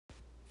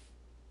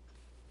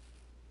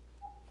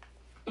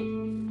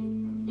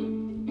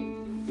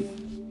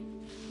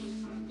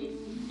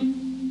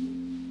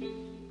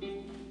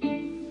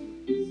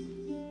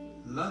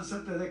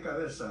Lánzate de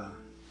cabeza.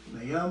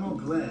 Me llamo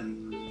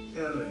Glenn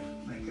R.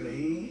 Me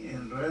creí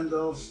en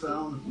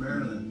Randallstown,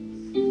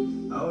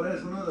 Maryland. Ahora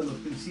es uno de los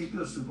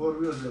principales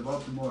suburbios de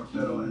Baltimore,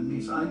 pero en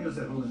mis años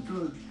de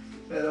juventud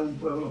era un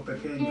pueblo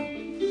pequeño.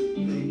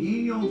 De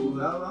niño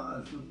jugaba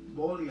al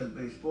fútbol y al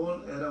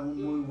béisbol, era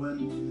un muy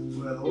buen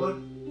jugador.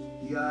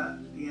 Ya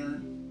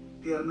en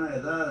tierna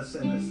edad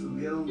se me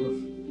subieron los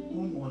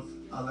humos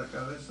a la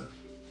cabeza.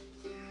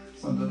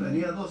 Cuando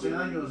tenía 12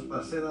 años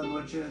pasé la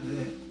noche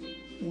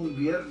de un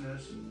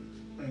viernes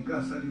en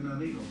casa de un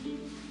amigo.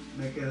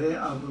 Me quedé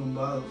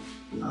abrumado.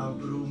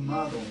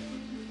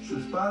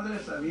 Sus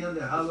padres habían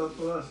dejado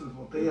todas sus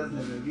botellas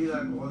de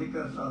bebidas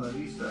alcohólicas a la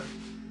vista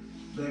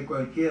de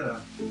cualquiera,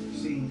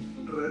 sin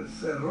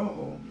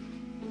cerrojo.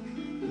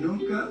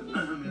 Nunca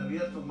me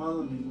había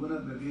tomado ninguna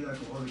bebida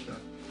alcohólica.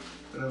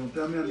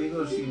 Pregunté a mi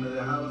amigo si me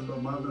dejaba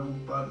tomarme un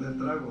par de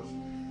tragos.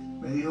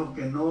 Me dijo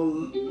que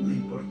no le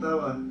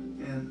importaba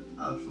en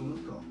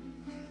absoluto.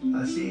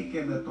 Así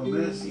que me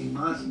tomé sin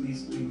más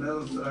mis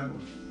primeros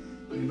tragos.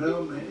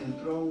 Primero me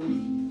entró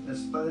una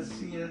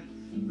especie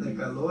de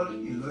calor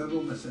y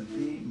luego me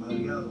sentí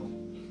mareado.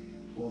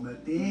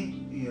 Vomité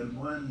y el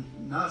buen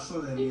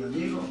nazo de mi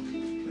amigo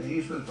me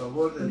hizo el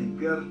favor de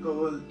limpiar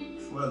todo el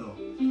suelo.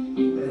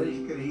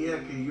 Él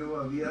creía que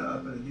yo había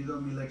aprendido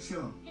mi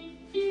lección.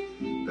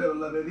 Pero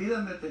la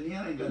bebida me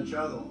tenía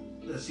enganchado.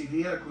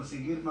 Decidí a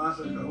conseguir más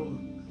alcohol.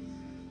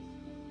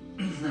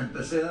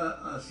 Empecé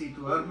a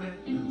situarme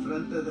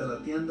enfrente de la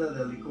tienda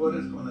de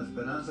licores con la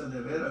esperanza de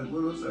ver a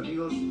algunos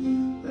amigos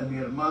de mi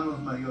hermano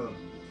mayor.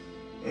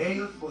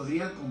 Ellos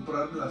podían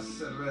comprar las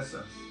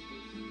cervezas.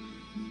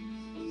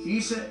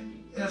 Hice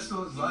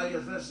esto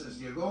varias veces.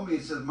 Llegó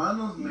mis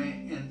hermanos,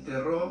 me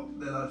enteró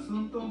del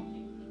asunto,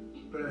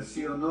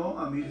 presionó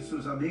a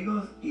sus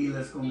amigos y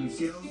les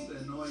convencieron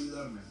de no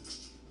ayudarme.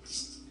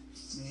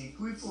 Mi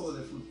equipo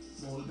de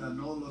fútbol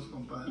ganó los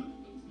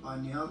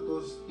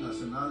campeonatos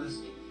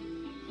nacionales.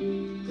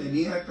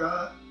 Tenía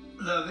cada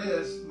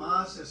vez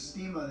más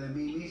estima de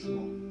mí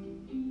mismo.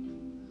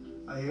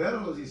 Al llegar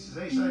a los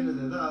 16 años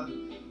de edad,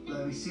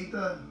 la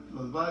visita a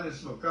los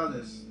bares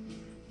locales,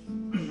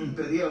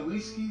 pedía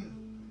whisky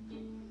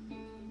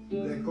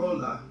de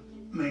cola.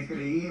 Me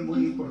creí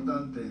muy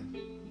importante.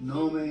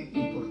 No me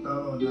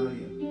importaba a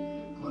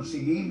nadie.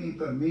 Conseguí mi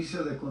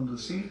permiso de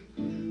conducir.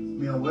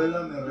 Mi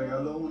abuela me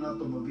regaló un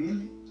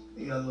automóvil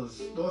y a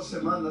las 2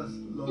 semanas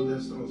lo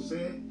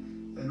destrocé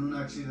en un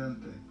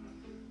accidente.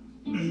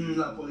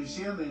 La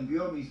policía me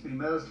envió mis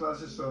primeras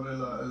clases sobre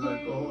el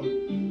alcohol.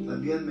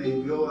 También me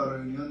envió a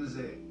reuniones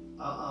de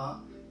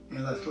AA.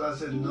 En las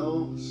clases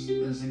nos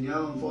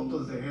enseñaron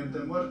fotos de gente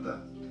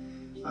muerta.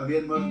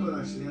 Habían muerto en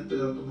accidente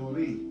de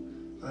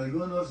automóvil.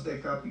 Algunos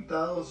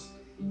decapitados,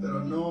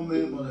 pero no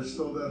me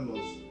molestó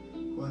verlos.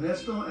 Con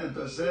esto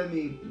empecé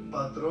mi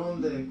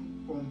patrón de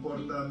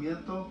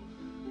comportamiento.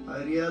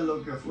 Haría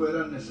lo que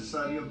fuera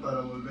necesario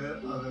para volver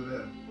a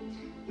beber.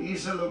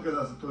 Hice lo que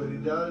las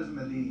autoridades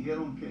me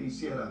dijeron que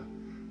hiciera.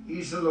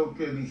 Hice lo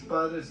que mis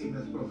padres y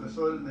mis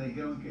profesores me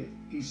dijeron que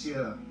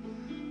hiciera.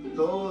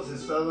 Todos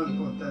estaban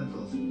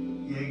contentos.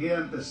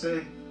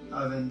 Empecé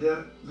a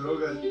vender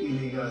drogas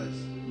ilegales.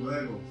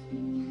 Luego,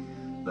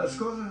 las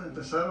cosas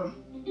empezaron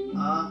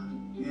a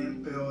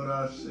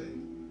empeorarse.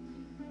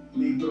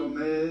 Mi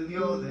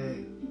promedio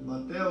de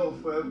bateo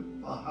fue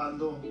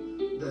bajando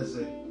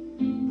desde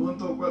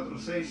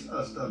 .46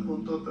 hasta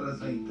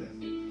 .320.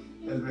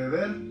 El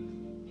beber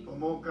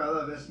tomó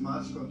cada vez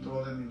más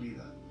control de mi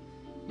vida.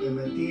 Me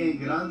metí en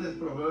grandes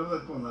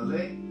problemas con la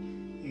ley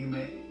y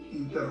me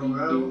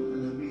interrogaron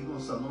en el mismo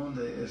salón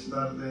de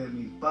estar de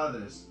mis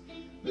padres.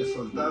 Me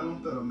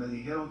soltaron, pero me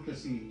dijeron que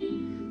si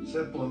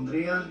se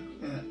pondrían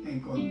en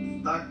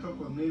contacto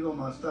conmigo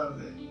más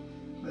tarde.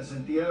 Me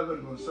sentía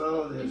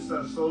avergonzado de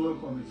estar solo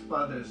con mis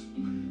padres.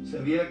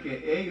 Sabía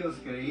que ellos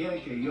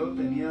creían que yo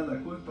tenía la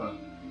culpa.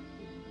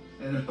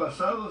 En el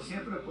pasado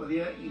siempre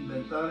podía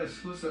inventar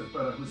excusas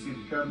para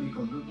justificar mi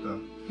conducta,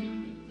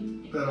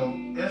 pero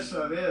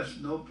esa vez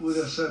no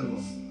pude hacerlo.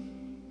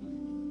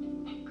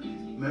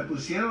 Me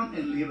pusieron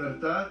en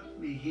libertad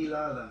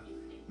vigilada.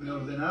 Me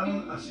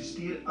ordenaron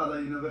asistir a la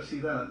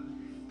universidad.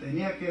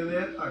 Tenía que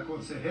ver a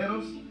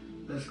consejeros.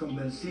 Les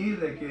convencí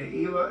de que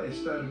iba a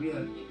estar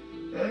bien.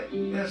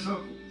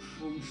 Eso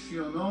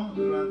funcionó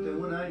durante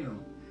un año.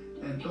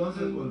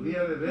 Entonces volví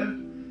a beber.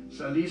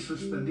 Salí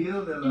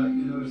suspendido de la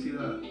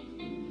universidad.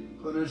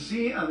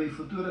 Conocí a mi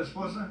futura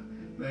esposa.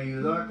 Me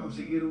ayudó a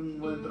conseguir un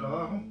buen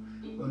trabajo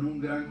con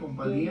una gran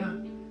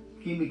compañía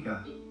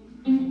química.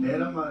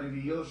 Era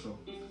maravilloso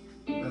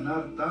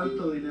ganar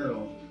tanto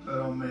dinero,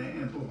 pero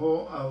me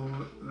empujó a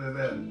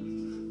beber.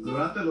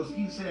 Durante los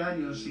 15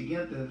 años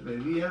siguientes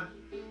bebía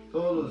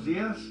todos los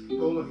días,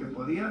 todo lo que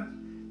podía.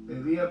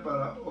 Bebía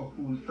para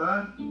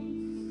ocultar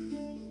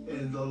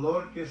el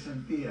dolor que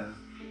sentía.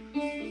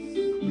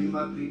 Mi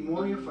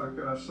matrimonio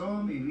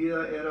fracasó, mi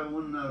vida era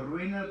una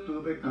ruina,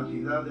 tuve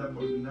cantidad de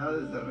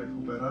oportunidades de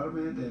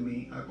recuperarme de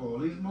mi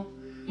alcoholismo,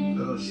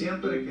 pero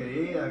siempre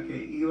creía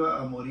que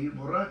iba a morir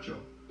borracho.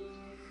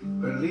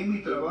 Perdí mi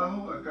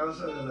trabajo a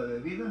causa de la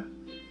bebida,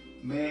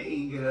 me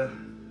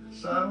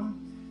ingresaron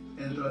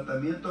en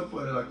tratamiento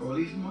por el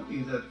alcoholismo y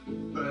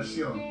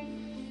depresión.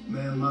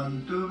 Me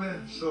mantuve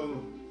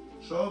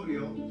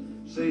sobrio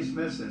 6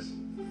 meses.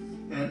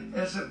 En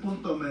ese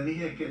punto me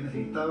dije que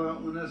necesitaba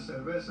unas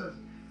cervezas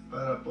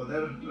para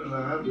poder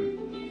relajarme.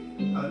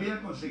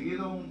 Había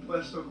conseguido un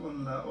puesto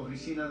con la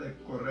oficina de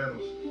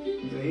correos.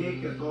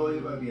 Creí que todo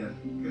iba bien.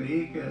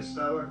 Creí que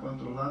estaba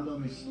controlando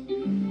mi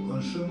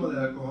consumo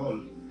de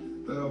alcohol.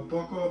 Pero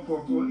poco a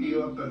poco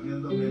iba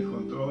perdiendo mi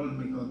control.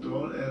 Mi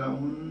control era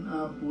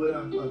una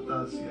pura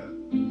fantasía.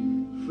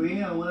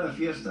 Fui a una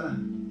fiesta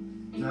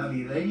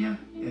navideña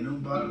en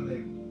un bar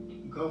de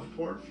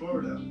Gulfport,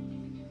 Florida.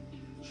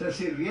 Se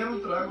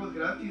sirvieron tragos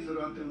gratis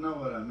durante 1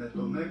 hora. Me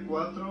tomé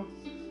 4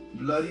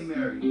 Bloody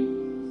Mary,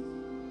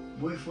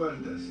 muy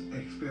fuertes.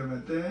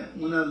 Experimenté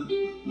una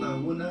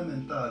laguna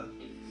mental.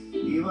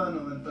 Iba a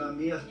 90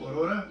 millas por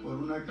hora por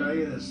una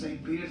calle de St.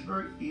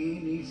 Petersburg y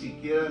ni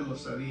siquiera lo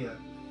sabía.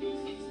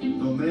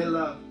 Tomé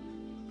la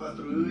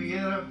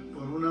patrullera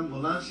por una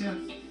ambulancia,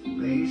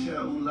 me hice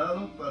a un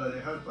lado para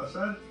dejar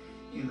pasar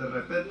y de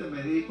repente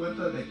me di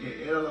cuenta de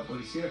que era la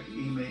policía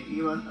y me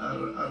iban a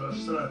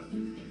arrastrar.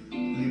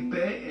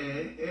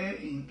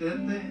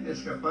 Intenté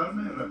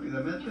escaparme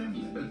rápidamente.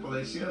 El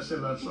policía se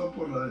lanzó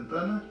por la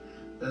ventana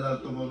del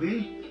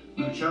automóvil.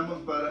 Luchamos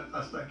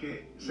hasta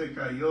que se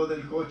cayó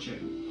del coche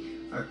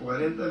a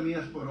 40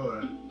 millas por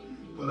hora.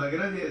 Por la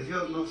gracia de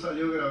Dios no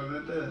salió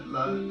gravemente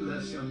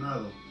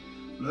lesionado.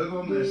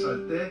 Luego me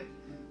salté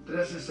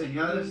 13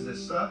 señales de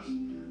stops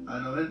a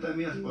 90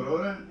 millas por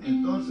hora.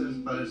 Entonces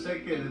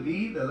parece que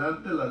vi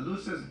delante las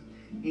luces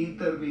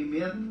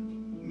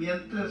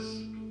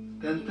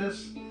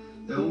intermitentes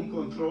de un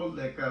control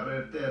de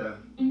carretera.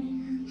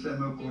 Se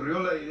me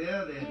ocurrió la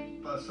idea de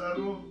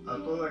pasarlo a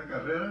toda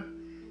carrera,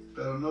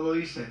 pero no lo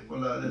hice. Por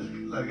la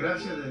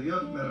gracia de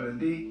Dios me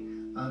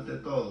rendí ante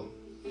todo.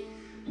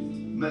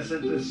 Me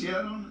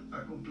sentenciaron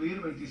a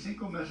cumplir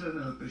 25 meses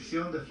en la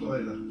prisión de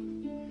Florida.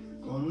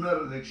 Con una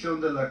reducción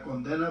de la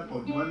condena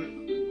por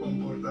buen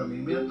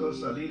comportamiento,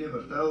 salí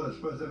libertado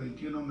después de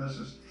 21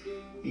 meses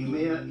y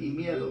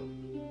miedo.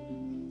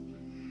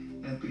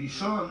 En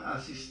prisión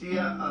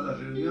asistía a las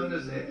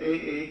reuniones de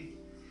AA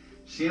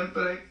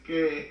siempre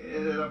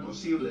que era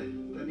posible.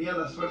 Tenía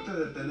la suerte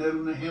de tener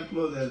un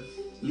ejemplo del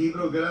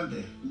libro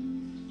grande.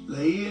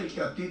 Leí el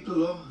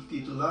capítulo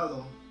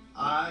titulado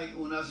Hay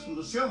una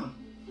solución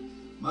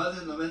más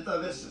de 90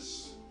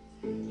 veces.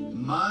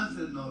 Más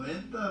de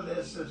 90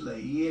 veces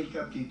leí el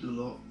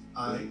capítulo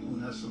Hay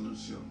una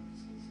solución.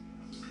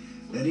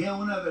 Tenía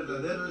una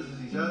verdadera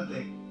necesidad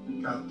de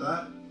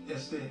captar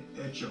este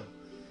hecho,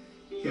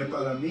 que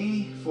para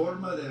mi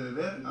forma de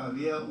beber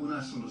había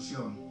una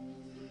solución.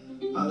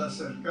 Al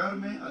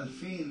acercarme al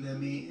fin de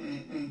mi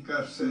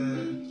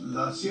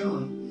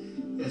encarcelación,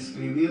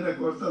 escribí una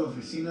carta a la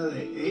oficina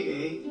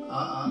de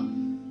AA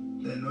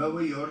de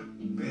Nueva York.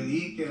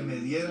 Pedí que me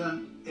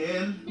dieran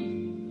el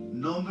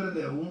nombre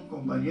de un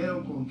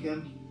compañero con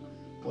quien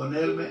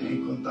ponerme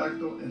en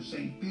contacto en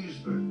St.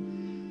 Petersburg.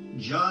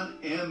 John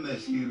M. me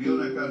escribió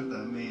una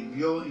carta, me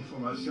envió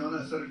información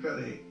acerca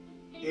de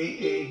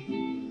AA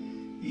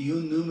y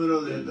un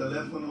número de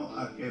teléfono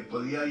a que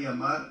podía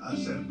llamar a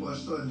ser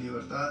puesto en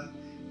libertad.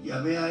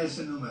 Llamé a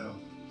ese número.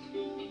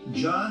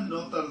 John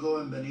no tardó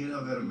en venir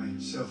a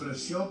verme. Se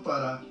ofreció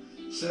para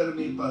ser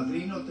mi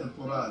padrino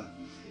temporal.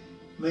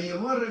 Me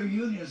llevó a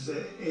reuniones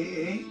de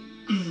AA,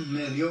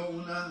 me dio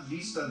una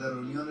lista de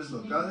reuniones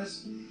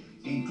locales,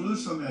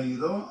 incluso me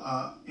ayudó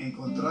a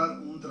encontrar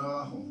un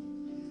trabajo.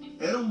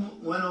 Era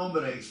un buen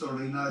hombre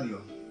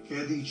extraordinario.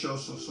 Qué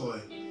dichoso soy.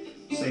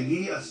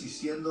 Seguí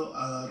asistiendo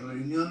a las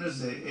reuniones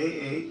de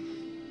AA.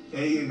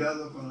 He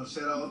llegado a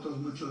conocer a otros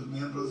muchos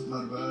miembros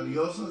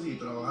maravillosos y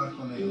trabajar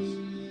con ellos.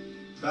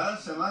 Cada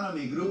semana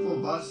mi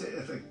grupo base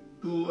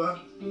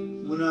efectúa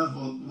una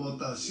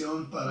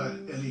votación para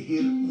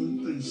elegir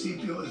un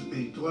principio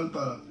espiritual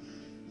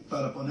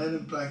para poner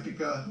en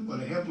práctica.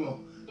 Por ejemplo,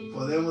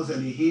 podemos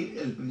elegir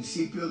el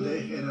principio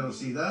de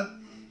generosidad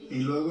y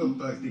luego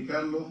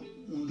practicarlo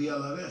un día a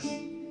la vez.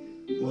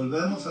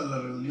 Volvemos a la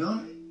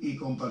reunión y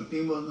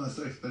compartimos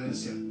nuestra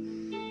experiencia,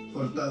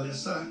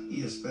 fortaleza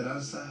y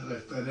esperanza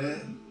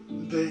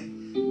referente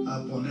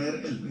a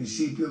poner el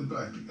principio en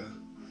práctica.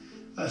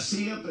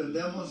 Así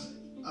aprendemos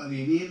a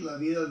vivir la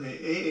vida de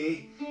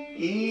AA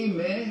y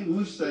me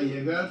gusta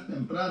llegar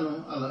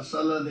temprano a la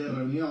sala de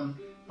reunión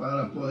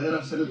para poder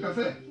hacer el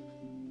café.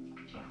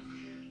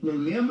 Los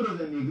miembros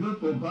de mi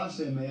grupo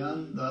base me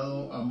han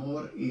dado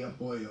amor y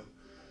apoyo.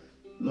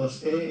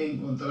 Los he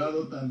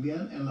encontrado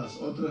también en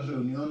las otras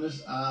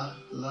reuniones a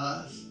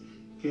las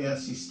que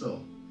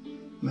asisto.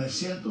 Me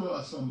siento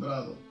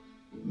asombrado.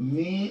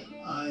 Mi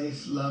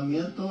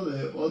aislamiento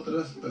de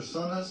otras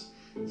personas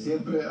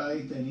siempre ha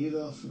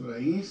tenido su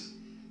raíz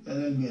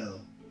en el miedo.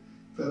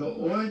 pero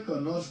hoy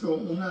conozco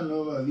una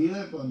nueva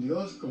vida con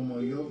Dios como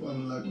yo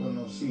la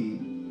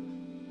conocí,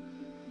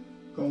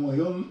 como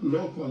yo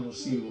lo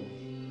conocí.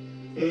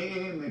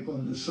 Me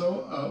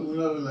condujo a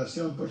una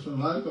relación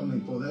personal con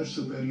mi poder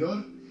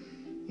superior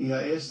y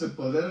a este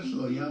poder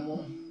lo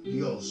llamo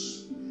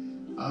Dios.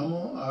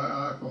 Amo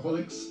a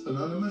Alcoholics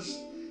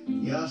Anonymous,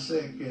 ya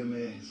sé que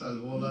me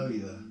salvó la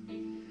vida.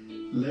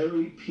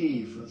 Larry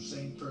P. from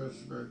St.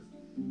 Petersburg,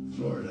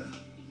 Florida.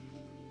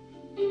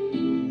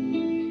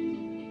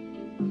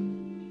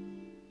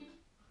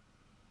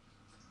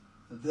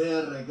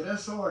 De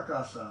regreso a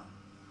casa.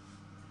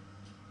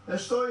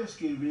 Estoy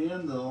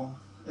escribiendo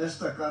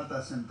esta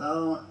carta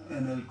sentado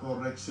en el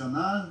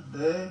correccional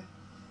de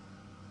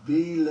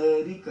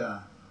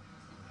Billerica.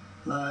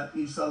 La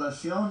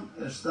instalación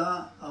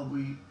está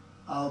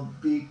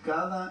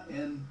ubicada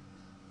en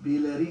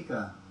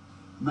Billerica,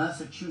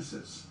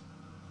 Massachusetts.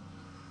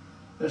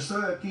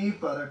 Estoy aquí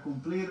para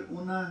cumplir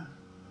una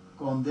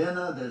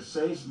condena de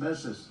 6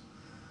 meses,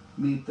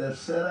 mi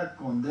tercera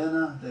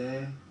condena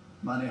de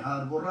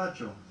manejar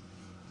borracho.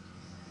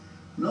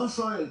 No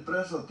soy el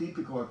preso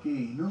típico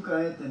aquí,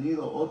 nunca he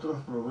tenido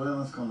otros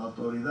problemas con la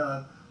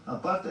autoridad,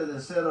 aparte de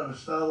ser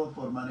arrestado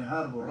por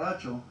manejar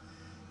borracho.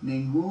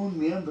 Ningún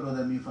miembro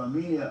de mi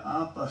familia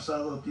ha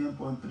pasado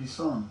tiempo en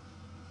prisión.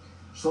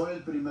 Soy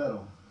el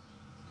primero.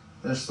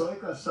 Estoy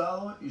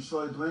casado y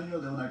soy dueño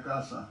de una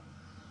casa.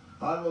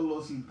 Pago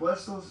los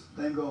impuestos,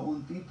 tengo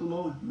un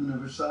título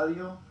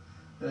universitario,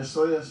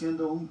 estoy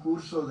haciendo un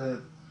curso de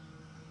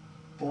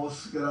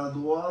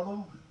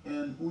posgraduado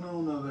en una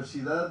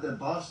universidad de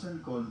Boston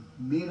con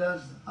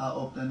miras a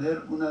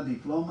obtener una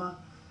diploma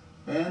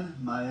en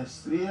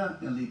maestría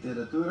en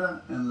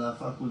literatura en la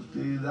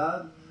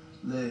Facultad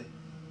de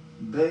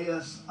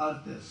Bellas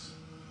Artes.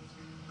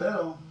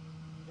 Pero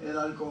el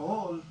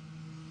alcohol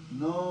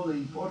no le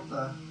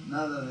importa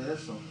nada de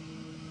eso.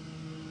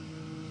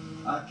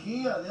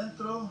 Aquí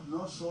adentro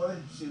no soy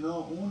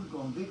sino un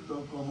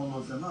convicto como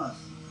los demás,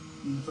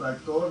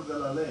 infractor de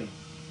la ley.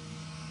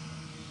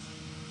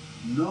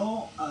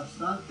 No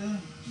obstante,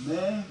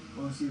 me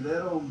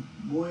considero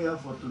muy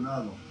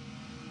afortunado.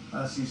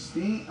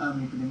 Asistí a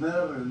mi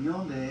primera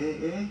reunión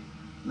de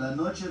la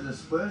noche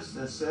después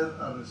de ser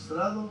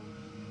arrestado.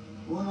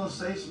 Unos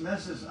 6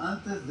 meses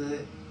antes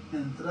de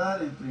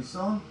entrar en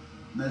prisión,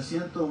 me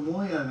siento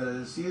muy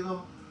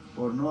agradecido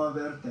por no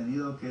haber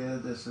tenido que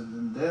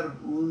descender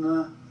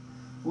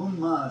un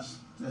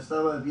más.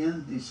 Estaba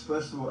bien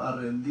dispuesto a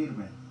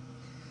rendirme.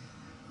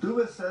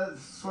 Tuve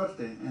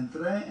suerte,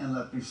 entré en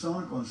la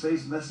prisión con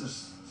 6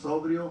 meses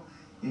sobrio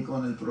y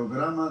con el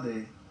programa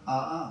de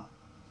AA.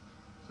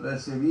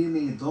 Recibí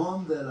mi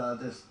don de la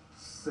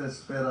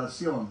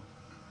desesperación.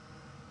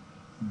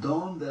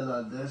 Don de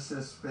la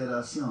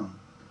desesperación.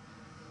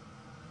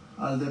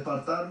 Al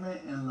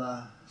departarme en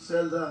la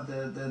celda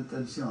de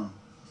detención.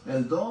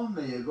 El don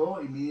me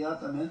llegó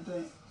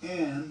inmediatamente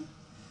en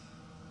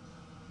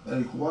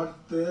el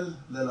cuartel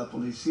de la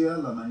policía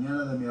la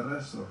mañana de mi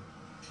arresto.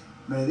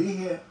 Me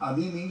dije a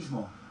mí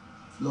mismo,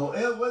 lo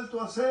he vuelto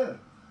a hacer.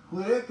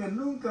 Juré que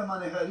nunca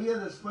manejaría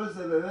después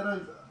de beber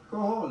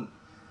alcohol,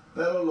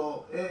 pero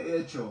lo he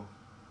hecho.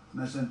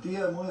 Me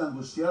sentía muy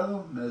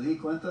angustiado, me di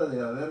cuenta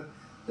de haber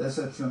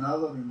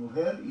decepcionado a mi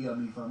mujer y a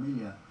mi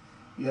familia,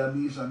 y a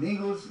mis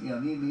amigos y a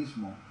mí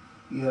mismo,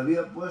 y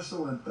había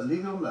puesto en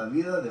peligro la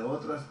vida de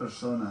otras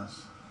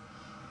personas.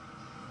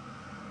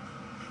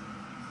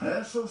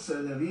 Eso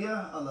se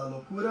debía a la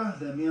locura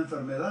de mi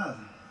enfermedad.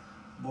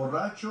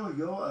 Borracho,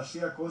 yo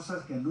hacía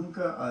cosas que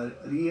nunca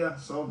haría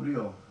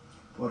sobrio.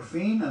 Por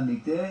fin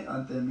admití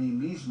ante mí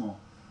mismo,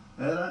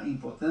 era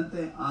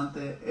impotente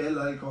ante el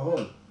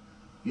alcohol.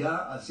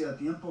 Ya hacía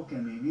tiempo que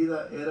mi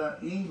vida era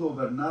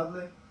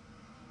ingobernable.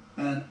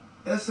 En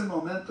ese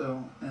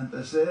momento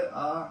empecé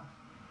a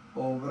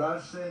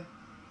obrarse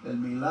el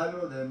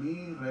milagro de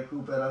mi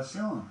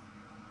recuperación.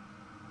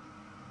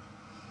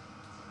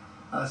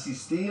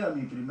 Asistí a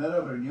mi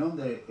primera reunión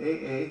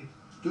de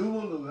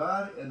Tuvo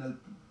lugar en el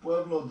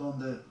pueblo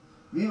donde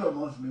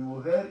vivíamos mi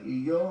mujer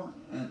y yo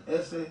en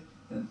ese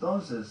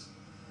entonces.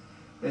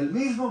 El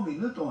mismo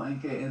minuto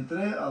en que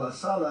entré a la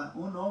sala,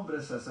 un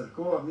hombre se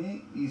acercó a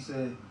mí y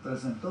se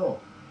presentó.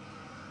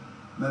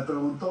 Me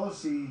preguntó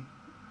si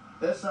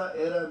esa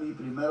era mi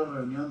primera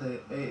reunión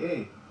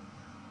de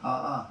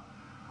AA.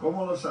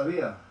 ¿Cómo lo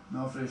sabía? Me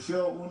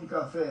ofreció un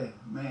café,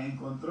 me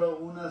encontró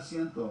un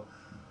asiento.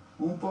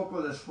 Un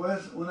poco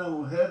después, una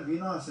mujer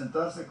vino a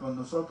sentarse con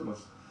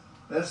nosotros.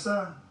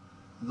 Estas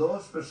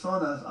 2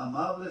 personas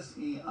amables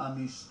y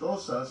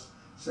amistosas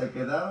se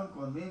quedaron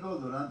conmigo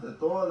durante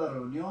toda la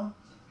reunión,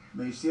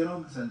 me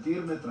hicieron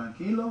sentirme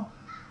tranquilo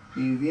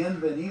y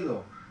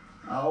bienvenido.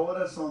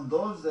 Ahora son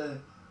 2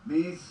 de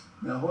mis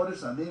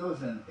mejores amigos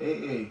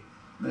en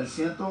Me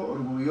siento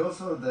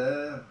orgulloso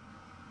de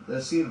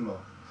decirlo.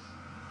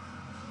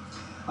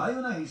 Hay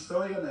una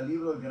historia en el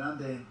libro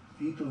grande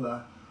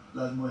titulada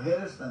Las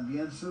mujeres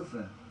también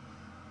sufren.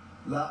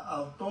 La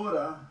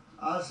autora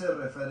hace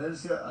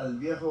referencia al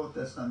Viejo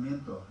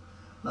Testamento.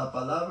 La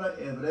palabra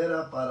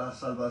hebrea para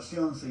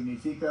salvación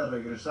significa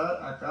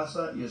regresar a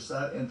casa y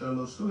estar entre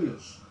los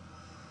tuyos.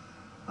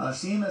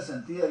 Así me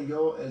sentía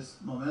yo el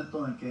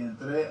momento en que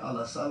entré a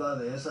la sala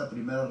de esa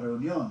primera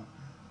reunión.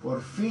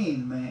 Por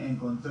fin me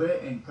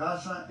encontré en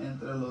casa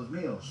entre los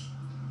míos,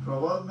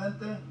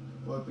 probablemente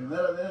por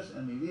primera vez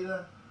en mi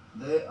vida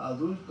de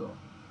adulto.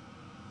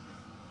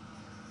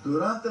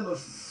 Durante los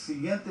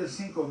siguientes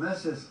 5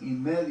 meses y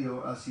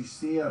medio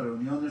asistí a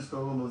reuniones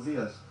todos los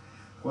días.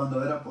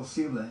 Cuando era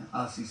posible,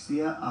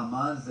 asistía a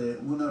más de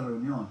una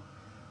reunión.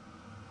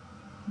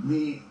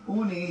 Me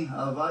uní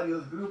a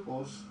varios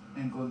grupos,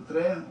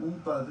 encontré un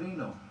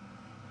padrino,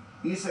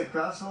 hice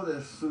caso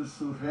de sus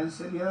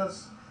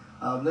sugerencias,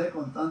 hablé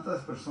con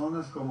tantas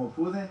personas como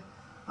pude.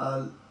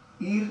 Al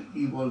ir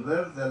y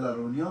volver de las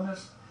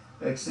reuniones,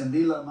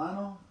 extendí la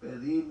mano,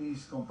 pedí a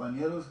mis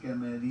compañeros que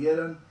me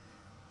dieran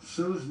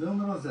sus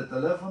números de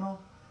teléfono.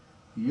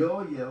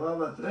 Yo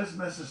llevaba 3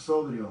 meses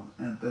sobrio.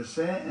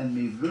 Empecé en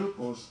mis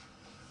grupos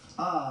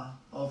a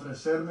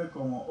ofrecerme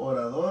como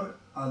orador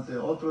ante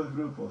otros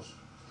grupos.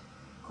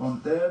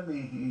 Conté mi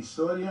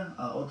historia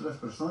a otras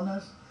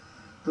personas.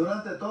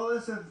 Durante todo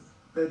ese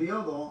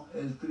periodo,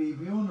 el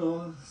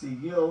tribunal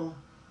siguió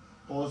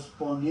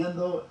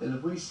posponiendo el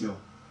juicio.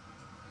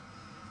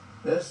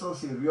 Eso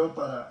sirvió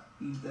para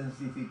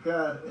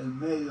intensificar el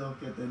miedo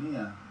que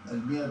tenía,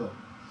 el miedo.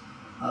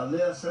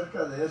 Hablé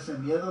acerca de ese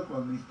miedo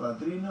con mis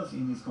padrinos y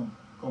mis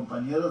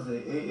compañeros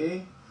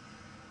de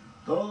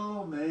AA.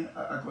 Todos me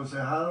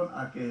aconsejaron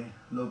a que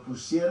lo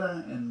pusiera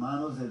en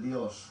manos de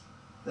Dios.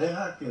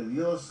 Deja que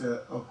Dios se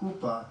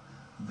ocupe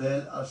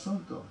del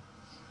asunto.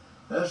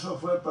 Eso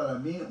fue para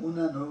mí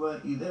una nueva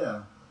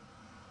idea.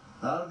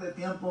 Tarde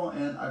tiempo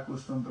en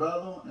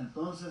acostumbrado,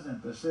 entonces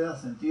empecé a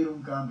sentir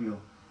un cambio.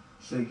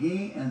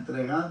 Seguí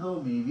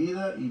entregando mi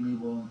vida y mi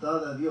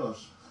voluntad a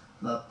Dios.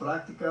 La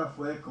práctica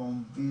fue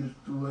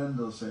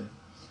convirtiéndose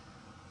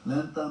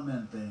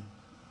lentamente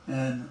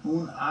en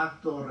un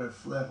acto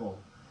reflejo.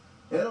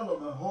 Era la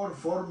mejor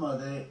forma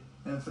de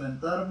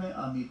enfrentarme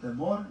a mi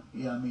temor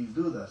y a mis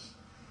dudas,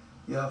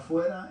 ya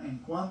fuera en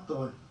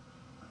cuanto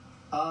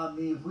a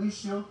mi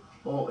juicio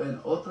o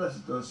en otra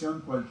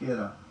situación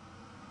cualquiera.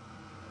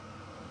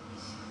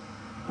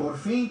 Por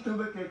fin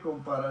tuve que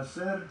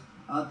comparecer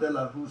ante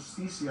la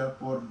justicia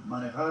por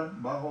manejar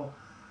bajo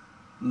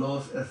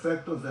los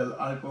efectos del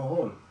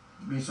alcohol.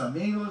 Mis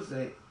amigos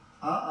de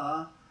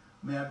AA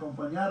me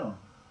acompañaron,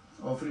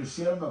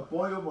 ofrecieron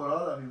apoyo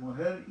moral a mi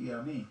mujer y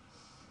a mí.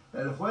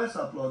 El juez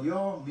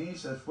aplaudió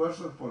mis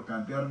esfuerzos por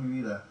cambiar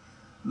mi vida.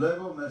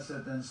 Luego me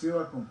sentenció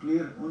a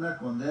cumplir una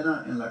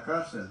condena en la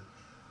cárcel.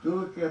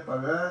 Tuve que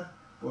pagar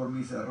por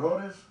mis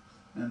errores.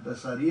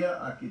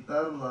 Empezaría a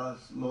quitar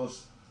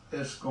los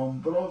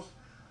escombros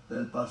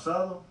del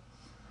pasado.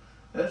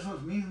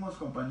 Esos mismos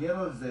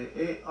compañeros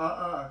de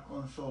AA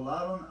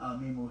consolaron a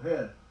mi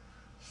mujer.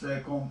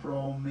 Se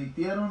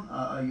comprometieron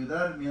a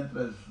ayudar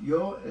mientras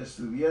yo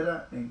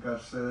estuviera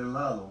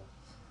encarcelado.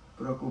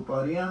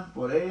 Preocuparían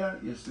por ella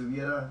y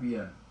estuviera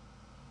bien.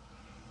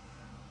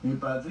 Mi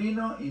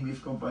padrino y mis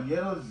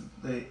compañeros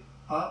de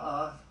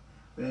AA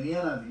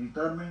venían a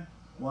visitarme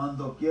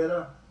cuando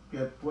quiera que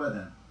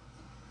pueden.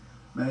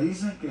 Me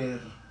dicen que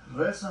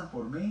rezan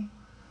por mí.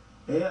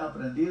 He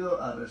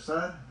aprendido a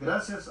rezar.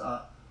 Gracias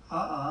a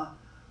AA,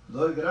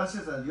 doy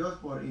gracias a Dios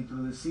por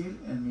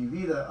introducir en mi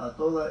vida a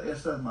todas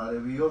estas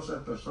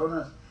maravillosas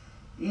personas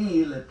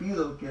y le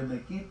pido que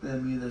me quite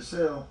mi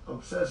deseo,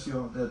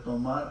 obsesión de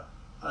tomar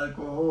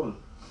alcohol.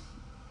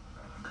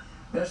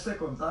 Este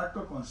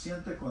contacto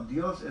consciente con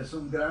Dios es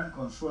un gran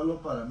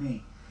consuelo para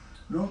mí.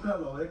 Nunca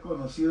lo he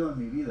conocido en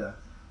mi vida.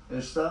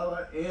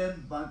 Estaba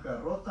en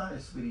bancarrota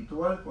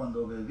espiritual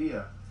cuando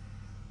bebía.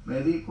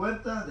 Me di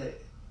cuenta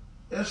de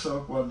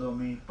eso cuando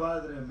mi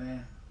padre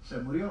se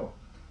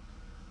murió.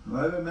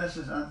 9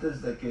 meses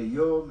antes de que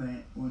yo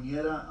me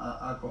uniera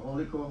a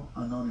Alcohólicos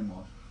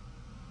Anónimos.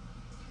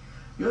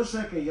 Yo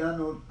sé que ya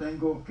no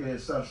tengo que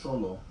estar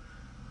solo.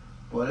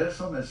 Por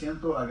eso me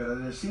siento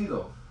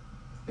agradecido.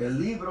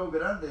 El libro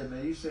grande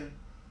me dice,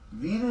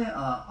 vine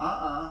a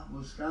AA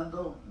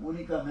buscando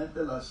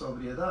únicamente la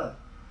sobriedad.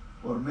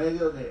 Por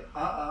medio de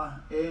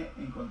AA he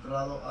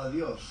encontrado a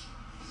Dios.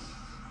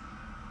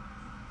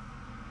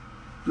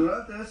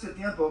 Durante ese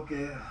tiempo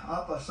que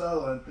ha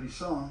pasado en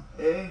prisión,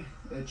 he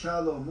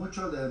echado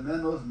mucho de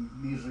menos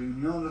mis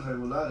reuniones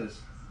regulares.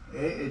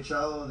 He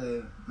echado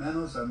de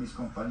menos a mis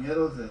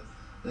compañeros de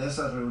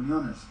esas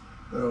reuniones,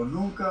 pero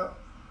nunca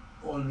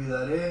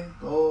olvidaré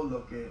todo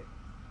lo que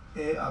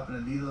he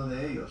aprendido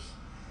de ellos.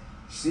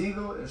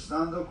 Sigo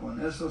estando con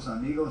esos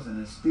amigos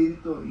en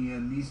espíritu y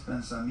en mis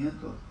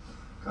pensamientos.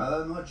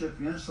 Cada noche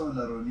pienso en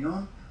la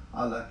reunión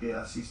a la que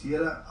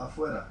asistiera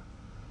afuera.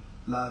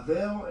 La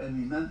veo en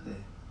mi mente.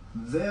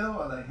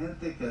 Veo a la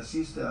gente que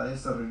asiste a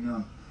esta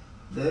reunión.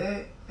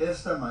 De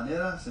esta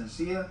manera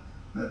sencilla,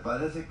 me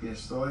parece que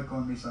estoy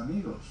con mis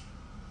amigos.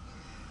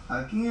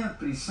 Aquí en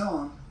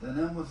prisión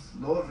tenemos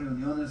 2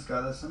 reuniones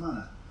cada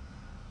semana.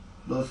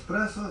 Los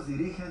presos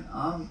dirigen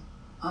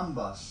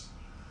ambas.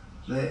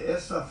 De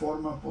esta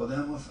forma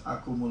podemos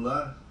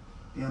acumular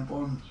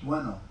tiempo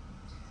bueno.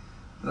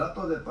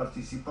 Trato de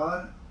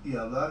participar y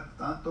hablar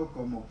tanto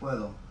como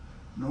puedo.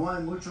 No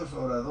hay muchos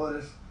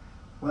oradores.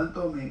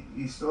 Cuento mi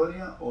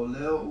historia o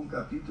leo un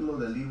capítulo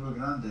del libro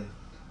grande.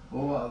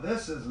 O a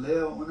veces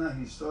leo una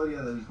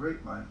historia del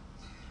Grapevine.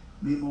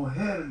 Mi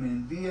mujer me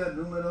envía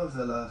números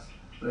de las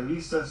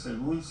revistas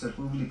según se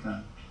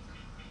publican.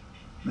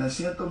 Me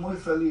siento muy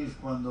feliz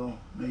cuando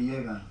me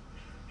llegan.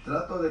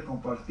 Trato de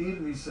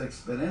compartir mis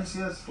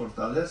experiencias,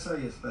 fortaleza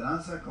y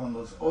esperanza con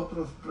los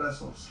otros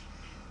presos.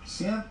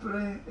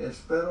 Siempre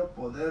espero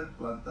poder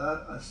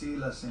plantar así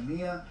la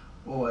semilla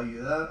o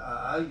ayudar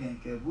a alguien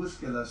que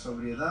busque la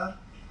sobriedad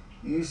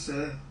y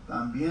sé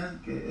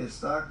también que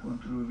está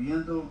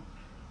contribuyendo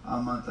a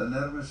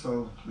mantenerme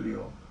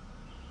sobrio.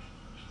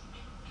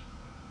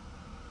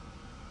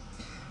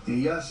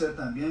 Y ya sé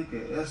también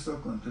que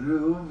esto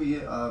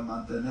contribuye a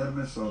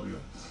mantenerme sobrio.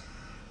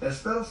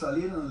 Espero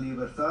salir en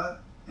libertad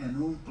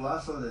en un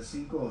plazo de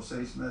 5 o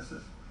 6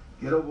 meses.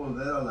 Quiero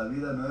volver a la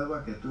vida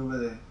nueva que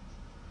tuve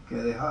que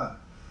dejar.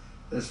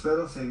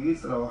 Espero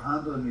seguir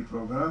trabajando en mi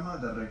programa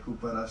de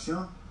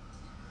recuperación.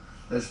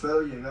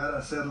 Espero llegar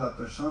a ser la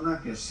persona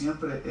que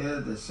siempre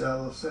he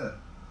deseado ser.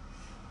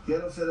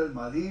 Quiero ser el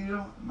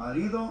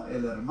marido,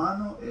 el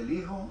hermano, el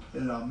hijo,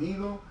 el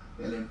amigo,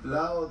 el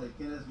empleado de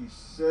quienes mis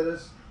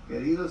seres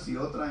queridos y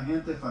otra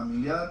gente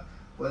familiar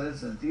pueden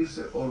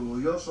sentirse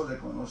orgullosos de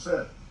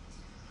conocer.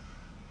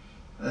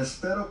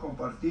 Espero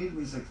compartir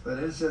mis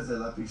experiencias de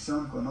la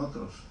ficción con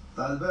otros.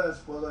 Tal vez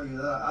puedo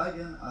ayudar a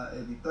alguien a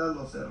evitar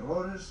los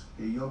errores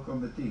que yo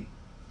cometí.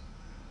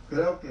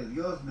 Creo que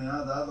Dios me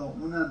ha dado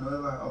una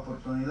nueva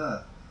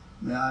oportunidad.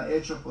 Me ha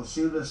hecho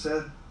posible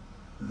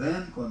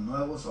ven con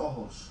nuevos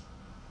ojos.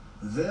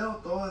 Veo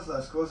todas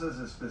las cosas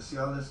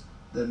especiales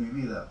de mi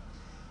vida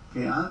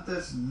que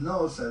antes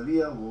no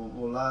sabía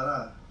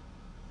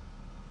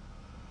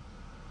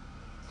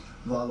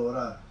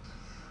valorar.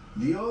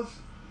 Dios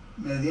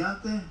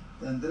mediante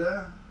tendré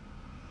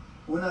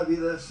una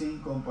vida sin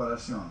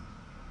comparación.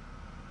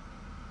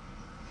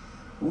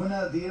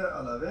 Una día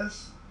a la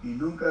vez y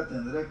nunca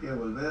tendré que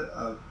volver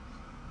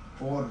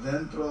por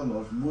dentro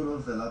los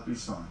muros de la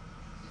prisión.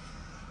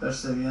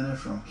 Este viene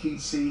from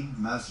Keetsey,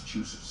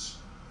 Massachusetts.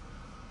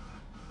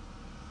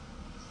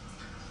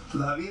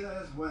 La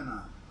vida es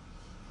buena.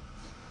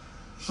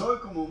 Soy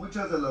como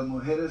muchas de las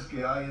mujeres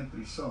que hay en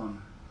prisión.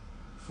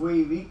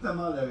 Fui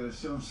víctima de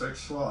agresión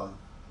sexual.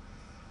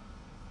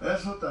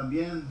 Eso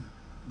también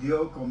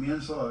dio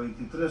comienzo a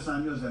 23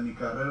 años de mi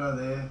carrera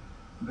de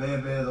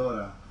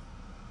bebedora.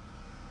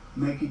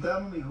 Me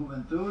quitaron mi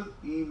juventud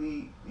y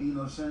mi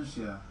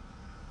inocencia,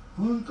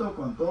 junto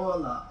con toda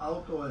la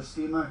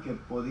autoestima que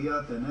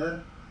podía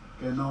tener,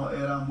 que no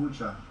era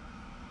mucha.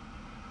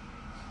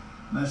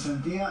 Me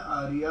sentía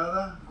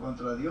ariada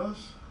contra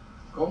Dios.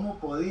 ¿Cómo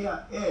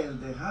podía Él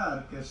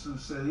dejar que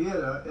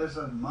sucediera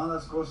esas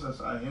malas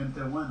cosas a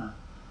gente buena?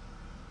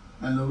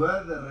 En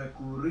lugar de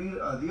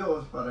recurrir a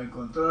Dios para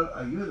encontrar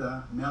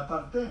ayuda, me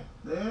aparté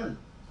de Él.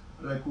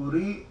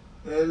 Recurrí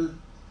al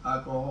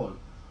alcohol.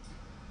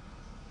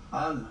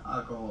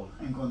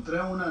 Encontré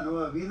una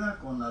nueva vida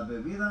con la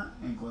bebida,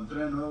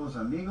 encontré nuevos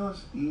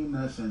amigos y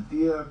me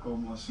sentía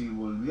como si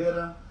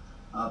volviera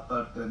a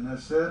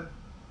pertenecer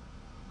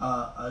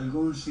a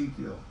algún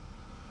sitio.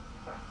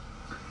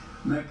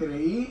 Me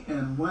creí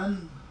en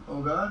buen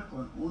hogar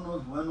con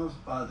unos buenos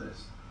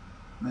padres.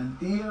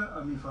 Mentía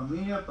a mi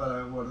familia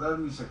para guardar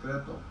mi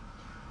secreto.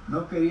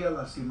 No quería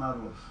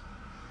lastimarlos.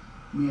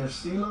 Mi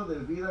estilo de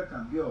vida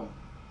cambió.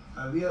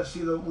 Había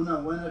sido una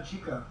buena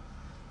chica,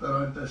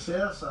 pero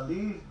empecé a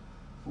salir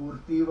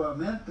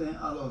furtivamente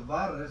a los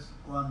bares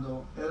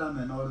cuando era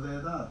menor de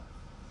edad.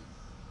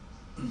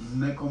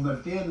 Me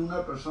convertí en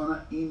una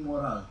persona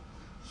inmoral.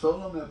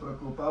 Solo me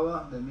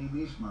preocupaba de mí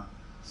misma.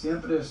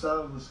 Siempre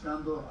estaba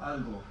buscando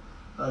algo.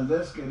 Tal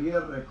vez quería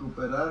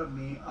recuperar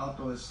mi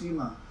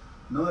autoestima.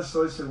 No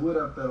estoy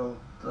segura, pero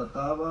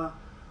trataba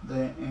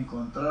de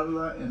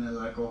encontrarla en el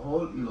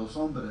alcohol y los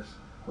hombres,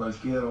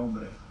 cualquier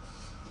hombre.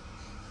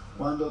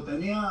 Cuando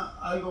tenía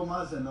algo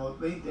más de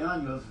 20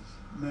 años,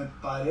 me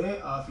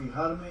paré a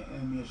fijarme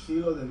en mi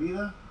estilo de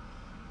vida.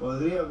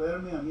 Podría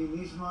verme a mí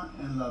misma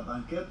en la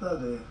banqueta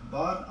de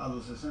bar a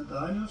los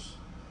 60 años.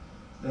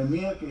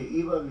 Temía que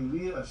iba a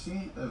vivir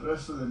así el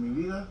resto de mi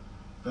vida.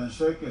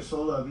 Pensé que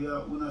solo había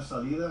una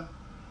salida: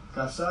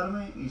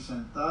 casarme y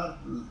sentar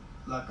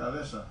la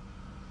cabeza.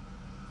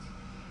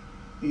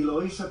 Y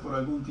lo hice por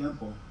algún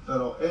tiempo,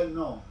 pero él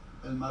no.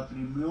 El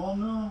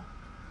matrimonio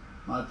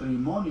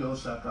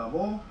se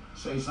acabó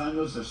 6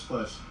 años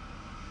después.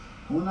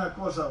 Una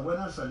cosa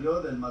buena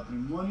salió del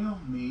matrimonio: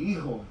 mi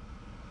hijo.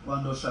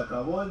 Cuando se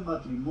acabó el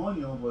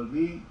matrimonio,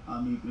 volví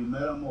a mi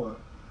primer amor,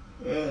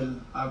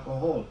 el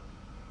alcohol.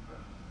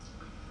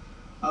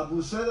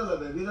 Abusé de la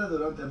bebida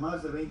durante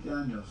más de 20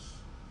 años.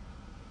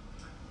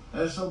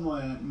 Eso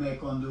me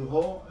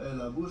condujo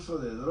al abuso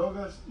de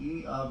drogas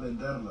y a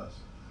venderlas.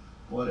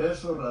 Por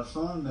esa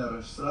razón me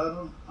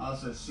arrestaron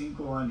hace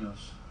 5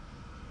 años.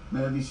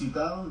 Me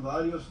visitaron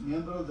varios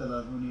miembros de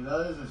las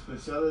unidades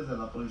especiales de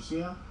la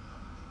policía,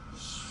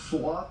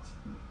 SWAT,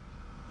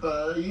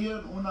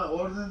 traían una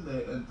orden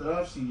de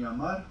entrar sin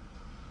llamar.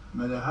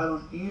 Me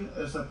dejaron ir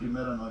esa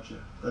primera noche,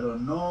 pero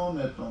no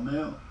me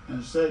tomé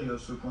en serio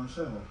su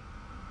consejo.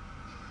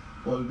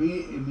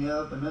 Volví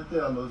inmediatamente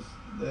a los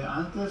de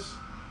antes,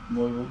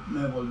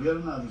 me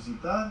volvieron a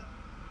visitar.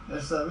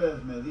 Esta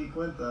vez me di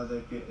cuenta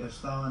de que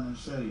estaban en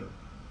serio.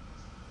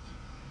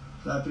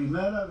 La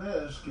primera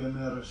vez que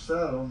me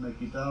arrestaron, me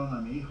quitaron a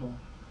mi hijo.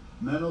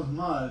 Menos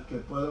mal que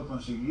puedo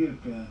conseguir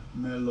que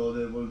me lo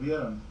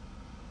devolvieran.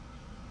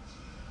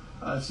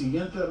 Al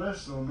siguiente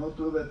arresto no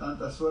tuve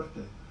tanta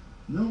suerte.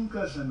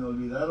 Nunca se me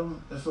olvidaron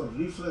esos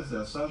rifles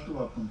de asalto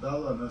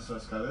apuntados a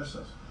nuestras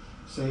cabezas.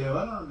 Se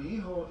llevaron a mi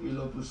hijo y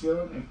lo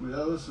pusieron en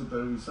cuidado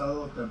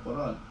supervisado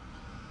temporal.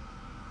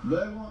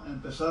 Luego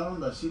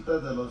empezaron las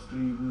citas de los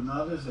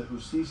tribunales de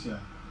justicia.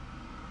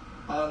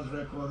 Al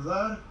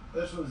recordar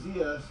esos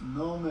días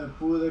no me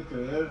pude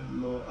creer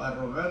lo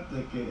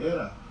arrogante que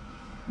era.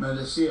 Me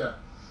decía,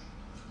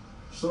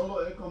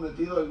 solo he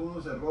cometido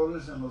algunos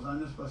errores en los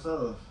años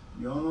pasados.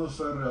 Yo no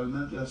soy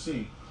realmente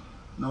así.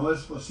 No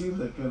es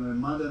posible que me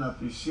manden a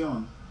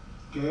prisión.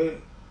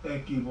 Qué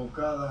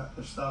equivocada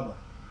estaba.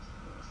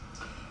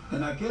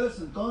 En aquellos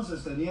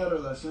entonces tenía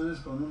relaciones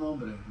con un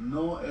hombre.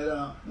 No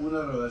era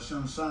una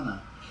relación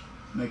sana.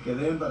 Me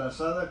quedé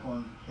embarazada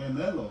con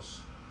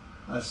gemelos.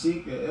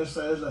 Así que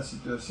esa es la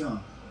situación.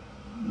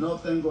 No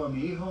tengo a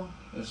mi hijo,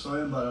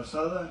 estoy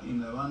embarazada y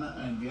me van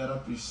a enviar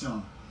a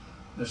prisión.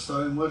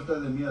 Estoy muerta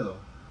de miedo.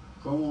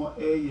 ¿Cómo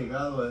he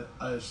llegado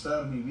a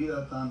estar mi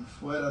vida tan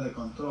fuera de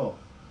control?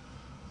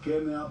 ¿Qué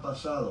me ha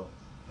pasado?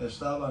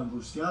 Estaba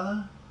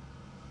angustiada,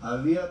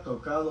 había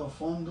tocado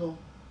fondo,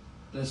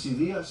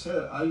 decidí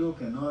hacer algo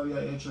que no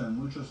había hecho en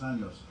muchos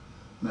años.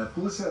 Me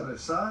puse a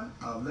rezar,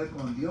 hablé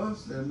con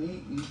Dios de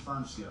mi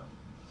infancia.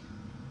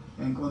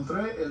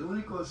 Encontré el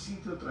único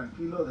sitio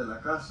tranquilo de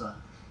la casa.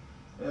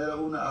 Era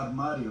un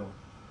armario.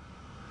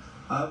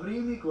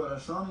 Abrí mi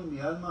corazón y mi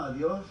alma a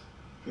Dios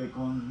que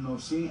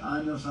conocí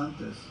años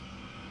antes.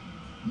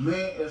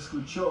 Me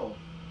escuchó.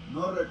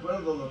 No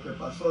recuerdo lo que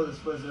pasó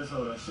después de esa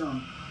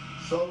oración.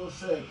 Solo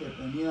sé que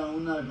tenía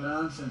una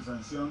gran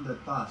sensación de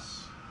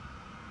paz.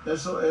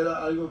 Eso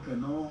era algo que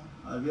no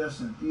había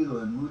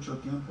sentido en mucho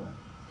tiempo.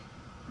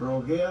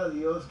 Rogué a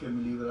Dios que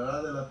me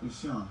librara de la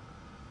prisión,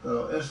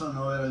 pero eso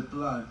no era el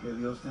plan que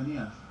Dios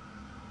tenía.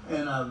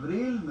 En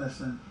abril me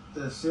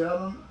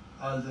sentenciaron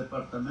al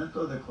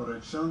Departamento de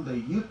Corrección de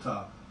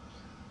Utah.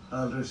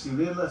 Al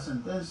recibir la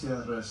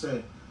sentencia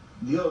recé,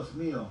 Dios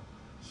mío,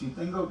 si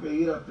tengo que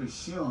ir a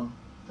prisión,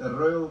 te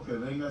ruego que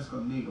vengas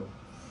conmigo.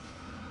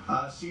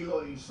 Así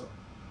lo hizo.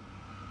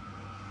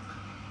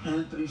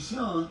 En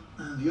prisión,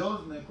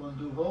 Dios me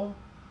condujo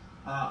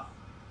a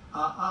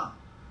AA.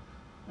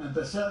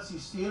 Empecé a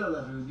asistir a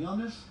las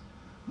reuniones.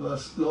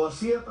 Lo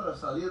hacía para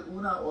salir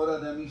una hora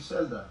de mi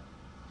celda.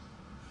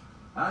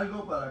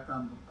 Algo para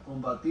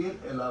combatir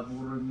el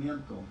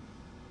aburrimiento.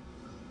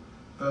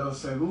 Pero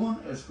según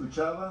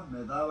escuchaba,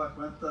 me daba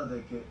cuenta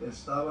de que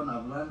estaban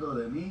hablando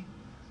de mí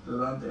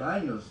durante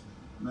años.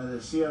 Me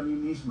decía a mí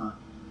misma,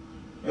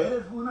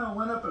 eres una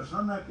buena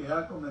persona que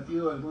ha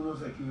cometido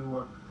algunas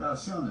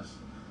equivocaciones.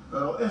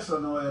 Pero eso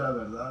no era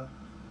verdad.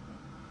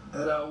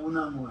 Era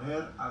una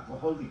mujer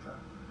alcohólica.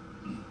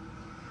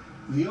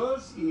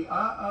 Dios y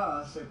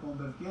AA se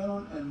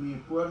convirtieron en mi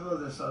acuerdo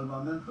de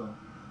salvamento.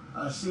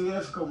 Así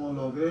es como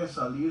logré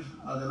salir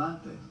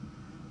adelante.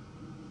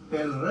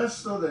 El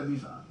resto de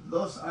mis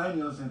 2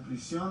 años en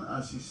prisión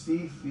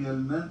asistí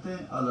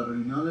fielmente a las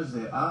reuniones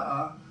de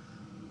AA.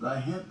 La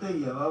gente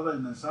llevaba el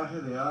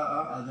mensaje de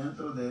AA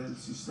adentro del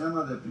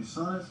sistema de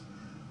prisiones.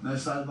 Me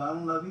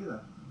salvaron la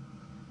vida.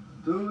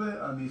 Tuve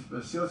a mis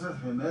preciosas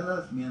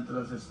gemelas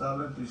mientras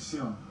estaba en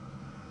prisión.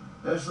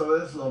 Eso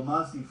es lo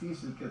más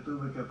difícil que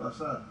tuve que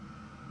pasar.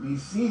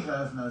 Mis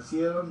hijas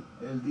nacieron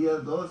el día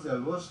 2 de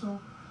agosto.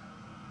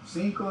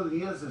 5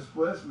 días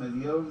después me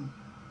dieron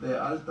de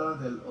alta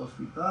del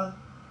hospital.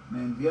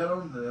 Me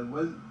enviaron de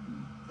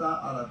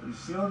vuelta a la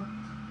prisión.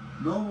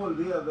 No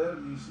volví a ver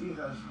mis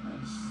hijas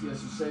en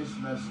 16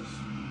 meses.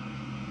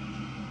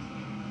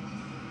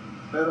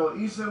 Pero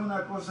hice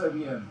una cosa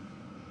bien.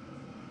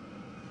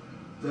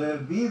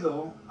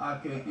 Debido a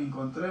que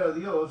encontré a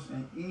Dios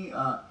y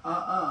a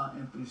AA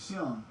en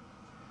prisión,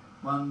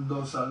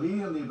 cuando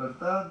salí en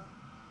libertad,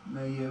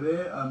 me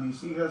llevé a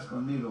mis hijas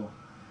conmigo.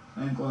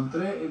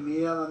 Encontré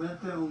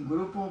inmediatamente un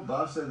grupo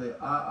base de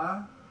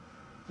AA.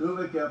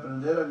 Tuve que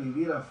aprender a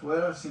vivir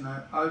afuera sin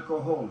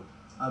alcohol.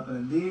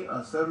 Aprendí a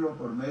hacerlo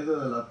por medio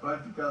de la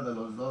práctica de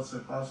los 12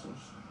 pasos.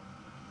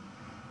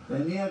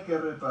 Tenía que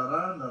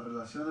reparar las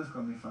relaciones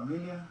con mi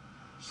familia.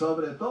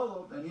 Sobre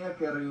todo, tenía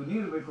que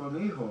reunirme con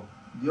mi hijo.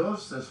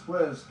 Dios,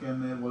 después que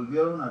me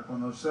volvieron a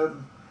conocer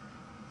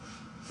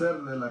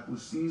ser de la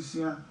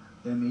justicia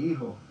de mi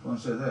hijo,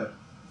 conceder,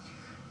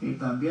 y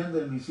también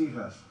de mis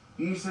hijas.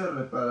 Hice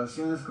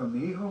reparaciones con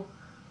mi hijo,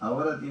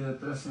 ahora tiene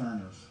 13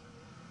 años.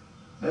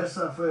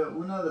 Esa fue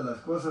una de las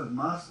cosas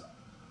más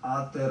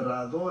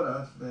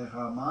aterradoras que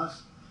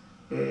jamás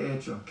he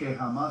hecho.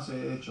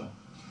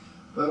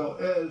 Pero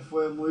él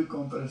fue muy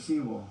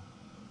comprensivo.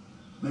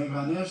 Me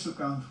gané su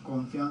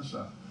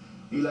confianza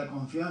y la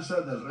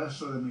confianza del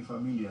resto de mi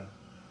familia.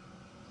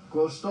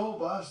 Costó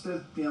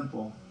bastante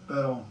tiempo,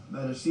 pero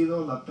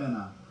merecido la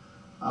pena.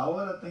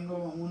 Ahora tengo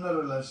una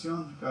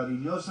relación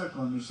cariñosa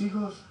con mis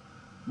hijos,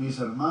 mis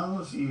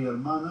hermanos y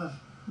hermanas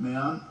me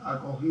han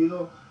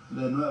acogido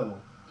de nuevo.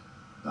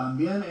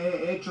 También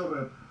he hecho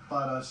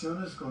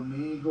reparaciones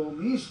conmigo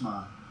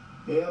misma.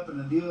 He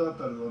aprendido a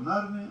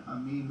perdonarme a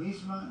mí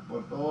misma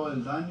por todo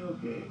el daño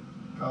que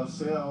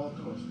causé a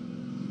otros.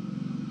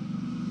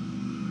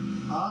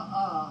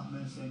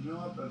 Me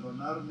enseñó a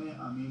perdonarme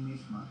a mí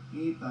misma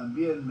y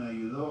también me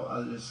ayudó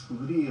a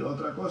descubrir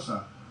otra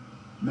cosa.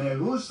 Me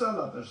gusta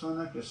la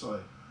persona que soy.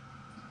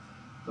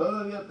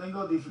 Todavía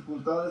tengo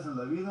dificultades en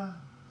la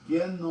vida.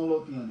 ¿Quién no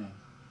lo tiene?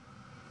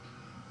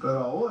 Pero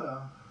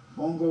ahora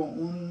pongo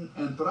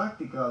en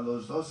práctica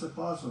los 12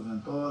 pasos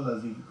en todas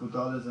las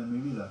dificultades de mi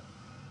vida.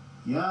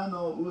 Ya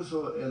no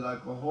uso el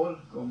alcohol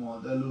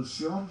como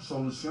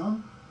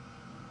solución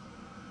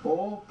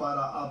o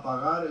para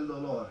apagar el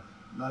dolor.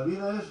 La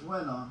vida es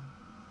buena.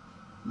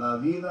 La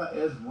vida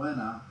es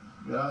buena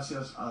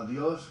gracias a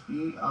Dios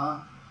y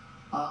a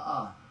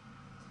AA.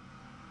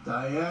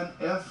 Diane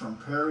F. from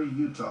Perry,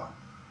 Utah.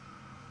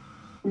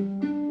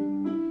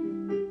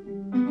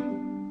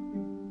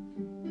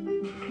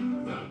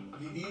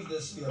 Vivir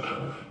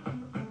despierto.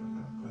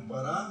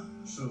 Comparar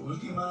su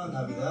última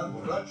Navidad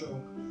borracho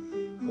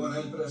con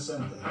el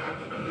presente.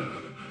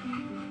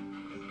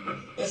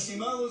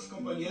 Estimados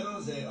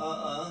compañeros de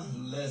AA,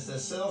 les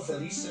deseo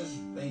felices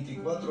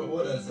 24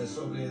 horas de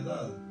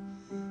sobriedad.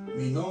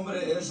 Mi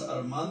nombre es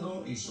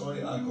Armando y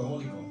soy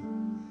alcohólico.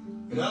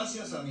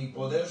 Gracias a mi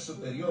poder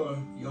superior,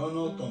 yo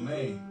no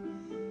tomé.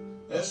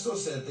 Esto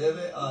se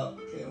debe a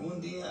que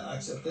un día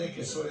acepté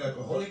que soy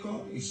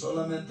alcohólico y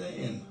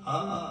solamente en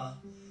AA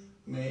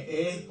me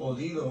he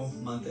podido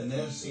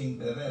mantener sin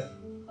beber.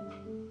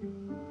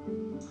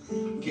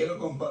 Quiero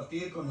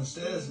compartir con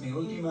ustedes mi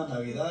última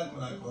Navidad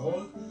con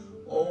alcohol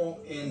o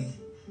en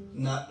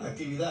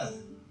actividad.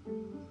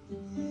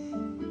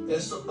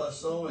 Esto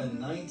pasó en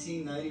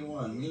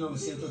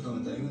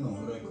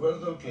 1991.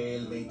 Recuerdo que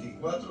el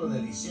 24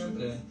 de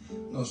diciembre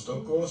nos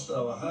tocó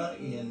trabajar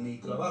y en mi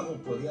trabajo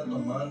podía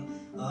tomar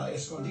a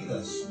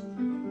escondidas.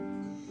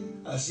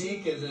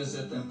 Así que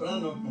desde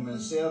temprano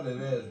comencé a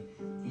beber.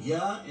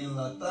 Ya en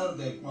la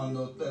tarde,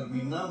 cuando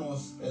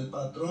terminamos, el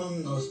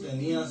patrón nos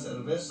tenía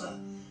cerveza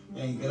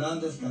en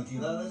grandes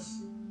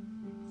cantidades.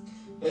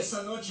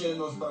 Esa noche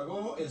nos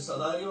pagó el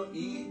salario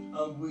y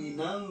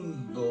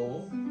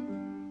aguinaldo,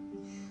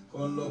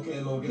 con lo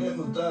que logré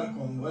juntar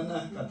con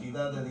buena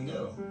cantidad de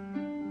dinero.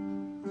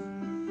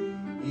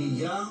 Y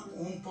ya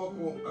un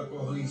poco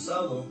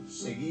alcoholizado,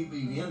 seguí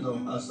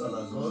viviendo hasta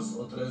las 2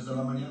 o 3 de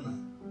la mañana.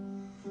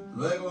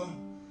 Luego,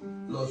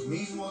 los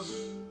mismos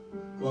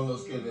con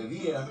los que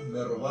bebía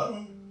me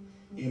robaron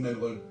y me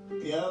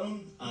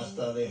golpearon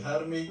hasta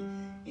dejarme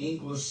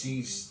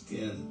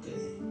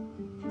inconsciente.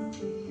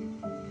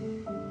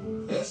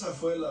 Esa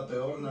fue la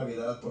peor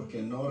Navidad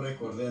porque no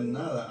recordé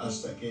nada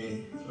hasta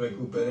que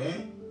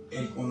recuperé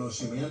el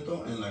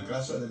conocimiento en la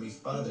casa de mis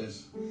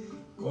padres,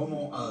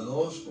 como a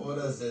 2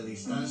 horas de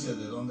distancia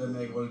de donde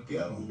me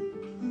golpearon.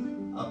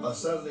 A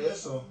pesar de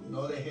eso,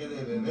 no dejé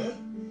de beber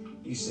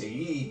y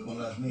seguí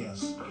con las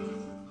mías.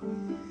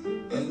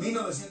 En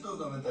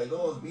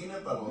 1992 vine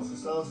para los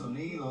Estados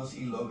Unidos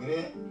y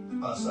logré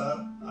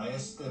pasar a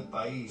este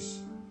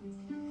país.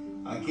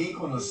 Aquí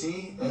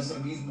conocí ese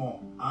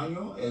mismo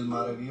año el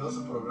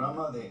maravilloso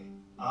programa de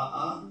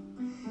AA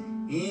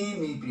y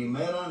mi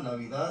primera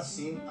Navidad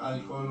sin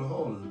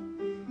alcohol,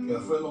 que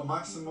fue lo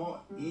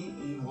máximo y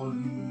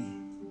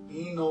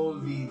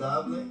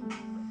inolvidable.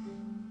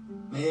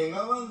 Me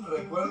llegaban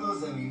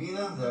recuerdos de mi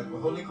vida de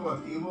alcohólico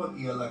activo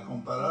y al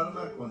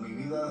compararla con mi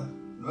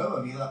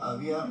nueva vida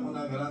había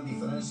una gran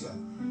diferencia.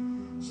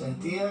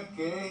 Sentía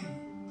que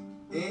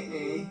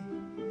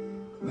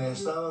me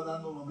estaba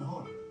dando lo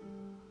mejor.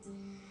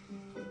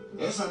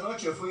 Esa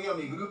noche fui a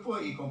mi grupo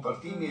y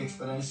compartí mi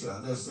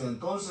experiencia. Desde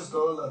entonces,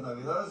 todas las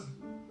Navidades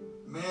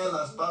me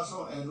las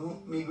paso en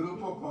mi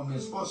grupo con mi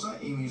esposa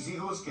y mis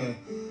hijos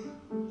que,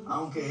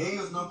 aunque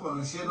ellos no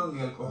conocieron mi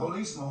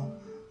alcoholismo,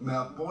 me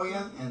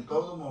apoyan en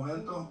todo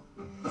momento.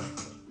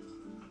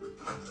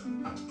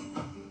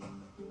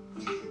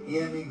 Y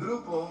en mi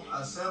grupo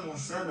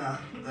hacemos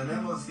cena,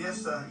 tenemos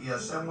fiesta y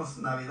hacemos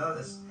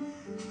Navidades.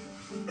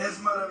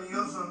 Es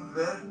maravilloso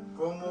ver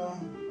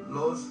cómo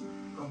los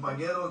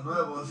compañeros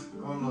nuevos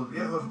con los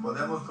viejos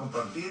podemos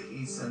compartir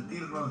y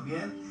sentirnos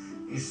bien,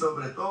 y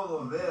sobre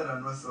todo ver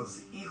a nuestros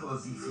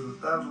hijos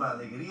disfrutar la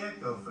alegría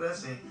que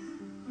ofrece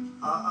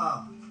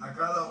a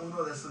cada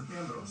uno de sus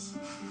miembros.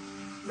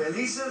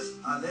 Felices,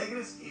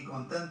 alegres y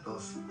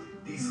contentos,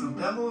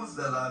 disfrutemos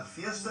de las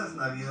fiestas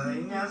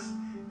navideñas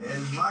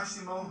el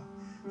máximo,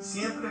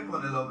 siempre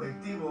con el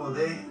objetivo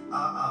de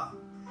AA.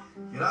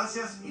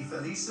 Gracias y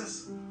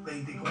felices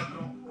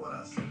 24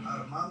 horas.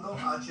 Armando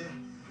H.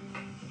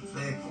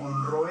 de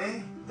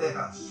Conroe,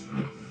 Texas.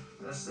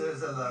 Este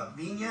es de la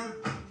viña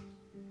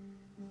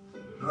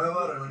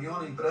Nueva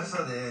reunión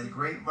impresa del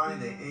Grapevine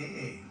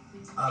de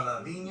AA.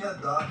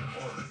 Alaviña.org.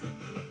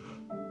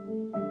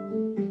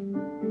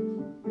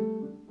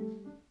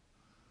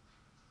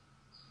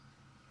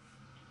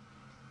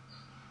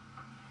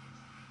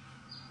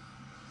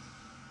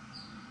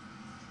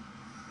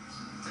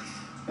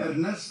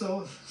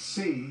 Ernesto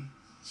C.,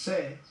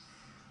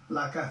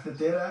 la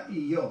cafetera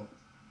y yo.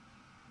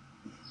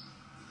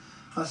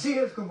 Así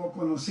es como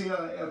conocí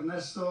a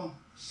Ernesto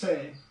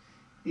C.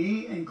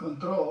 y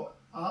encontró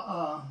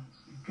AA.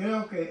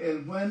 Creo que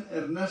el buen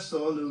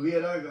Ernesto le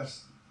hubiera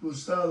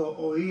gustado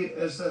oír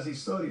estas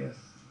historias.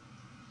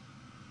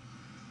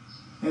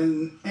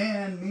 En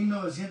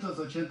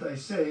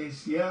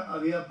 1986 ya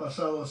había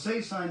pasado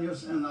 6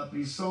 años en la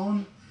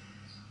prisión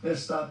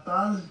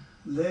estatal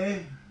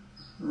de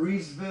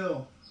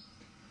Reesville.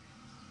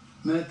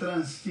 Me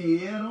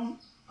transfirieron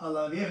a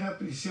la vieja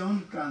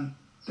prisión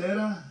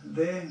cantera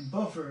de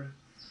Buford.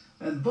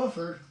 En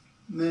Buford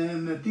me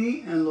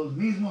metí en los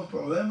mismos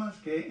problemas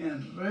que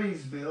en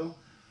Reesville,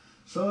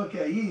 solo que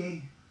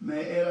allí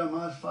me era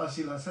más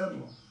fácil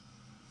hacerlo.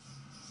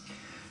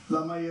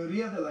 La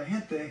mayoría de la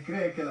gente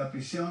cree que la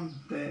prisión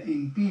te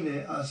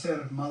impide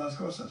hacer malas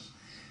cosas,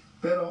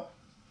 pero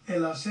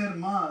el hacer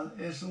mal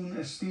es un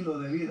estilo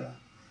de vida.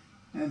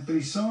 En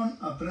prisión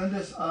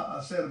aprendes a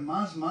hacer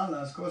más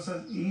malas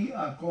cosas y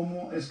a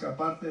cómo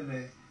escaparte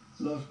de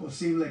los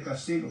posibles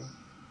castigos.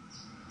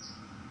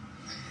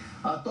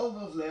 A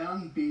todos le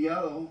han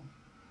pillado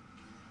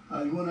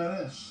alguna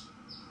vez.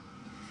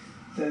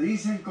 Te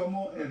dicen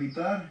cómo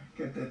evitar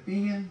que te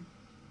pillen.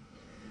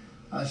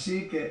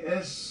 Así que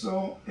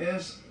eso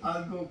es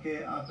algo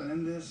que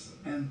aprendes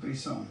en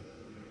prisión.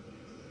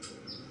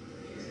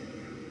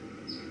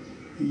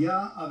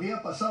 Ya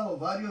había pasado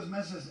varios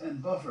meses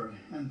en Buford.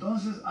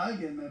 Entonces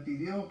alguien me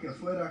pidió que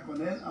fuera con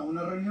él a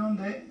una reunión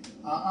de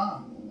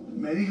AA.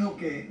 Me dijo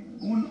que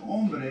un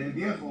hombre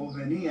viejo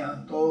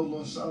venía todos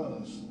los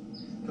sábados.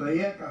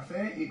 Traía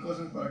café y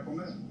cosas para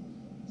comer.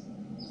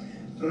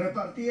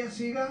 Repartía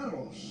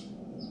cigarros.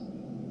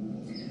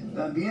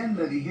 También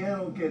le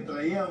dijeron que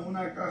traía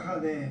una caja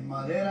de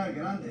madera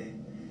grande.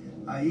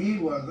 Allí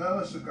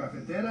guardaba su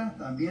cafetera.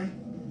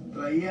 También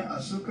traía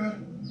azúcar.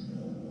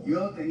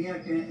 Yo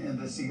tenía que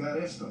investigar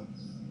esto.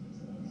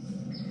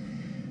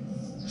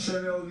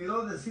 Se me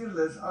olvidó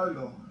decirles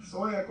algo.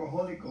 Soy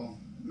alcohólico.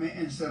 Me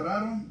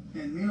encerraron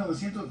en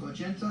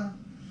 1980.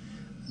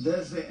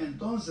 Desde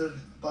entonces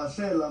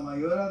pasé la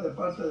mayor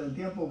parte del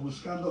tiempo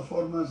buscando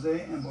formas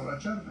de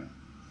emborracharme.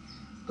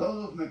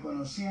 Todos me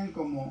conocían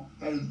como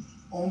el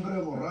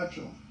hombre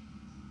borracho.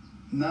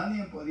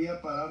 Nadie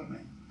podía pararme.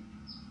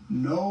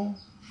 No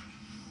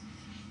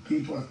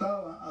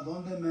importaba a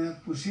dónde me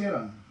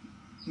pusieran.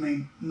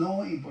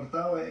 No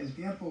importaba el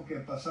tiempo que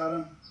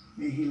pasaran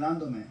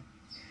vigilándome.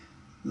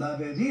 La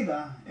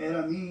bebida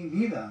era mi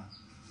vida.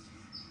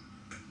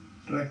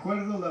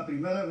 Recuerdo la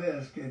primera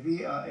vez que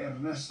vi a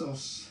Ernesto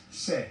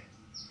C.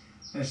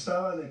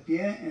 Estaba de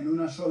pie en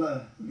una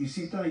sola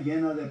visita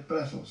llena de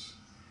presos.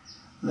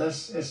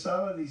 Les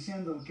estaba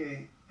diciendo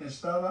que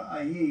estaba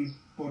allí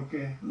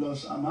porque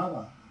los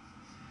amaba.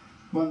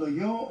 Cuando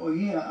yo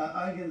oía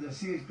a alguien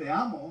decir te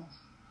amo,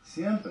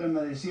 siempre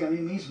me decía a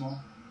mí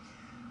mismo,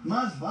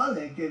 más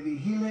vale que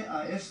vigile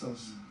a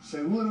estos,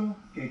 seguro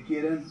que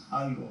quieren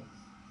algo.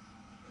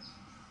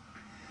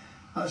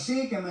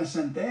 Así que me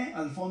senté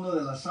al fondo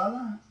de la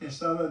sala,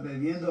 estaba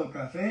bebiendo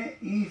café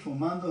y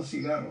fumando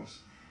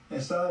cigarros.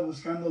 Estaba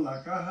buscando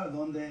la caja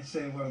donde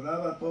se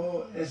guardaba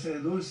todo ese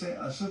dulce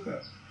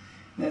azúcar.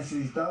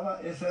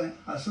 Necesitaba ese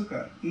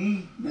azúcar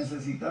y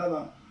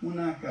necesitaba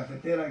una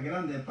cafetera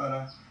grande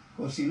para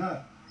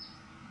cocinar.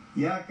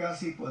 Ya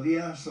casi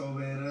podía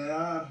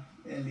saborear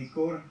el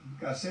licor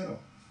casero.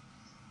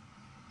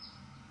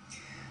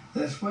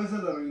 Después de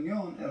la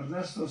reunión,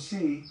 Ernesto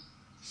C.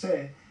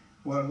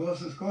 guardó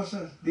sus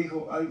cosas,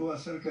 dijo algo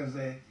acerca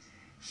de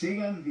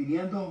sigan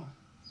viniendo,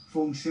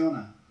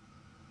 funciona.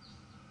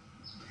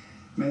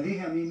 Me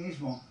dije a mí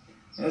mismo,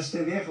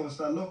 este viejo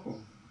está loco.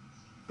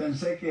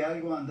 Pensé que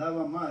algo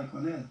andaba mal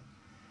con él.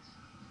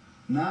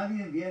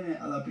 Nadie viene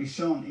a la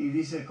prisión y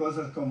dice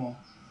cosas como,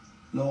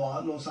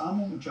 los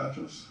amo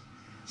muchachos,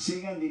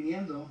 sigan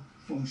viniendo,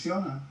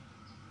 funciona.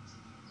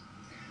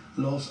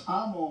 Los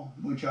amo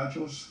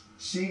muchachos,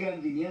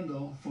 sigan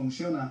viniendo,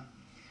 funciona.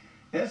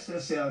 Este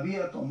se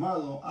había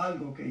tomado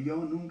algo que yo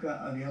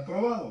nunca había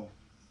probado.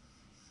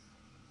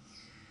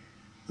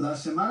 La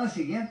semana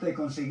siguiente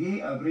conseguí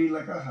abrir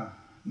la caja.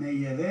 Me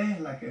llevé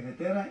la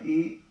cafetera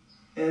y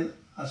el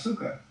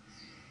azúcar.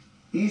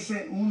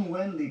 Hice un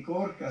buen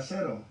licor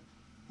casero,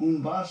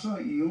 un vaso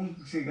y un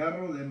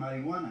cigarro de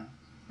marihuana.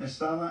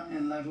 Estaba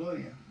en la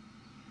gloria.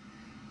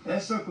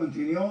 Esto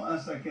continuó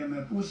hasta que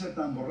me puse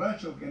tan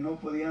borracho que no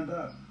podía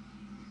andar.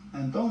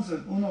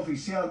 Entonces un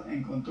oficial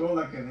encontró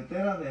la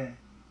cafetera de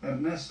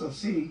Ernesto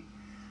C.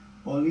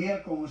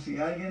 Olía como si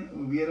alguien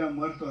hubiera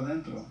muerto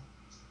adentro.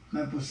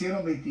 Me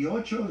pusieron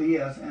 28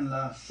 días en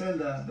la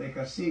celda de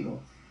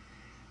castigo.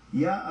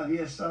 Ya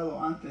había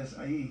estado antes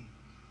ahí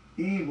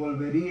y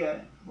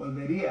volvería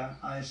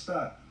a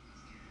estar.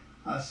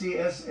 Así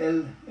es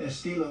el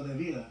estilo de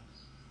vida.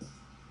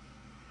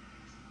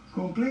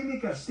 Cumplí mi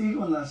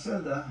castigo en la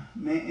celda,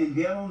 me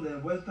enviaron de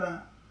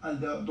vuelta al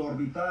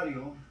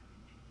dormitorio.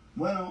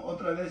 Bueno,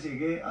 otra vez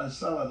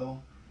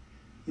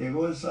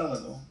llegó el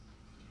sábado.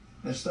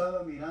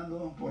 Estaba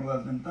mirando por la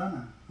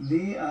ventana.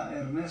 Vi a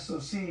Ernesto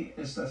C.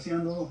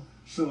 estacionando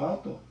su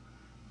auto.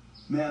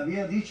 Me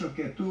había dicho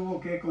que tuvo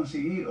que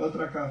conseguir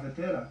otra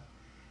cafetera.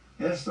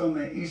 Esto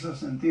me hizo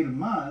sentir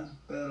mal,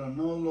 pero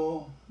no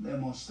lo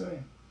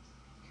demostré.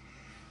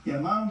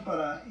 Llamaron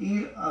para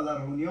ir a la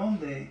reunión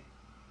de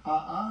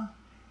AA.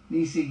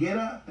 Ni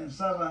siquiera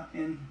pensaba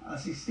en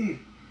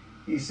asistir.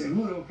 Y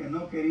seguro que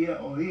no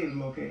quería oír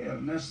lo que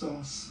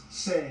Ernesto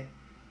C.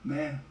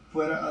 me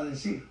fuera a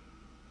decir.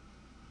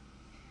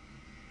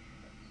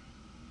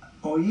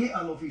 Oí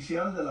al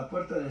oficial de la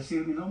puerta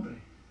decir mi nombre.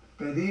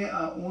 Pedí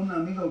a un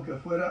amigo que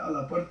fuera a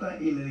la puerta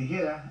y le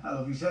dijera al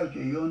oficial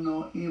que yo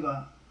no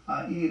iba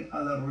a ir a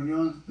la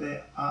reunión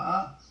de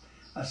AA,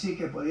 así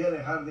que podía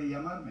dejar de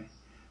llamarme.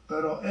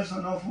 Pero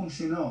eso no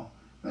funcionó.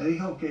 Me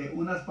dijo que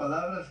unas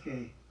palabras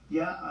que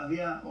ya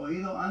había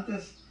oído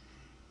antes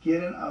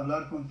quieren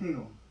hablar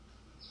contigo.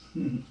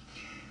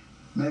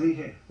 Me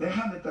dije,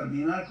 déjame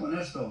terminar con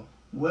esto,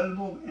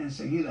 vuelvo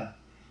enseguida.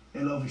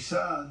 El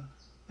oficial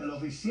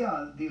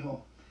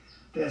dijo,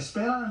 te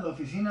esperan en la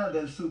oficina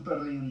del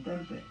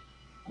superintendente.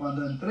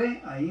 Cuando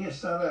entré, ahí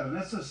estaba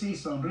Ernesto C.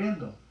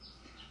 sonriendo.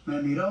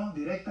 Me miró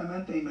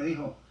directamente y me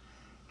dijo,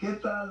 ¿qué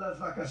tal las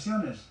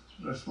vacaciones?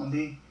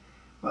 Respondí,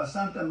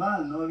 bastante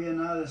mal, no había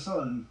nada de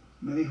sol.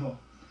 Me dijo,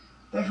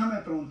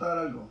 déjame preguntar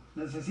algo.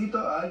 Necesito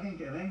a alguien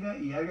que venga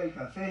y haga el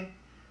café,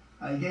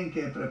 alguien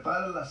que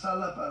prepare la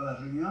sala para las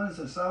reuniones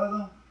el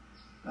sábado.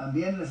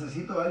 También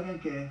necesito a alguien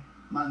que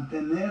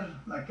mantener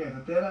la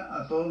cafetera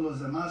a todas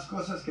las demás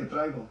cosas que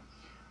traigo,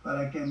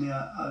 para que me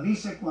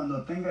avise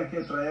cuando tenga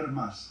que traer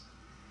más.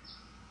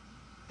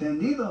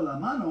 Tendido la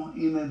mano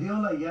y me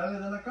dio la llave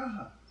de la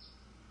caja.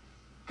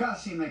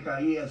 Casi me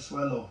caí al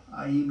suelo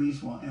ahí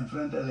mismo,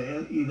 enfrente de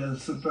él y del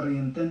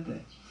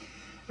superintendente.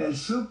 El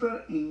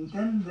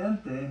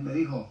superintendente me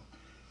dijo,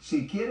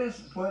 si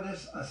quieres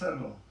puedes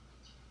hacerlo.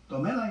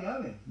 Tomé la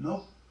llave.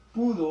 No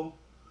pudo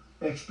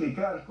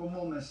explicar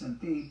cómo me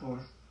sentí por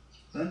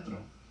dentro.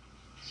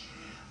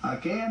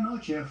 Aquella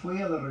noche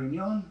fui a la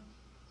reunión.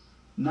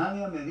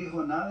 Nadie me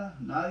dijo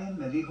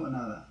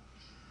nada.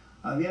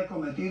 Había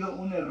cometido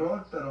un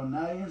error, pero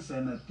nadie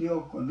se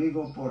metió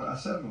conmigo por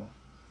hacerlo.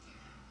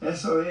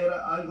 Eso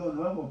era algo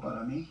nuevo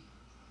para mí.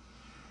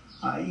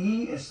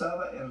 Ahí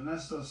estaba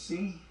Ernesto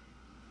C.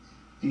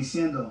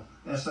 diciendo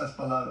estas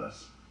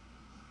palabras.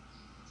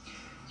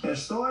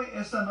 Estoy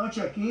esta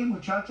noche aquí,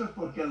 muchachos,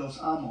 porque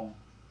los amo.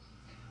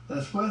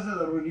 Después de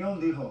la reunión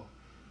dijo,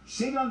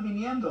 sigan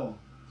viniendo,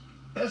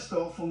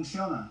 esto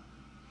funciona.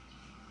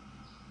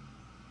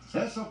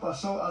 Eso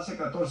pasó hace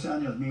 14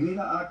 años. Mi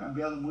vida ha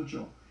cambiado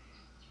mucho.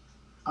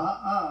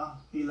 AA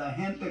y la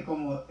gente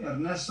como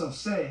Ernesto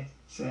C.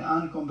 se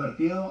han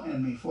convertido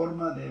en mi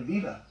forma de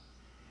vida.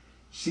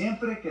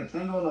 Siempre que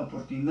tengo la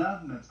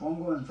oportunidad me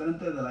pongo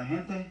enfrente de la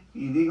gente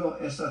y digo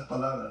estas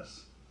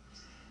palabras.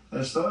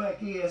 Estoy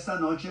aquí esta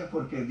noche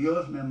porque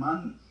Dios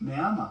me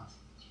ama.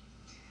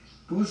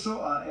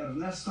 Puso a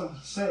Ernesto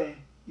C.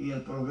 y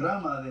el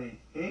programa de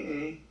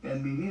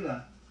en mi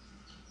vida.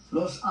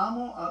 Los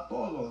amo a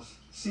todos.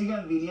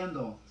 Sigan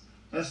viniendo.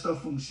 Esto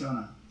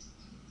funciona.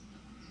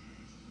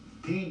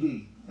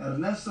 PD.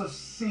 Ernesto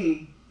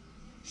C.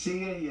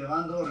 sigue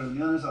llevando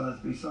reuniones a las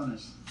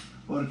prisiones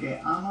porque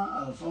ama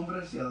a los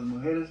hombres y a las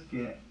mujeres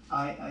que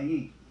hay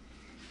allí.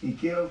 Y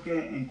quiero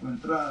que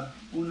encontrar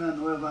una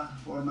nueva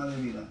forma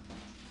de vida.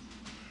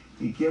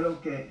 Y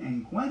quiero que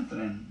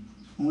encuentren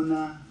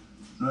una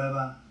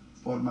nueva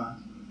forma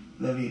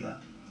de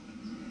vida.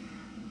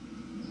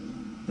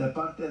 De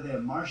parte de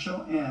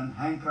Marshall M.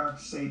 Hancock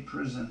State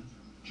Prison,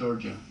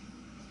 Georgia.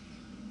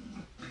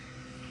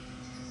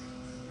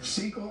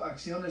 5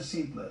 acciones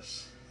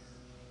simples.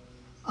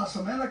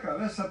 Asomé la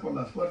cabeza por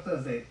las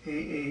puertas de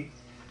AA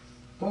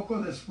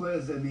poco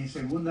después de mi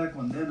segunda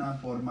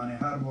condena por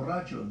manejar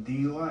borracho,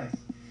 DUI.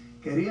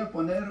 Quería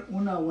poner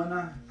una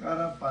buena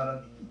cara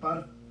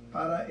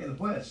para el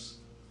juez.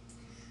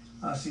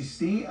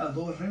 Asistí a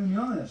 2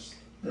 reuniones.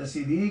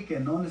 Decidí que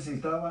no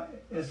necesitaba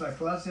esa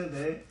clase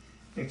de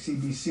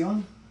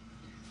exhibición.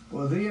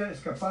 Podría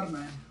escaparme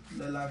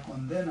de la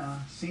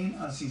condena sin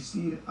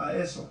asistir a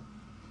eso.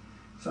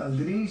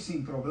 Saldrí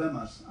sin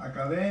problemas.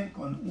 Acabé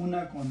con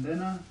una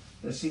condena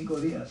de 5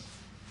 días.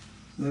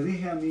 Le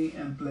dije a mi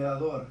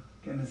empleador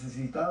que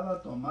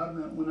necesitaba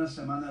tomarme una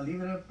semana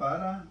libre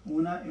para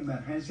una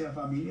emergencia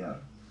familiar.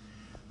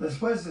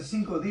 Después de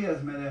 5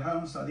 días me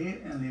dejaron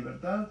salir en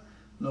libertad.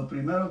 Lo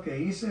primero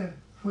que hice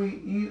fue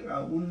ir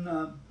a un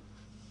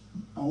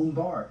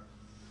bar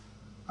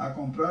a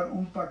comprar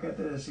un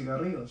paquete de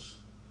cigarrillos.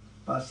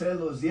 Pasé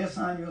los 10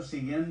 años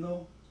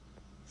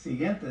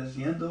siguientes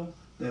yendo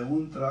de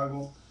un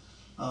trago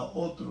a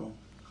otro.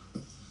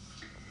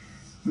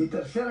 Mi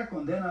tercera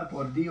condena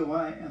por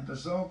DUI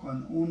empezó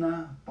con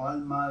una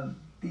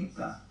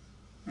palmadita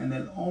en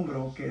el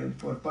hombro que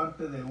por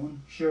parte de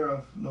un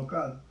sheriff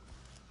local.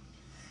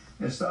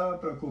 Estaba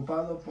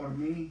preocupado por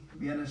mi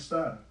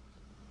bienestar.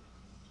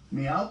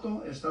 Mi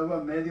auto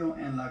estaba medio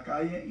en la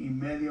calle y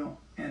medio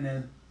en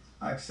el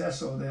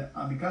acceso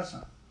a mi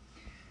casa.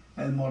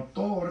 El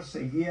motor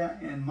seguía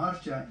en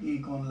marcha y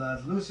con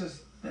las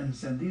luces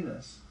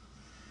encendidas.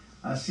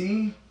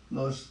 Así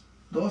las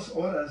 2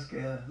 horas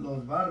que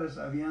los bares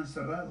habían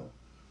cerrado.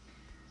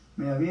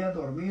 Me había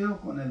dormido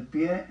con el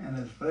pie en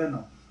el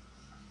freno.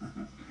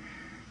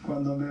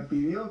 Cuando me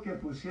pidió que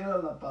pusiera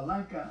la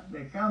palanca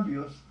de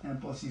cambios en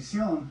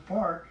posición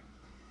park,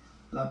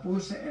 la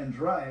puse en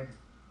drive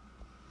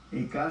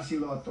y casi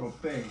lo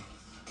atropellé.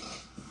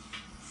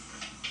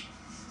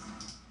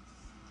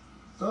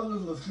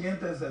 Todos los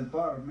clientes del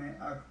bar me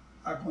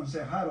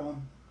aconsejaron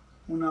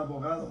un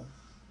abogado,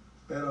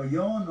 pero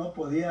yo no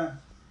podía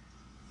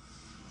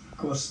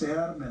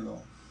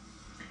costeármelo.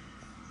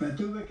 Me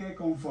tuve que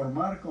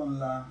conformar con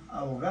la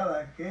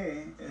abogada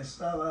que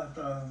estaba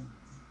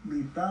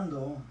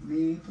tramitando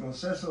mi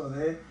proceso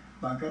de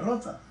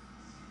bancarrota.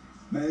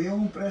 Me dio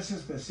un precio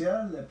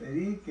especial, le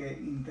pedí que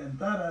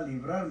intentara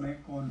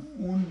librarme con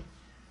un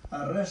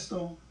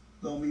arresto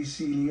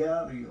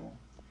domiciliario.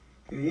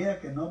 Creía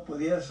que no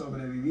podía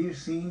sobrevivir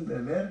sin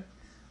beber.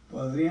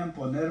 Podrían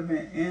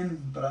ponerme en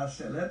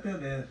brazalete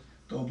de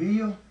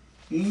tobillo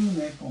y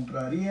me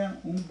compraría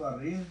un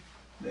barril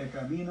de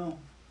camino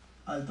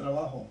al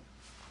trabajo.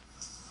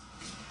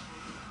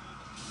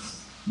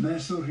 Me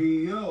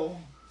sugirió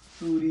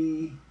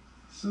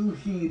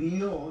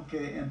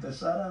que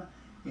empezara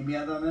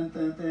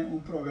inmediatamente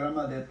un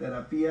programa de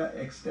terapia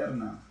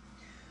externa.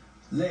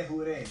 Le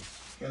juré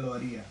que lo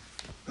haría,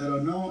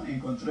 pero no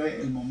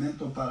encontré el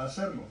momento para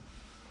hacerlo.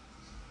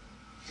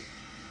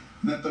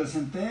 Me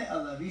presenté a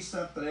la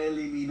vista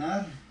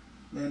preliminar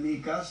de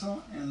mi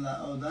caso en la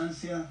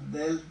audiencia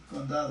del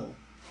condado.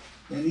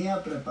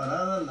 Tenía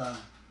preparada la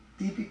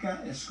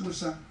típica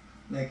excusa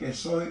de que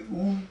soy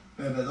un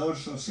bebedor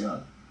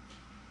social.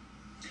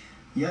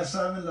 Ya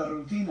saben la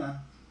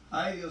rutina.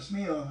 Ay, Dios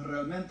mío,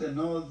 realmente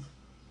no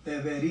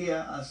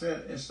debería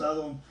haber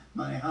estado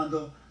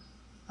manejando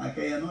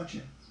aquella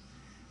noche,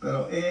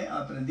 pero he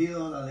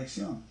aprendido la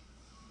lección.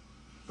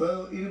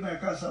 ¿Puedo irme a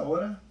casa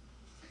ahora?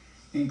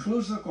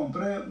 Incluso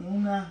compré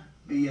una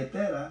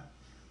billetera.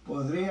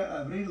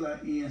 Podría abrirla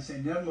y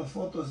enseñar las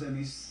fotos de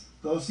mis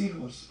 2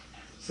 hijos.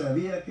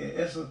 Sabía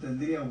que eso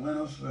tendría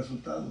buenos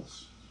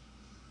resultados.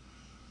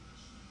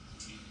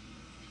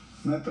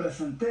 Me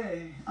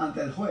presenté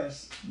ante el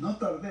juez. No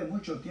tardé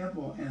mucho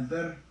tiempo en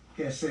ver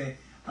que se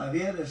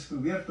había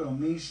descubierto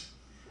mi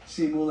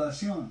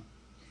simulación.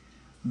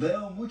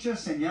 Veo muchas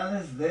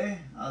señales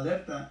de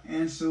alerta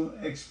en su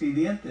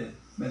expediente,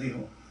 me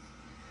dijo.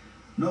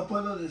 No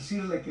puedo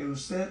decirle que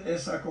usted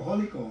es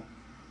alcohólico.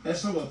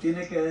 Eso lo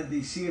tiene que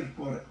decir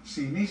por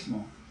sí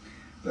mismo.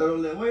 Pero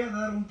le voy a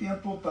dar un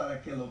tiempo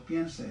para que lo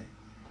piense.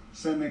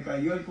 Se me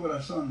cayó el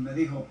corazón. Me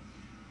dijo,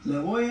 le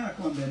voy a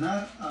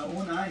condenar a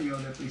 1 año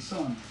de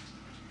prisión.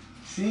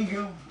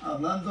 Siguió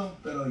hablando,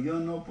 pero yo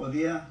no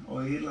podía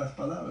oír las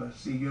palabras.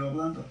 Siguió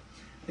hablando.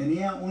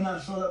 Tenía una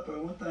sola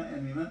pregunta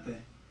en mi mente.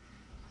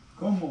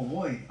 ¿Cómo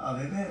voy a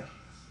beber?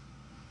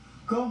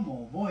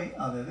 ¿Cómo voy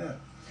a beber?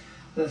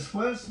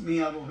 Después mi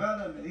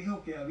abogada me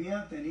dijo que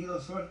había tenido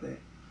suerte.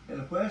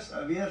 El juez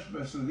había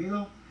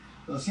resuelto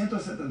los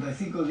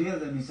 175 días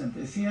de mi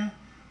sentencia.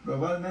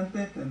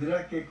 Probablemente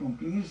tendría que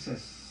cumplir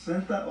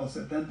 60 o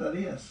 70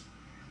 días.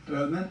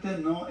 Realmente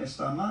no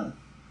está mal,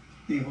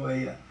 dijo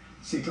ella.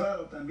 Sí,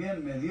 claro,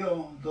 también me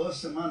dio 2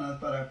 semanas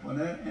para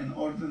poner en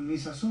orden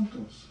mis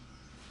asuntos.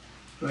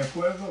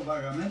 Recuerdo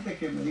vagamente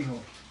que me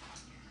dijo,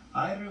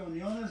 hay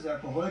reuniones de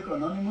Alcohólicos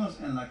Anónimos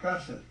en la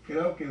cárcel.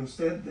 Creo que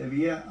usted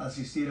debía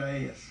asistir a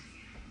ellas.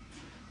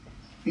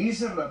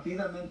 Hice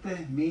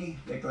rápidamente mi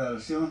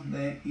declaración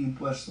de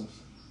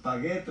impuestos.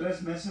 Pagué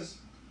 3 meses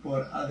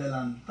por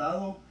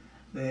adelantado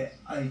de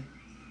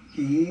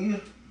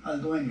alquiler al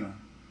dueño.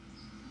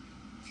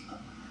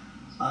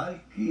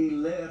 Al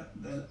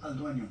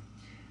dueño.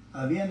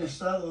 Habían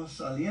estado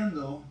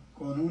saliendo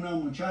con una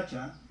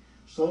muchacha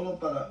solo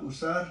para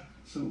usar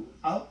su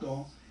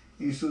auto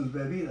y sus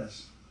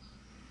bebidas.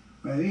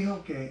 Me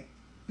dijo que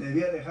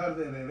debía dejar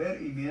de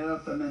beber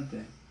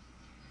inmediatamente.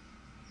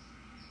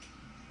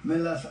 Me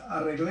las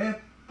arreglé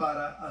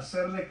para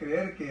hacerle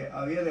creer que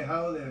había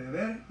dejado de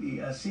beber y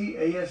así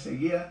ella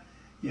seguía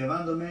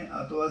llevándome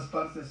a todas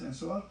partes en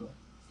su auto.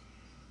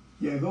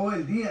 Llegó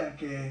el día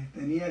que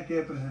tenía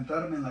que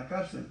presentarme en la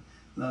cárcel.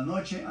 La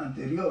noche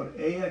anterior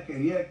ella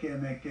quería que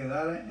me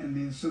quedara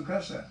en su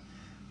casa,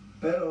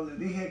 pero le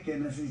dije que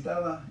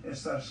necesitaba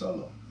estar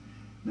solo.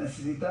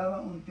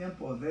 Necesitaba un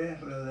tiempo de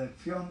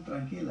reflexión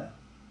tranquila.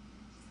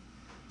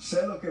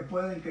 Sé lo que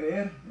pueden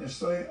creer,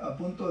 estoy a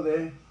punto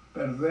de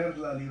perder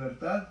la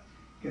libertad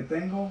que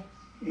tengo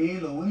y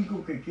lo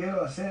único que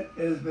quiero hacer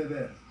es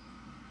beber.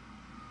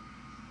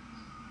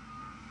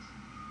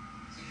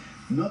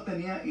 No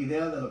tenía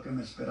idea de lo que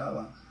me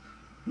esperaba.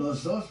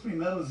 Los 2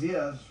 primeros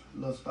días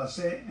los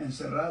pasé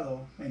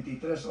encerrado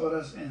 23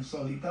 horas en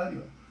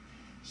solitario.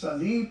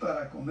 salí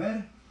para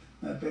comer,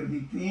 me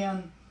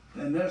permitían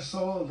tener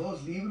solo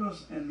 2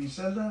 libros en mi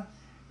celda.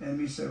 En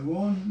mi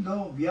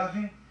segundo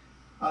viaje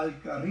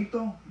al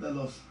carrito de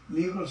los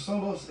libros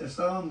solos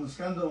estaban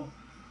buscando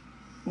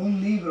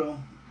un libro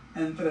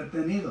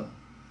entretenido.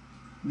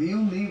 Vi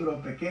un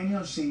libro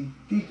pequeño sin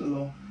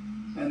título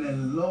en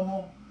el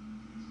lomo.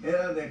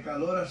 Era de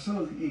color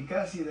azul y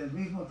casi del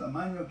mismo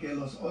tamaño que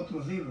los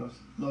otros libros.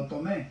 Lo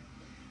tomé.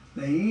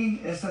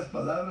 Leí estas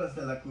palabras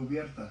de la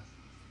cubierta: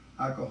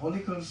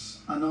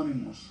 Alcohólicos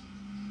Anónimos.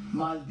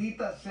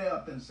 Maldita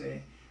sea,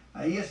 pensé.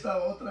 Ahí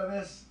estaba otra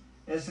vez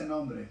ese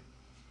nombre.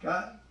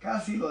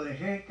 Casi lo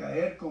dejé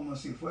caer como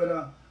si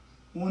fuera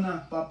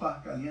una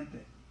papa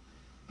caliente.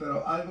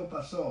 Pero algo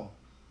pasó.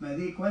 Me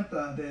di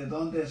cuenta de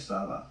dónde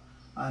estaba.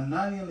 A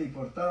nadie le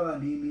importaba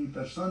ni mi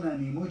persona,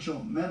 ni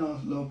mucho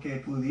menos lo que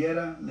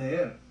pudiera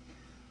leer.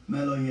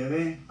 Me lo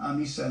llevé a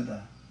mi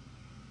celda.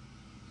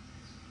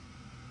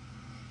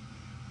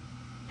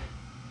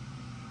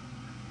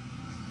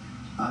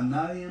 A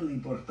nadie le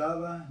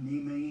importaba ni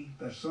mi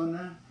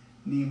persona,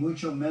 ni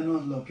mucho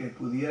menos lo que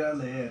pudiera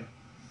leer.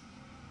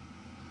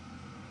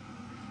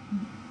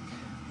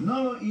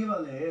 No lo iba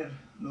a leer.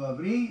 Lo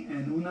abrí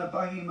en una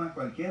página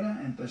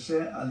cualquiera,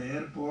 empecé a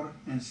leer por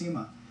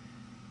encima.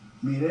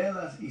 Miré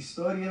las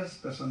historias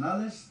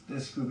personales,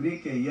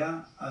 descubrí que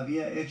ya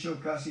había hecho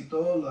casi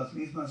todas las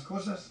mismas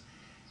cosas.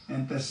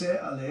 Empecé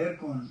a leer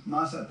con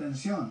más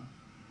atención.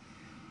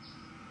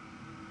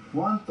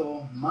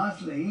 Cuanto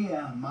más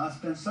leía, más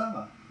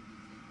pensaba.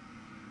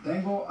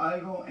 Tengo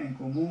algo en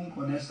común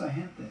con esta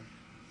gente.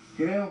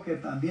 Creo que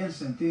también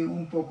sentí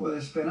un poco de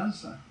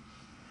esperanza.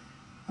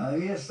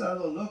 Había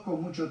estado loco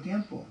mucho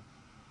tiempo,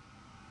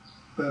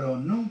 pero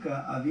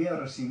nunca había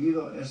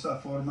recibido esa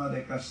forma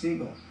de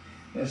castigo.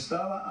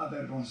 Estaba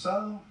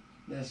avergonzado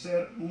de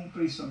ser un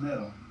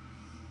prisionero.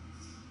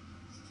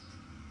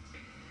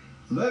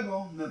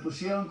 Luego me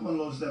pusieron con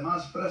los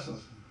demás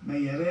presos. Me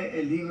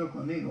llevé el libro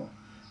conmigo.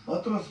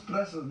 Otros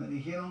presos me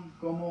dijeron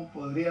cómo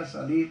podría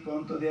salir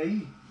pronto de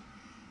ahí.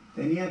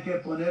 Tenía que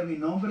poner mi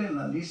nombre en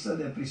la lista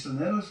de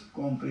prisioneros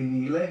con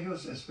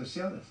privilegios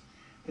especiales.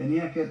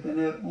 Tenía que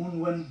tener un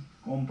buen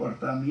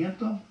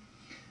comportamiento.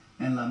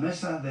 En la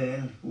mesa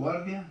del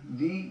guardia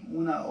vi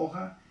una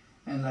hoja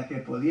en la que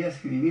podía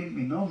escribir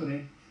mi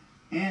nombre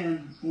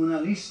en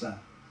una lista.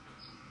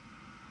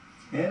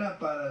 Era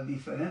para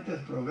diferentes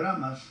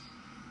programas.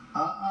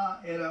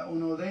 AA era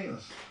uno de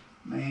ellos.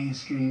 Me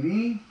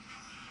inscribí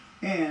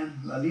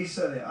en la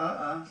lista de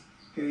AA.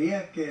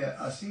 Creía que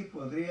así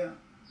podría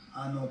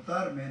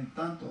anotarme en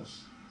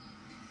tantos.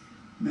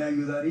 Me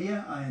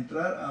ayudaría a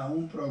entrar a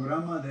un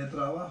programa de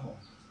trabajo.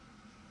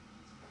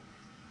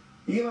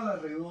 Iba a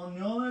las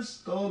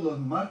reuniones todos los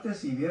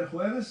martes y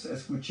jueves,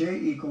 escuché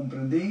y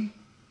comprendí.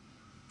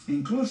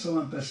 Incluso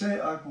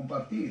empecé a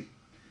compartir,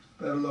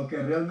 pero lo que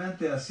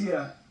realmente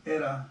hacía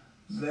era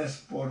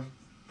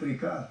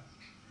despotricar.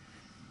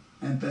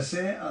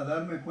 Empecé a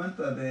darme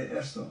cuenta de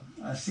esto.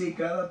 Así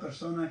cada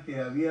persona que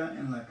había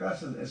en la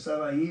cárcel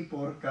estaba ahí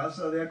por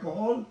causa de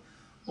alcohol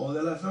o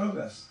de las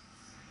drogas.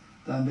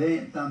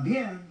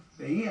 También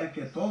veía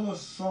que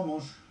todos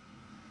somos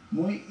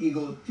muy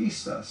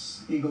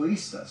egoístas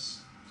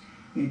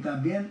y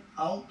también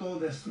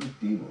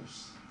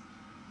autodestructivos,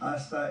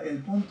 hasta el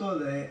punto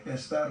de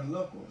estar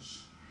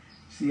locos.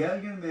 Si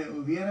alguien me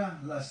hubiera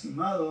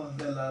lastimado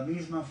de la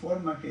misma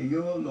forma que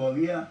yo lo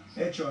había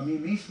hecho a mí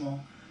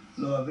mismo,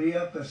 lo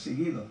habría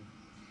perseguido.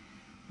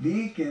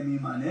 Vi que mi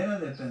manera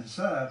de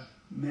pensar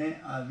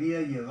me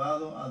había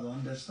llevado a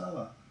donde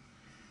estaba.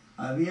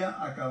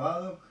 Había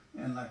acabado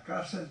en la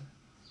cárcel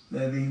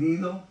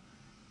debido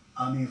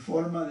a mi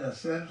forma de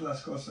hacer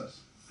las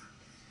cosas.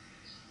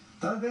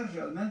 Tal vez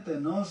realmente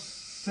no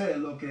sé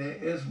lo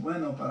que es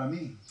bueno para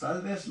mí.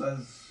 Tal vez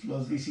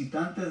los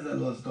visitantes de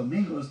los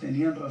domingos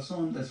tenían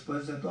razón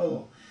después de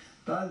todo.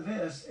 Tal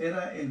vez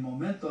era el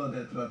momento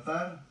de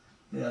tratar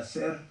de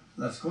hacer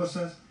las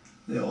cosas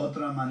de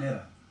otra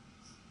manera.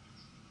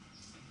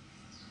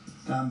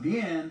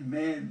 También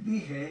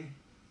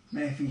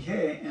me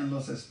fijé en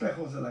los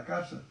espejos de la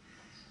cárcel.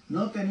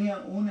 No tenía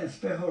un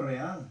espejo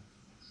real,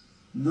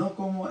 no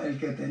como el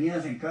que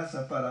tenías en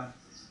casa para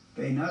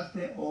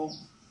peinarte o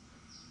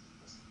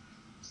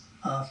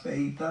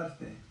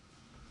afeitarte.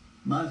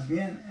 Más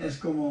bien es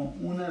como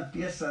una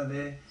pieza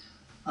de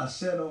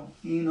acero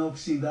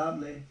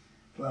inoxidable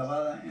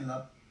clavada en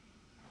la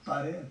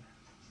pared.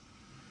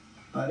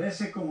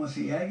 Parece como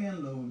si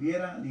alguien lo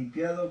hubiera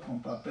limpiado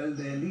con papel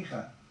de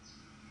lija.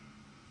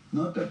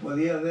 No te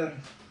podía ver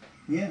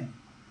bien,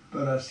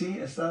 pero así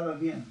estaba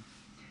bien.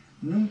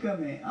 Nunca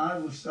me ha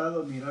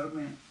gustado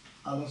mirarme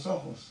a los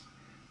ojos,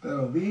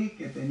 pero vi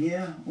que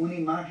tenía una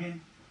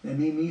imagen de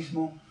mí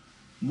mismo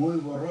muy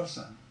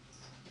borrosa.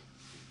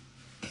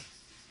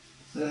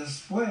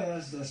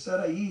 Después de estar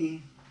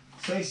allí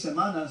 6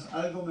 semanas,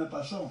 algo me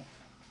pasó.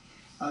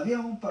 Había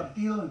un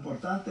partido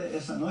importante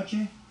esa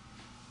noche.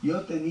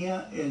 Yo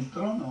tenía el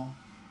trono,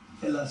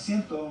 el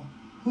asiento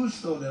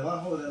justo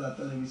debajo de la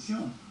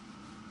televisión.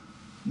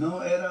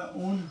 No era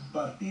un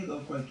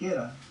partido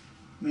cualquiera.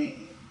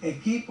 Mi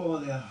equipo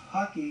de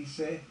hockey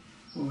se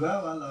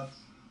jugaba la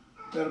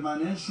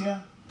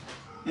permanencia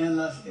en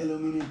las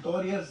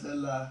eliminatorias de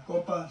la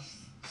Copa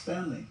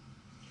Stanley.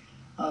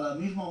 A la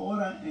misma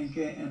hora en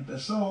que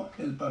empezó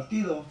el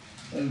partido,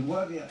 el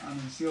guardia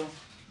anunció: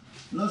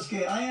 los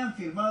que hayan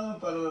firmado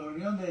para la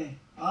reunión de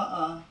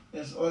AA,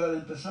 es hora de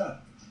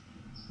empezar.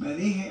 Me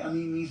dije a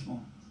mí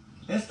mismo: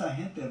 esta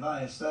gente va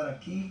a estar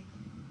aquí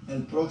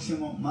el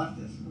próximo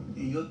martes,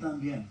 y yo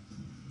también.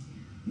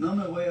 No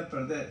me voy a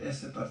perder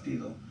este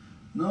partido.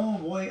 No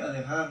voy a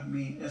dejar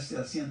este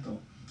asiento.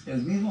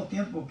 Al mismo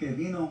tiempo que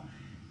vino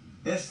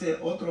este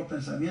otro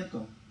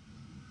pensamiento: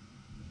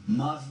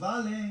 más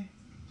vale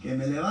que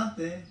me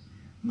levante,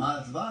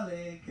 más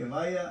vale que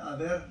vaya a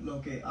ver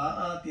lo que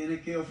AA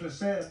tiene que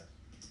ofrecer.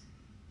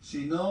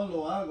 Si no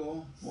lo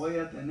hago, voy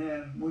a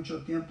tener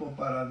mucho tiempo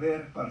para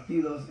ver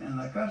partidos en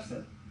la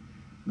cárcel.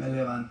 Me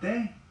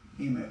levanté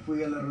y me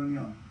fui a la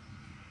reunión.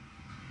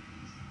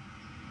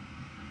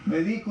 Me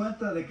di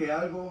cuenta de que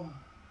algo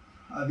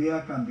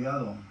había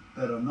cambiado,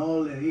 pero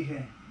no le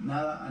dije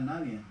nada a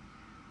nadie.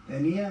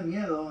 Tenía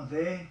miedo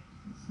de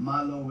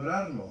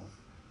malograrlo.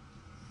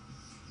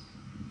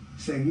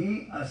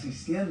 Seguí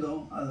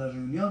asistiendo a las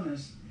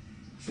reuniones,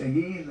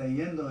 seguí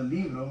leyendo el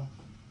libro.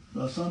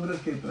 Los hombres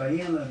que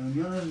traían las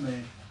reuniones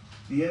me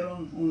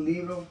dieron un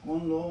libro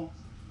con los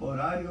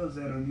horarios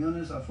de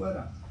reuniones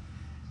afuera.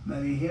 Me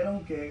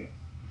dijeron que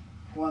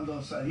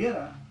cuando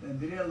saliera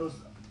tendría las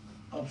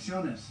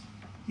opciones: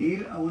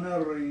 ir a una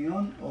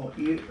reunión o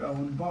ir a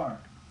un bar.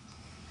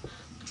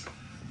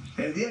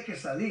 El día que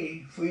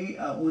salí, fui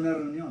a una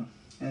reunión.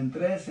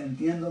 Entré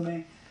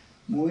sintiéndome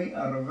muy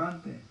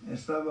arrogante.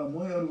 Estaba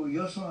muy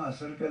orgulloso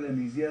acerca de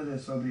mis días de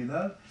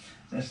sobriedad.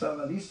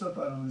 Estaba listo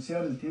para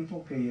anunciar el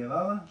tiempo que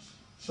llevaba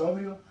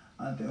sobrio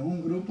ante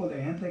un grupo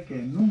de gente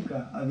que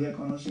nunca había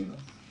conocido.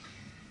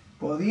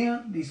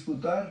 Podían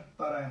disputar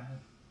para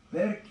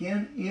ver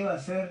quién iba a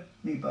ser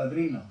mi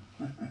padrino.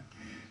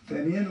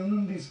 Tenían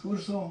un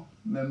discurso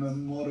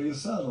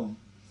memorizado.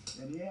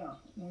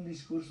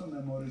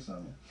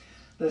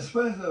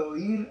 Después de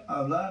oír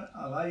hablar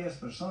a varias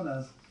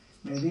personas,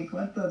 me di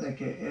cuenta de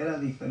que era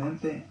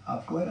diferente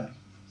afuera.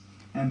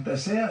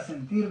 Empecé a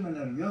sentirme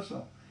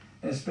nervioso.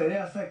 Esperé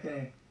hasta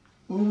que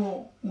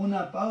hubo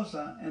una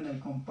pausa en el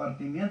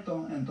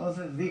compartimiento.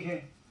 Entonces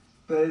dije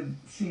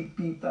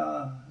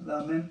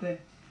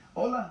precipitadamente: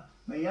 hola,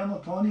 me llamo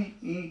Tony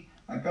y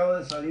acabo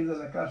de salir de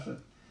la cárcel.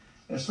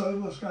 Estoy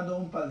buscando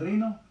un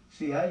padrino.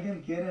 Si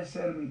alguien quiere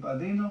ser mi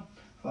padrino,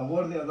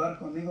 favor de hablar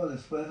conmigo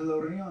después de las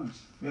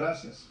reuniones.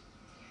 Gracias.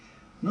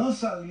 No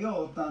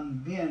salió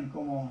tan bien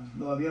como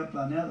lo había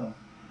planeado,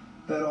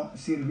 pero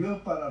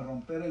sirvió para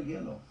romper el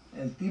hielo.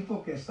 El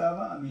tipo que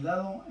estaba a mi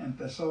lado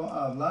empezó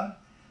a hablar.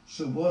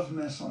 Su voz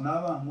me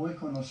sonaba muy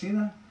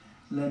conocida.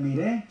 Le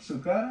miré su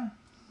cara.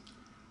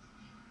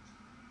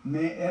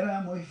 Me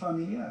era muy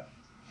familiar.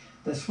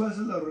 Después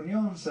de la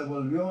reunión se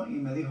volvió y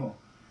me dijo: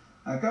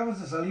 acabas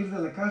de salir de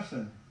la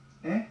cárcel,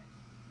 ¿eh?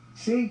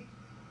 Sí.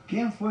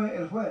 ¿Quién fue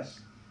el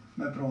juez?,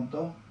 me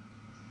preguntó.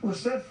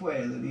 Usted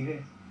fue, le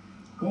dije.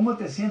 ¿Cómo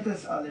te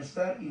sientes al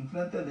estar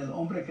enfrente del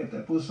hombre que te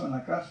puso en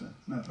la cárcel?,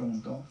 me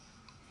preguntó.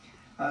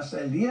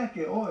 Hasta el día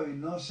que hoy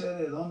no sé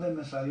de dónde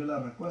me salió la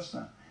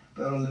respuesta,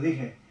 pero le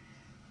dije: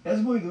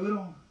 es muy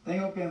duro.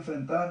 Tengo que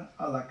enfrentar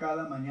a la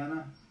cada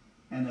mañana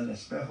en el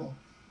espejo.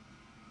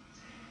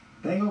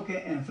 Tengo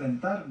que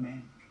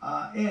enfrentarme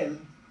a él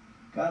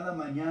cada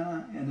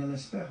mañana en el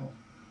espejo.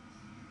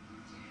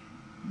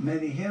 Me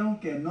dijeron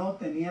que no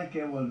tenía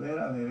que volver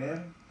a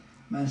beber.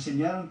 Me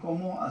enseñaron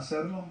cómo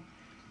hacerlo.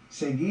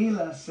 Seguí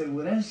las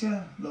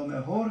sugerencias lo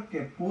mejor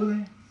que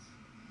pude.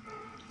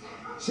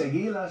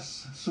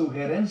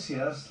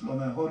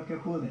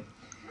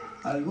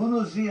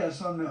 Algunos días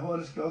son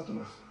mejores que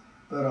otros,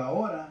 pero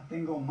ahora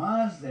tengo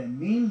más de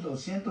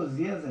 1200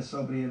 días de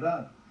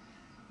sobriedad.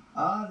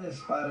 Ha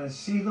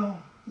desaparecido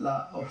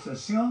la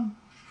obsesión.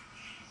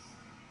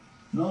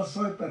 No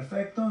soy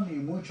perfecto, ni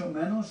mucho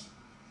menos.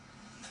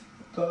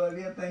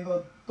 Todavía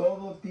tengo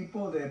todo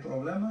tipo de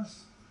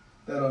problemas,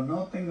 pero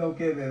no tengo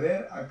que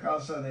beber a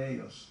causa de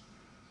ellos.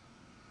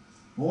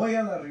 Voy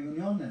a las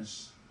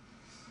reuniones.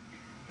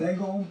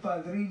 Tengo un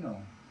padrino.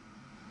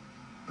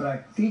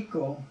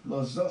 Practico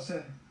los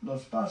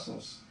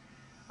pasos.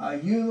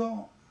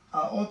 Ayudo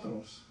a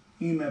otros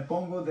y me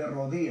pongo de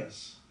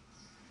rodillas.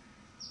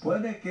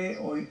 Puede que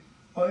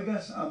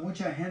oigas a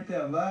mucha gente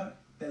hablar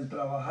del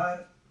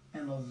trabajar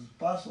en los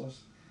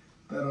pasos,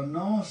 pero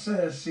no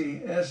sé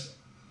si es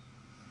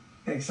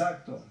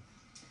exacto.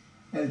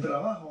 El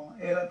trabajo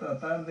era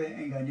tratar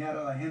de engañar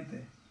a la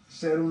gente.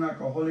 Ser un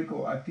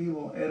alcohólico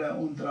activo era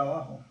un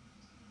trabajo.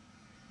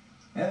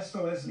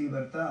 Esto es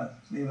libertad.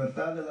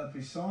 Libertad de la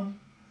prisión.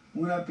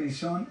 Una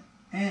prisión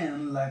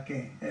en la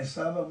que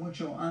estaba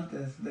mucho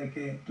antes de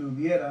que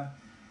tuviera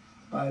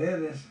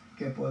paredes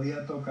que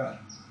podía tocar.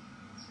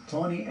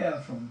 Tony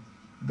F. from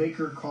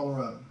Baker,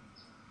 Colorado.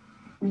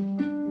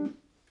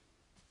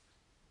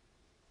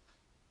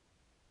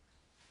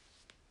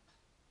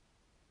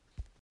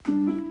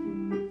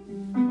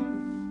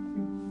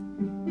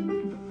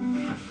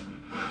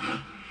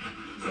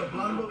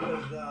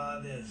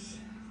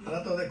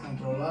 Trató de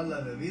controlar la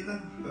bebida,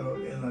 pero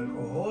el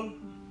alcohol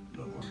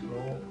lo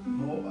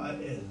controló a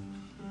él.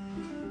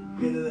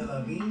 Viene de la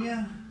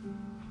Viña,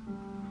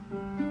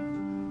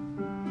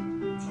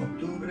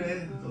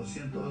 octubre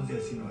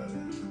 219,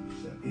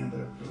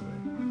 septiembre, octubre.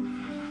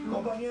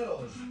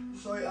 Compañeros,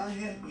 soy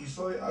Ángel y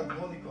soy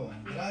alcohólico.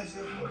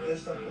 Gracias por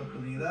esta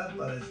oportunidad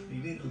para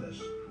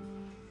escribirles.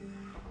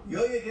 Yo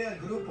llegué al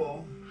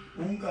grupo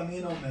Un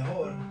Camino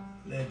Mejor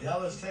de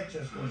Dallas,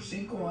 Texas, con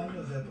 5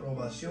 años de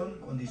probación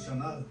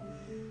condicional,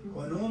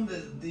 con un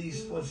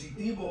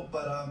dispositivo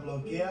para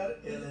bloquear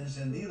el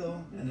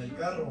encendido en el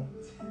carro,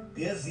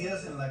 10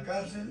 días en la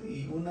cárcel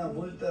y una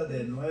multa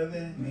de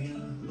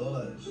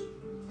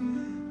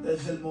 $9,000.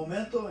 Desde el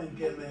momento en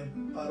que me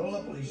paró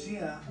la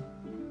policía,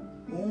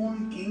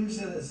 un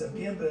 15 de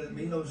septiembre de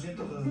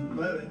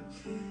 1909,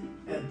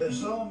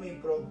 empezó mi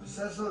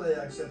proceso de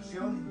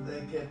aceptación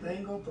de que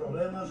tengo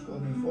problemas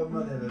con mi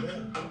forma de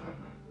beber.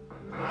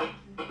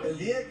 El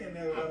día que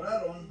me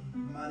agarraron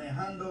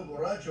manejando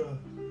borracho,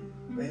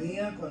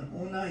 venía con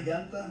una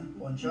llanta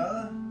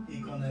ponchada y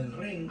con el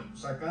ring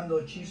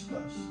sacando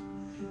chispas.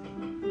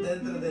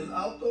 Dentro del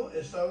auto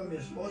estaba mi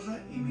esposa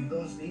y mis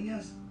 2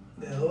 niñas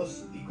de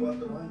 2 y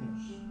 4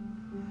 años.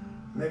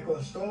 Me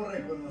costó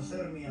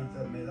reconocer mi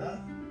enfermedad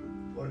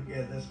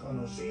porque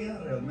desconocía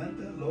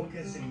realmente lo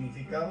que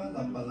significaba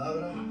la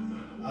palabra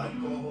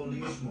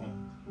alcoholismo.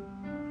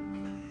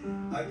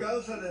 A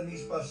causa de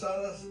mis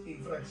pasadas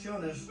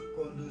infracciones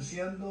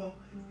conduciendo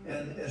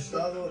en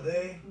estado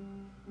de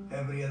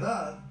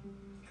ebriedad,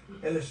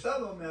 el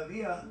Estado me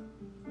había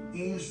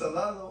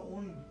instalado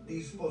un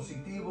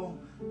dispositivo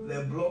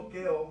de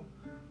bloqueo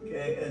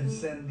que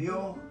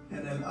encendió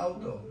en el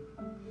auto.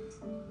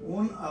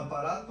 Un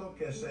aparato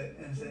que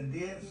se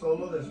encendía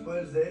solo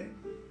después de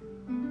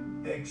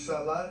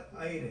exhalar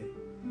aire.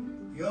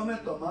 Yo me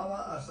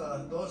tomaba hasta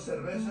 2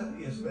 cervezas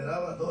y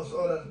esperaba 2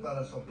 horas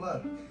para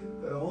soplar,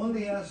 pero un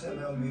día se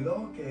me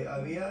olvidó que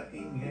había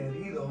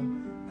ingerido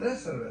 3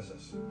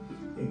 cervezas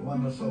y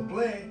cuando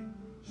soplé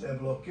se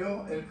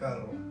bloqueó el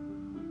carro.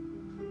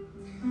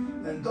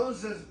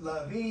 Entonces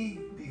la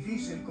vi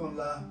difícil con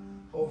la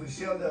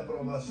oficial de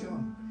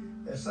aprobación.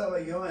 Estaba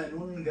yo en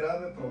un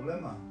grave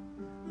problema.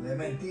 Le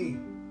mentí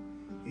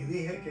y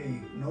dije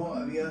que no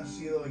había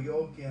sido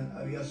yo quien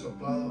había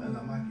soplado en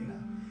la máquina.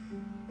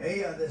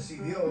 Ella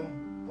decidió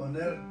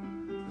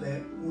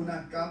ponerle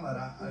una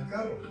cámara al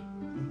carro.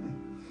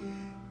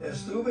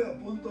 Estuve a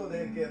punto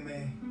de que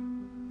me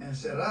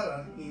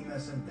encerraran y me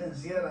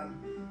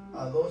sentenciaran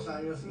a 2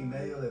 años y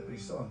medio de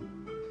prisión,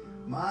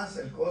 más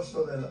el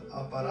costo del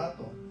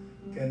aparato,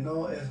 que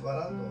no es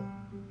barato.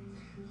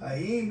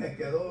 Ahí me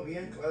quedó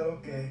bien claro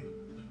que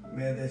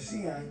me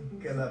decían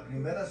que la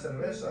primera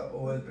cerveza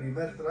o el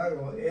primer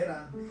trago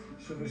eran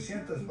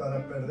suficientes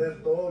para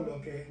perder todo lo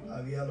que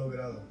había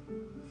logrado.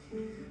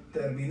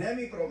 Terminé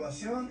mi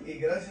probación y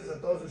gracias a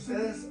todos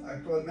ustedes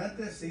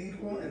actualmente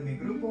sirvo en mi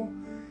grupo.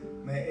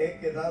 Me he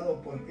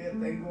quedado porque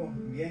tengo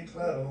bien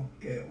claro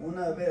que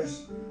una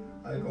vez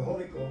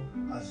alcohólico,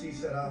 así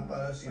será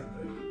para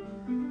siempre.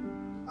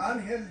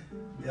 Ángel,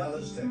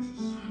 Dallas,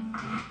 Texas.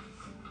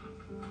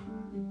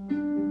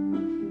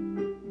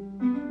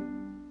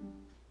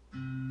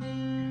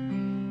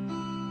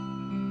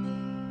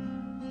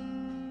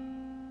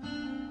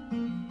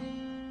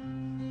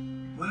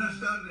 Buenas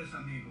tardes,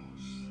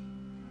 amigos.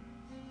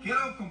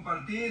 Quiero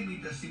compartir mi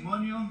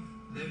testimonio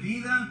de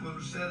vida con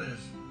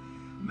ustedes.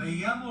 Me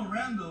llamo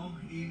Randall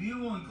y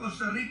vivo en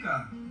Costa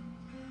Rica.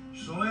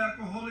 Soy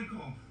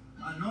alcohólico,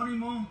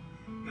 anónimo,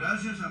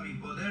 gracias a mi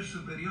poder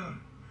superior.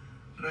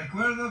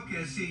 Recuerdo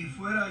que si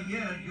fuera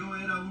ayer, yo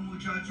era un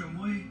muchacho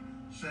muy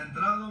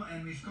centrado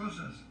en mis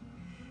cosas.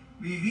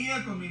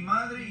 Vivía con mi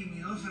madre y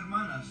mis 2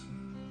 hermanas.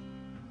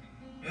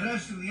 Era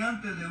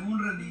estudiante de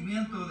un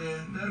rendimiento de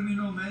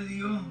término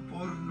medio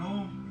por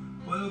no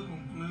puedo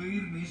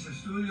concluir mis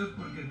estudios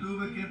porque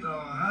tuve que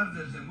trabajar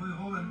desde muy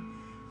joven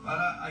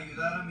para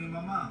ayudar a mi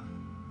mamá,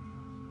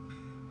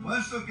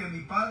 puesto que mi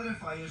padre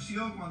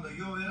falleció cuando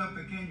yo era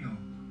pequeño.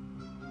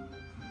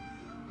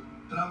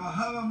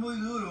 Trabajaba muy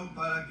duro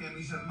para que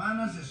mis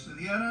hermanas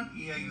estudiaran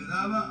y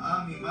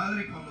ayudaba a mi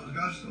madre con los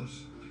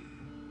gastos.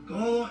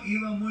 Todo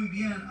iba muy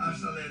bien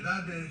hasta la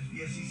edad de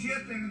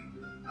 17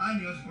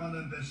 años cuando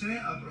empecé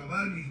a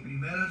probar mis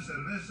primeras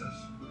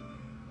cervezas.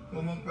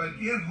 Como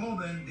cualquier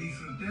joven,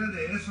 disfruté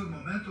de esos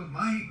momentos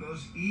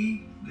mágicos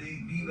y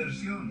de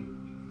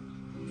diversión.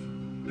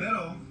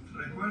 Pero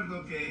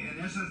recuerdo que en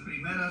esas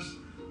primeras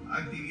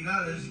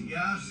actividades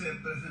ya se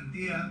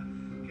presentía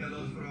que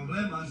los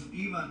problemas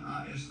iban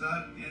a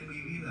estar en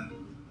mi vida.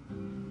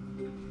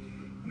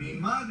 Mi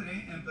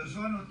madre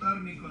empezó a notar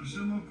mi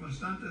consumo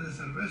constante de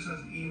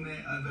cervezas y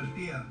me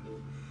advertía: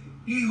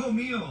 hijo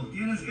mío,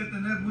 tienes que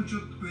tener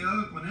mucho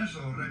cuidado con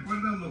eso.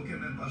 Recuerda lo que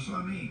me pasó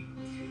a mí.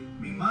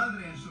 Mi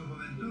madre en su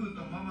juventud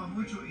tomaba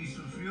mucho y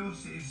sufrió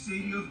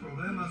serios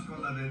problemas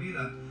con la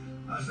bebida,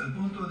 hasta el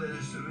punto de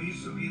destruir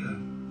su vida.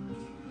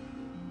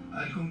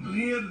 Al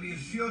cumplir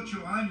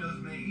 18 años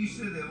me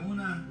hice de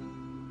una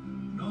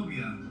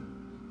novia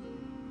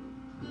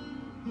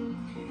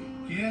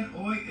quien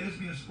hoy es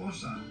mi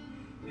esposa.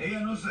 Ella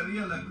no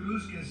sabía la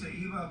cruz que se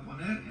iba a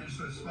poner en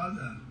su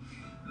espalda.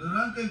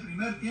 Durante el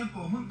primer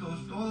tiempo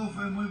juntos todo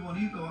fue muy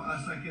bonito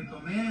hasta que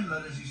tomé la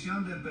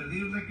decisión de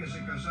pedirle que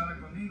se casara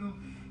conmigo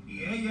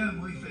y ella,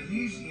 muy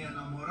feliz y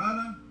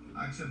enamorada,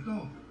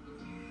 aceptó.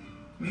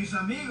 Mis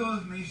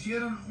amigos me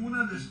hicieron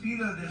una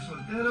despedida de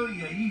soltero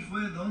y ahí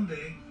fue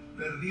donde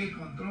perdí el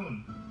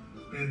control.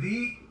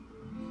 Bebí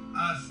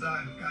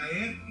hasta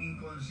caer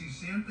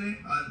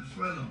inconsciente al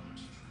suelo.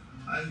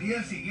 Al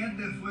día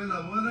siguiente fue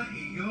la boda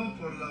y yo,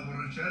 por la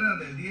borrachera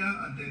del día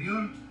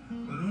anterior,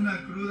 con una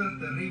cruda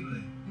terrible.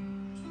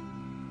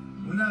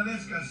 Una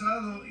vez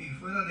casado y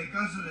fuera de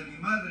casa de mi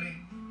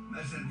madre,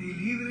 me sentí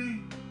libre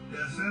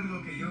de hacer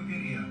lo que yo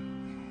quería.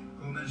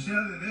 Comencé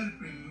a beber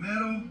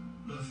primero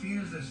los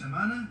fines de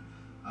semana.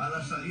 A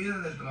la salida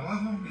del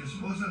trabajo, mi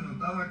esposa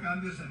notaba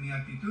cambios en mi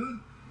actitud,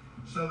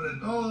 sobre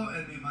todo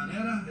en mi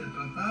manera de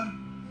tratar.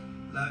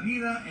 La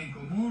vida en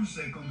común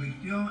se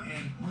convirtió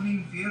en un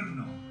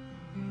infierno.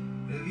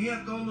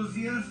 Bebía todos los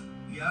días,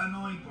 ya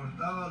no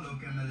importaba lo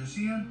que me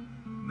decían.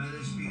 Me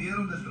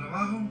despidieron del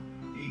trabajo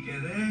y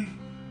quedé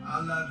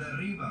a la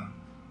deriva.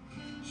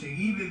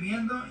 Seguí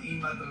bebiendo y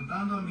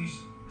maltratando a mis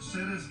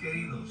seres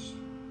queridos.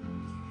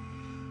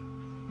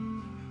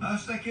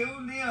 Hasta que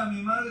un día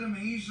mi madre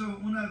me hizo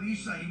una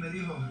visa y me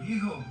dijo: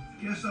 hijo,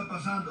 ¿qué está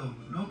pasando?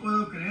 No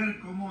puedo creer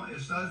cómo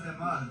estás de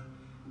mal.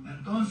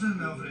 Entonces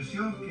me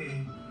ofreció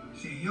que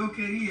si yo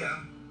quería,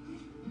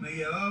 me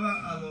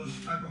llevaba a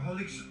los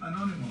Alcohólicos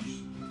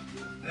Anónimos.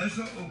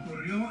 Eso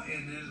ocurrió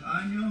en el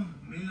año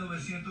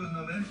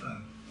 1990.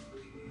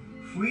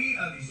 Fui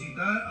a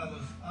visitar a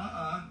los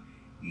AA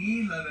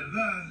y la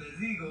verdad les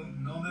digo,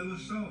 no me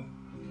gustó.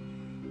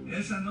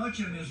 Esa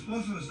noche mi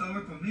esposo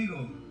estaba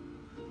conmigo.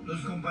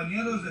 Los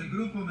compañeros del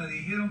grupo me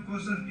dijeron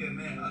cosas que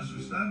me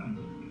asustaron,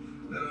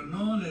 pero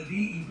no le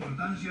di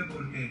importancia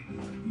porque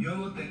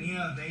yo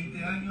tenía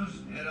 20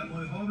 años, era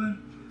muy joven.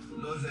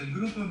 Los del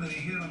grupo me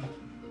dijeron: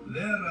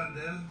 ve,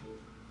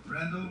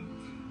 Randall,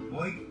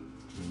 hoy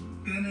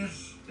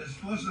tienes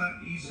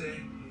esposa y si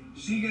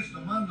sigues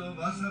tomando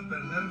vas a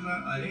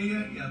perderla a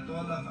ella y a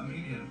toda la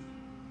familia.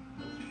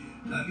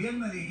 También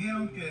me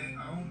dijeron que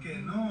aunque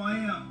no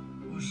haya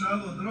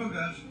usado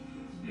drogas,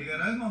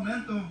 llegará el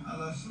momento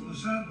a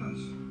usarlas.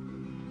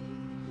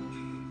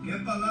 Qué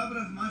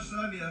palabras más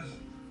sabias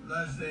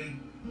las de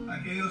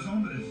aquellos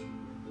hombres.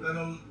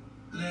 Pero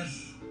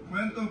les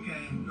cuento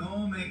que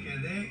no me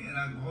quedé en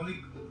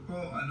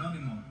Alcohólico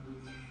Anónimo.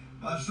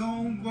 Pasó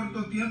un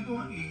corto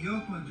tiempo y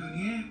yo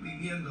continué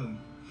viviendo.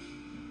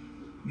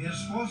 Mi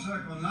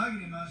esposa, con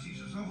lágrimas en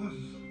sus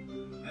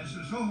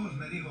ojos,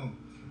 me dijo: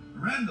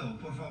 Randall,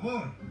 por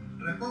favor,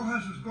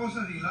 recoja sus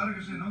cosas y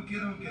lárguese, no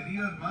quiero que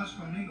vivas más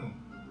conmigo.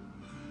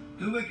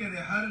 Tuve que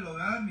dejar el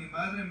hogar. Mi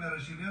madre me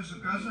recibió en su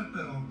casa,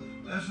 pero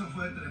eso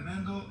fue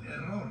tremendo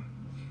error.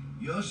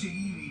 Yo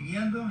seguí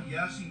viviendo,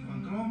 ya sin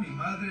control. Mi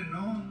madre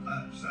no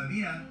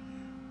sabía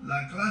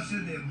la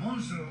clase de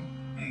monstruo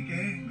en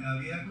que me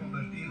había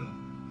convertido.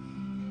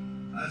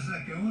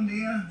 Hasta que un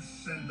día,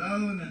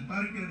 sentado en el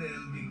parque de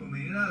mi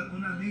comunidad,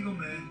 un amigo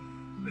me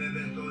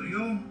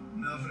bebetorió,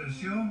 me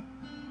ofreció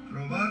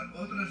probar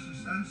otras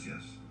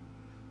sustancias.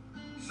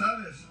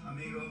 Sabes,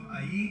 amigo,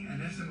 allí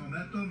en ese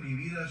momento mi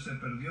vida se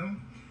perdió.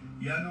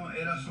 Ya no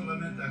era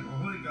solamente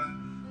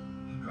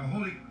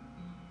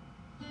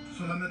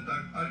solamente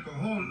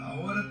alcohol,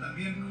 ahora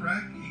también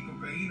crack y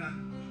cocaína.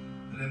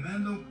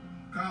 Tremendo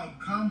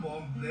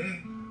combo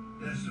de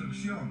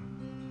destrucción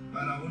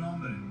para un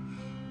hombre.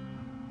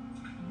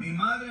 Mi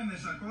madre me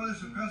sacó de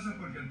su casa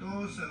porque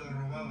todo se lo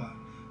robaba: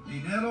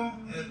 dinero,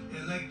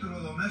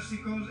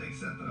 electrodomésticos,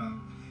 etc.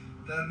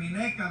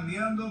 Terminé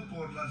caminando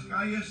por las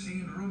calles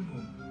sin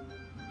rumbo.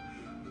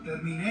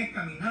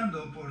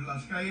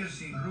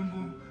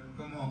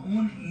 Como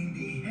un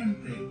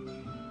indigente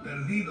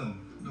perdido.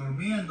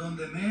 Dormía en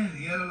donde me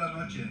diera la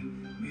noche.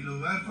 Mi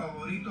lugar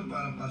favorito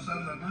para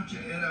pasar la noche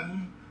era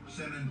un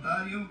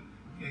cementerio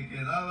que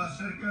quedaba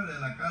cerca de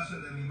la casa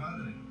de mi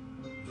madre.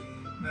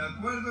 Me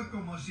acuerdo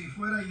como si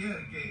fuera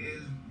ayer que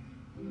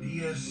el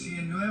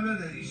 19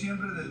 de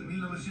diciembre del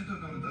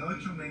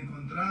 1998 me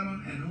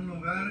encontraron en un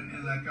lugar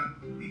en la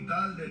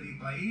capital de mi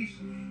país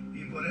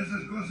y por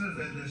esas cosas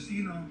del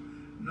destino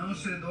no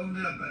sé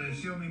dónde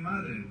apareció mi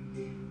madre.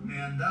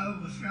 Me andaba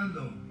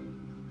buscando.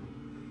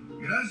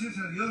 Gracias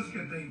a Dios que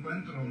te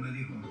encuentro, me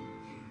dijo.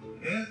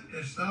 El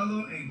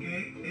estado en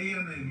que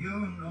ella me vio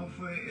no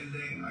fue el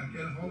de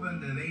aquel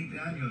joven de 20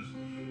 años.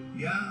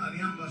 Ya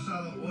habían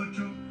pasado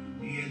 8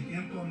 y el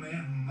tiempo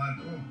me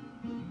marcó.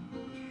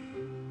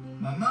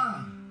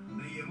 Mamá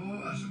me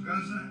llevó a su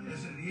casa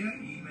ese día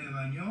y me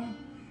bañó.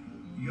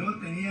 Yo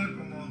tenía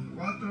como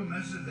 4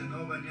 meses de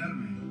no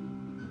bañarme.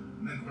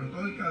 Me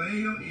cortó el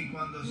cabello y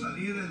cuando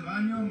salí del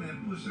baño me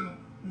puso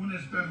un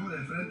espejo de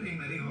frente y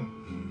me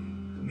dijo: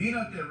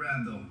 mírate,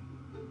 Randall.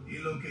 Y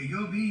lo que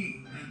yo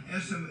vi en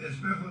ese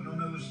espejo no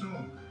me gustó.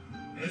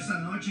 Esa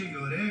noche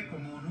lloré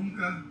como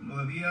nunca lo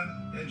había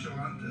hecho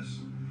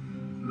antes.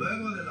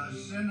 Luego de la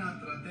cena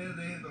traté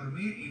de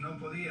dormir y no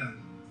podía.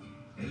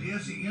 El día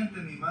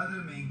siguiente mi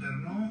madre me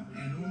internó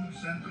en un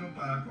centro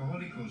para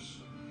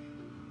alcohólicos.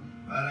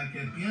 Para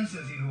que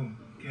pienses, hijo,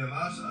 qué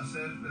vas a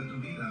hacer de tu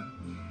vida.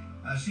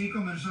 Así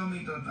comenzó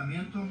mi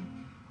tratamiento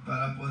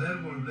para poder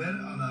volver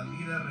a la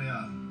vida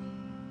real.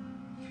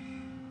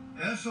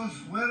 Esos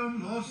fueron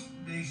los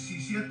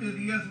 17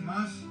 días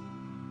más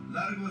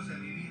largos de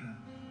mi vida.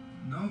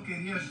 No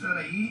quería estar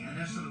allí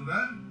en ese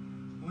lugar.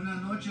 Una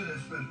noche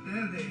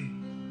desperté de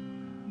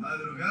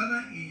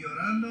madrugada y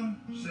llorando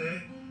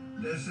se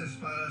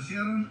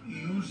desesperaron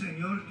y un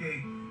señor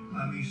que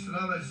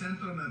administraba el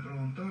centro me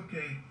preguntó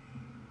que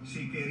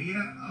si quería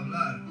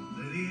hablar.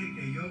 Le dije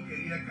que yo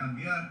quería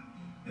cambiar.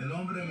 El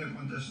hombre me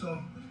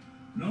contestó,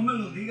 no me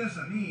lo digas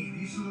a mí,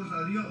 díselos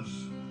a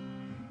Dios.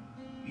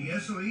 Y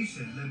eso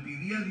hice. Le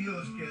pedí a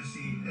Dios que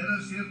si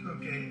era cierto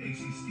que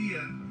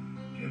existía,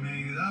 que me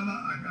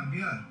ayudaba a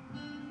cambiar.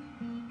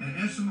 En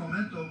ese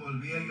momento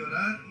volví a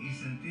llorar y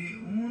sentí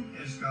un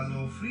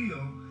escalofrío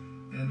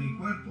en mi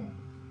cuerpo.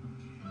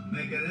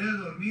 Me quedé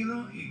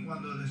dormido y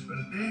cuando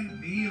desperté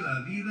vi la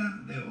vida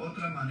de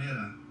otra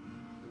manera.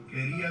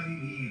 Quería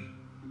vivir.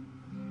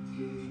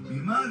 Mi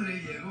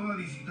madre llegó a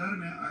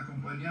visitarme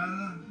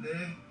acompañada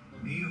de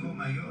mi hijo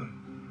mayor,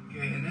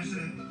 que en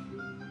ese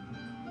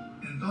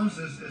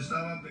entonces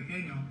estaba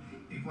pequeño,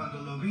 y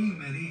cuando lo vi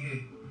me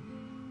dije,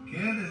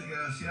 qué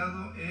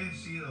desgraciado he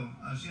sido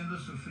haciendo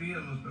sufrir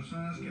a las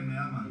personas que me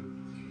aman.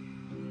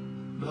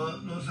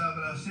 Los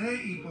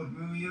abracé y por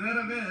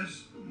primera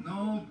vez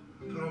no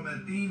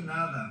prometí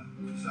nada.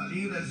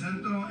 Salí del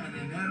centro en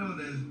enero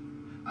del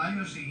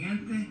año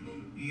siguiente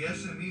y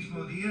ese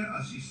mismo día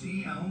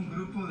asistí a un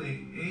grupo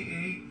de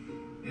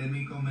AA en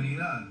mi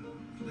comunidad.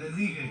 Les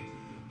dije,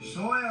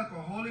 soy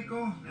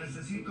alcohólico,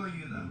 necesito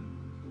ayuda.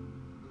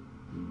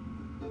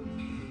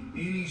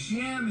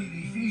 Inicié mi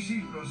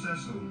difícil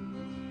proceso.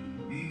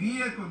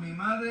 Vivía con mi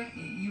madre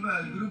y iba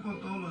al grupo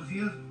todos los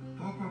días.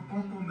 Poco a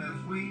poco me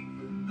fui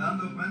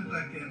dando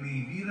cuenta que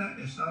mi vida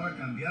estaba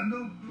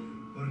cambiando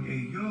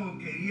porque yo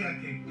quería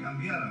que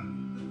cambiara.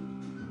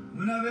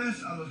 Una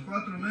vez a los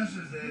 4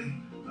 meses de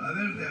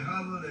haber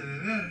dejado de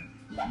beber,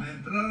 me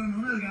entraron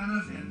unas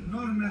ganas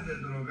enormes de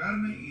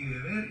drogarme y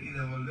beber y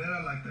de volver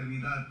a la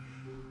actividad.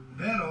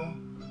 Pero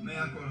me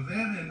acordé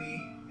de mi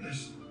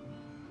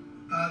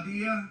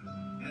estadía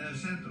en el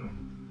centro,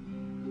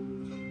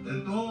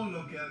 de todo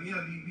lo que había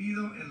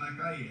vivido en la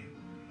calle.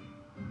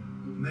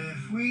 Me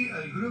fui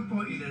al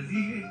grupo y les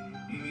dije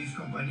a mis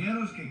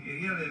compañeros que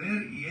quería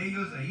beber y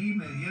ellos ahí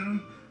me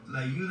dieron la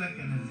ayuda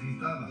que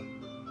necesitaba.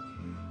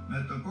 Me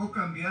tocó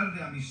cambiar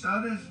de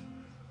amistades,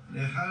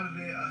 dejar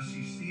de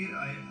asistir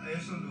a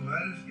esos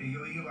lugares que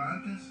yo iba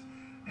antes.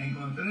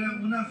 Encontré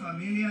una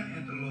familia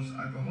entre los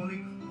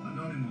alcohólicos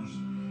anónimos.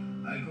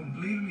 Al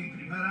cumplir mi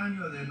primer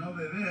año de no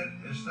beber,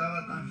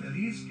 estaba tan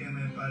feliz que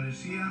me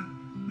parecía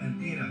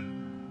mentira.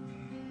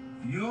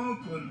 Yo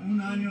con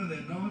un año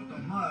de no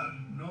tomar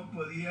no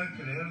podía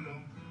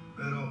creerlo,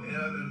 pero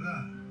era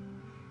verdad.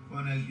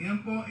 Con el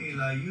tiempo y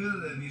la ayuda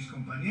de mis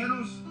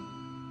compañeros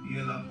y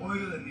el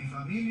apoyo de mi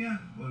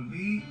familia,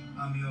 volví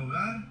a mi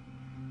hogar.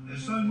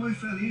 Estoy muy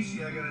feliz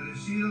y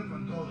agradecido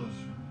con todos.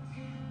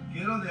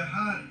 Quiero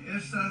dejar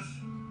estas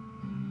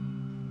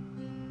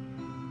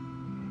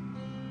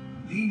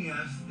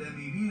líneas de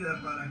mi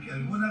vida para que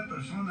alguna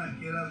persona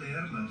quiera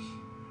leerlas.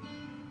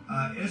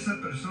 A esa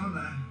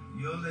persona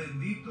yo le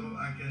invito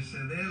a que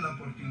se dé la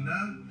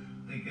oportunidad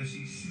de que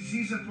sí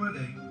se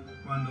puede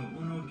cuando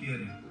uno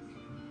quiere.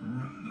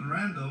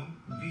 Randall,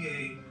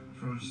 VA,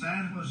 from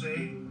San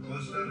Jose,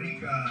 Costa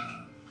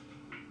Rica.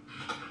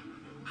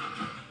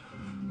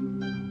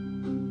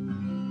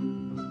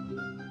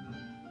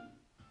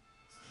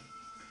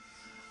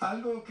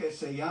 Algo que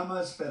se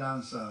llama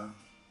esperanza.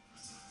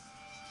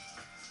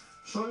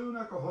 Soy un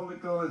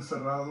alcohólico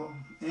encerrado,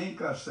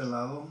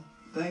 encarcelado.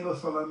 Tengo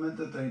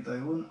solamente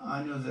 31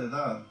 años de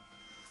edad.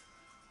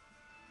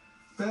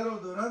 Pero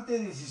durante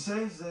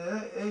 16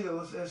 de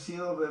ellos he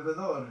sido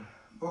bebedor.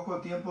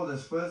 Poco tiempo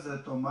después de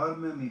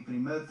tomarme mi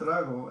primer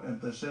trago,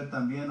 empecé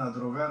también a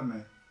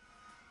drogarme.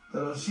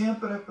 Pero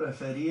siempre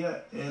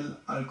prefería el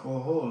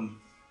alcohol.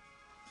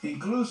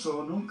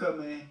 Incluso nunca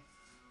me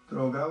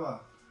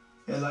drogaba.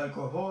 El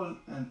alcohol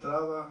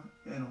entraba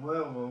en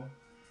juego.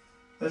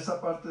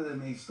 Esta parte de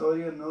mi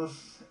historia no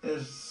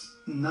es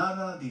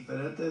nada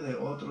diferente de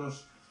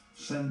otros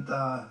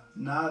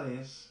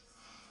centenares.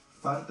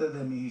 Parte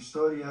de mi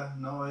historia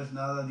no es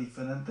nada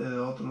diferente de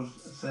otros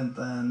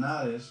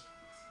centenares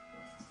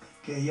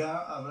que ya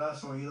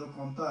habrás oído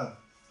contar.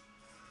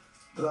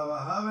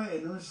 Trabajaba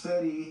en una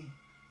serie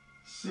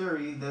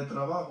de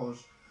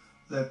trabajos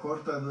de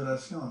corta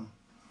duración.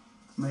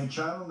 Me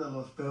echaron de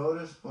las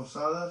peores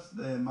posadas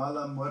de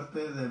mala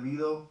muerte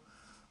debido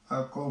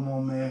a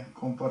cómo me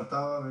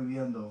comportaba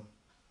bebiendo.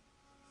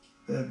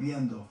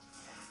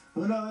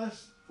 Una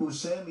vez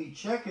usé mi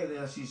cheque de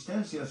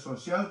asistencia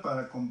social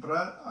para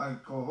comprar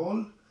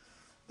alcohol.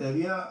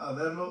 Debía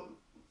haberlo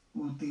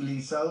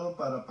utilizado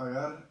para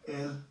pagar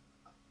el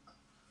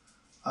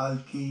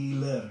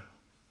alquiler.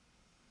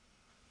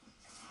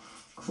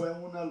 Fue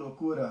una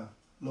locura.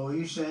 lo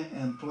hice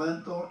en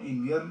pleno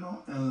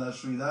invierno en la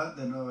ciudad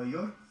de Nueva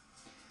York.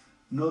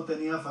 No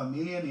tenía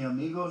familia ni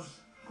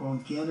amigos con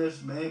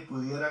quienes me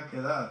pudiera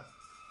quedar.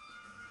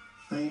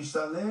 Me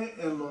instalé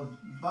en los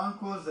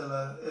bancos de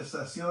las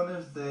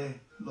estaciones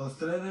de los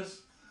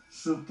trenes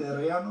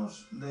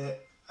subterráneos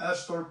de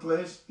Astor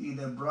Place y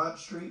de Broad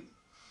Street.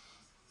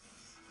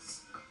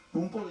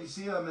 Un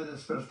policía me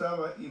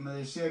despertaba y me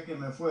decía que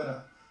me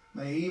fuera.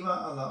 Me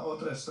iba a la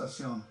otra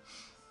estación.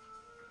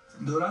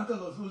 Durante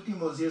los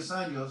últimos 10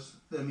 años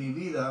de mi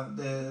vida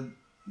de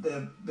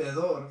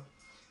bebedor,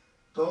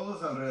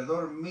 todos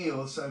alrededor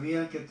mío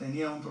sabían que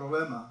tenía un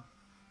problema.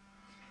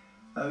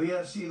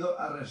 Había sido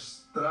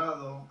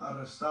arrestado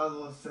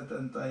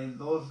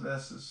 72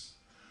 veces.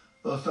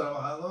 Los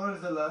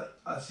trabajadores de la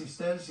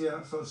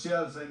asistencia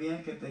social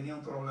sabían que tenía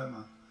un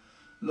problema.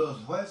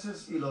 Los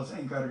jueces y los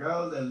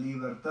encargados de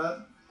libertad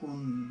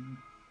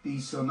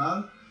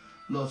condicional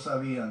lo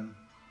sabían.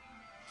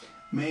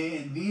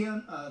 Me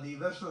envían a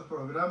diversos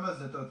programas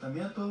de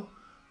tratamiento.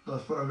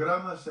 Los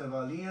programas se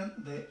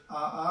valían de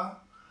AA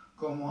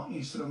como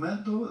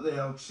instrumento de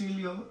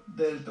auxilio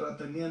del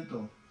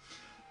tratamiento.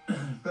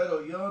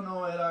 Pero yo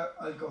no era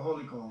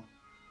alcohólico.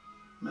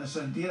 Me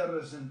sentía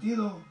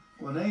resentido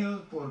con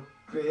ellos por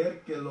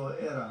creer que lo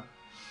era.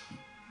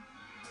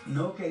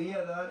 No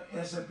quería dar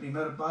ese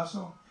primer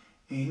paso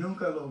y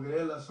nunca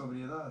logré la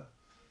sobriedad.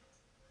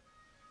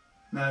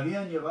 Me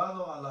habían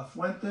llevado a la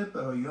fuente,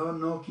 pero yo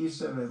no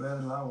quise beber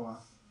el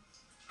agua.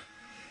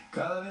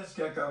 Cada vez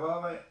que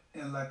acababa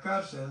en la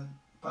cárcel,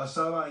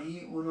 pasaba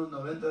allí unos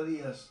 90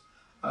 días.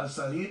 Al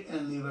salir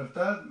en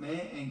libertad,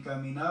 me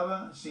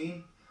encaminaba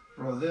sin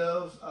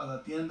rodeos a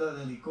la tienda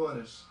de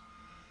licores.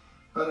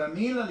 Para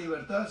mí la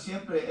libertad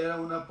siempre era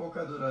una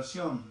poca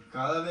duración.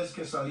 Cada vez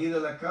que salí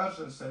de la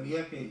cárcel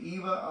sabía que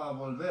iba a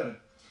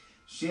volver.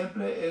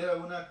 Siempre era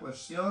una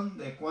cuestión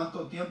de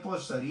cuánto tiempo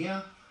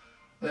estaría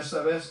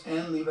esta vez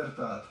en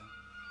libertad.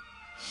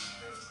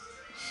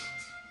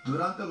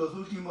 Durante los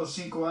últimos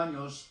 5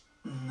 años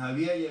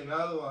había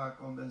llegado a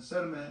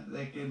convencerme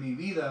de que mi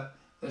vida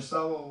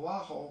estaba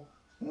bajo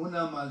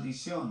una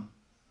maldición.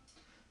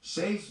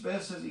 6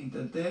 veces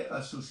intenté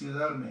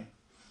suicidarme.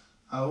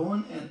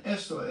 Aún en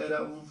esto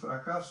era un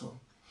fracaso.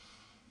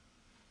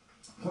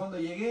 Cuando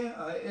llegué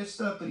a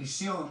esta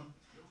prisión,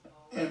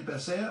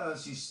 empecé a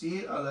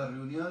asistir a las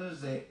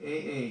reuniones de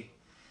AA.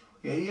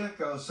 Quería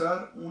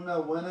causar una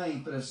buena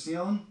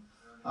impresión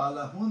a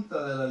la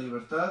Junta de la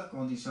Libertad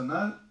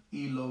Condicional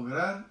y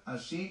lograr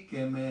así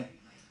que me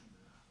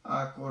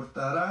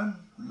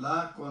acortaran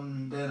la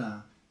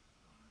condena.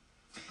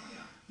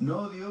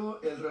 No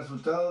dio el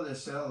resultado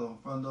deseado.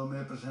 Cuando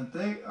me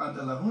presenté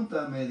ante la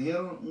Junta me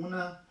dieron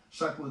una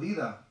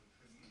sacudida.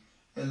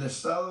 El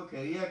Estado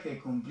quería que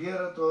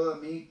cumpliera toda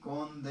mi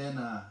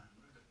condena.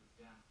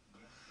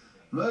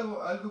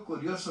 Luego algo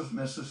curioso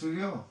me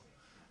sucedió.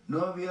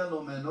 No había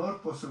la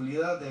menor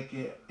posibilidad de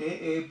que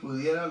AA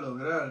pudiera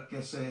lograr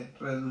que se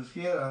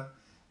redujera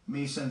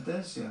mi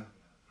sentencia.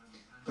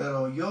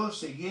 Pero yo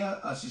seguía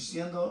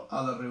asistiendo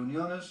a las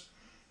reuniones.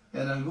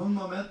 En algún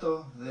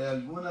momento, de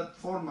alguna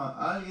forma,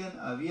 alguien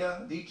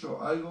había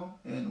dicho algo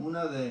en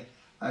una de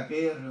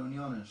aquellas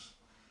reuniones.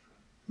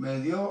 Me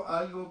dio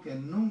algo que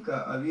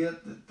nunca había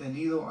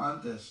tenido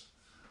antes.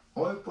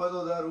 Hoy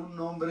puedo dar un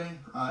nombre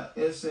a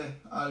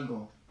ese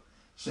algo.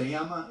 Se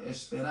llama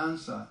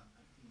esperanza.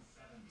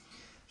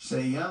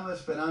 Se llama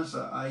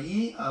esperanza.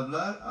 Allí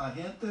hablar a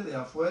gente de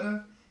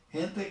afuera,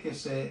 gente que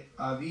se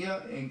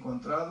había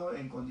encontrado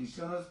en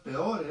condiciones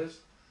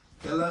peores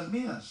que las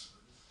mías.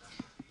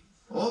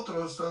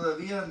 Otros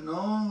todavía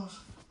no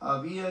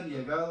habían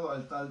llegado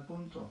al tal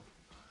punto.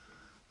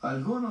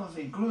 Algunos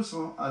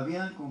incluso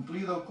habían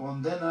cumplido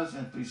condenas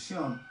en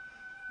prisión,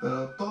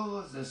 pero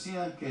todos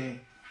decían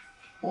que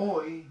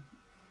hoy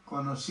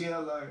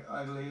conocía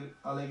la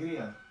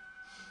alegría.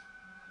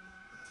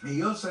 Y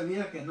yo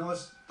sabía que no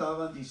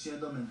estaban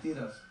diciendo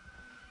mentiras,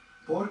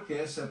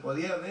 porque se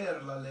podía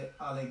ver la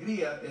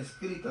alegría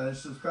escrita en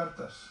sus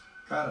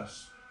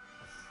caras.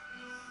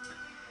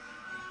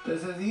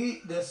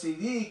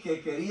 Decidí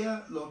que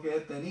quería lo que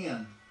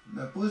tenían.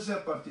 Me puse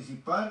a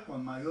participar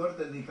con mayor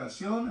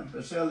dedicación.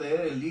 Empecé a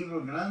leer el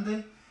libro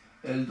grande,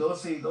 el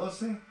 12 y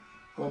 12,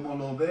 como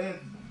lo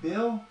ve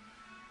Bill,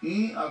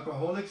 y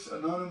Alcoholics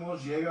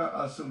Anonymous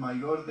llega a su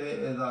mayor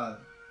de edad.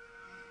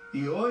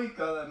 Y hoy,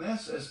 cada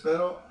mes,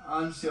 espero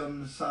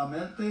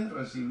ansiosamente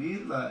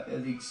recibir la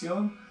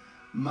edición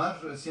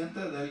más reciente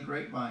del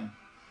Grapevine.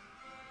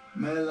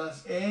 Me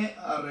las he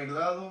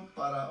arreglado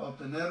para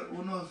obtener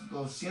unos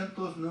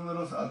 200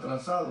 números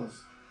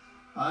atrasados.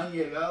 Han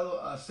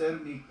llegado a ser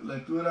mi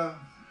lectura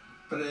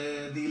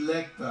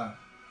predilecta.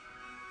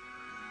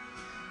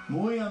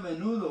 Muy a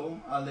menudo,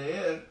 al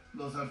leer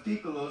los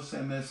artículos,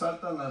 se me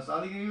saltan las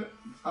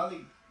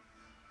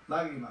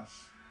lágrimas,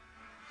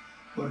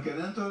 porque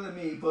dentro de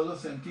mí puedo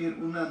sentir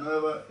una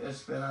nueva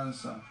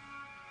esperanza.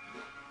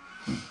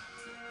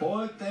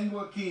 Hoy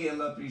tengo aquí en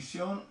la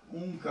prisión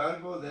un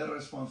cargo de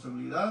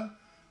responsabilidad.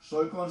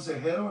 Soy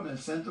consejero en el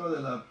Centro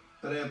de la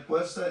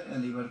Prepuesta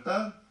en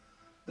Libertad.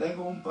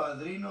 Tengo un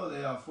padrino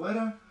de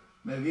afuera,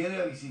 me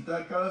viene a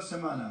visitar cada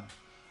semana.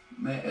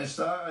 Me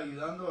está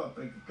ayudando a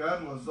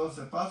aplicar los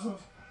 12 pasos.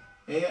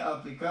 He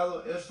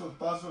aplicado estos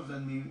pasos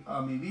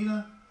a mi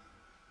vida.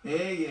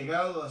 He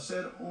llegado a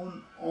ser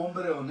un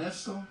hombre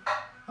honesto.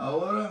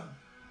 Ahora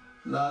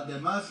la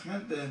demás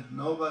gente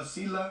no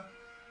vacila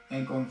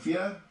en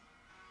confiar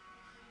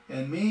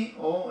en mí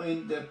o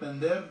en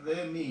depender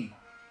de mí.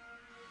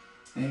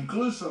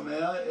 Incluso me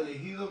ha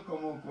elegido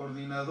como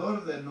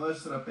coordinador de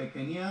nuestra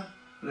pequeña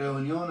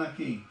reunión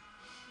aquí.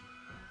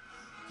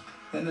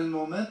 En el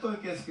momento en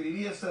que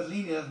escribí estas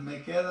líneas,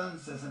 me quedan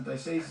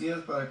 66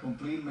 días para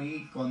cumplir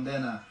mi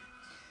condena.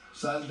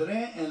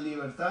 ¿Saldré en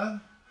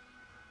libertad?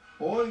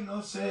 Hoy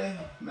no sé,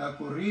 me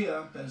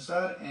ocurría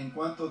pensar en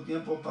cuánto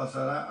tiempo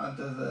pasará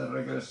antes de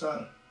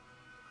regresar.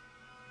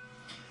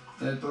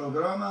 El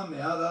programa me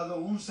ha dado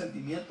un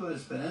sentimiento de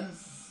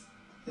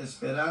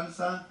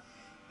esperanza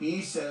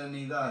y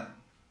serenidad.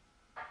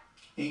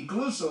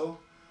 Incluso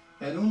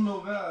en un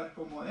lugar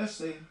como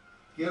este,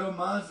 quiero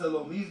más de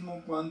lo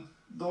mismo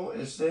cuando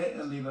esté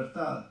en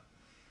libertad.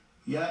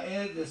 Ya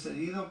he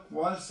decidido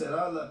cuál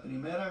será la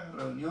primera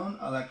reunión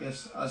a la que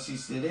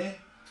asistiré.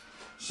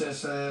 Se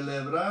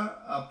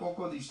celebrará a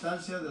poca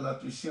distancia de la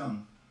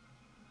prisión.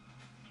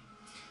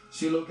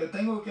 Si lo que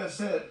tengo que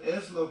hacer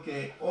es lo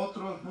que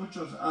otros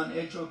muchos han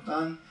hecho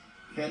tan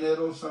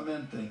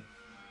generosamente,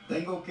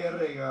 tengo que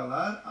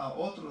regalar a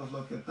otros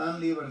lo que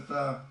tan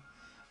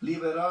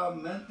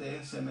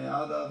liberalmente se me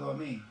ha dado a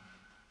mí.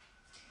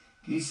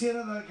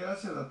 Quisiera dar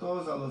gracias a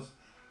todos a los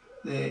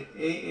de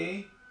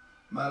AA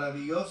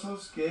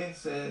maravillosos que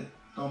se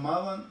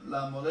tomaban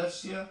la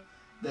molestia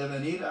de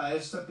venir a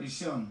esta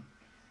prisión.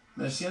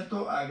 Me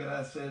siento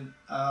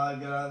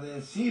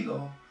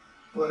agradecido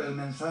por el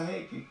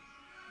mensaje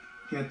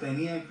que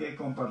tenía que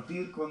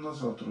compartir con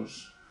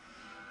nosotros.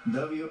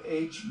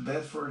 W.H.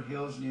 Bedford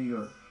Hills, New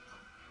York.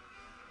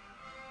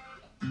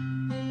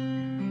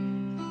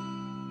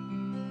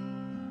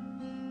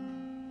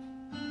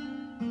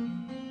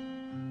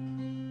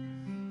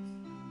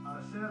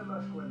 Hacer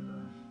las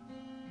cuentas.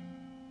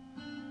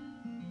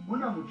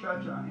 Una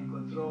muchacha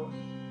encontró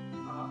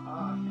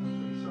a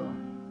en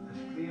prisión.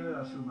 Escribe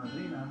a su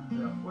madrina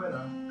de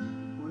afuera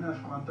unas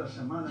cuantas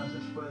semanas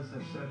después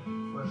de ser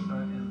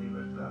puesta en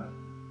libertad.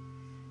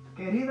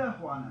 Querida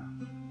Juana,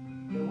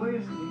 te voy a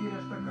escribir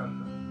esta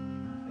carta.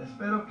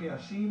 Espero que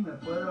así me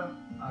pueda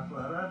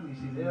aclarar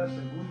mis ideas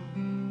según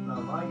la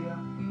vaya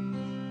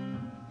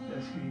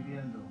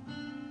escribiendo.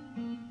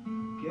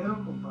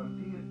 Quiero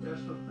compartir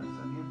estos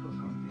pensamientos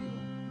contigo.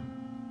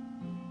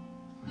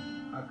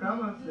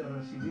 Acabas de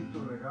recibir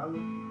tu regalo,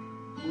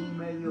 un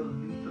medio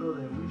litro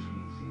de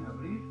whisky sin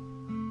abrir.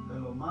 Te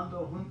lo mando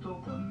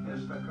junto con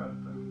esta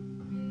carta.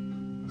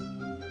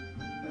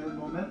 En el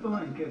momento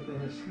en que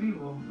te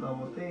escribo, la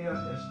botella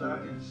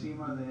está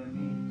encima de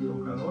mi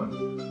tocador,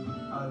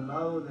 al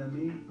lado de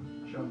mi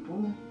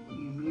champú y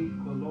mi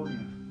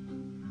colonia.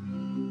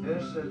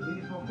 Es el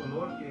mismo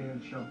color que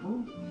el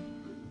champú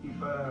y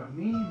para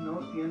mí no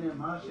tiene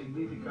más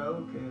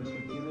significado que el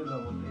que tiene la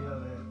botella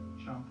de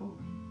champú.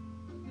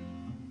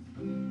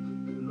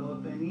 Lo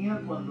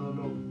tenía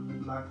cuando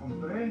la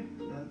compré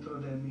dentro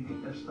de mí,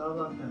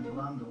 estaba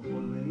temblando.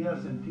 Volvería a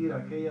sentir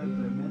aquella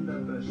tremenda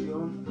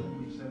presión en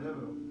mi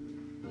cerebro.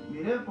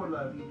 Miré por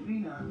la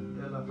vitrina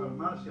de la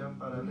farmacia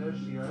para ver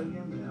si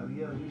alguien me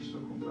había visto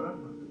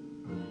comprarla.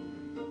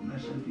 Me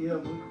sentía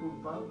muy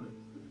culpable.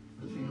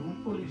 Si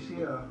un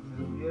policía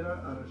me hubiera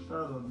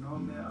arrestado, no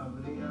me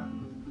habría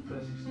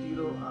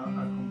resistido a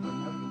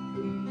acompañarlo.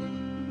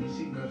 Y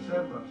sin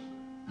reservas,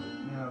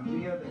 me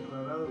habría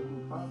declarado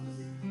culpable.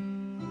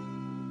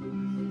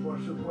 Por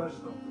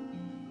supuesto,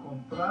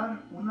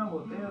 comprar una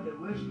botella de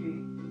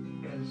whisky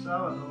el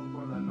sábado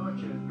por la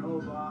noche no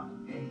va a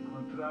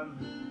encontrar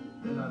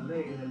de la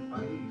ley del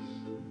país.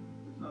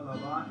 No la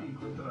va a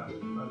encontrar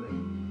la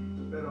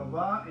ley. Pero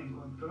va a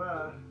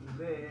encontrar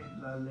de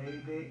la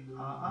ley de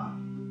AA.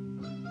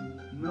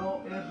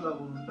 No es la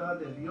voluntad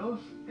de Dios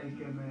el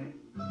que me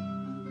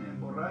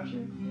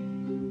emborrache.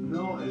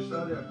 No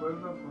está de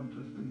acuerdo con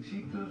tus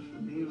principios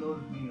ni los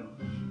míos.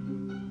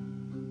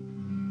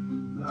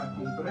 La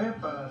compré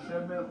para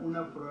hacerme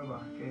una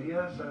prueba.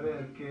 Quería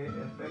saber qué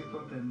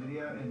efecto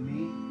tendría en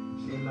mí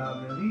si la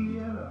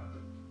bebiera.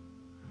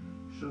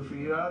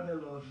 ¿Sufrirá de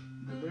los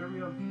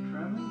delirium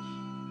tremens?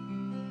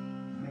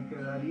 ¿Me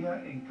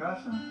quedaría en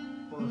casa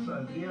o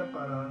saldría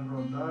para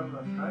rondar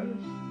las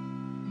calles?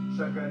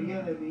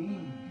 ¿Sacaría de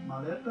mi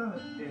maleta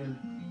el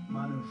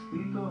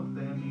manuscrito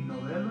de mi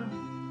novela?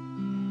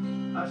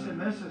 Hace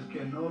meses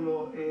que no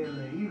lo he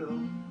leído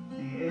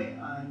ni he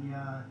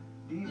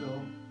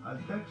añadido al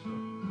texto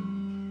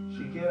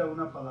siquiera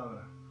una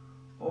palabra.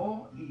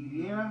 O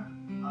iría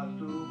a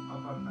tu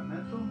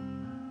apartamento,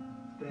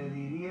 te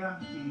diría,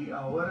 ¿y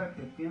ahora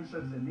qué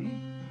piensas de mí?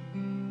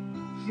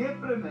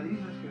 Siempre me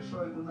dices que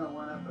soy una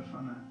buena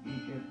persona y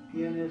que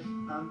tienes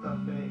tanta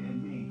fe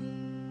en mí.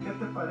 ¿Qué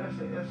te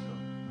parece esto?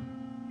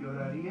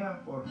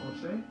 ¿Lloraría por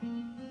José?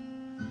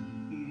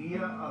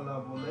 ¿Iría a la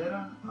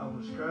bolera a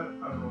buscar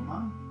a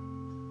Román?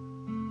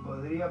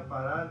 ¿podría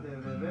parar de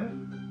beber?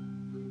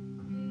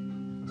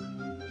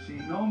 Si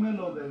no me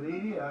lo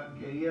bebería,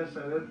 quería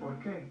saber por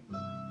qué.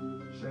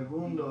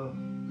 Segundo,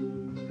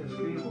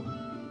 escribo,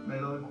 me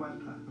doy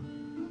cuenta.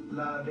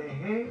 La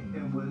dejé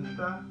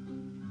envuelta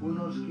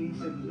unos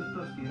 15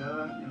 minutos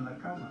tirada en la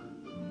cama.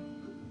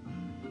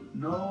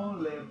 No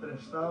le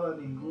prestaba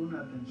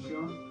ninguna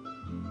atención.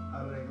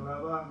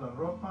 Arreglaba la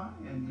ropa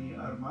en mi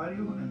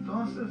armario,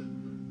 entonces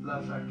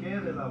la saqué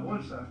de la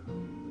bolsa.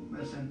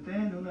 Me senté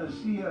en una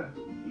silla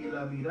y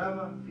la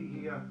miraba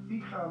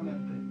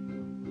fijamente,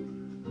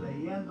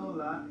 leyendo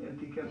la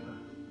etiqueta.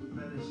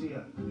 Me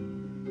decía,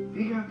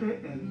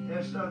 fíjate en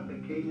esta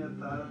pequeña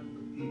tal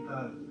y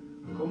tal.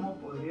 ¿Cómo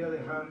podría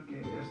dejar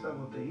que esta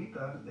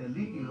botellita de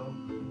líquido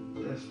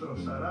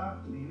destrozará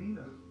mi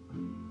vida?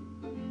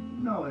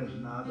 No es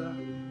nada.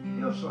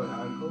 Yo soy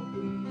algo.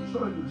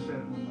 Soy un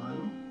ser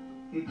humano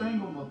y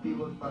tengo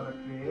motivos para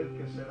creer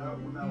que será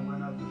una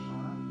buena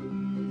persona.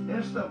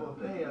 Esta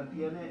botella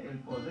tiene el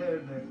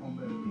poder de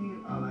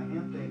convertir a la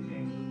gente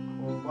en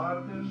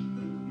cobardes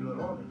y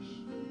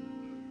llorones.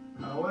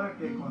 Ahora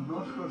que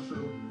conozco su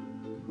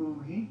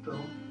juguito,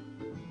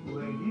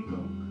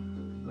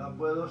 la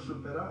puedo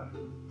superar.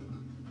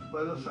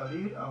 Puedo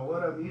salir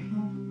ahora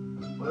mismo,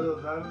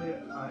 puedo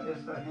darle a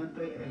esta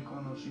gente el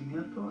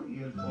conocimiento y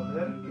el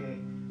poder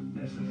que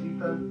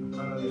necesitan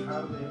para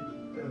dejar de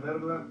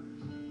beberla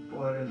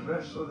por el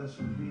resto de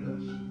sus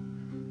vidas.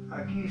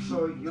 Aquí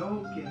soy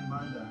yo quien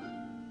manda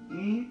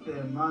y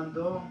te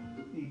mando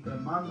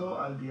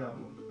al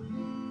diablo.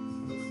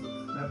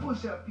 Me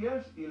puse a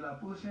pies y la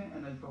puse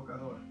en el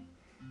tocador.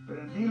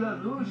 Prendí la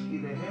luz y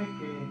dejé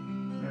que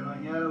me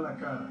bañara la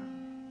cara.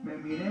 Me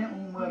miré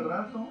un buen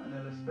rato en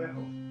el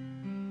espejo.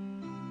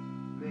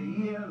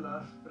 Veía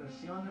las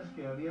presiones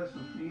que había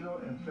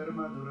sufrido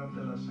enferma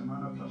durante la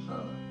semana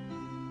pasada.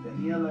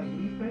 Tenía la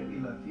gripe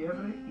y la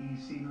fiebre y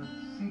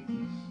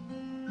sinusitis,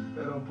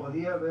 pero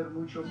podía ver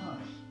mucho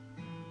más.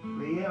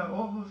 Veía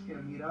ojos que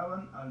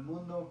miraban al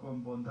mundo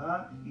con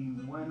bondad y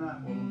buena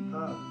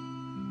voluntad.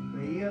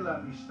 Veía la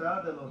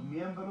amistad de los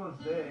miembros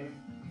de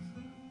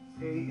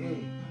AA.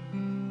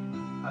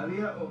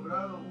 Había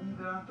obrado una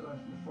gran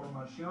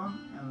transformación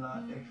en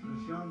la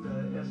expresión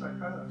de esa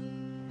cara.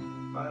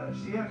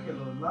 Parecía que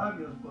los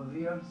labios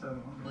podrían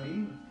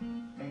sonreír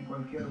en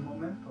cualquier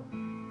momento.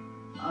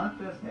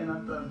 Antes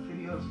eran tan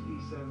fríos y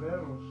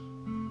severos.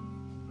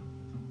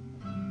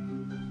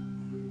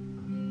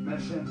 Me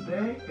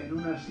senté en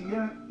una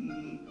silla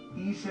y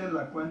hice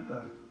la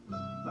cuenta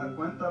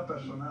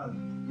personal.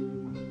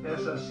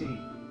 Es así.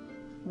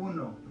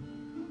 1.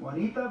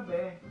 Juanita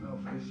B. me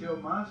ofreció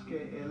más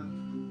que el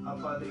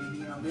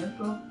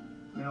apadrinamiento,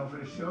 me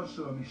ofreció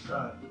su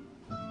amistad.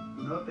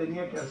 No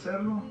tenía que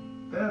hacerlo,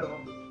 pero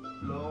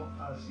lo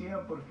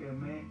hacía porque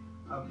me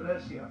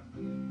aprecia.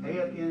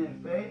 Ella tiene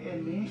fe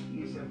en mí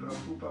y se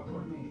preocupa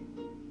por mí.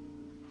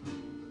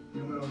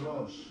 Número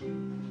 2.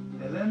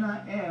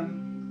 Elena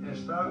M.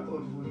 está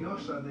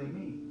orgullosa de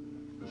mí.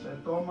 Se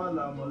toma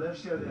la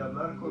molestia de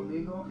hablar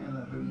conmigo en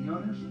las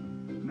reuniones.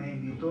 Me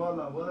invitó a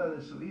la boda de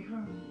su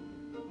hija.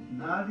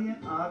 Nadie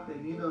ha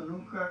tenido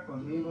nunca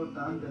conmigo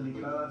tan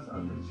delicadas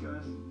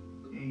atenciones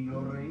y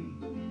yo reí.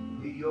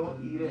 Y yo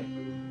iré.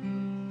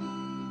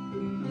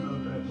 Número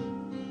 3.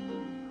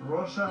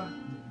 Rosa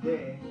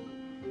D.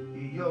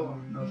 y yo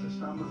nos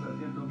estamos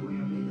haciendo muy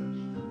amigas.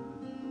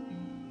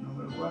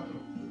 Número 4.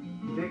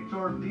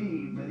 Víctor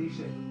B. me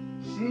dice,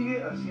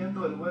 sigue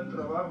haciendo el buen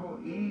trabajo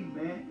y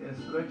me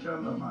estrecha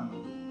la mano.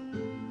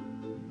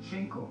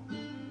 5.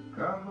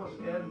 Carlos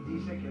M.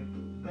 dice que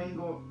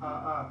tengo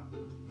AA.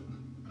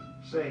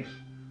 6.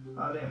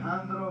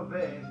 Alejandro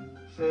B.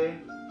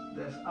 se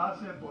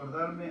deshace por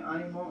darme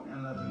ánimo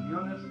en las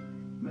reuniones,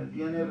 me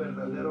tiene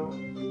verdadero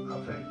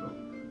afecto.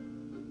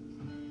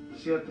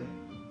 7.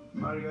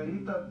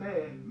 Margarita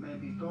P. me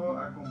invitó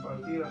a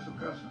compartir a su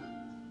casa.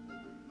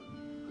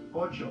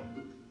 8.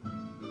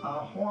 A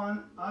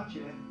Juan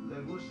H.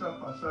 le gusta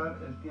pasar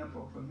el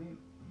tiempo conmigo.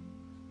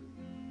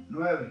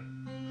 9.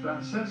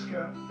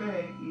 Francesca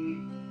P.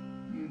 y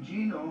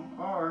Eugenio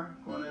R.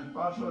 con el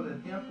paso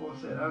del tiempo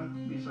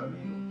serán mis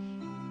amigos.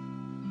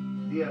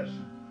 10.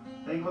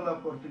 Tengo la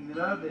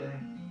oportunidad de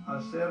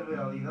hacer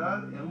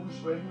realidad en un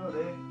sueño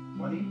de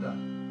Juanita.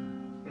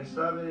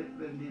 Esta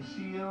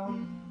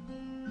bendición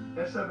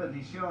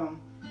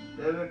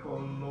debe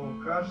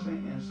colocarse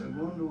en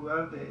segundo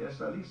lugar de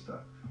esta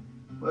lista.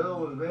 Puedo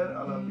volver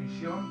a la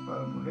prisión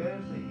para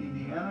mujeres de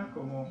Indiana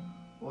como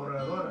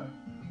oradora.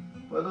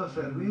 Puedo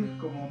servir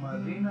como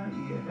madrina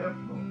y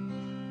ejemplo.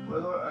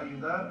 Puedo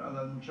ayudar a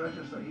las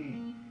muchachas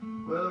allí.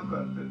 Puedo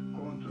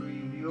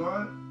contribuir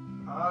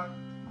a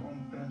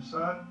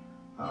compensar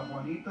a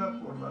Juanita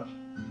por las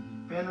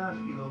penas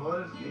y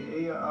dolores que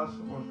ella ha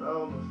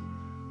soportado los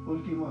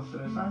últimos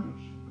 3 años.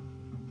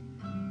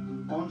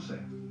 11.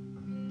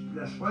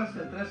 Después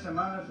de 3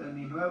 semanas en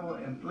mi nuevo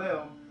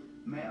empleo,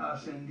 me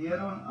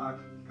ascendieron a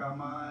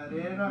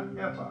camarera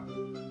jefa.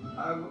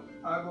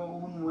 Hago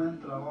un buen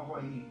trabajo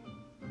allí.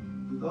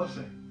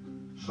 12.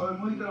 Soy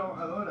muy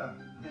trabajadora.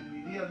 En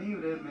mi día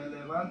libre me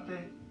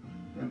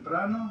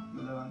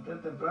me levanté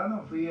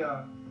temprano, fui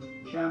a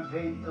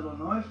Champaign,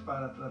 Illinois,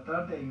 para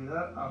tratar de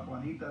ayudar a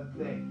Juanita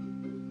B.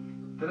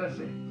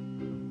 13.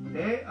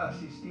 He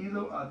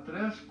asistido a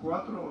 3,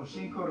 4 o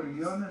 5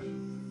 reuniones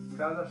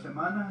cada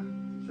semana,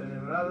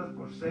 celebradas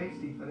por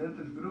 6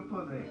 diferentes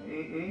grupos de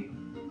AA.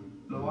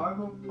 Lo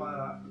hago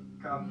para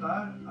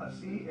captar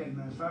así el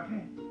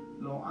mensaje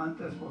lo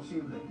antes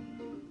posible,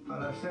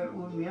 para ser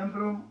un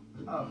miembro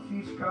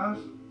eficaz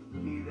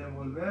y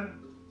devolver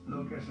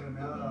lo que se me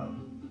ha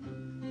dado.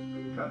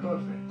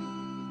 14.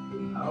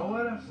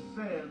 Ahora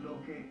sé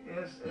lo que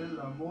es el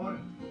amor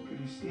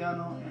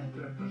cristiano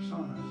entre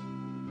personas.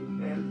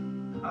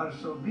 El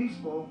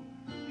arzobispo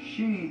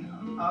Sheen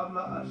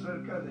habla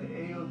acerca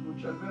de ellos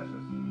muchas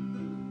veces,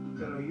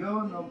 pero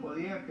yo no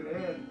podía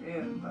creer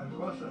en tal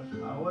cosas.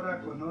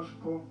 Ahora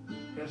conozco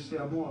este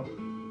amor.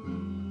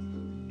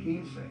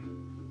 15.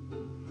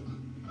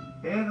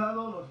 He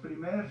dado los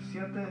primeros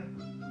 7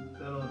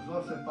 de los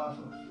 12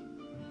 pasos.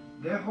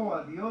 Dejo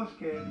a Dios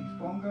que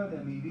disponga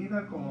de mi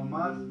vida como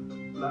más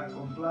la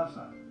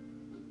complaza.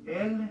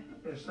 Él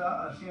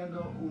está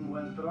haciendo un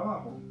buen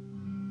trabajo.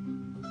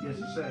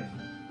 16.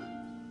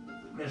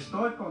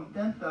 Estoy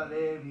contenta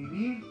de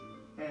vivir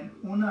en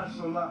una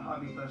sola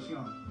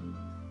habitación.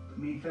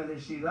 Mi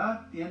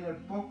felicidad tiene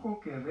poco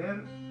que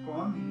ver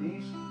con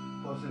mis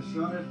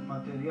posesiones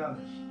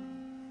materiales.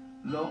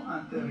 Lo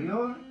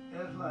anterior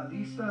es la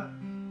lista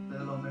de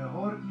lo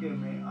mejor que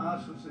me ha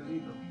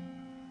sucedido.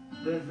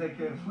 Desde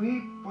que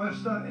fui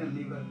puesta en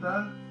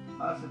libertad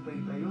hace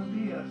 31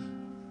 días,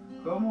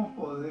 ¿cómo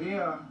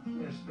podría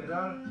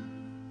esperar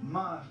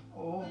más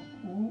o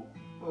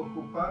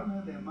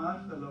ocuparme de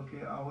más de lo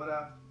que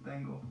ahora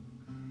tengo?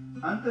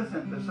 Antes de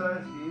empezar a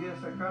escribir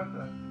esta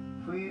carta,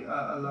 fui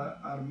al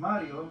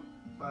armario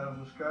para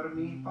buscar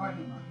mi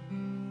página.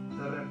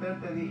 De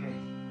repente dije: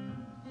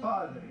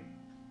 Padre,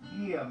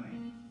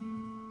 guíame,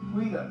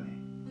 cuídame,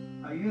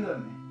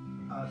 ayúdame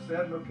a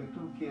hacer lo que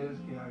tú quieres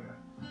que haga.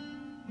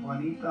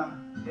 Juanita,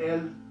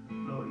 él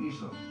lo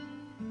hizo.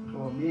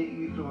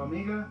 Tu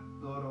amiga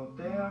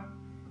Dorotea,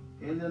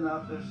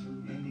 Indianapolis,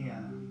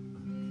 Indiana.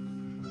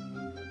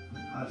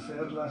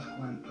 Hacer las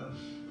cuentas.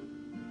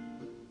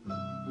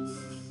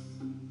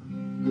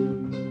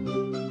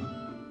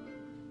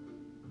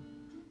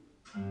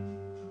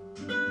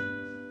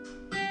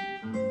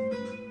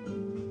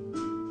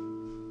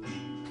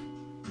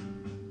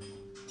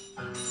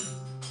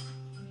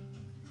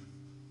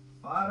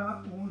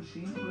 Para un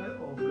simple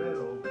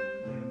obrero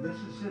de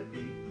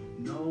Mississippi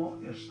no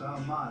está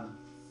mal.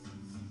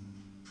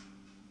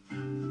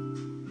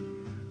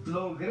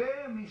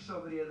 Logré mi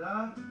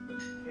sobriedad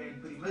el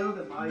 1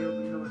 de mayo de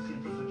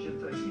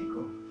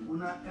 1985,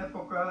 una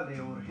época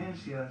de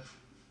urgencias.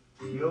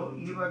 Yo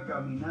iba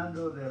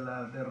caminando de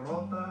la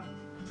derrota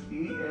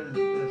y el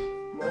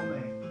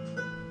desplome.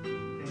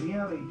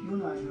 Tenía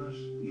 21 años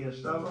y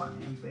estaba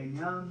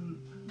empeñando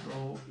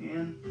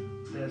en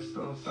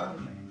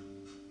destrozarme.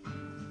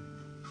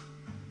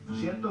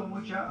 Siento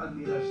mucha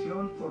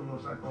admiración por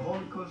los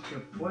alcohólicos que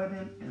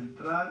pueden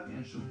entrar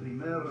en su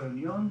primera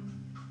reunión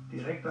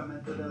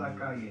directamente de la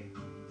calle.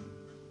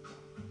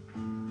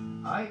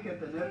 Hay que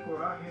tener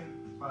coraje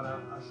para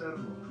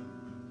hacerlo.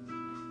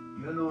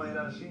 Yo no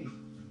era así.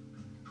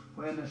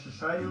 Fue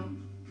necesario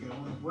que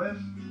un juez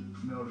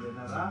me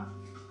ordenara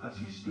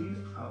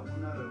asistir a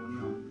una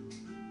reunión.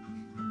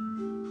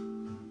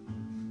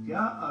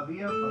 Ya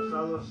había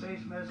pasado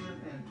 6 meses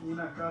en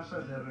una casa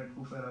de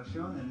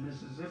recuperación en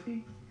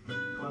Mississippi.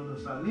 Cuando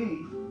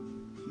salí,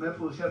 me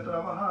puse a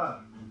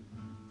trabajar.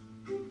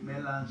 Me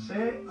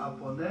lancé a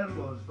poner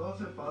los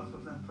 12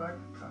 pasos en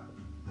práctica.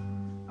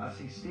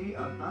 Asistí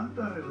a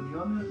tantas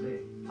reuniones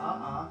de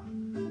AA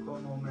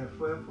como me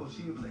fue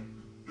posible.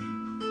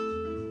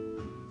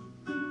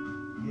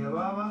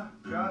 Llevaba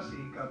casi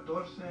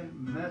 14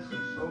 meses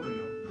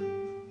sobrio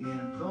y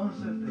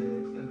entonces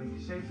el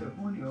 26 de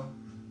junio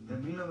de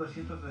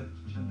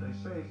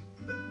 1986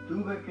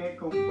 tuve que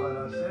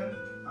comparecer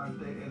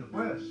ante el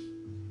juez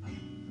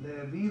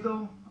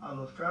debido a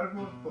los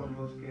cargos por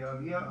los que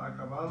había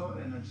acabado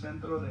en el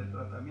centro de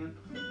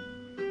tratamiento.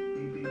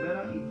 Mi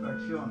primera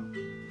infracción,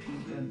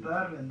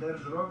 intentar vender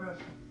drogas.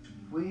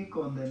 Fui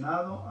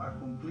condenado a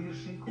cumplir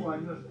 5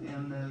 años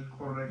en el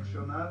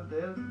correccional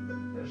del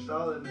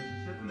estado de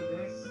Mississippi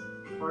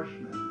de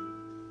Parchman.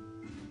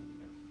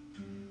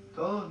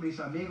 Todos mis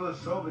amigos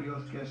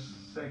sobrios que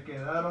se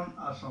quedaron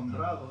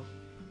asombrados,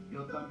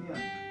 yo también.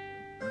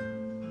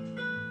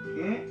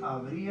 ¿Qué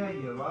habría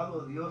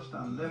llevado Dios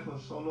tan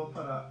lejos solo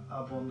para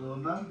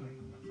abandonarme?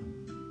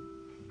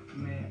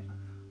 ¿Me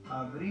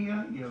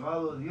habría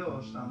llevado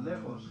Dios tan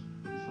lejos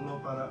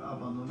solo para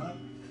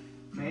abandonarme?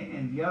 Me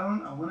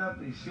enviaron a una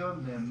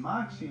prisión de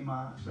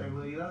máxima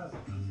seguridad.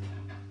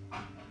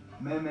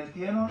 Me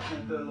metieron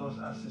entre los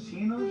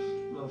asesinos,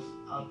 los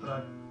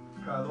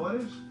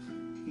atracadores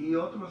y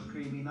otros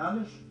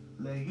criminales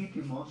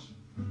legítimos.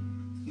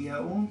 Y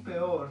aún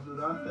peor,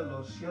 durante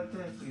los 7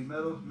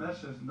 primeros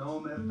meses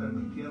no me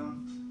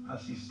permitieron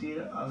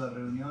asistir a las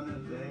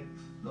reuniones de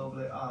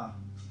AA.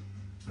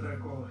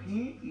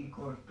 recogí y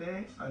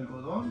corté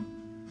algodón,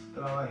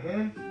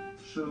 trabajé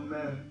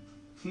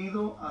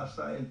sumergido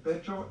hasta el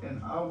pecho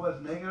en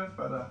aguas negras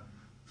para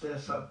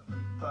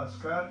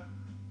desatascar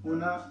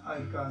una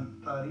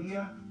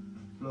alcantarilla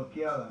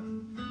bloqueada.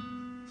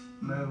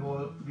 Me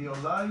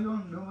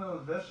violaron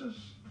numerosas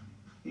veces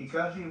y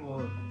casi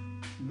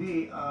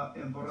volví a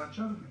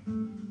emborracharme.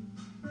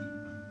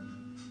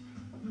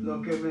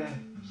 Lo que me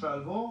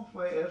salvó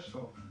fue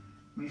esto.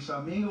 Mis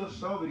amigos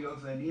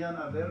sobrios venían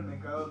a verme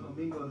cada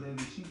domingo de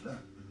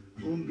visita,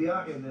 un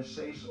viaje de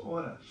 6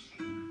 horas.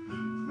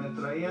 Me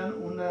traían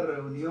una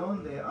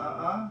reunión de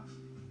AA,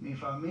 mi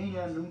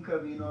familia nunca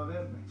vino a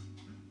verme.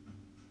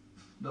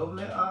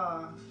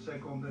 AA se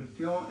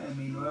convirtió en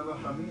mi nueva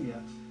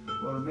familia.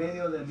 Por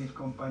medio de mis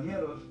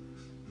compañeros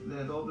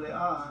de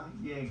AA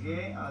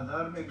llegué a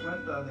darme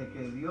cuenta de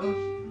que Dios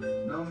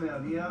no me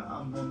había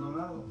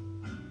abandonado.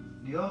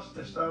 Dios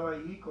estaba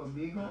allí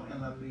conmigo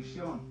en la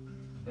prisión.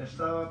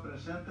 Estaba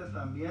presente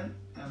también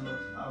en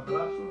los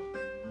abrazos,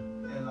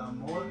 el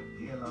amor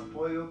y el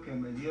apoyo que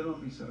me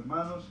dieron mis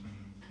hermanos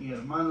y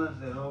hermanas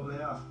de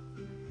AA.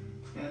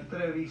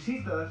 Entre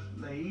visitas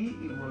leí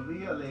y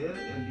volví a leer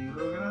el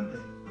libro grande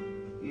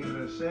y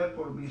recé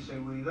por mi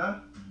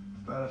seguridad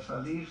para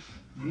salir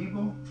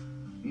vivo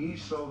y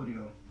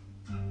sobrio.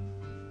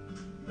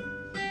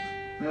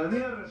 Me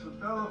había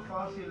resultado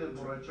fácil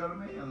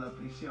emborracharme en la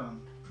prisión.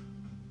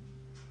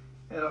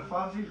 Era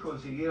fácil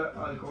conseguir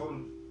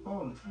alcohol.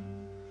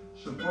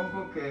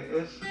 Supongo que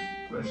es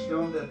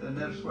cuestión de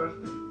tener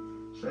suerte.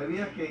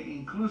 Sabía que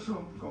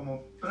incluso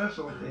como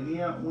preso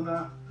tenía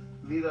una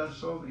vida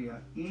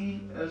sobria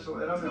y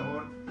eso era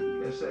mejor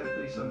que ser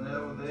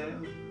prisionero de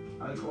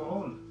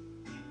alcohol.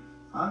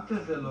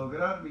 Antes de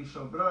lograr mi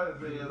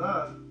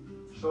sobriedad,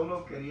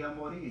 solo quería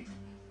morir.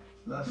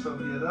 La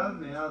sobriedad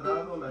me ha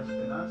dado la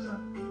esperanza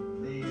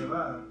de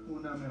llevar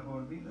una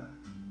mejor vida.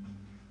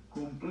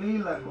 Cumplí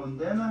la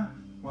condena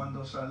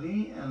cuando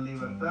salí en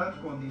libertad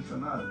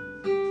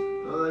condicional.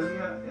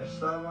 Todavía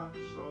estaba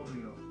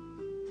sobrio.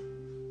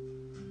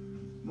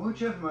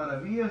 Muchas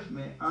maravillas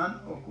me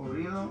han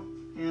ocurrido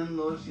en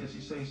los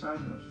 16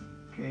 años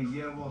que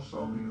llevo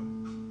sobrio.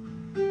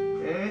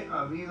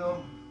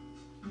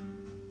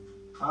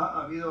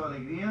 Ha habido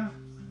alegría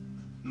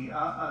y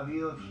ha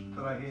habido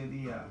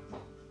tragedia.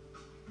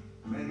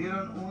 Me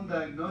dieron un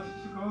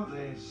diagnóstico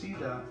de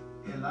SIDA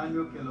el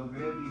año que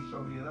logré mi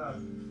sobriedad.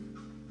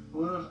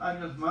 Unos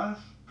años más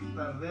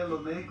tarde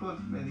los médicos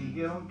me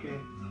dijeron que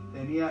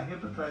tenía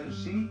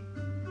hepatitis C.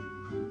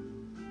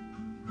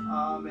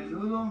 A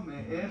menudo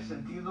me he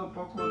sentido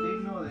poco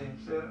digno de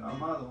ser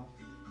amado,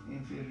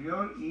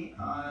 inferior y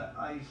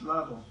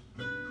aislado.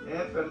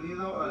 He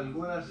perdido a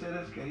algunos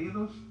seres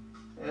queridos,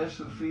 he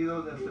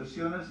sufrido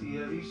depresiones y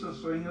he visto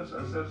sueños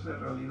hacerse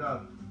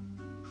realidad.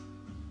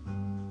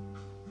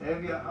 He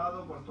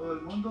viajado por todo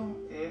el mundo,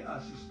 he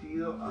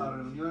asistido a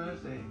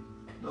reuniones de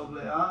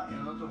AA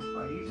en otros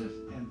países,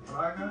 en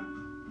Praga,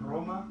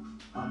 Roma,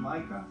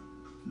 Jamaica,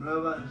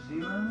 Nueva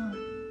Zelanda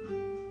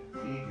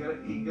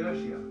y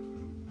Grecia.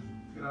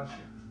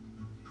 Gracias.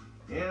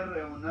 He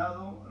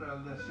reunido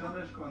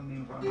relaciones con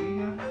mi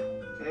familia,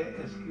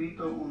 he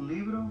escrito un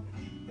libro,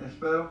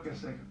 espero que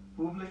se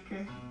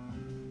publique.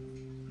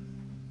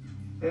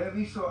 He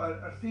visto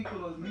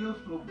artículos míos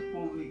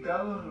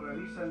publicados en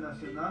revistas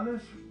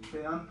nacionales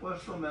que han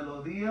puesto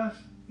melodías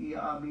y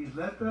a mis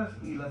letras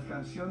y las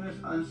canciones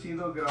han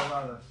sido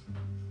grabadas.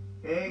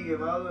 He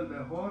llevado el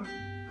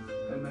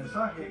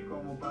mensaje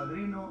como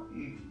padrino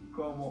y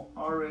como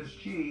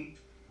RSG.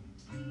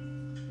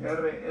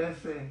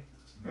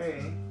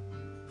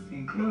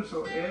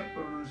 Incluso he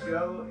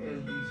pronunciado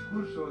el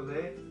discurso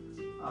de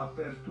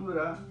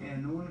apertura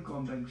en una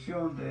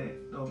convención de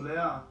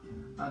AA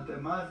ante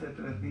más de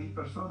 3,000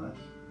 personas.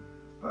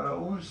 Para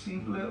un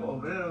simple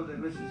obrero de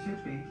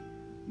Mississippi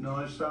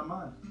no está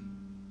mal.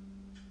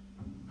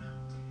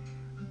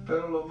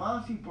 Pero lo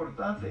más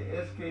importante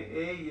es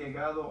que he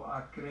llegado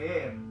a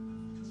creer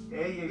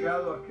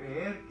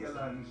que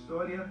la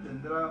historia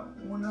tendrá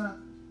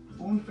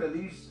un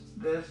feliz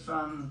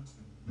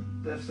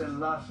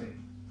desenlace.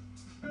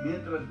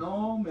 Mientras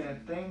no me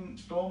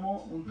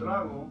tomo un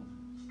trago,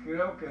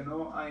 creo que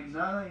no hay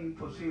nada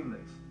imposible.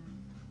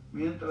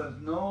 Mientras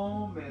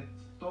no me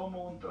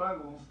tomo un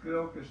trago,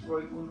 creo que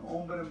soy un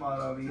hombre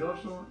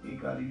maravilloso y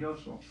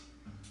cariñoso,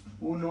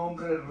 un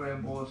hombre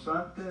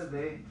rebosante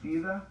de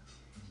vida,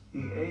 y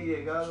he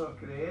llegado a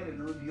creer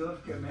en un Dios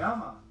que me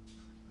ama,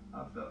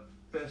 a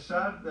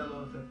pesar de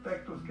los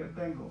defectos que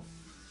tengo.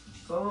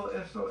 Todo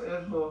esto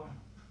es lo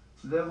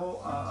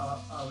debo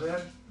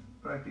haber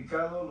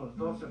practicado los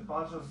 12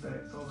 pasos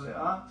de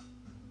AA.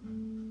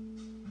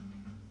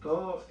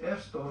 Todo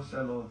esto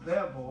se lo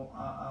debo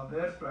a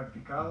haber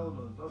practicado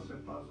los 12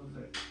 pasos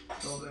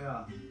de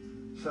AA.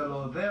 Se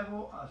lo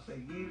debo a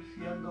seguir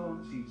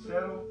siendo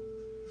sincero,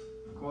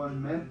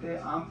 con mente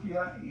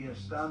amplia y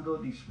estando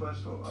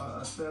dispuesto a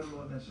hacer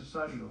lo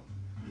necesario.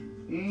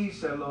 Y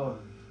se lo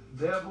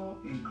debo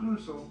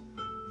incluso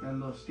en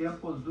los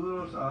tiempos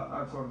duros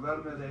a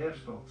acordarme de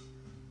esto.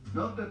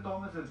 No te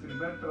tomes el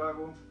primer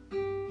trago,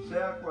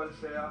 sea cual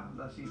sea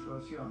la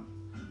situación.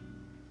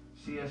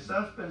 Si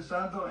estás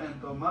pensando en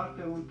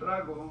tomarte un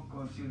trago,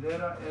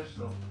 considera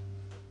esto.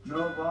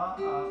 No va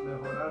a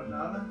mejorar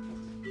nada.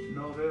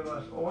 No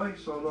bebas hoy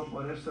solo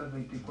por estas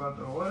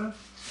 24 horas.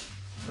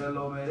 Te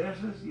lo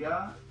mereces,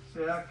 ya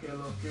sea que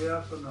lo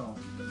creas o no.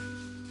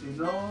 Si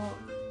no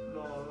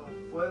lo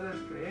puedes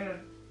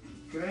creer,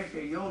 cree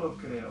que yo lo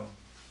creo.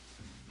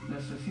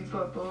 Necesito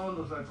a todos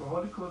los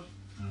alcohólicos,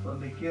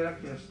 donde quiera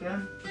que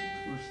estén.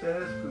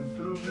 Ustedes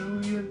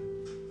contribuyen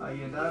a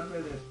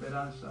llenarme de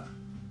esperanza.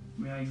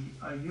 Me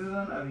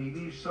ayudan a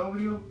vivir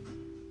sobrio.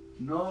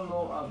 No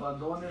lo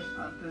abandones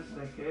antes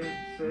de que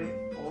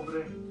se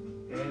obre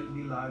el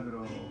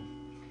milagro.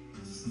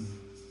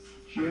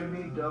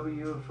 Jimmy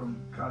W. from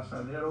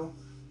Casadero,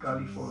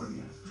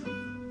 California.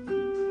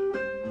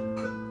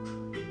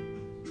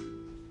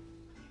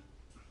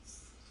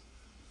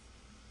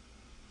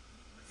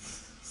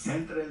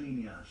 Entre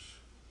líneas.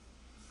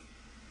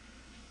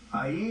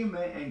 Ahí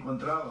me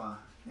encontraba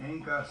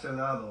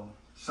encarcelado,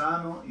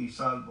 sano y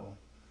salvo,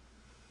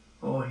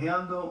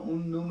 hojeando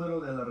un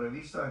número de la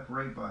revista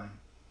Grapevine,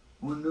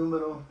 un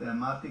número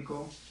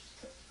temático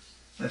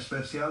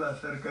especial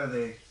acerca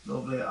de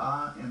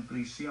AA en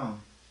prisión.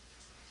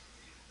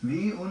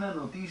 Vi una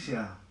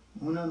noticia,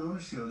 un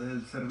anuncio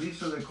del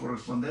servicio de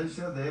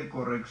correspondencia de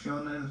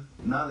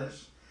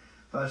correccionales.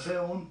 Pasé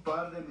un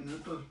par de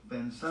minutos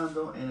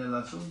pensando en el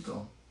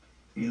asunto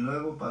y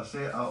luego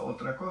pasé a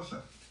otra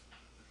cosa.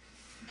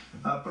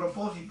 A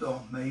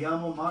propósito, me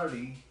llamo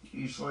Marty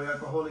y soy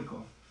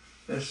alcohólico.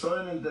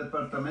 Estoy en el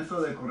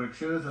Departamento de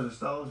Correcciones del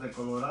Estado de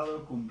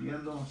Colorado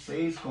cumpliendo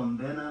 6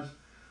 condenas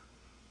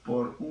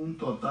por un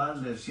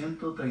total de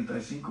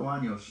 135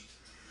 años.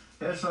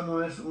 Eso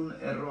no es un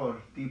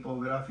error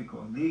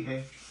tipográfico.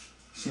 Dije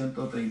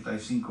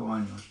 135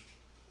 años.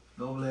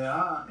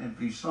 AA en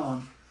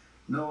prisión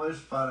no es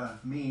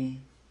para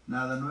mí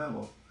nada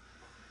nuevo.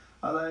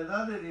 A la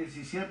edad de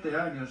 17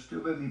 años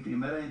tuve mi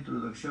primera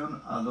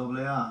introducción a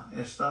AA.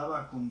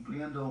 Estaba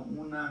cumpliendo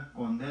una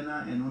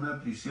condena en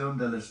una prisión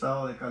del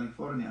estado de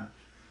California.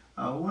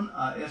 Aún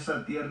a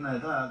esa tierna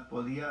edad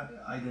podía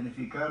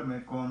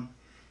identificarme con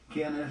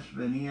quienes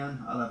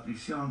venían a la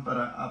prisión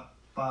para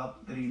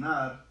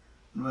apadrinar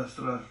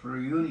nuestras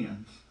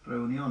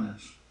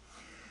reuniones.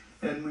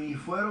 En mi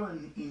fuero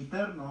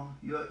interno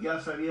yo ya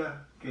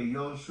sabía que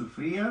yo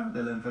sufría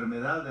de la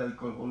enfermedad del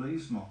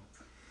alcoholismo.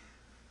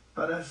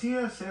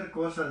 Parecía ser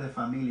cosa de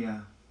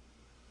familia.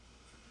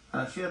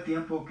 Hacía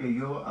tiempo que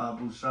yo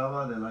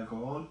abusaba del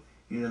alcohol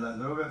y de las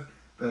drogas,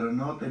 pero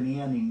no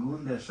tenía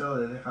ningún deseo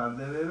de dejar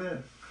de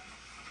beber.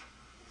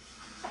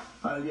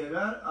 Al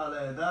llegar a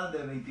la edad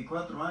de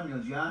 24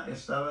 años ya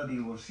estaba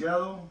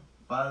divorciado,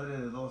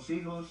 padre de 2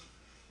 hijos,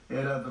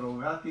 era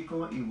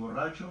drogático y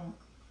borracho.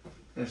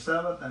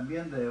 Estaba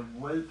también de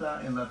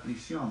vuelta en la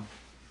prisión.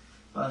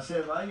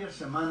 Pasé varias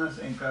semanas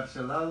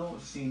encarcelado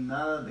sin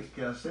nada de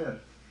qué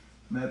hacer.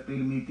 Me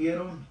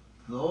permitieron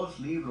 2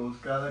 libros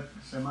cada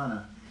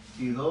semana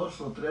y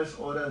 2 o 3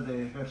 horas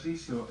de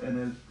ejercicio en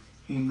el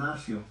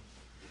gimnasio.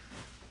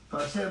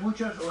 Pasé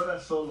muchas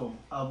horas solo,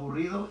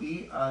 aburrido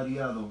y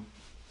arriado.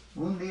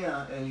 Un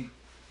día el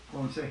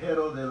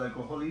consejero del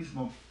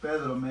alcoholismo,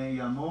 Pedro, me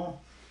llamó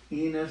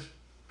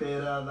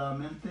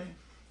inesperadamente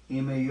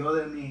y me llevó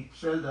de mi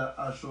celda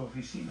a su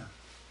oficina.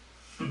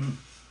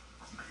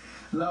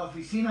 La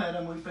oficina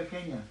era muy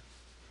pequeña.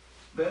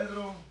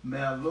 Pedro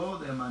me habló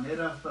de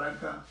manera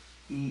franca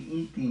y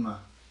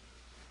íntima.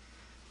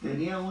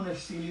 Tenía un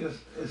estilo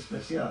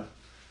especial.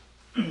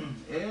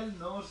 Él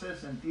no se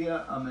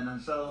sentía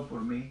amenazado por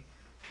mí,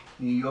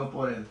 ni yo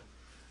por él.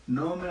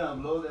 No me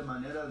habló de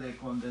manera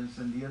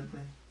condescendiente,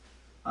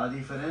 a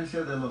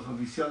diferencia de los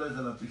oficiales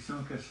de la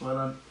prisión que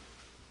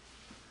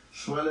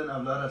suelen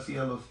hablar así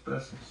a los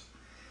presos.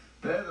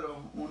 Pedro,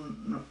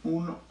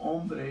 un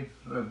hombre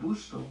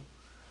robusto,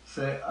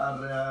 se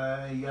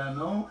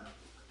arrellanó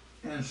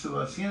en su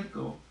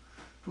asiento,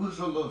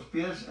 puso los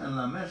pies en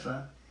la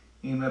mesa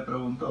y me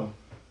preguntó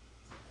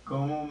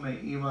cómo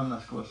me iban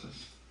las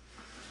cosas.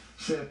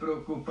 Se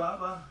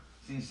preocupaba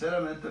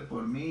sinceramente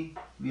por mi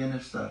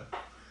bienestar.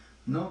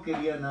 No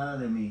quería nada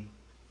de mí.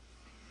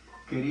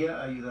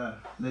 Quería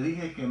ayudar. Le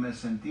dije que me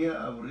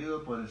sentía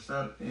aburrido por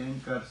estar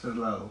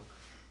encarcelado.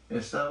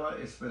 Estaba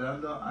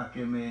esperando a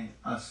que me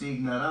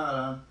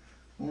asignaran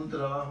un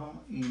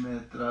trabajo y me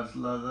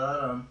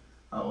trasladaran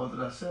a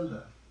otra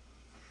celda.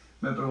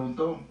 Me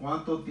preguntó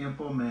cuánto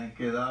tiempo me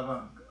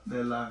quedaba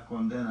de la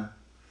condena.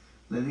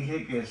 Le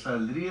dije que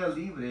saldría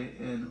libre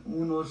en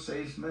unos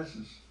 6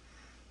 meses.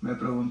 Me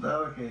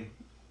preguntaba qué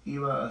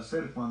iba a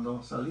hacer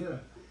cuando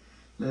saliera.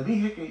 Le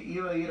dije que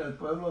iba a ir al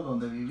pueblo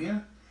donde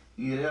vivía,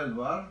 iré al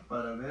bar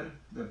para ver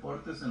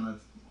deportes en la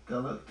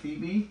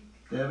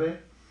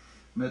TV,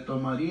 me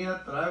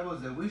tomaría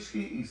tragos de whisky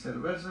y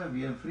cerveza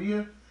bien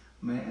fría,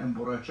 me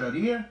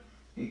emborracharía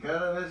y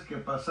cada vez que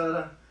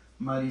pasara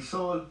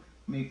Marisol,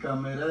 mi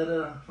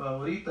camarera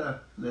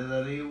favorita, le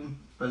daría un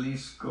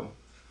pellizco.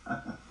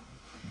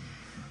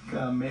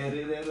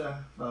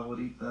 Camarera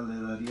favorita,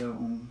 le daría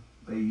un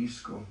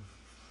pellizco.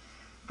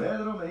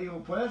 Pedro me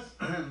dijo, pues,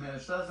 me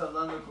estás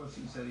hablando con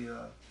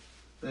sinceridad.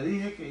 Te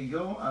dije que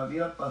yo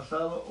había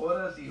pasado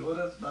horas y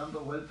horas dando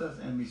vueltas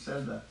en mi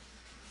celda.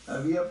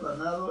 Había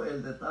planeado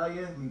el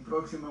detalle, mi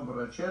próxima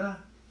borrachera.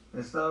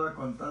 Estaba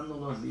contando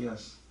los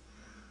días.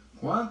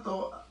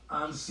 Cuánto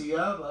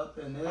ansiaba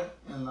tener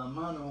en la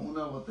mano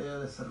una botella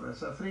de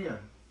cerveza fría.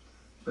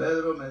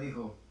 Pedro me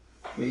dijo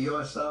que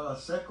yo estaba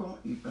seco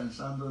y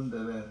pensando en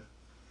beber.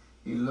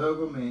 Y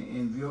luego me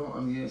envió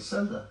a mi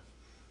celda.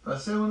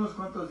 Pasé unos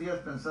cuantos días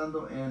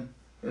pensando en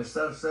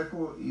estar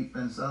seco y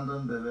pensando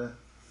en beber.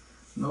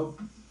 No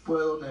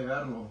puedo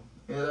negarlo,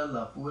 era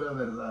la pura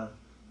verdad.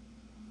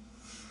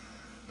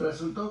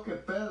 Resultó que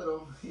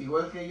Pedro,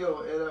 igual que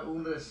yo, era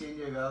un recién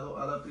llegado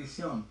a la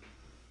prisión.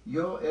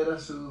 Yo era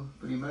su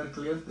primer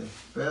cliente.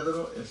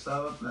 Pedro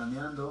estaba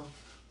planeando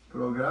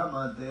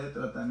programas de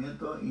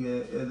tratamiento y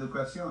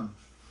educación.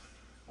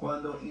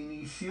 Cuando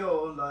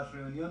inició las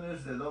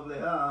reuniones de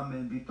AA, me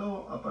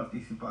invitó a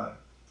participar.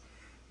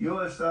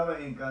 Yo estaba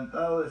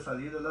encantado de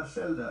salir de la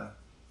celda.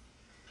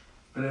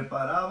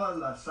 Preparaba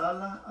la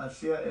sala,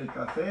 hacía el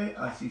café,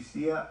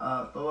 asistía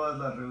a todas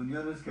las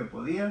reuniones que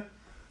podía,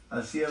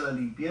 hacía la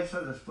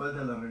limpieza después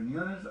de las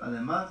reuniones.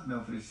 Además, me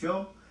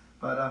ofreció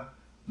para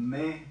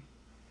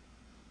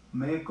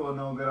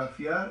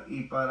meconografiar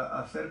y para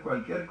hacer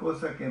cualquier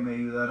cosa que me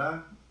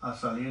ayudara a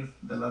salir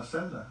de la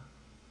celda.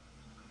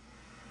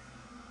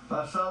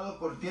 Pasado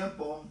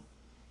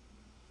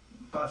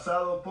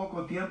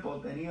poco tiempo,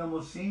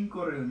 teníamos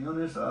 5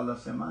 reuniones a la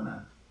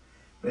semana.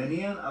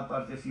 Venían a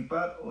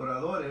participar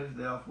oradores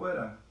de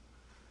afuera.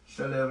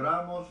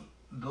 Celebramos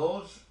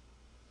 2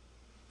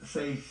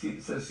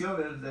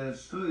 sesiones de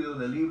estudio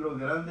del libro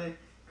grande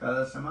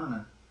cada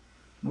semana.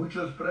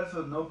 Muchos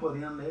presos no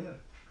podían leer,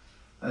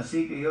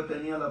 así que yo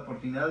tenía la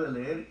oportunidad de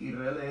leer y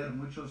releer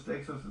muchos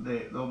textos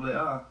de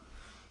AA.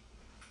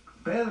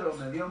 Pedro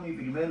me dio mi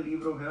primer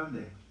libro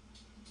grande.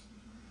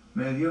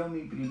 Me dio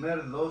mi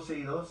primer 12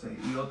 y 12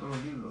 y otros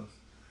libros.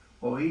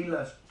 Oí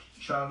las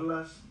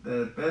charlas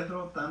de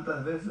Pedro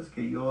tantas veces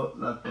que yo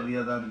las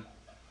podía dar.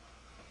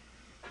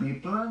 Mi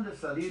plan de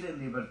salir en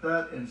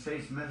libertad en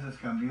 6 meses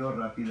cambió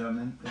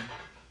rápidamente.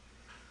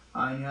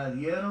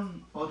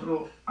 Añadieron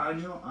otro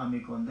año a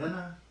mi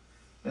condena.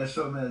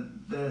 Eso me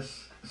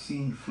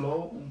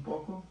desinfló un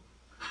poco.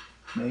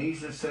 Me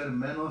hice ser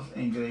menos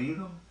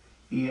engreído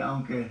y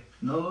aunque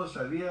no lo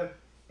sabía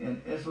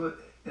en eso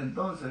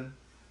entonces,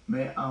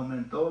 me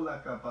aumentó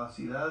la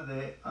capacidad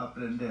de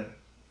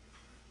aprender.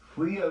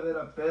 Fui a ver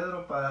a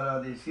Pedro para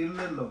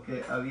decirle lo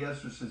que había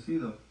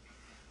sucedido.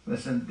 Me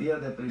sentía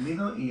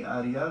deprimido y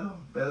airado.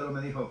 Pedro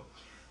me dijo,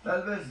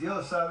 tal vez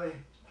Dios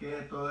sabe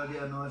que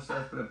todavía no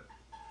estás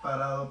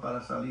preparado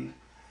para salir.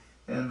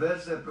 En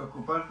vez de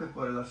preocuparte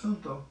por el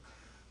asunto,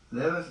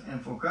 debes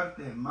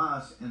enfocarte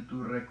más en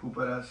tu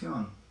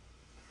recuperación.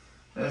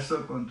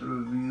 Eso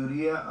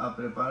contribuiría a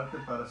prepararte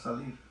para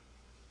salir.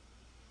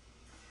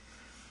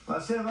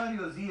 Pasé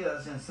varios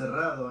días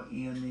encerrado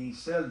y en mi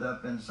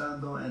celda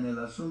pensando en el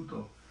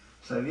asunto.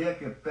 Sabía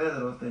que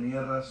Pedro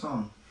tenía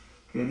razón.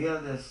 Quería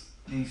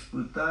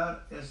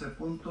disputar ese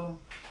punto,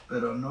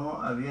 pero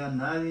no había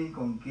nadie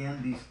con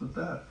quien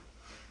disputar.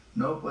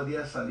 No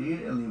podía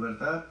salir en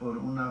libertad por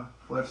una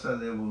fuerza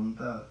de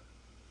voluntad.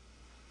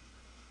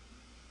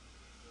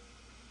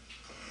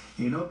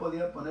 Y no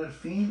podía poner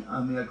fin a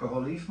mi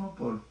alcoholismo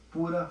por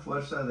pura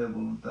fuerza de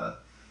voluntad.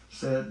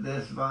 Se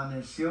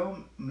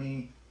desvaneció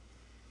mi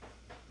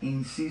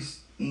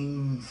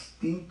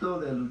instinto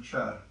de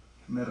luchar.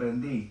 Me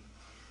rendí.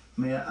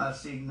 Me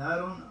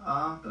asignaron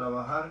a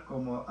trabajar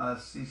como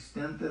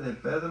asistente de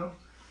Pedro.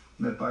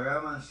 Me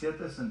pagaban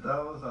 7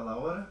 centavos a la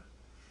hora,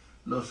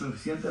 lo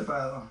suficiente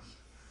para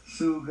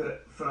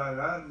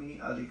sufragar mi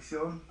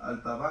adicción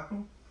al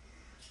tabaco.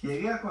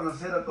 Llegué a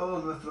conocer a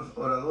todos nuestros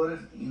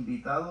oradores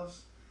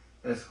invitados,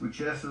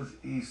 escuché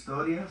sus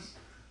historias,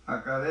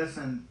 acabé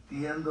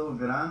sintiendo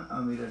gran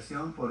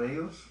admiración por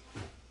ellos.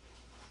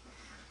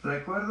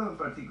 Recuerdo en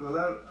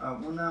particular a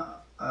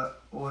una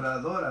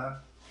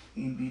oradora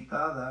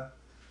invitada,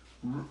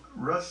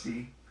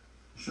 Rusty.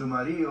 Su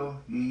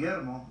marido,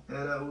 Guillermo,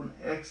 era un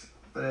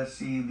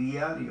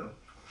expresidiario.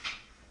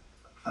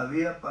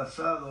 Había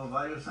pasado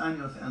varios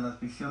años en las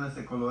prisiones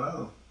de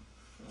Colorado.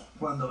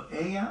 Cuando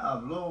ella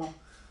habló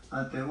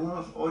ante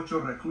unos 8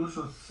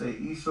 reclusos, se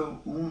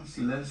hizo un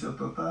silencio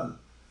total.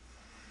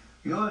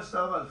 Yo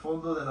estaba al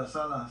fondo de la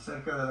sala,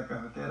 cerca de la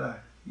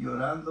cafetera,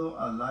 llorando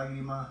a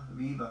lágrima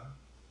viva.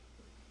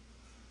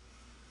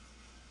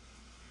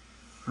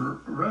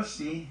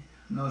 Rusty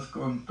nos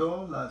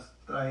contó las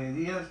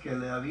tragedias que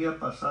le había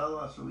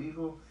pasado a su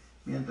hijo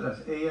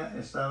mientras ella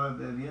estaba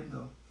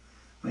bebiendo.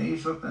 Me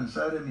hizo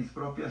pensar en mis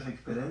propias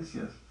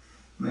experiencias.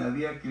 Me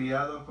había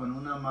criado con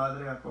una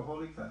madre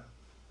alcohólica.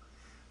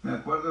 Me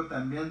acuerdo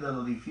también de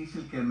lo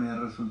difícil que me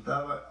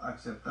resultaba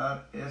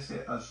aceptar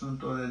ese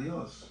asunto de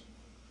Dios.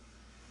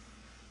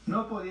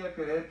 No podía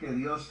creer que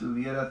Dios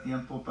tuviera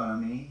tiempo para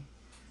mí.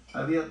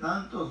 Había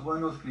tantos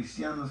buenos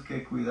cristianos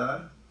que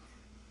cuidar.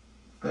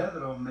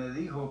 Pedro me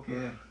dijo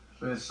que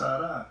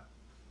rezara.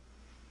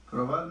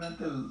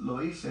 Probablemente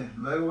lo hice.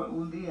 Luego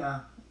un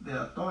día de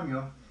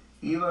otoño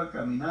iba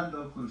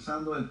caminando,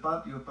 cruzando el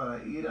patio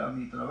para ir a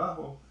mi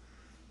trabajo.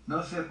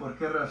 No sé por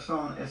qué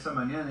razón esa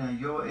mañana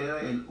yo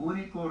era el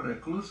único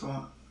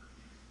recluso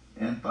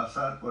en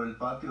pasar por el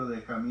patio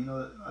de camino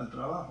al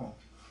trabajo.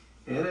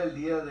 Era el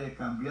día de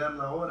cambiar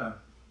la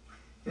hora.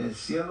 El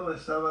cielo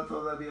estaba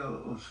todavía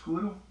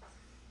oscuro.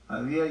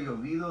 Había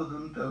llovido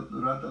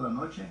durante la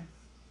noche.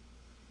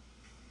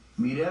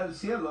 Miré al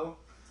cielo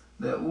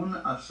de un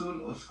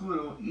azul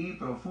oscuro y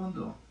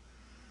profundo,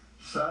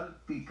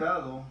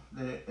 salpicado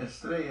de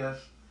estrellas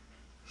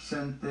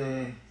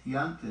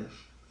centellantes.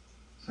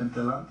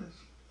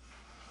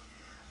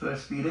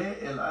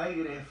 Respiré el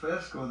aire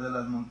fresco de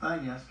las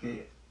montañas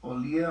que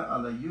olía a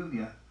la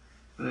lluvia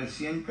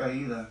recién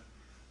caída.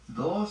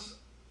 2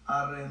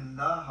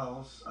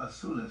 arrendajos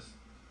azules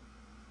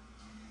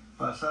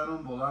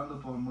pasaron volando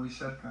por muy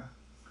cerca.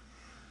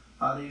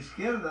 A la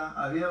izquierda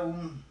había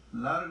un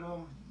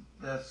largo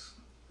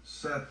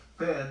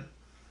césped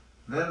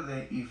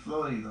verde y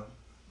florido.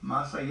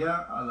 Más allá,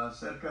 a la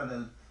cerca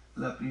de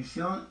la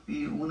prisión,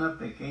 vi una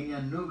pequeña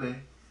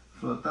nube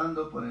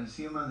flotando por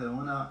encima de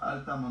una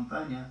alta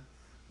montaña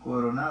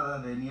coronada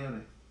de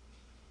nieve.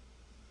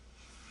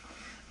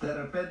 De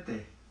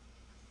repente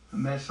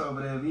me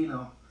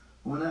sobrevino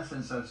una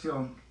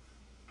sensación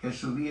que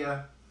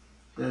subía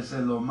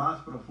desde lo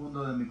más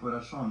profundo de mi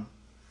corazón.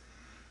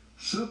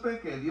 Supe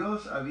que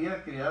Dios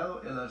había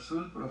creado el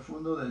azul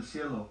profundo del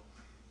cielo.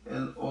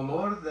 El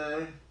olor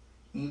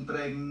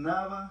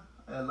impregnaba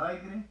el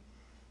aire.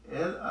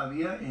 Él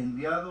había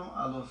enviado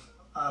a los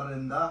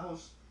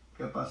arrendajos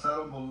que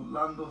pasaron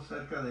volando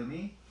cerca de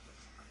mí.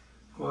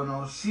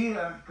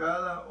 Conocía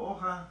cada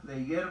hoja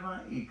de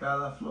hierba y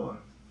cada flor.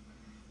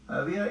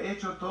 Había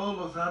hecho todos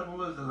los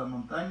árboles de la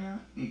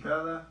montaña y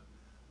cada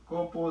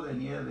copo de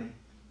nieve.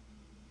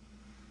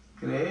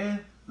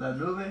 Creó la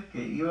nube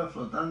que iba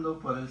flotando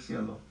por el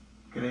cielo.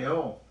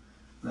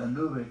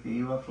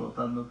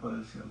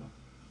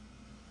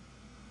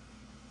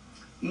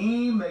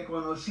 Y me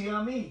conocía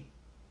a mí.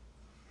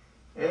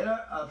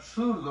 Era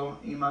absurdo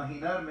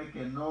imaginarme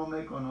que no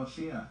me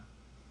conocía.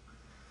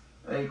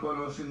 El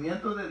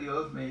conocimiento de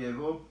Dios me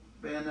llegó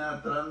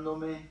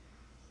penetrándome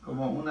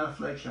como una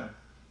flecha.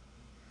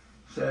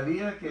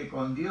 Sabía que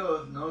con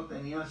Dios no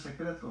tenía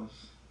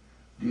secretos.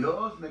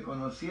 Dios me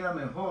conocía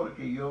mejor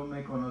que yo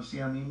me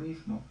conocía a mí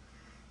mismo,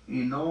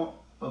 y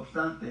no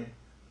obstante,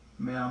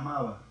 me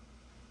amaba.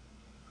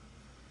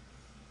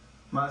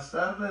 Más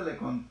tarde le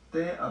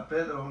conté a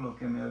Pedro lo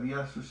que me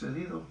había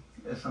sucedido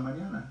esa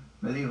mañana.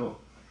 Me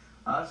dijo: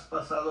 has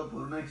pasado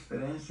por una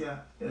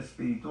experiencia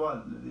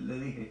espiritual. Le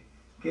dije: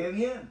 ¡qué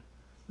bien!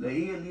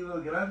 Leí el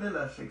libro grande,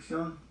 la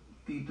sección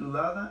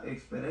titulada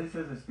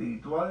Experiencias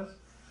Espirituales,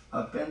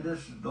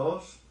 apéndice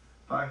 2,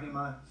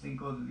 página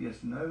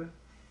 519,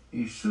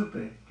 y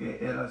supe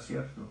que era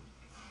cierto.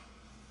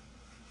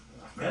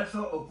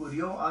 Eso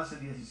ocurrió hace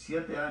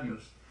 17 años.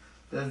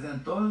 Desde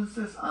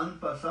entonces han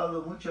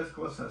pasado muchas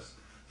cosas.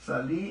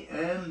 Salí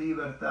en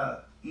libertad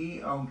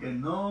y aunque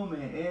no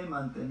me he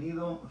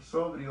mantenido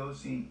sobrio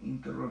sin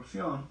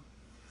interrupción,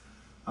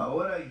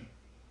 ahora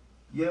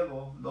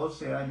llevo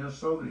 12 años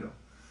sobrio.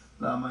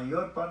 La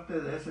mayor parte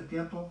de ese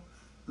tiempo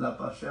la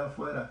pasé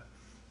afuera.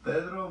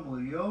 Pedro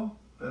murió,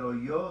 pero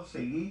yo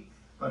seguí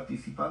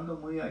participando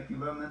muy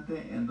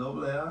activamente en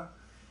AA,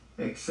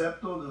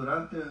 excepto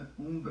durante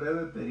un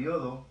breve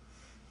periodo,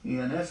 y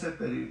en ese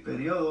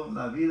periodo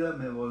la vida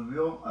me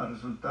volvió a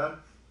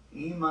resultar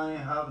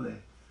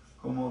inmanejable.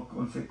 Como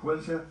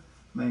consecuencia,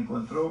 me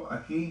encontró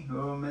aquí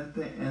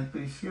nuevamente en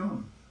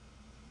prisión.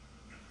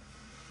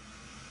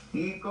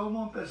 Y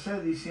como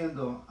empecé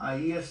diciendo,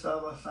 ahí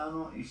estaba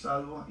sano y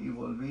salvo, y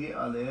volví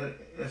a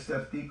leer este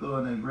artículo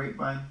en el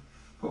Grapevine.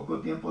 Poco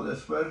tiempo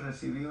después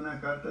recibí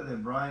una carta de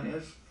Brian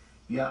S.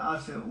 Ya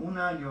hace un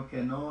año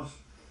que nos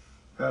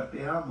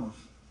carteamos.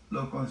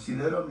 Lo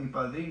considero mi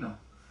padrino.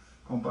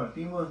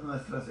 Compartimos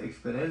nuestras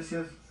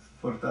experiencias,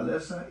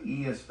 fortaleza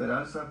y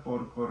esperanza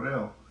por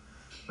correo.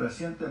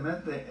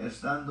 Recientemente,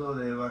 estando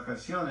de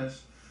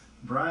vacaciones,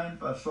 Brian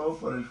pasó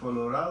por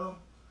Colorado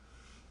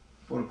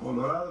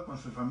con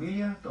su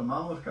familia.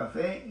 Tomamos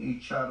café y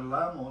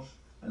charlamos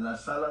en la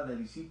sala de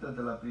visitas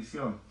de la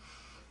prisión.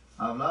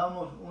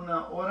 Hablamos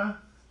una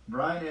hora.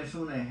 Brian es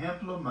un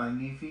ejemplo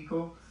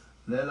magnífico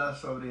de la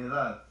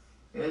sobriedad.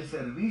 El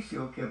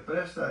servicio que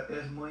presta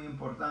es muy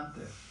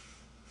importante.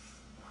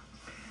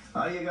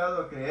 Ha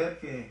llegado a creer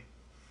que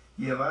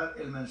llevar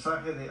el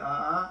mensaje de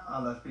AA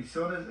a las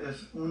prisiones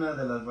es una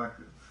de las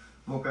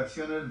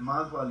vocaciones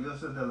más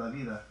valiosas de la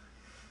vida.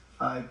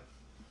 Hay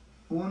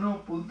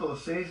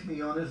 1.6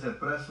 millones de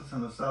presos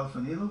en los Estados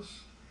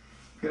Unidos.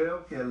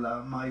 Creo que la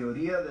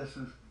mayoría de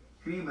sus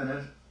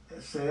crímenes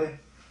se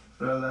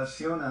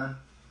relacionan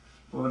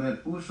con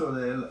el uso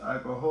del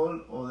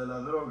alcohol o de la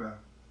droga.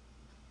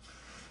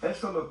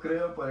 Esto lo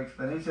creo por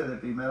experiencia de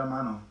primera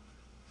mano.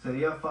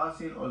 Sería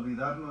fácil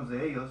olvidarnos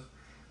de ellos.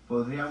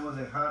 Podríamos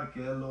dejar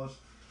que los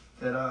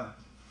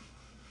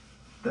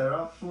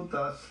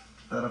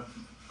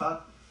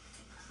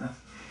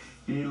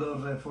y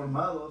los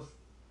reformados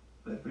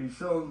de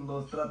prisión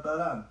los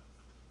tratarán.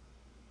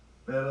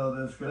 Pero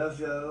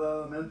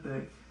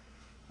desgraciadamente,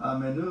 a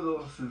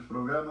menudo sus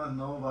programas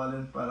no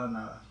valen para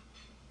nada.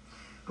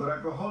 Por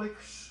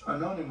Alcohólicos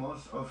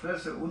Anónimos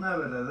ofrece una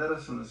verdadera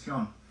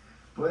solución.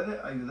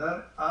 Puede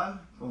ayudar al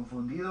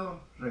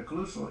confundido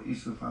recluso y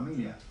su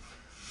familia.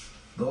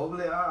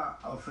 AA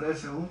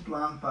ofrece un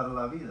plan para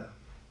la vida.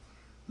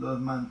 Los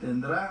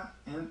mantendrá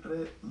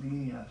entre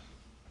líneas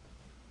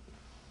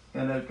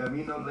en el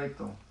camino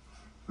recto.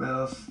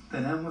 Pero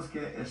tenemos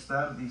que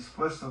estar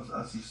dispuestos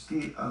a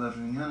asistir a las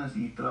reuniones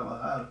y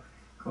trabajar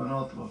con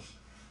otros.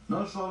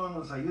 No solo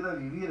nos ayuda a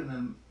vivir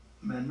en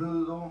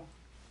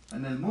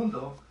el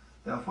mundo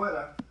de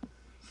afuera,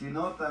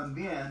 sino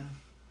también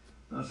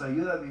nos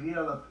ayuda a vivir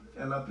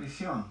en la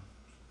prisión.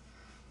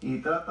 Y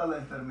trata la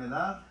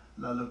enfermedad,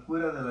 la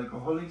locura del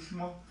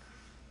alcoholismo.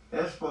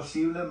 Es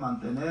posible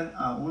mantener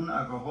a un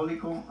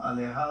alcohólico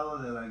alejado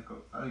del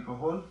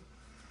alcohol,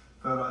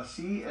 pero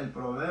así el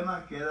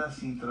problema queda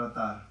sin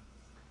tratar.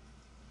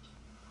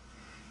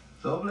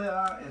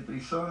 AA en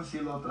prisión sí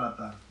lo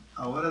trata.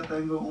 Ahora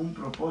tengo un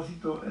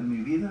propósito en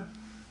mi vida,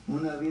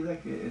 una vida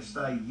que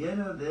está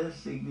llena de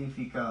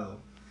significado.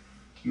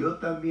 Yo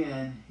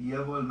también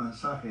llevo el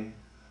mensaje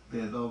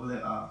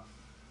de AA.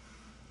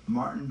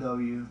 Martin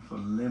W.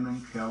 from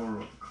Lehman,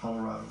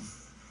 Colorado.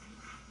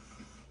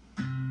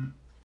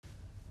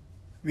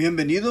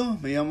 Bienvenido,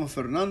 me llamo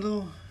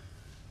Fernando,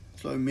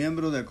 soy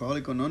miembro de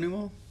Alcohólico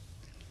Anónimo.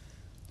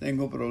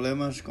 Tengo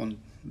problemas con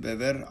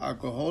beber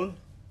alcohol.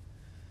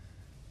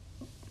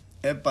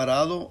 He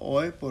parado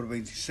hoy por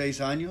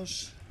 26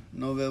 años,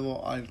 no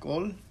bebo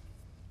alcohol.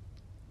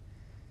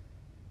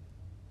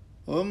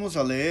 Vamos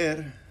a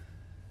leer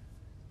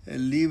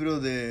el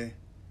libro de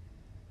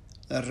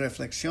las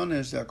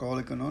reflexiones de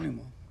Alcohólico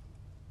Anónimo.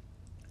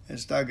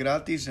 Está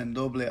gratis en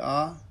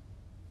aa.org,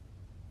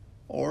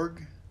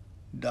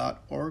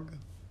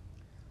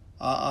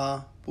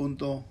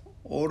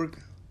 aa.org.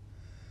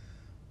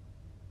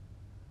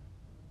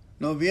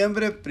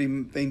 Noviembre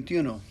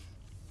 21.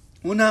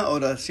 Una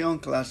oración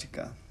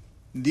clásica.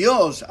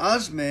 Dios,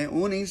 hazme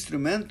un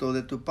instrumento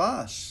de tu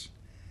paz.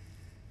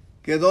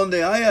 Que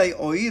donde haya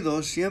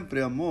oído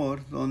siempre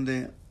amor,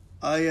 donde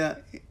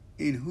haya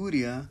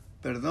injuria,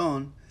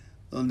 perdón,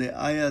 donde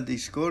haya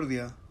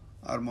discordia,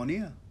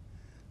 armonía,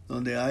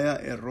 donde haya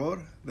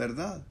error,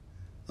 verdad,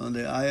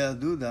 donde haya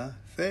duda,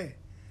 fe,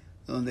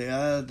 donde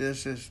haya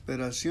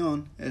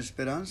desesperación,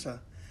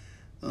 esperanza,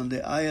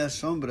 donde haya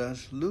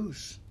sombras,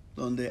 luz,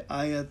 donde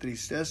haya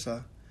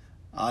tristeza,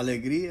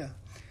 alegría.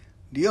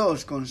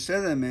 Dios,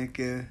 concédeme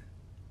que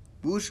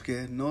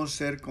busque no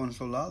ser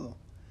consolado,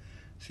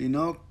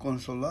 sino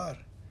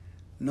consolar,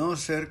 no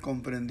ser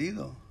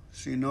comprendido,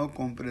 sino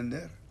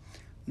comprender,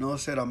 no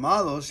ser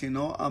amado,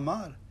 sino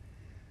amar,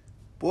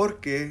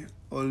 porque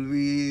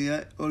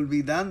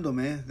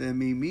olvidándome de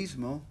mí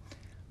mismo,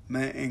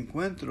 me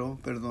encuentro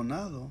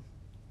perdonado.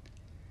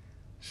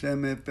 Se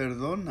me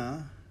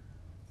perdona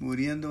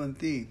muriendo en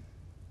ti.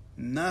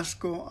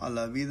 Nazco a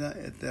la vida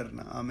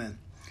eterna. Amén.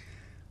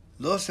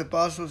 12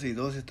 pasos y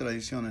 12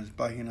 tradiciones,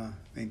 página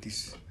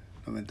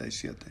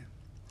 97.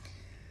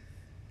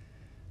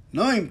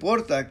 No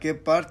importa qué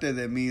parte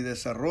de mi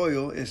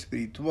desarrollo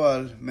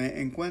espiritual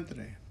me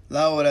encuentre.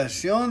 La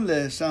oración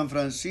de San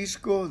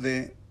Francisco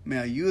me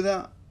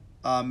ayuda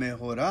a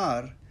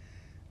mejorar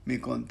mi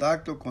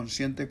contacto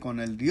consciente con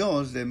el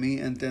Dios de mi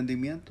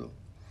entendimiento.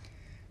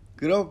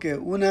 Creo que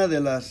una de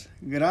las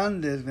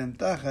grandes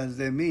ventajas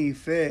de mi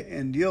fe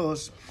en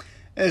Dios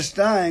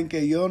está en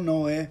que yo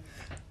no he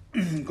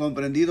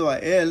comprendido a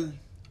Él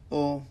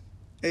o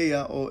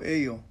ella o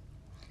ello.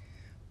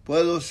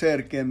 Puedo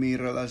ser que mi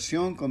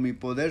relación con mi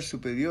poder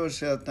superior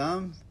sea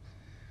tan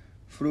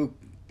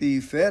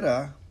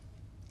fructífera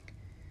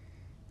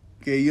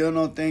que yo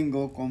no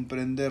tengo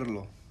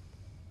comprenderlo.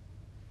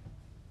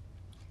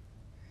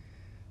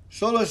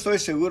 Solo estoy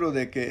seguro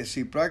de que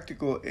si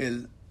practico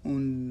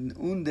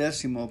un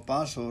décimo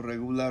paso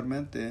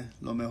regularmente,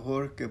 lo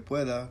mejor que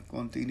pueda,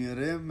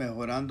 continuaré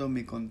mejorando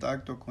mi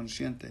contacto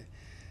consciente,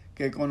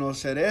 que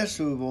conoceré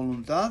su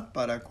voluntad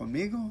para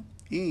conmigo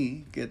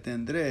y que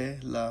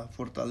tendré la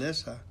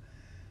fortaleza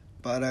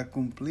para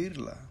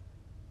cumplirla.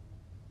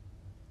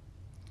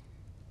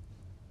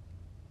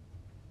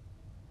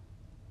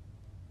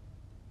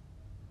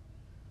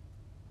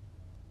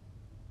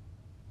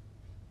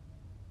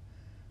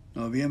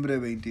 Noviembre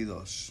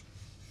 22.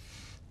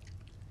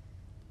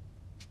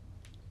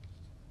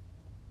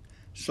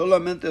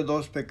 Solamente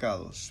 2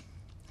 pecados.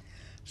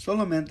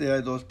 Solamente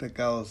hay 2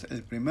 pecados.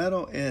 El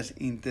primero es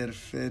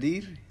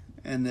interferir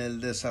en el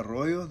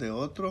desarrollo de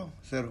otro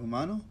ser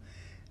humano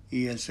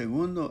y el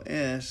segundo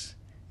es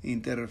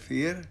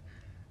interferir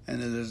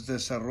en el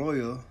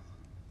desarrollo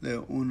de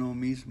uno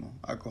mismo.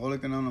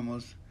 Alcohólicos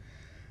Anónimos,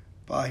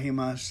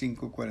 página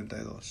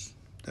 542,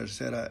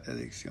 tercera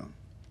edición.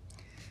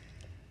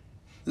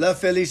 La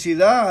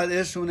felicidad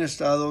es un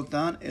estado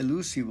tan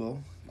elusivo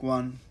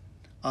cuán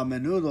a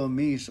menudo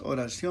mis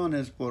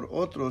oraciones por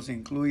otros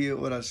incluyen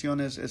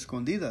oraciones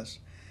escondidas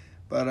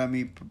para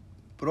mi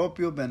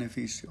propio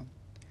beneficio.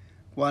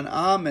 Cuán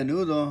a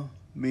menudo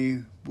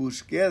mi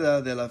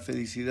búsqueda de la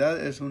felicidad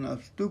es un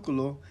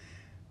obstáculo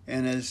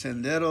en el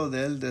sendero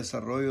del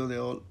desarrollo de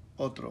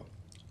otro,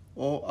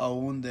 o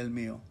aún del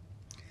mío.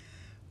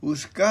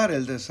 Buscar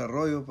el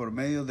desarrollo por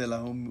medio de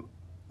la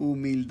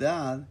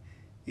humildad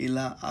y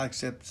la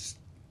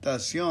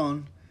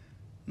aceptación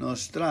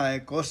nos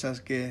trae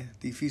cosas que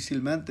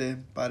difícilmente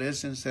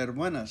parecen ser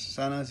buenas,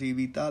 sanas y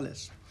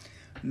vitales.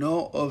 No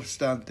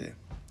obstante,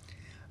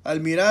 al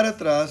mirar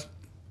atrás,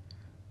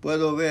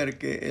 puedo ver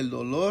que el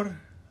dolor,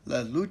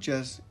 las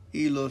luchas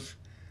y los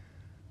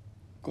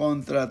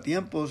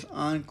contratiempos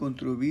han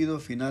contribuido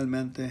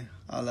finalmente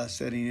a la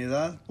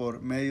serenidad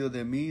por medio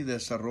de mi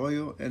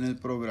desarrollo en el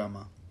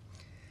programa.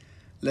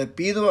 Le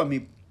pido a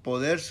mi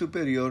poder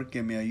superior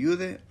que me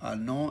ayude a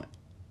no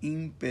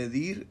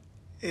impedir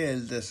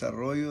el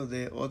desarrollo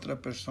de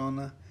otra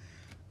persona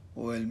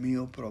o el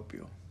mío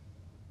propio.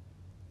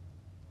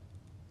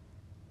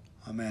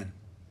 Amén.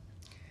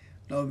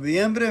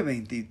 Noviembre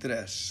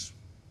 23.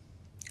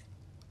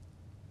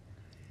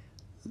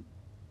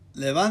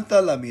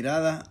 Levanta la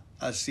mirada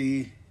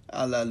así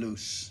a la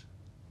luz.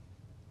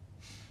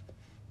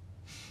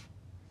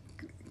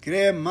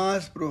 Cree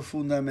más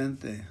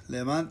profundamente.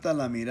 Levanta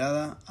la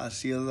mirada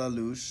hacia la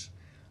luz,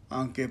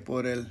 aunque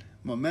por el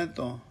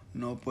momento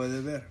no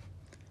puede ver,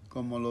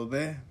 como lo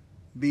ve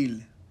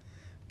Bill,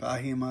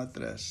 página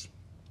 3.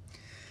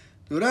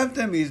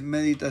 Durante mis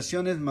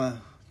meditaciones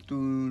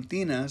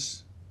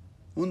matutinas,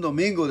 un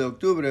domingo de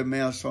octubre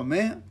me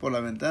asomé por la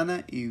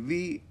ventana y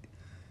vi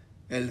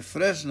el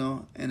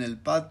fresno en el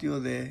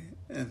patio de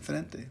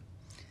enfrente.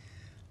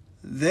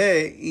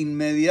 De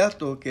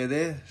inmediato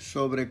quedé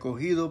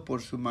sobrecogido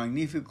por su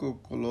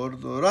magnífico color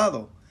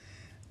dorado,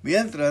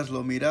 mientras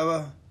lo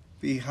miraba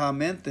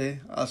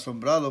fijamente,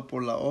 asombrado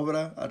por la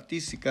obra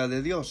artística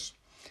de Dios.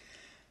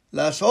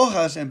 Las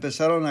hojas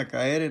empezaron a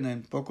caer y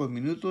en pocos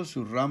minutos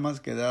sus ramas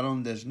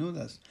quedaron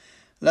desnudas.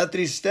 La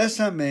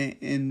tristeza me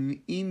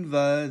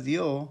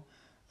invadió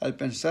al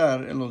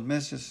pensar en los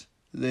meses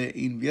de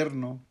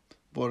invierno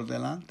por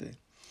delante.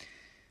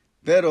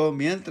 Pero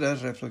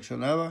mientras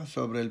reflexionaba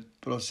sobre el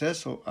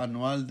proceso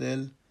anual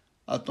del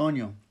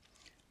otoño,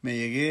 me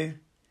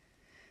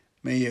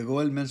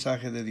llegó el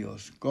mensaje de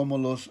Dios. Como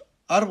los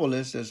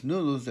árboles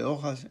desnudos de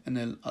hojas en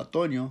el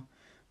otoño,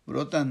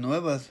 brotan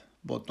nuevos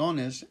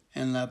botones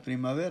en la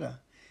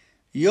primavera.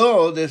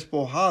 Yo,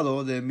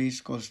 despojado de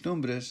mis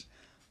costumbres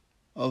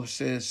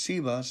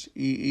obsesivas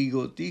y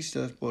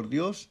egoístas por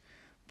Dios,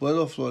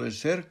 puedo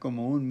florecer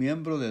como un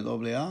miembro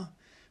de AA,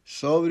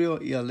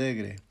 sobrio y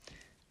alegre.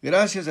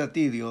 Gracias a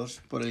ti,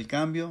 Dios, por el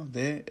cambio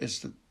de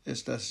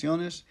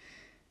estaciones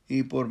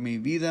y por mi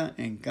vida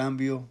en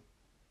cambio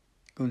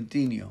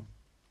continuo.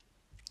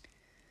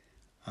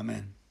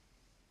 Amén.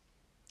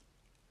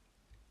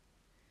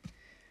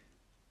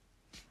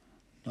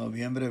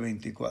 Noviembre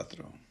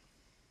 24.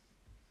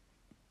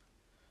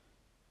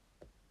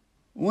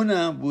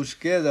 Una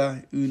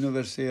búsqueda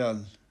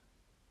universal.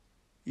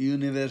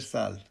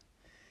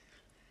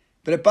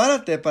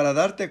 Prepárate para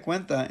darte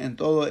cuenta en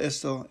todo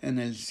esto. En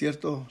el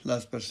cierto,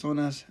 las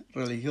personas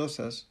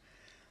religiosas,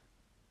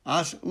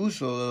 haz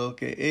uso de lo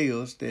que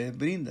ellos te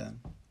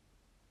brindan.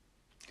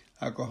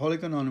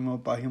 Alcohólico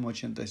Anónimo, página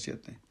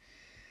 87.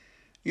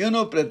 Yo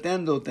no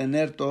pretendo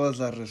tener todas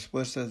las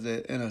respuestas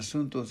en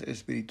asuntos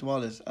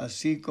espirituales,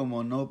 así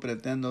como no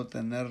pretendo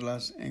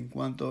tenerlas en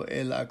cuanto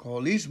al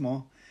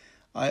alcoholismo.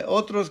 Hay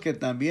otros que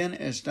también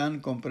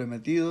están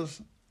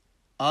comprometidos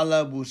a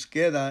la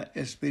búsqueda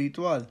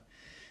espiritual.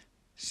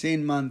 Si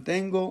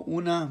mantengo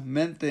una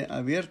mente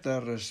abierta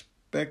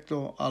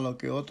respecto a lo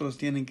que otros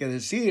tienen que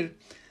decir,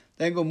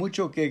 tengo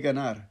mucho que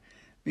ganar.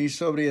 Mi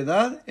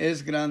sobriedad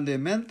es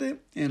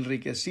grandemente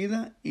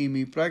enriquecida y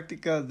mi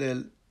práctica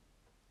del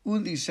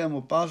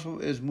 11º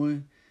paso es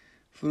muy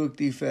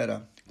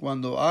fructífera.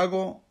 Cuando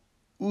hago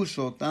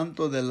uso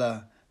tanto de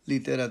la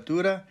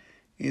literatura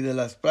y de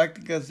las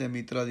prácticas de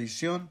mi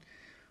tradición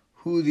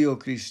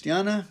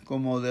judío-cristiana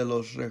como de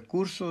los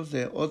recursos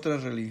de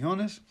otras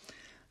religiones,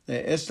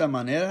 de esta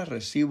manera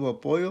recibo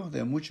apoyo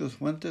de muchas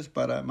fuentes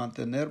para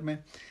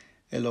mantenerme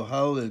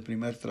alojado del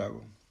primer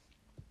trago.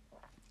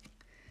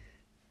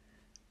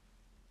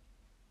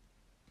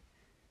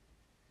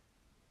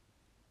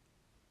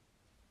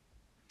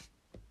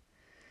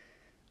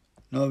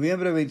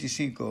 Noviembre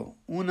 25.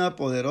 Una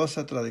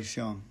poderosa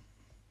tradición.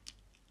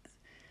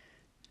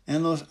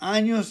 En los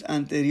años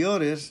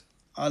anteriores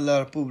a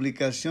la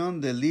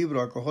publicación del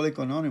libro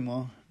Alcohólico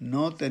Anónimo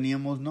no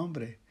teníamos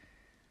nombre.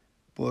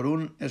 Por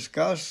un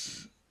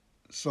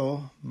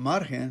escaso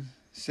margen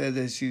se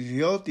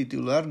decidió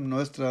titular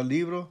nuestro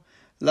libro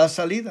La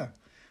Salida.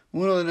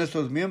 Uno de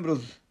nuestros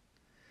miembros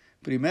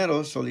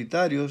primeros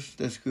solitarios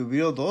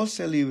descubrió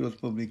 12 libros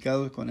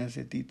publicados con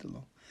ese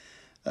título.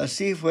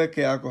 Así fue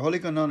que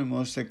Alcohólico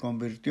Anónimo se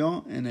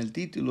convirtió en el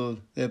título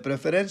de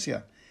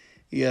preferencia,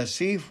 y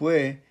así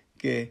fue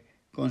que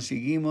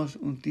conseguimos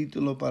un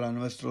título para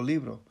nuestro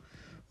libro,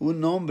 un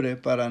nombre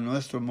para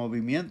nuestro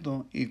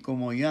movimiento, y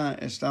como ya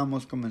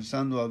estamos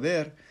comenzando a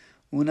ver,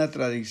 una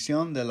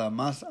tradición de la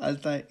más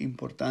alta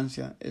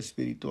importancia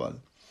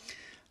espiritual.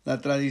 La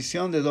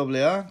tradición de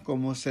AA,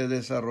 como se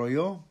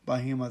desarrolló,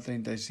 página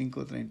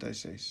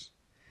 35-36.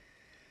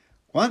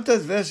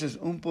 ¿Cuántas veces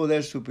un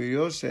poder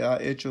superior se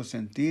ha hecho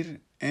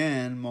sentir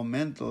en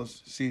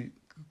momentos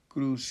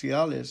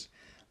cruciales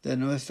de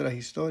nuestra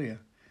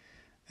historia?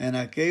 En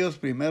aquellos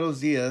primeros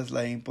días,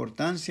 la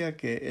importancia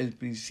que el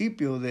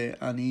principio de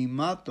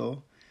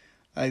animato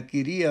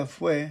adquiría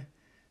fue,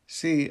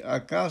 si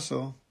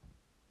acaso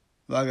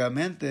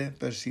vagamente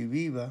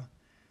percibida,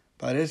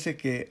 parece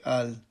que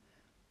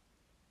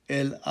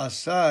el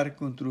azar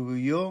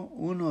contribuyó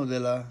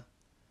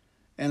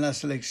en la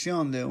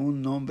selección de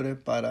un nombre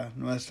para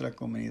nuestra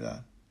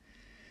comunidad.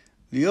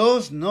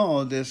 Dios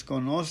no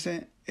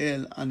desconoce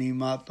el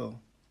animato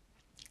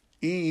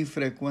y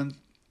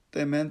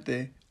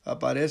frecuentemente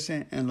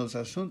aparece en los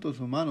asuntos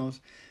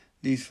humanos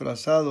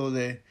disfrazado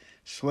de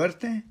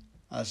suerte,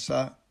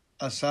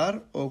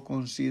 azar o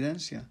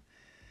coincidencia.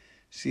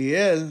 Si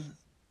el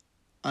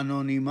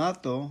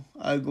anonimato,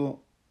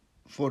 algo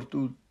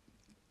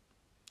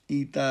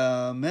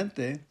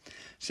fortuitamente,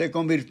 se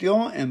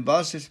convirtió en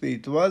base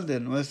espiritual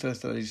de nuestras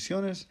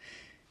tradiciones,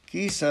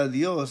 quizá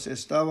Dios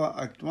estaba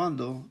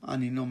actuando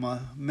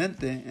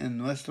anónimamente en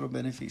nuestro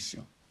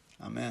beneficio.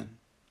 Amén.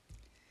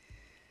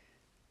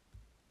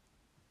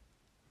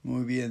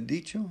 Muy bien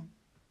dicho.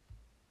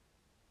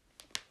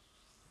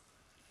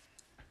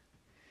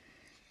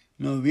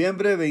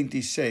 Noviembre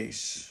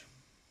 26.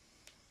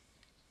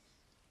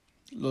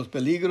 Los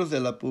peligros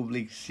de la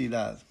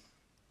publicidad.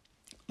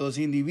 Los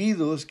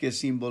individuos que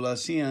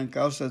simbolizan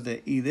causas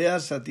de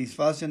ideas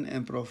satisfacen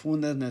en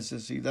profundas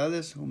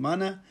necesidades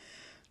humanas.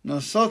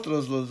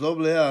 Nosotros los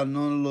AA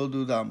no lo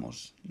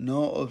dudamos.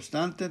 No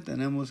obstante,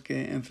 tenemos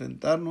que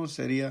enfrentarnos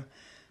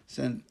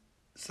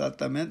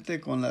sensatamente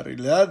con la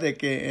realidad de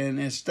que en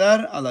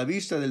estar a la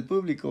vista del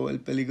público es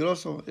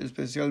peligroso,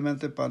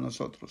 especialmente para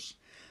nosotros.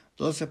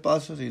 12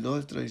 pasos y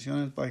 12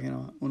 tradiciones,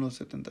 página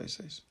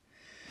 176.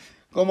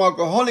 Como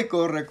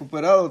alcohólico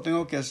recuperado,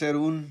 tengo que hacer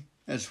un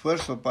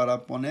esfuerzo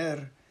para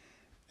poner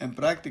en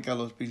práctica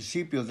los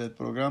principios del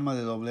programa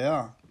de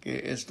AA,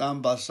 que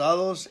están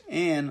basados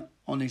en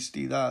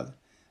honestidad,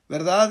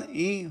 verdad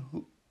y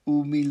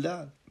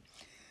humildad.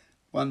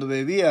 Cuando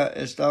bebía,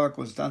 estaba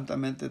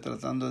constantemente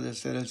tratando de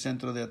ser el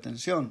centro de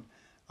atención.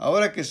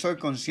 Ahora que soy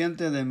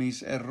consciente de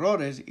mis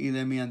errores y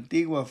de mi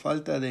antigua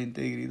falta de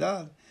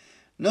integridad,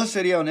 no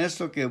sería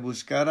honesto que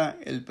buscara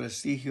el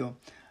prestigio,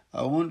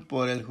 aún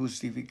por el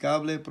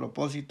justificable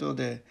propósito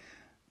de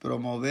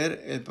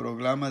promover el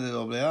programa de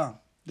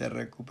AA de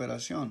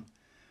recuperación.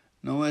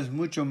 No es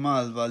mucho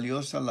más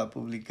valiosa la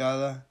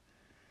publicada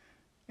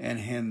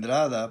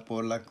engendrada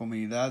por la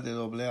comunidad de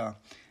AA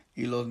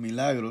y los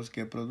milagros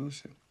que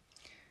produce.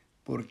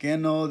 ¿Por qué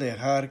no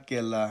dejar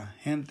que la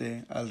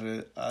gente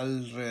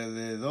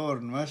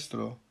alrededor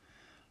nuestro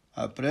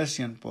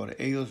aprecien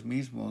por ellos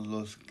mismos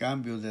los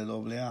cambios de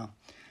AA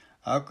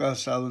ha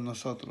causado en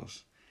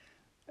nosotros?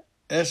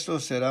 Esto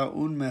será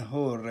una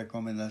mejor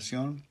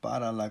recomendación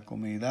para la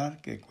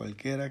comunidad que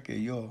cualquiera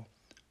que yo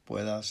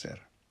pueda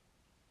hacer.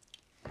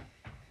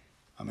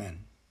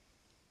 Amén.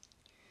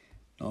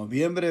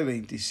 Noviembre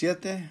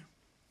 27.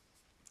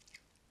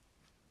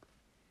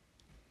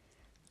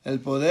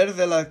 El poder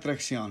de la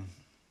atracción.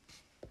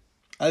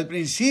 Al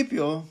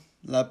principio,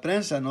 la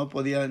prensa no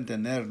podía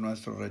entender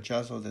nuestro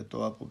rechazo de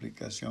toda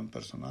publicación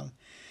personal.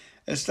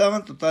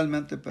 Estaban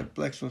totalmente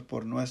perplexos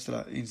por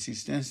nuestra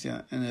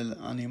insistencia en el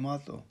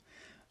animato.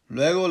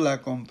 Luego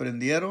la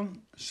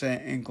comprendieron,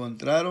 se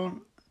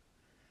encontraron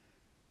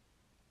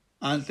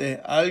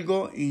ante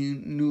algo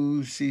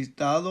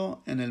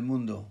inusitado en el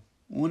mundo.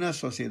 Una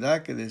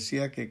sociedad que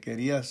decía que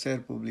quería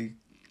hacer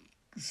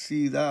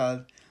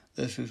publicidad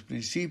de sus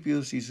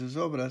principios y sus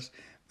obras,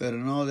 pero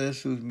no de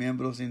sus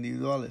miembros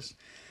individuales.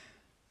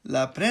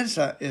 La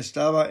prensa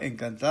estaba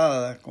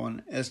encantada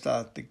con esta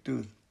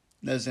actitud.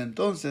 Desde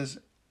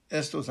entonces,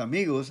 estos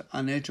amigos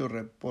han hecho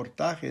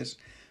reportajes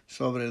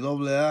sobre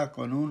AA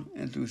con un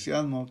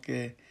entusiasmo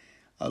que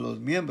a los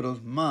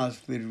miembros más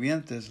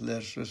fervientes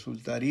les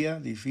resultaría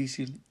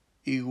difícil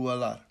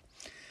igualar.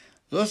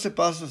 12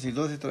 pasos y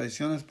 12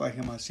 tradiciones,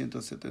 página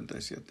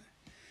 177.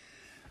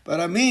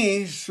 Para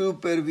mi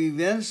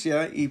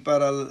supervivencia y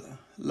para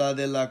la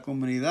de la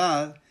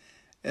comunidad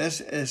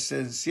es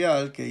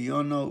esencial que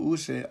yo no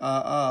use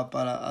AA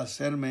para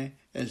hacerme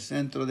el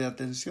centro de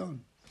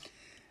atención.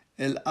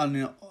 El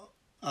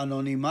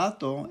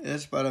anonimato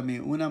es para mí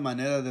una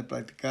manera de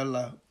practicar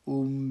la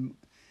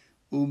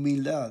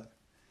humildad.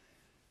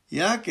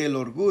 Ya que el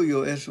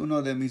orgullo es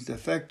uno de mis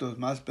defectos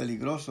más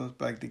peligrosos,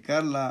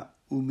 practicar la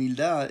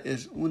humildad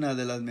es una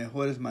de las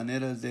mejores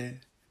maneras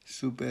de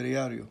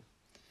superarlo.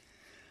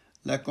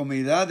 La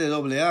comunidad de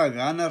AA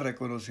gana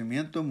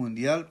reconocimiento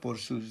mundial por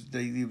sus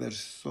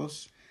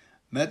diversos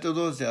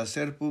métodos de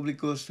hacer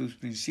públicos sus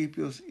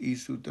principios y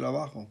su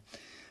trabajo,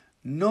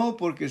 no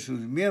porque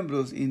sus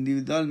miembros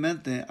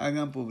individualmente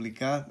hagan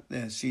publicar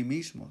de sí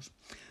mismos.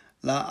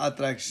 La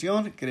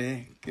atracción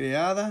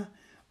creada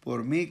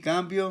por mi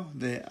cambio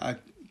de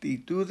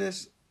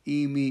actitudes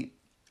y mi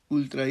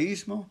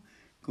ultraísmo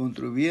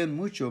contribuyen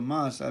mucho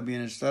más al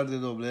bienestar de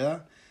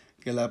AA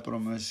que la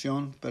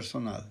promoción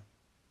personal.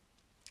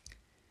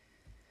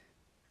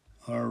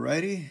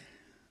 Alrighty,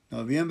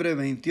 noviembre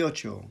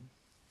 28.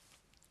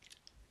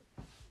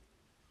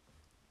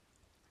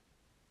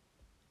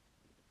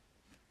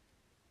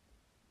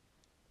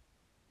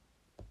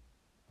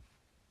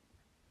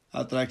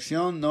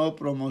 Atracción, no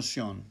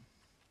promoción.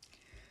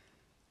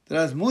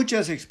 Tras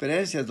muchas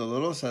experiencias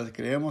dolorosas,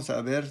 creemos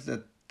haber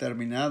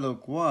determinado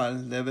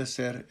cuál debe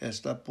ser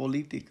esta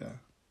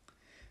política.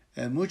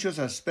 En muchos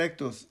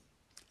aspectos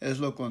es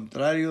lo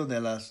contrario de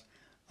las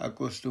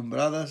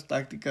acostumbradas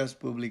tácticas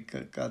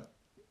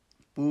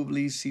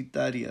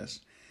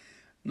publicitarias.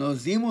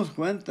 Nos dimos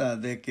cuenta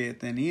de que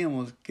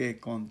teníamos que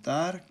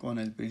contar con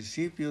el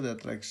principio de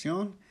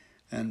atracción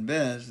en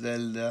vez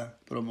del de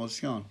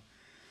promoción.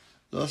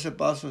 12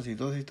 Pasos y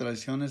 12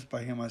 Tradiciones,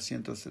 página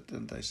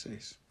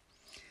 176.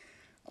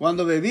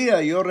 Cuando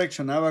bebía, yo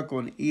reaccionaba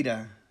con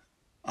ira,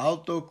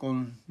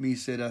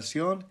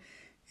 autoconmiseración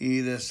y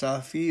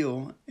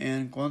desafío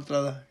en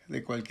contra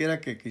de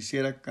cualquiera que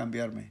quisiera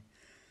cambiarme.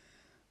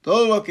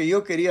 Todo lo que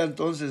yo quería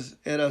entonces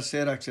era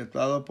ser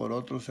aceptado por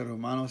otros seres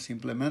humanos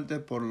simplemente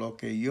por lo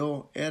que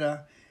yo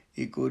era,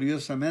 y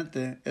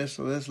curiosamente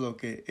eso es lo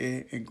que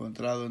he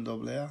encontrado en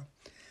AA.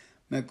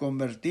 Me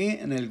convertí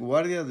en el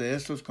guardia de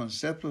estos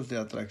conceptos de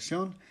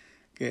atracción,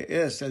 que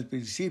es el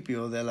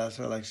principio de las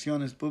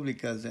relaciones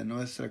públicas de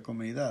nuestra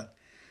comunidad.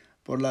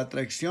 Por la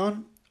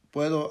atracción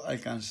puedo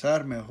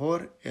alcanzar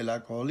mejor el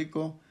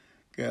alcohólico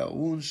que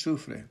aún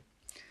sufre.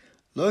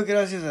 Doy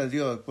gracias a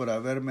Dios por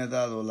haberme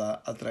dado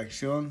la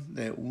atracción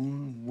de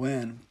un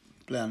buen,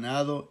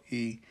 planeado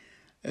y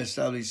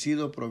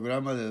establecido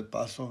programa de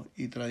paso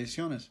y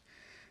tradiciones.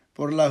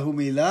 Por la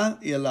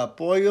humildad y el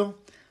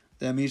apoyo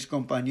de mis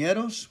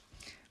compañeros,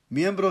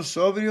 miembros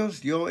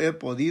sobrios, yo he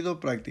podido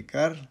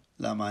practicar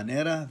la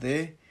manera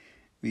de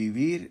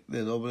vivir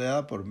de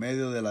AA por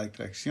medio de la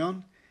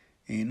atracción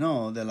y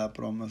no de la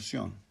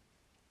promoción.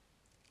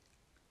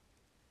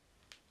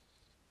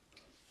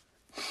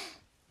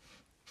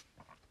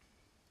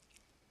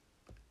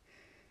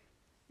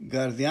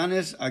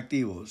 Guardianes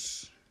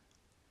activos.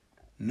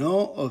 No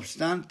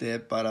obstante,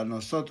 para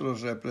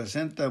nosotros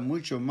representa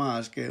mucho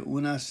más que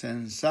una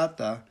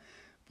sensata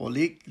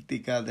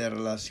política de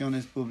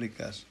relaciones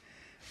públicas.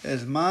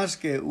 Es más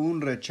que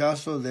un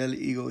rechazo del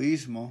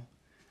egoísmo.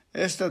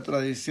 Esta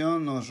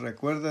tradición nos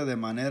recuerda de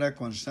manera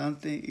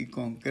constante y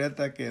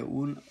concreta que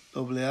en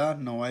AA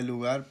no hay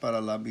lugar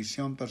para la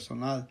ambición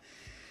personal.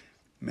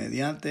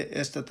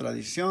 Mediante esta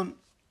tradición,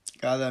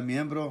 cada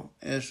miembro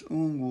es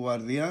un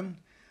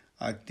guardián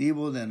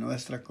activo de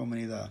nuestra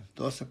comunidad.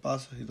 12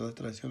 Pasos y 12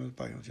 Tradiciones,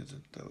 página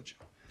 178.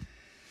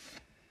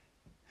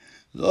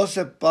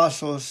 12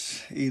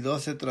 Pasos y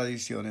 12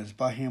 Tradiciones,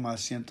 página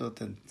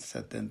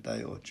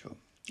 178.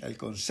 El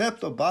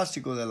concepto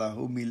básico de la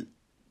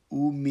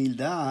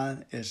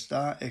humildad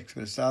está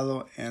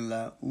expresado en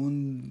la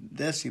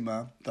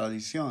 11ª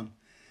tradición.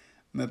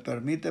 Me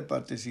permite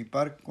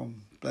participar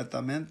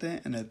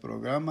completamente en el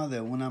programa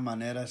de una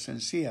manera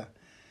sencilla,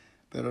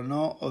 pero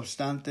no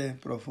obstante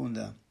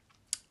profunda.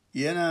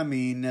 Llena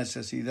mi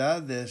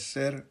necesidad de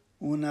ser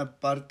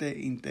una parte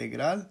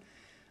integral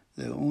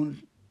de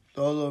un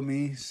todo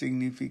mi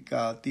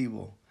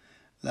significativo.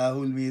 La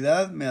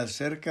humildad me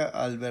acerca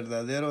al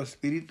verdadero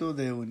espíritu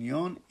de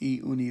unión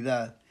y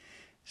unidad,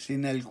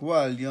 sin el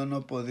cual yo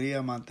no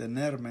podría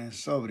mantenerme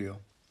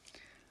sobrio.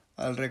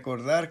 Al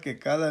recordar que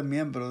cada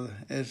miembro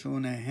es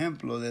un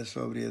ejemplo de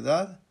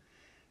sobriedad,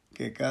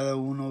 que cada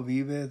uno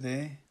vive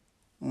de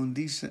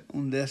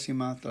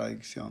undécima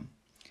tradición,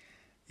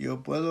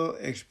 yo puedo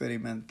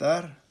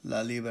experimentar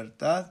la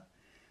libertad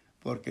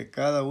porque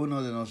cada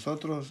uno de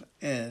nosotros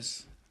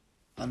es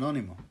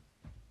anónimo.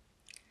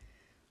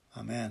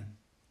 Amén.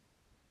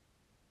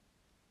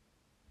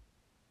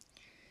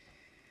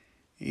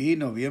 Y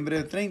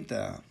noviembre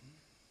 30.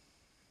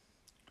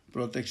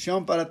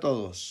 Protección para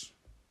todos.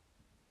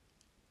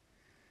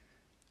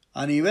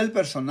 A nivel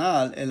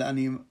personal, el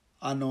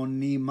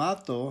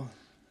anonimato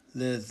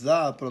les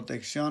da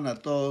protección a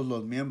todos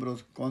los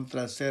miembros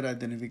contra ser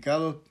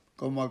identificados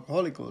como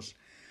alcohólicos.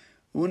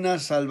 Una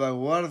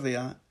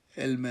salvaguardia,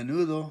 el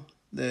menudo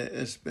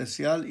de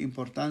especial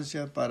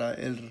importancia para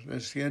el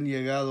recién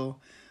llegado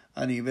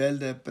a nivel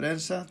de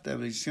prensa,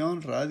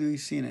 televisión, radio y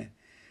cine.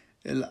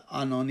 El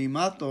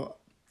anonimato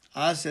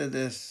hace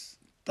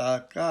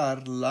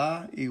destacar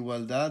la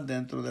igualdad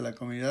dentro de la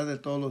comunidad de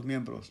todos los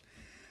miembros,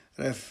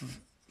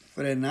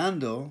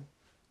 refrenando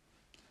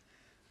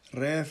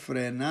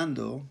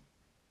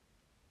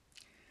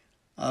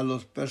a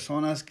las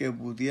personas que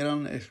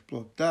pudieran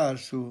explotar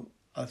su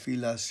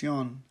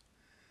afiliación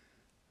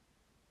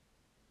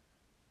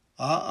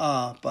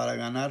AA para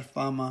ganar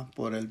fama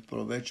por el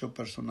provecho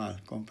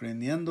personal.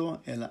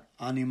 Comprendiendo el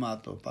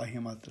anonimato,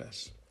 página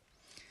 3.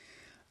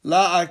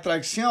 La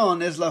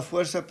atracción es la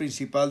fuerza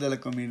principal de la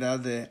comunidad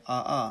de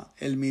AA.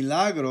 El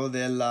milagro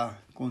de la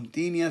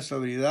continua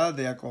sobriedad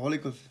de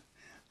alcohólicos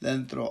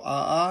dentro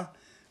AA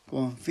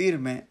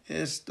confirme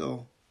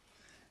esto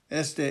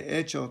este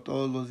hecho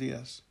todos los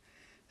días.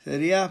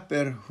 Sería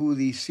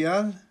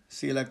perjudicial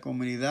si la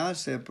comunidad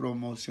se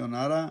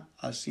promocionara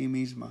a sí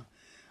misma,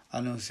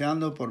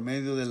 anunciando por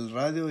medio del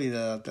radio y de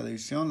la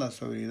televisión la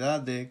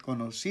seguridad de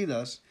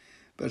conocidas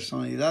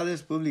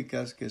personalidades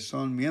públicas que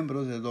son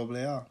miembros de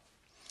AA.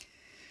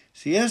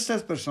 Si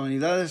estas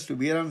personalidades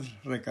estuvieran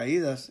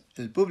recaídas,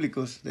 el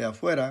público de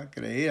afuera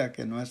creería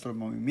que nuestro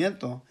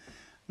movimiento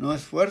no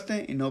es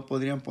fuerte y no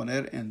podrían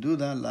poner en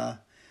duda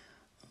la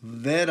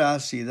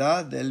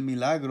veracidad del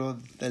milagro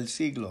del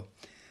siglo.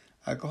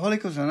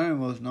 Alcohólicos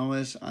Anónimos no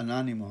es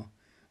anónimo,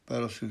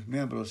 pero sus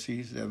miembros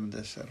sí deben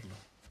de serlo.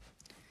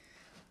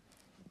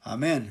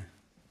 Amén.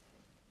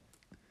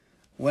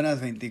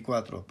 Buenas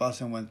 24.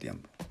 Pasen buen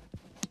tiempo.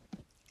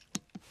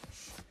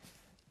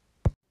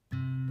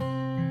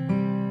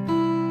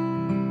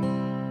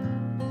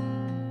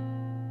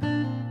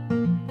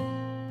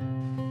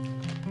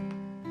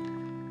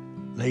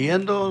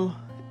 Leyendo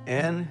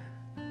en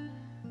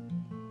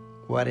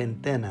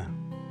cuarentena.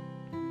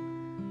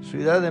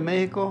 Ciudad de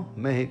México,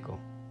 México.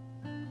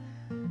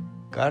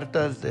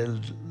 Cartas del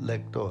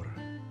lector.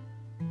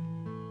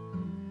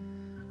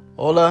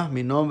 Hola,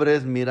 mi nombre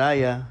es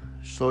Miraya,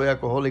 soy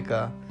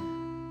alcohólica.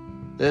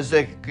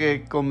 Desde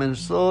que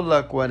comenzó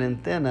la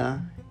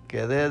cuarentena,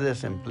 quedé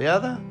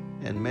desempleada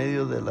en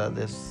medio de la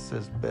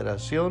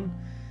desesperación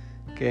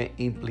que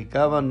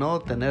implicaba no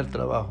tener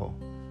trabajo,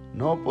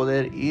 no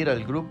poder ir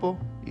al grupo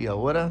y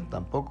ahora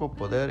tampoco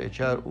poder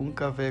echar un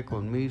café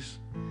con mis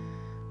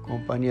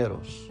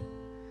compañeros.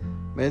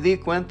 Me di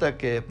cuenta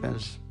que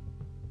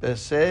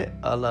pese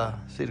a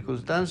la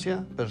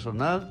circunstancia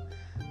personal,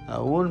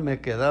 aún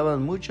me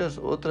quedaban muchas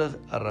otras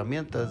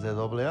herramientas de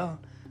AA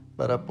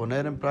para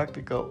poner en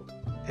práctica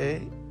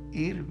e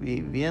ir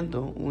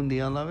viviendo un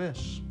día a la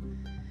vez.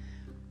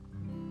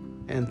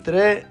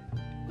 Entre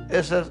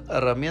esas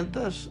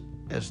herramientas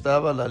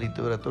estaba la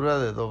literatura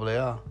de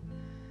AA.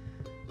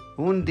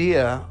 Un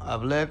día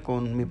hablé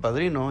con mi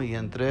padrino y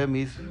entre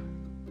mis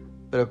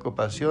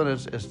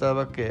preocupaciones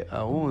estaba que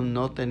aún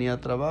no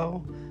tenía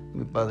trabajo.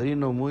 Mi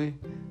padrino, muy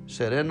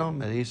sereno,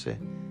 me dice: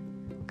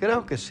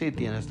 creo que sí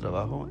tienes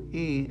trabajo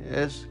y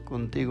es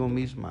contigo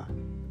misma.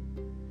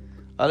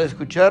 Al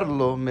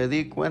escucharlo me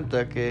di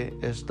cuenta que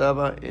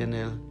estaba en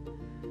el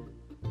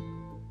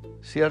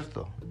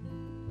cierto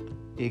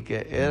y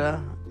que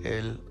era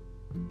el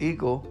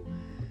ego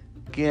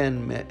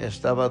quien me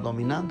estaba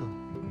dominando,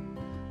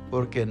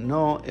 porque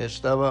no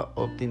estaba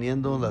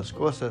obteniendo las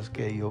cosas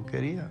que yo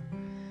quería.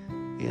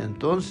 Y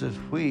entonces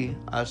fui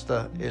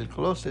hasta el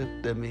closet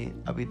de mi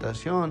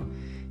habitación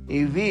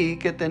y vi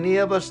que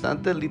tenía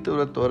bastante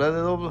literatura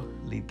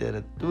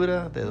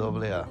de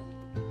AA.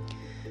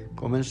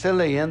 Comencé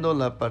leyendo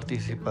la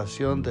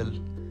participación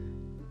del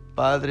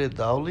padre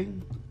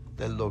Dowling,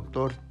 del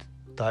doctor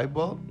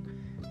Tybalt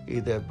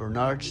y de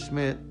Bernard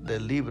Smith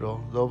del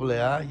libro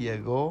AA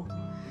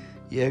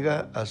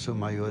llega a su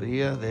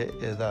mayoría de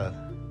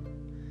edad.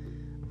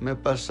 Me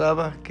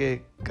pasaba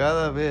que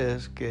cada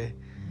vez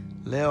que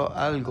leo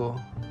algo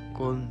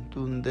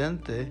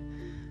contundente,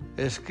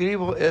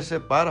 escribo ese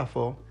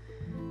párrafo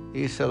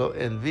y se lo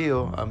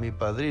envío a mi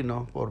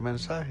padrino por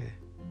mensaje,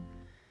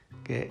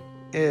 que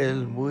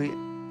él muy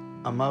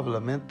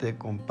amablemente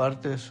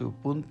comparte su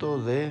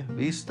punto de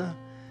vista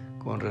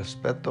con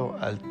respecto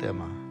al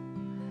tema.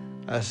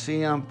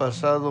 Así han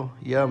pasado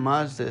ya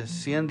más de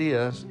 100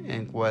 días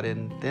en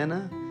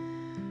cuarentena,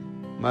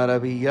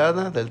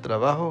 maravillada del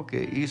trabajo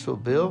que hizo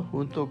Bill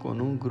junto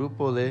con un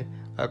grupo de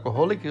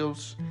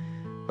alcohólicos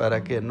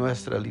para que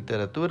nuestra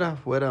literatura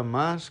fuera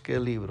más que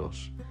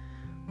libros.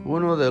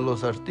 Uno de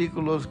los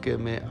artículos que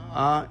me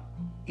ha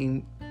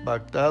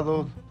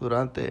impactado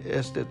durante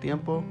este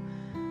tiempo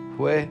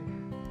fue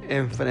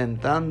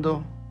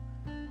Enfrentando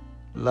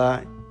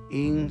la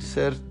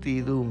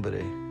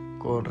incertidumbre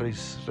con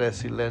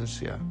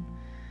resiliencia.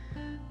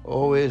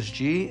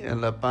 OSG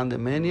en la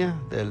pandemia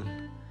del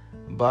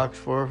Box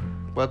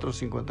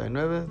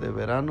 459 de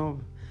verano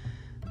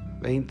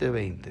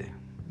 2020.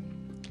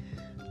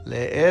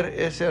 Leer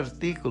ese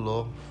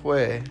artículo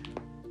fue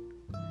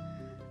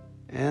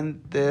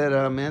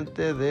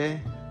enteramente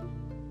de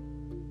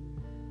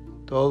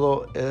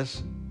todo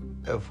ese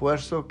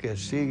esfuerzo que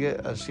sigue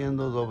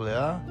haciendo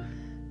AA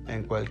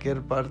en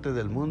cualquier parte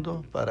del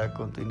mundo para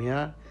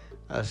continuar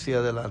hacia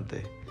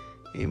adelante.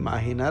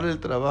 Imaginar el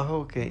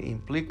trabajo que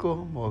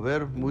implicó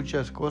mover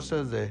muchas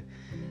cosas de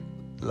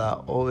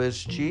la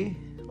OSG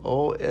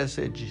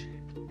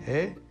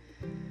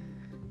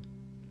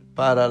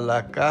para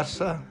la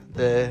casa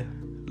de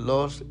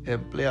los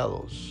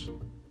empleados.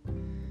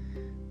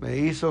 Me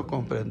hizo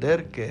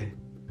comprender que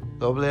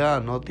AA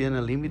no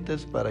tiene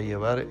límites para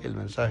llevar el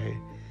mensaje,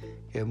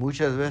 que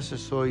muchas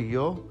veces soy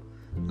yo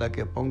la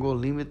que pongo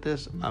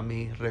límites a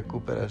mi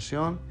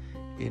recuperación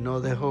y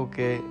no dejo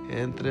que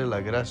entre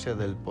la gracia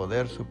del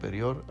poder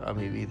superior a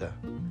mi vida.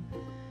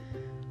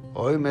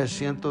 Hoy me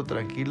siento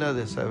tranquila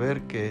de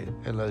saber que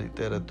en la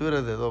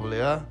literatura de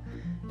AA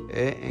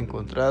he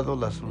encontrado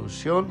la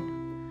solución.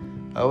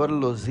 Ahora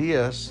los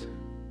días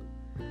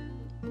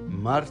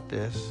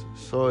martes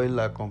soy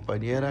la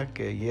compañera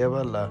que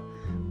lleva la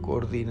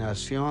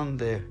coordinación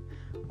de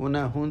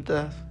una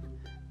junta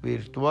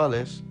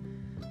virtuales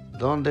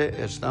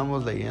donde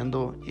estamos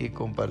leyendo y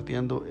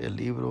compartiendo el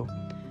libro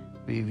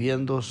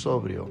Viviendo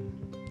Sobrio.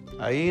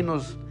 Ahí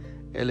nos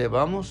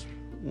elevamos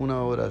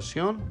una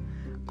oración,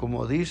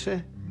 como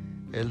dice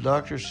el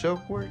Dr.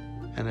 Silkworth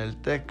en el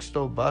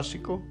texto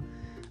básico,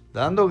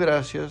 dando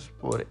gracias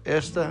por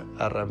esta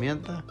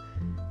herramienta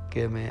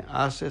que me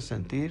hace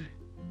sentir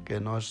que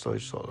no estoy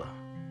sola.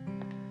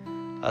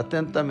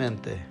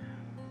 Atentamente,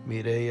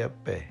 Mireya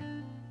P.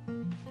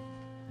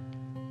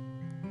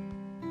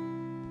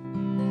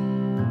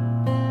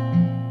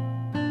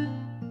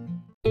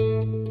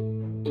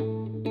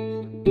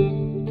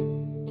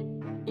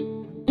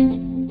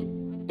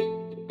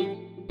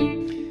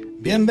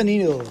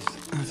 Bienvenidos,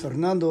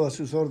 Fernando a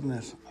sus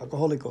órdenes,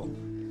 alcohólico.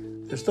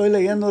 Estoy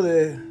leyendo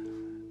de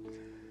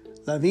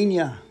La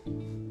Viña.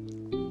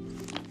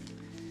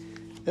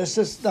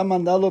 Este está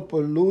mandado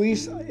por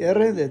Luis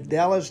R. de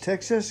Dallas,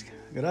 Texas.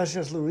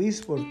 Gracias,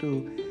 Luis, por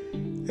tu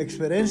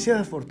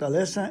experiencia,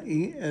 fortaleza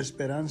y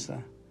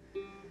esperanza.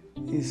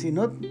 Y si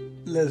no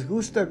les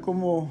gusta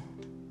cómo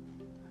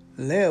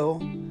leo,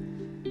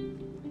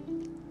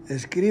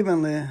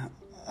 escríbanle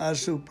a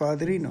su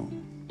padrino.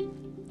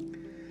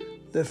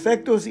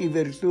 Defectos y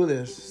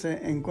virtudes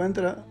se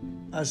encuentra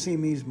a sí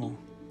mismo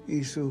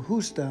y su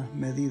justa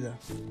medida.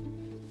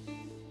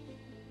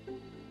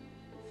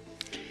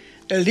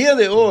 El día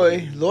de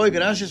hoy doy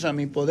gracias a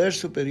mi poder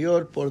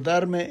superior por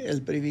darme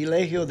el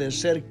privilegio de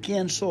ser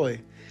quien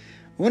soy,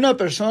 una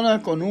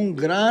persona con un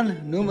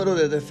gran número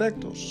de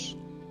defectos,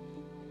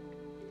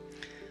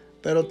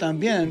 pero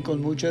también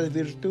con muchas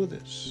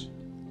virtudes.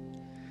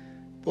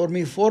 Por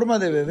mi forma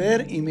de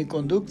beber y mi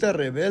conducta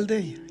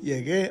rebelde,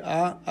 llegué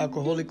a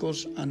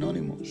Alcohólicos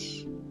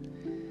Anónimos.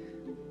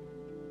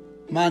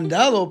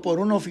 Mandado por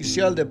un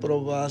oficial de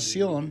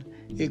probación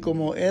y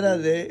como era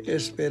de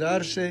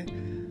esperarse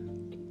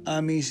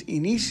a mis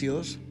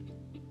inicios,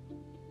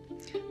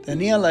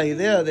 tenía la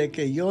idea de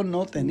que yo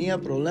no tenía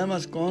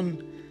problemas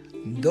con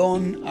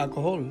don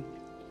alcohol.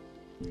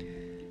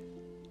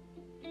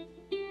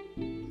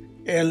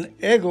 El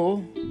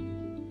ego,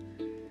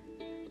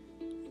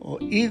 o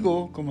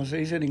ego, como se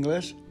dice en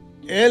inglés,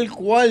 el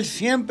cual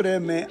siempre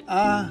me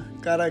ha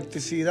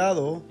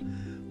caracterizado,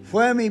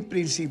 fue mi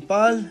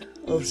principal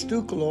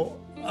obstáculo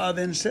a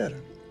vencer,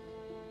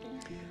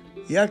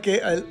 ya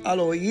que al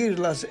oír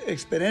las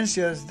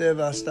experiencias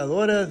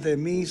devastadoras de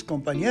mis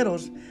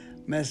compañeros,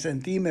 me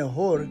sentí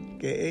mejor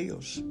que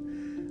ellos,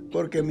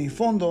 porque mi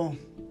fondo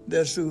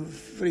de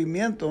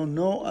sufrimiento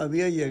no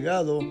había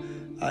llegado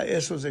a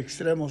esos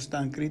extremos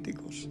tan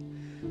críticos.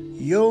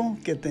 Yo,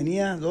 que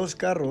tenía 2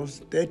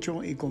 carros,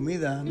 techo y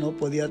comida, no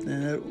podía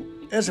tener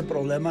ese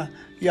problema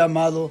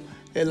llamado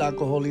el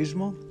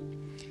alcoholismo.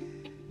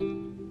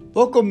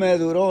 Poco me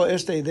duró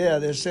esta idea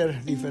de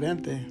ser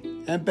diferente.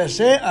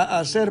 Empecé a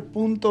hacer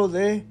punto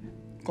de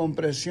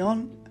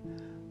compresión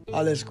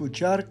al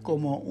escuchar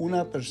como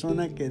una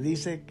persona que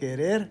dice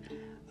querer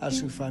a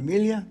su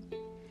familia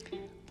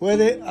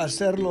puede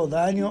hacerlo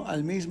daño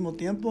al mismo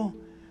tiempo,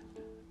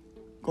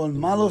 con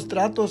malos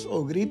tratos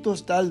o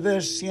gritos, tal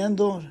vez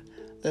siendo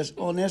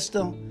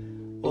deshonesto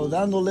o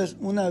dándoles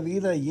una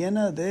vida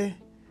llena de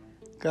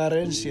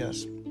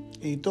carencias,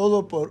 y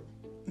todo por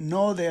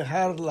no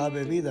dejar la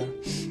bebida.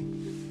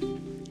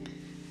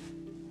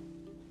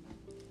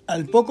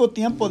 Al poco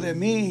tiempo de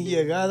mi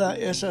llegada,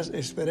 esas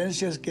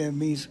experiencias que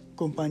mis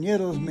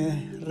compañeros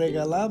me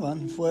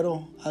regalaban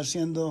fueron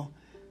haciendo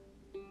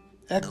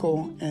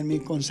eco en mi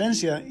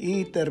conciencia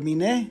y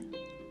terminé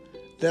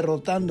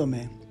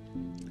derrotándome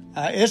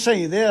a esa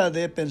idea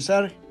de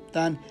pensar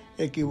tan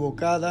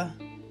equivocada,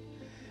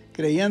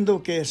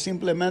 creyendo que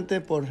simplemente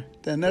por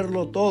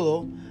tenerlo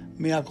todo,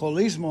 mi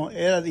alcoholismo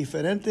era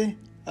diferente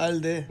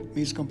al de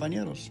mis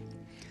compañeros.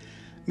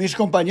 Mis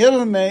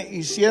compañeros me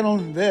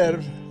hicieron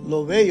ver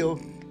lo bello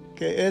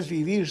que es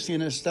vivir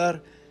sin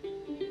estar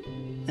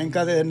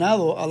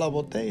encadenado a la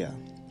botella.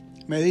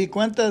 Me di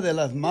cuenta de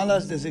las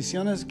malas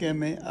decisiones que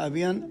me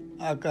habían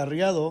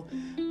acarreado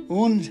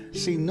un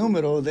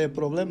sinnúmero de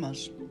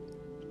problemas.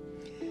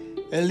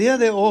 El día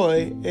de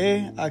hoy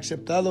he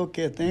aceptado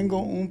que tengo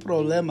un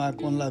problema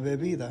con la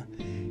bebida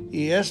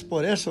y es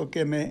por eso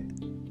que me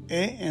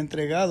he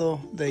entregado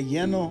de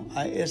lleno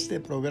a este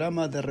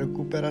programa de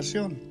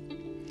recuperación.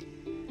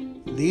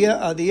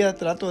 Día a día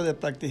trato de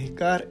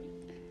practicar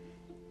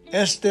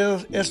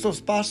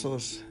estos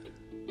pasos.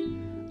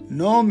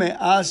 No me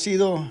ha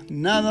sido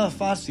nada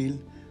fácil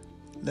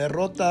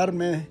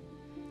derrotarme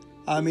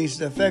a mis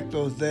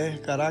defectos de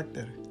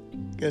carácter,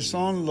 que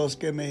son los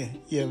que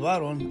me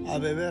llevaron a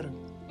beber.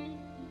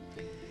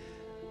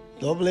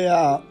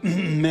 AA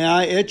me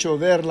ha hecho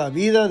ver la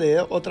vida de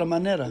otra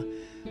manera.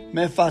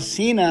 Me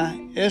fascina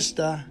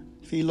esta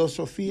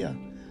filosofía,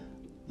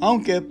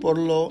 aunque por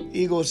lo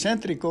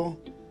egocéntrico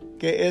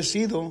que he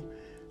sido,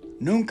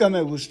 nunca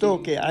me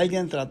gustó que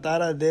alguien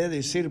tratara de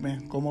decirme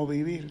cómo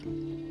vivir.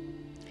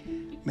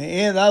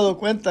 Me he dado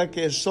cuenta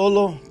que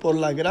solo por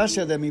la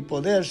gracia de mi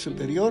poder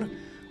superior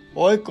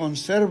hoy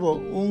conservo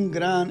una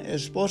gran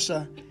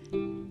esposa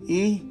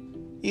y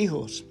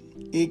hijos,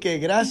 y que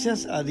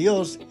gracias a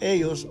Dios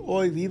ellos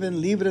hoy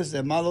viven libres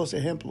de malos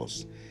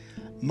ejemplos,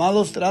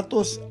 malos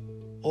tratos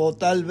o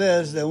tal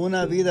vez de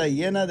una vida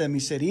llena de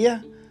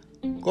miseria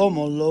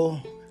como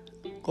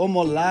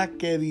la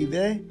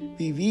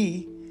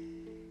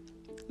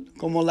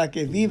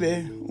que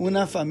vive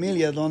una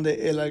familia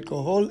donde el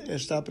alcohol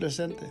está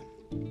presente.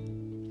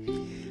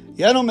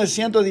 Ya no me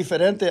siento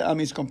diferente a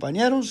mis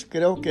compañeros.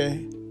 Creo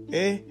que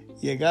he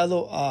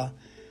llegado a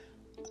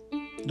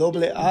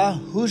AA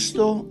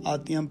justo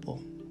a tiempo.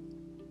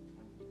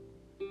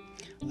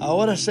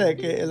 Ahora sé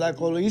que el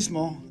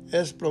alcoholismo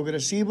es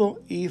progresivo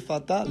y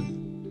fatal,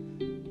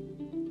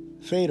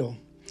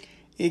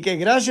 y que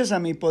gracias a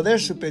mi poder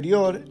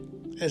superior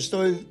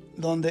estoy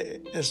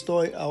donde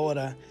estoy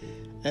ahora,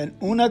 en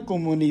una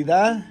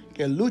comunidad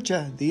que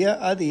lucha día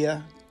a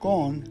día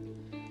con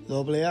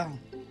AA.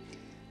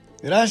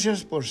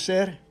 Gracias por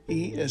ser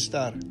y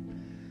estar.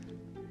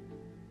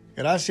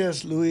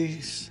 Gracias,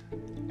 Luis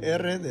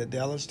R. de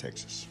Dallas,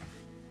 Texas.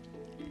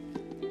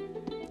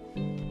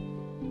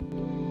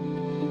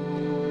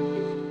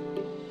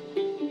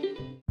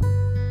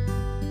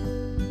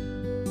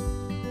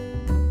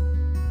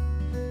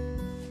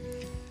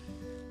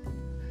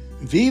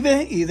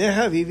 Vive y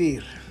deja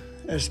vivir.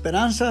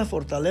 Esperanza,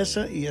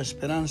 fortaleza y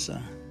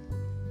esperanza.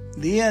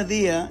 Día a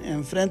día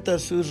enfrenta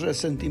sus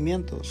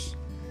resentimientos.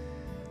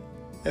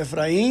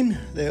 Efraín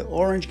de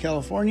Orange,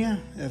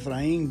 California.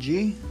 Efraín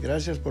G.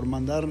 Gracias por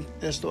mandar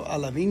esto a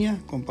la viña.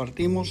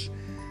 Compartimos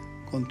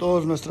con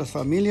todas nuestras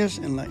familias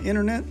en la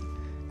internet.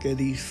 Que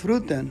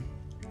disfruten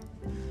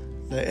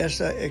de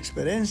esa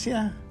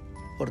experiencia,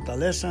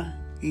 fortaleza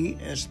y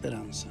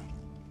esperanza.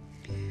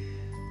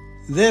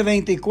 De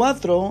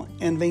 24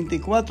 en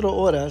 24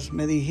 horas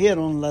me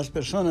dijeron las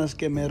personas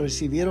que me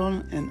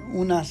recibieron en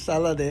una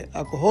sala de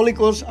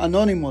Alcohólicos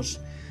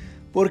Anónimos,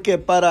 porque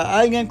para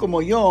alguien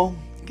como yo,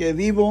 que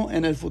vivo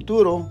en el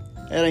futuro,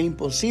 era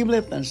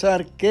imposible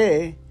pensar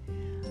que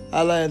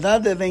a la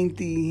edad de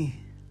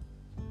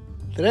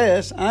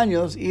 23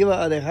 años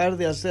iba a dejar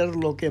de hacer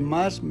lo que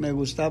más me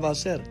gustaba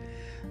hacer,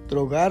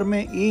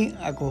 drogarme y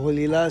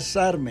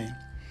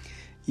alcoholizarme.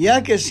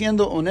 Ya que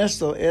siendo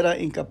honesto era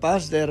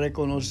incapaz de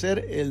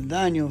reconocer el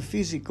daño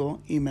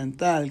físico y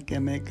mental que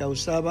me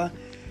causaba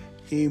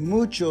y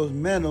mucho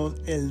menos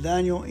el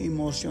daño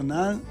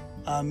emocional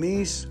a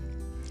mis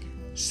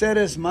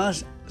seres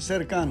más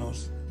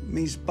cercanos,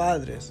 mis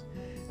padres.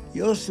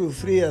 Yo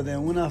sufría de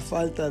una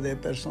falta de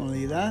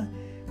personalidad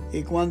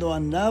y cuando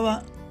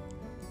andaba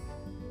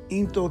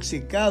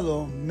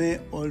intoxicado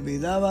me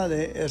olvidaba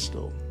de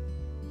esto,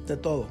 de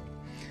todo.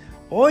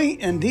 Hoy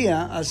en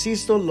día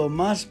asisto lo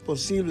más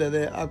posible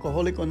de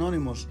Alcohólicos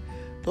Anónimos.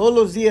 Todos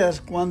los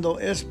días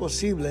cuando es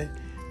posible,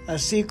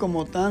 así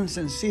como tan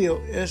sencillo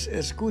es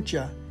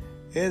escucha.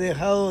 He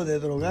dejado de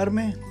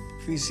drogarme,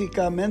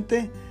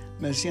 físicamente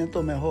me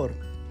siento mejor.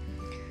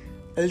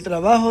 El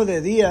trabajo de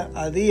día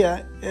a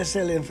día es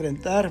el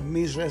enfrentar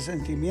mis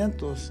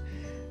resentimientos,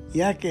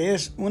 ya que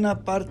es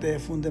una parte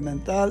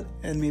fundamental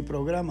en mi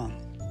programa.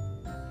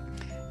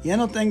 Ya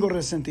no tengo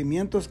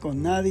resentimientos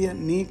con nadie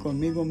ni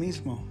conmigo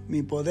mismo.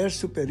 Mi poder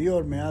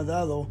superior me ha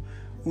dado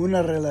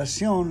una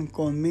relación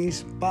con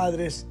mis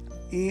padres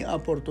y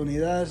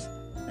oportunidades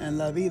en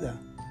la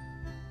vida.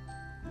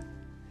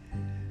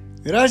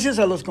 Gracias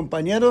a los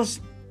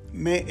compañeros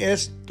me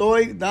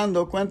estoy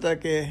dando cuenta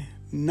que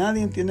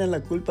nadie tiene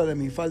la culpa de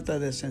mi falta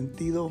de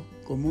sentido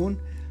común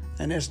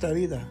en esta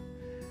vida.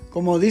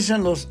 Como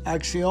dicen los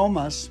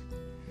axiomas,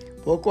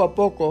 poco a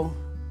poco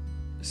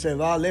se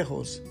va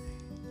lejos.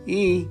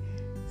 Y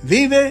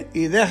vive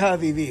y deja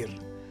vivir.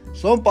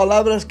 Son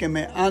palabras que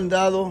me han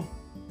dado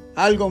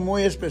algo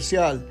muy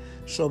especial,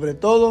 sobre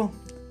todo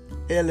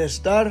el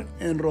estar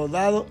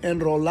enrolado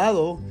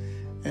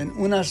en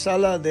una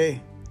sala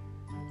de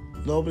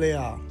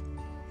AA.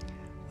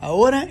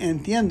 Ahora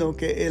entiendo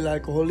que el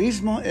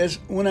alcoholismo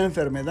es una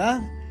enfermedad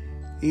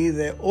y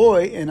de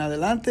hoy en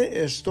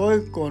adelante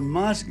estoy con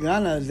más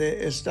ganas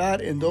de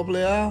estar en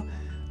AA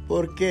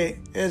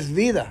porque es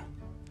vida.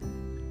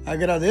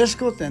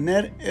 Agradezco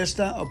tener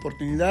esta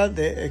oportunidad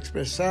de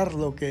expresar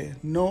lo que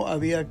no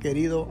había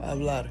querido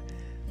hablar.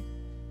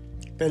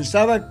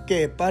 Pensaba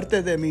que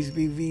parte de mis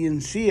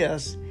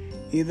vivencias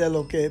y de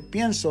lo que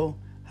pienso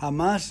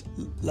jamás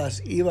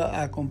las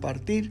iba a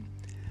compartir,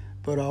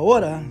 pero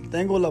ahora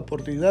tengo la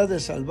oportunidad de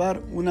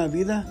salvar una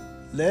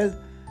vida del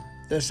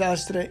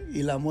desastre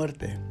y la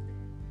muerte.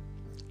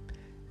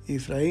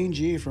 Efraín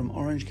G. from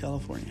Orange,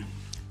 California.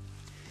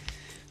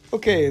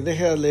 Ok,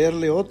 deja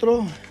leerle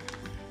otro.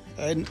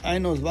 Ahí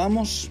nos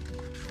vamos.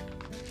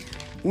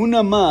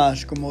 Una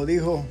más, como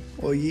dijo,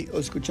 hoy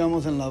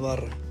escuchamos en la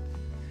barra.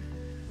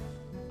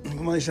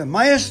 Como dicen,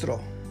 maestro,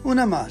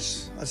 una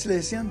más. Así le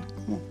decían.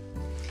 ¿Cómo?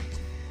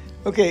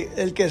 Ok,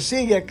 el que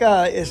sigue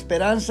acá,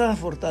 esperanza,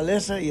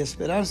 fortaleza y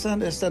esperanza.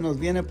 Esta nos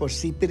viene por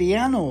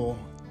Cipriano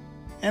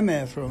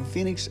M. from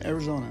Phoenix,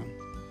 Arizona.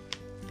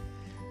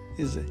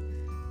 Dice,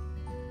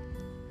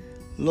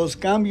 los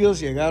cambios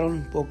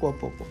llegaron poco a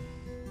poco.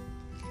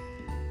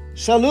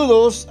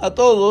 Saludos a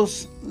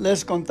todos.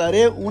 Les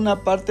contaré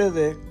una parte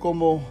de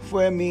cómo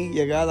fue mi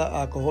llegada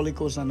a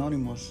Alcohólicos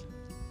Anónimos.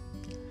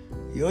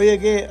 Yo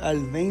llegué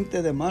al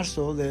 20 de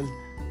marzo del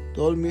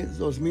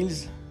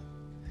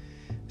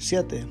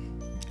 2007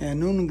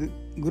 en un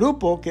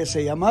grupo que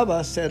se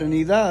llamaba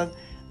Serenidad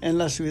en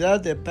la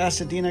ciudad de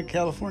Pasadena,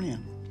 California.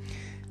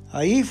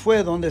 Ahí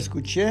fue donde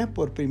escuché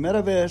por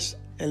primera vez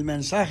el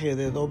mensaje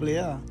de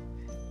AA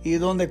y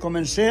donde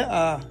comencé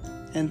a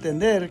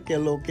entender que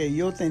lo que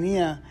yo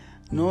tenía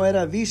no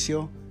era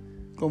vicio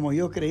como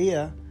yo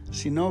creía,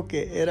 sino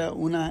que era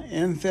una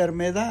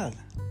enfermedad.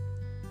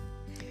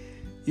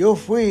 Yo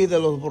fui de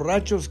los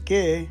borrachos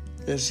que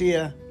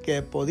decía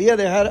que podía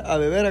dejar a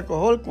beber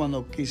alcohol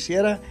cuando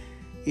quisiera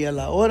y a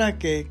la hora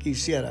que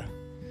quisiera.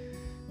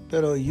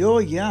 Pero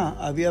yo ya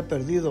había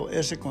perdido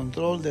ese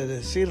control de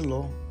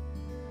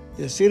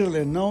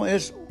decirle no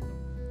es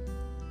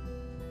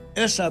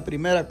esa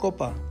primera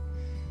copa.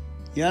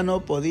 Ya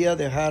no podía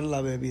dejar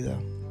la bebida.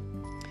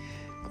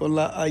 Con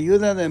la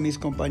ayuda de mis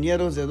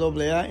compañeros de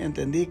AA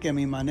entendí que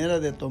mi manera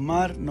de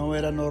tomar no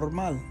era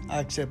normal.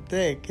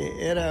 Acepté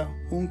que era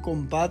un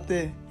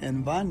combate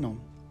en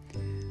vano.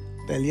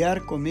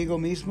 Pelear conmigo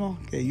mismo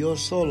que yo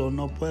solo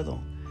no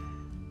puedo.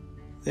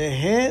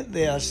 Dejé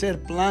de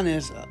hacer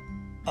planes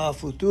a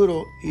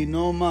futuro y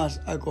no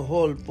más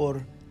alcohol por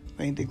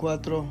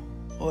 24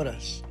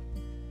 horas.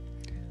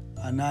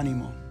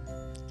 Anónimo.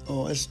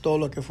 Es todo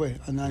lo que fue,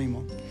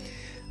 anónimo.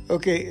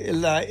 Ok,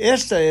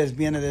 esta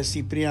viene de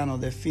Cipriano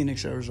de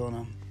Phoenix,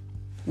 Arizona.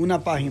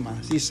 Una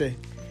página, dice,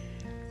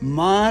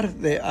 Mar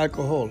de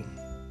Alcohol.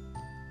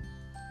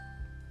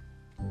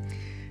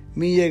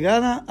 Mi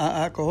llegada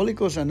a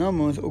Alcohólicos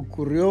Anónimos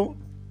ocurrió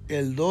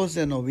el 2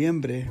 de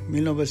noviembre de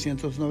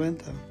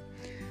 1990.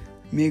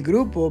 Mi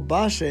grupo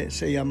base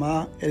se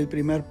llama El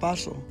Primer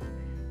Paso.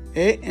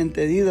 He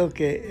entendido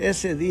que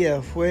ese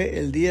día fue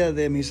el día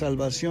de mi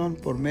salvación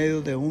por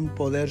medio de un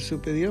poder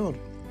superior.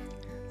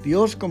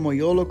 Dios como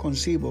yo lo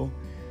concibo,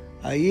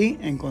 allí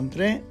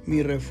encontré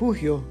mi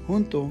refugio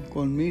junto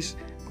con mis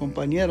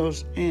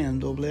compañeros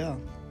en AA.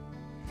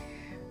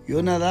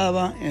 Yo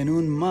nadaba en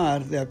un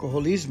mar de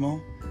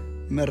alcoholismo,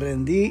 me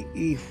rendí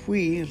y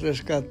fui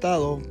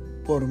rescatado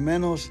por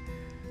manos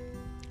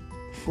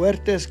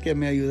fuertes que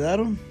me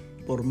ayudaron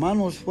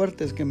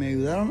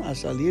a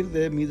salir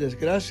de mi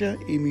desgracia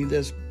y mi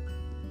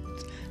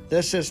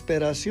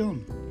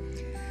desesperación.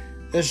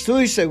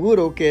 Estoy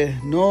seguro que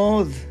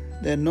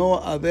de no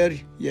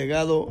haber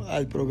llegado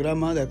al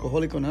programa de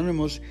Alcohólicos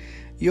Anónimos,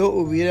 yo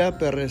hubiera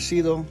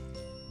perecido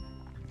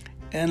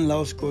en la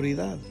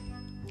oscuridad.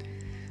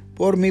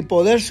 Por mi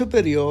poder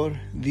superior,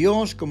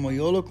 Dios, como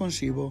yo lo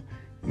concibo,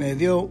 me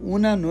dio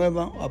una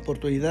nueva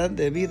oportunidad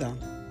de vida.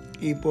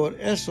 Y por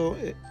eso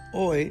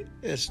hoy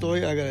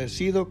estoy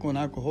agradecido con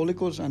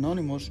Alcohólicos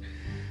Anónimos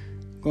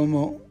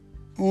como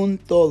un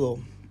todo,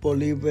 por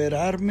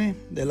liberarme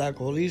del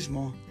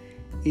alcoholismo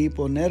y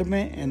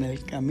ponerme en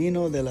el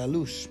camino de la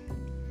luz.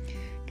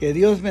 Que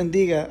Dios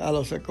bendiga a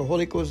los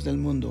alcohólicos del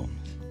mundo.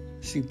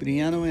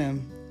 Cipriano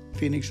en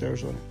Phoenix,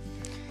 Arizona.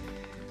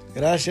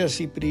 Gracias,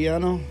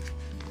 Cipriano.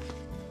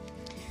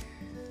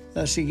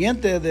 La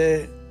siguiente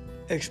de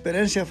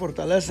Experiencia,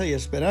 Fortaleza y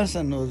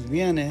Esperanza nos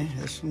viene,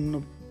 es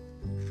uno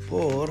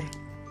por,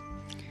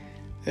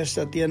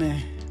 esta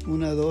tiene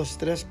 1, 2,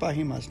 3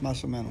 páginas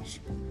más o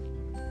menos.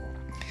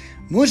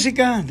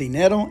 Música,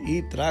 dinero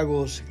y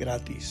tragos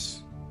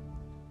gratis.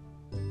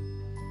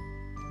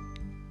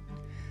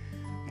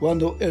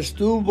 Cuando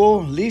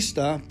estuvo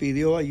lista,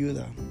 pidió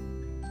ayuda.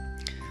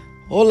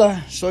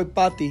 Hola, soy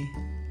Patty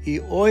y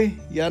hoy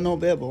ya no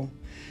bebo.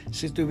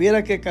 Si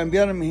tuviera que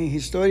cambiar mi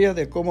historia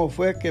de cómo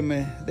fue que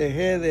me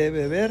dejé de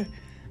beber,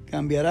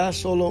 cambiará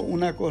solo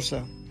una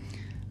cosa.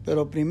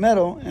 Pero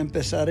primero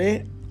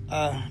empezaré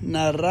a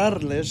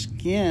narrarles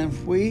quién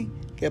fui,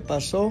 qué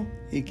pasó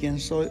y quién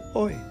soy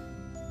hoy.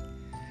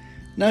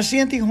 Nací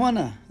en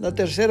Tijuana, la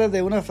tercera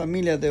de una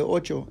familia de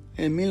 8.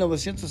 En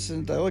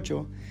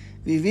 1968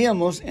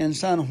 vivíamos en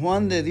San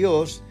Juan de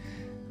Dios.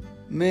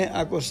 Me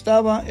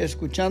acostaba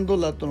escuchando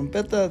la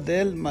trompeta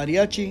del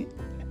mariachi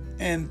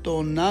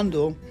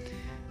entonando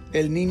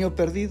El Niño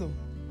Perdido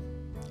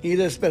y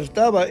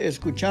despertaba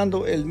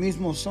escuchando el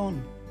mismo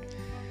son.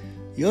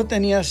 Yo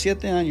tenía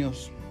 7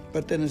 años,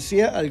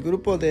 pertenecía al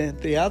grupo de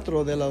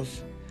teatro de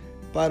los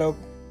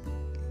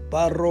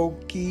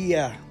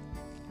parroquia.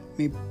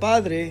 Mi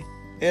padre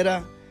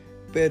era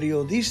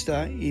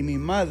periodista y mi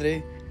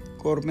madre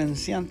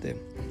comerciante.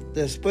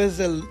 Después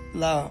de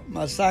la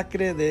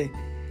masacre de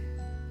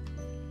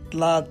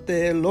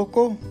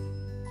Tlatelolco,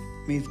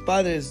 mis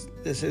padres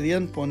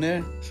decidieron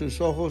poner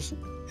sus ojos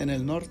en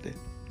el norte.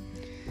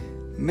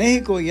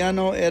 México ya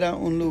no era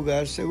un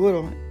lugar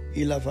seguro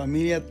y la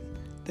familia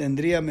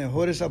tendría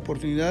mejores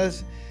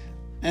oportunidades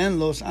en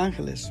Los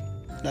Ángeles.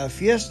 La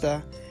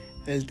fiesta,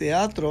 el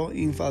teatro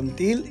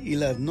infantil y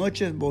las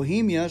noches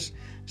bohemias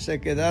se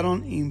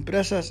quedaron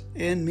impresas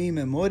en mi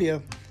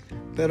memoria,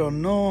 pero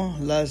no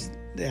las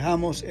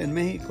dejamos en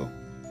México.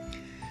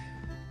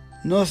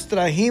 Nos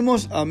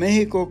trajimos a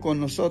México con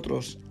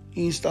nosotros.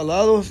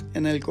 Instalados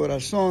en el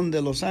corazón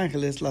de Los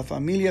Ángeles, la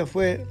familia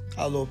fue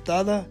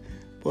adoptada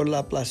por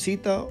la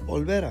Placita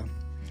Olvera.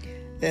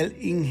 El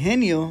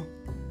ingenio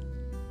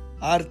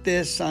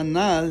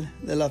artesanal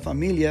de la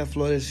familia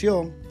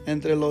floreció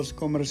entre los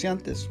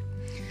comerciantes.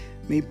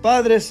 Mi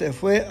padre se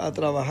fue a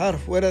trabajar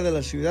fuera de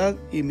la ciudad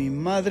y mi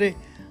madre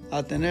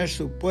a tener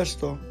su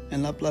puesto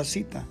en la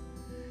placita.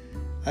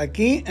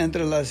 Aquí,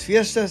 entre las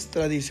fiestas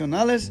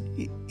tradicionales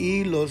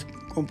y los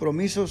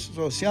compromisos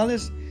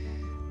sociales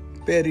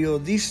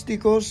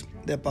periodísticos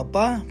de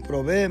papá,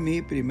 probé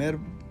mi primer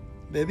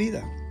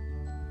bebida.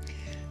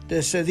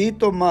 Decidí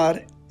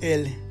tomar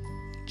el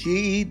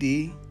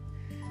GED,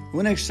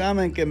 un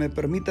examen que me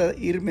permita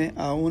irme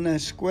a una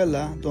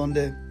escuela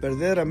donde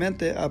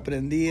verdaderamente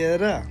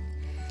aprendiera.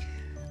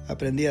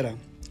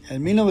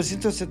 En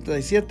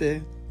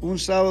 1977, un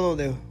sábado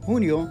de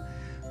junio,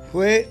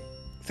 fue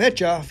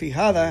fecha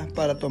fijada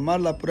para tomar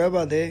la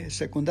prueba de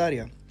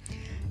secundaria.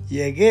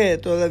 Llegué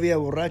todavía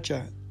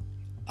borracha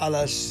a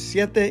las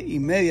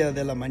 7:30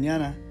 de la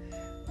mañana.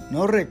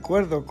 No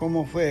recuerdo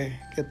cómo fue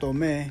que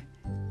tomé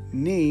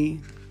ni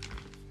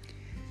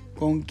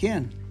con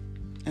quién.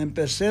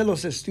 Empecé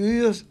los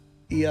estudios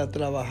y a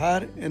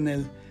trabajar en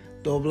el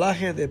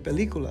doblaje de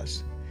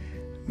películas.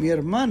 Mi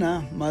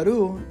hermana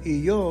Maru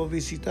y yo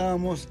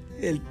visitábamos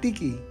el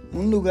Tiki,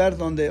 un lugar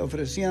donde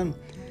ofrecían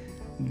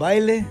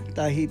baile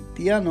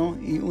tahitiano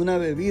y una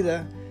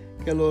bebida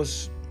que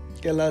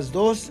las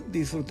dos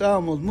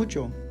disfrutábamos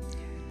mucho,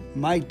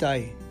 Mai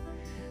Tai.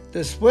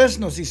 Después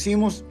nos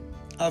hicimos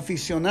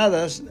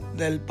aficionadas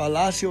del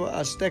Palacio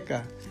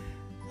Azteca.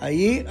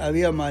 Allí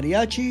había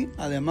mariachi,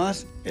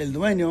 además el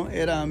dueño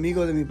era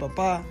amigo de mi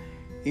papá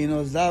y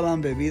nos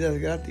daban bebidas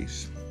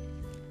gratis.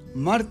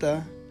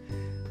 Marta,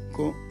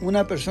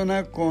 una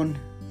persona con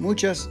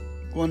muchas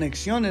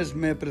conexiones,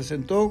 me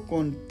presentó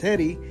con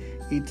Terry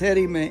y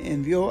Terry me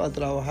envió a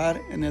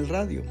trabajar en el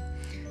radio.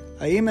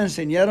 Ahí me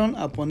enseñaron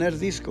a poner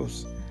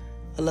discos.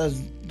 A las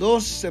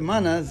 2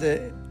 semanas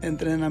de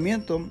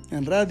entrenamiento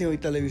en radio y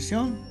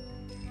televisión,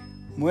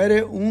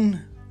 muere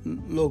un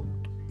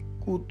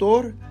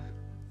locutor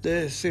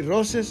de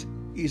cirrosis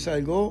y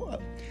salgo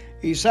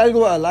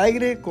al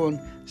aire con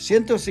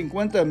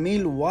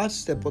 150,000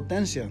 watts de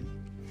potencia.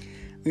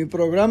 Mi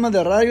programa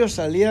de radio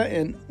salía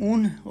en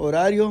un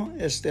horario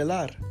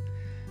estelar.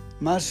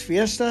 Más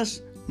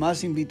fiestas,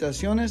 más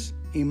invitaciones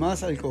y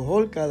más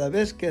alcohol cada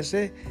vez que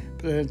se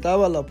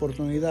presentaba la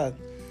oportunidad.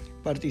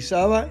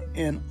 Participaba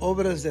en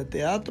obras de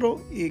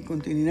teatro y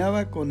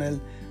continuaba con el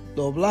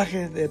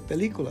doblaje de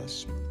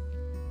películas.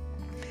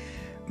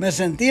 Me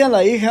sentía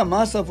la hija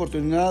más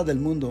afortunada del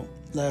mundo,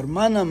 la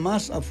hermana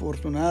más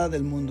afortunada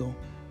del mundo,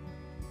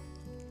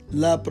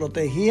 la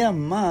protegida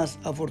más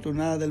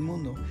afortunada del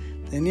mundo.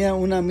 Tenía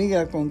una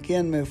amiga con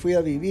quien me fui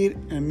a vivir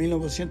en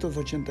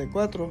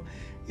 1984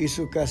 y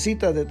su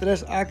casita de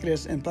 3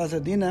 acres en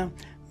Pasadena.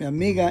 Mi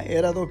amiga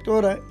era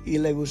doctora y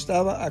le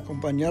gustaba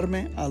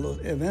acompañarme a los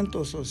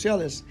eventos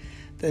sociales.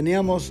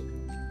 Teníamos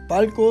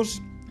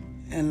palcos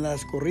en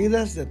las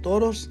corridas de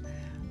toros,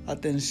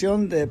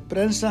 atención de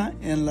prensa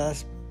en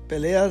las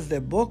peleas de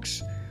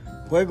box,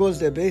 juegos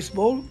de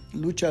béisbol,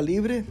 lucha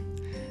libre,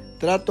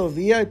 trato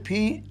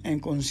VIP en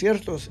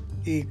conciertos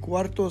y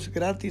cuartos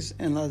gratis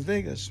en Las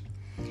Vegas.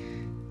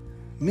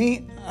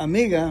 Mi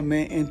amiga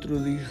me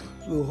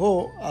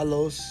introdujo a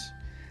los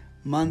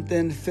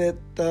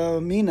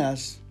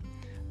metanfetaminas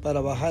para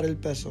bajar el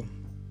peso.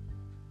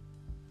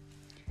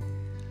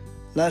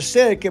 La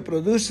sed que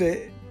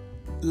produce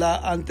la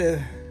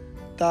anfetamina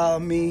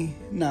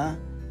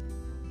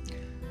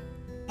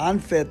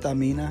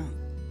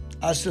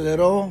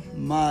aceleró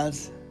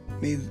más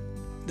mi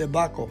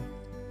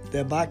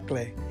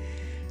debacle.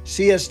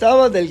 Sí,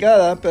 estaba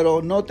delgada,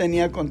 pero no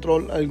tenía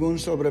control algún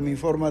sobre mi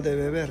forma de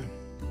beber.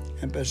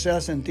 Empecé a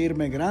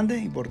sentirme grande,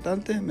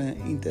 importante. Me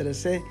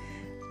interesé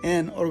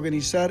en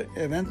organizar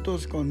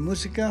eventos con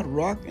música,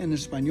 rock en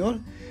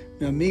español.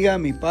 Mi amiga,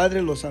 mi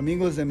padre, los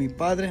amigos de mi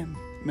padre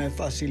me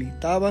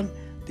facilitaban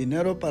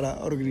dinero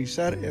para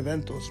organizar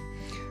eventos.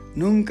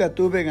 Nunca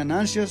tuve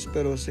ganancias,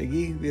 pero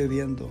seguí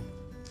viviendo.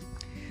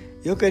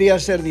 Yo quería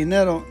hacer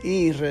dinero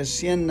y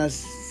recién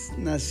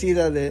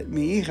nacida de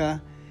mi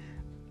hija,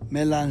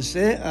 me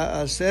lancé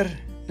a hacer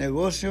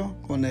negocio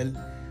con el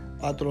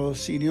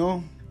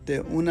patrocinio de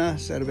una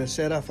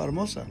cervecera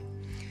famosa.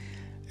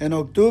 En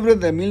octubre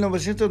de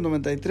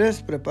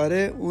 1993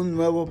 preparé un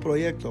nuevo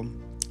proyecto.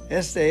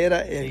 Este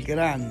era el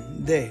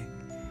gran D.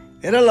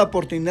 Era la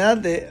oportunidad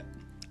de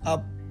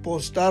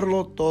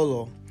apostarlo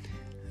todo.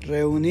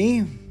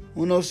 Reuní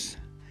unos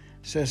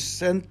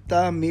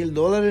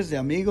 $60,000 de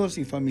amigos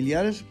y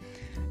familiares.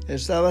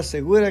 Estaba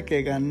segura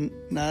que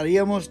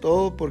ganaríamos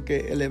todo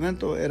porque el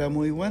evento era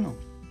muy bueno.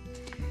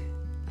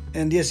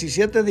 En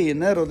 17 de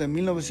enero de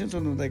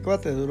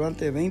 1994,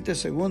 durante 20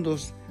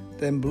 segundos,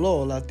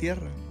 tembló la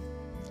tierra.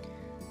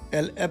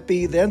 El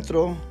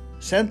epicentro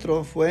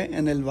fue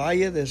en el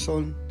valle de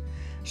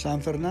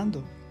San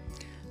Fernando.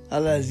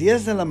 A las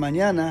 10 de la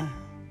mañana,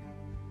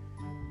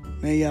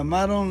 Me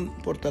llamaron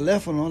por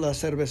teléfono. La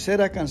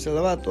cervecera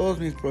cancelaba todos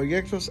mis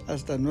proyectos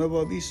hasta nuevo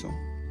aviso.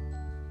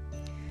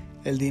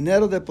 El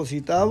dinero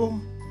depositado,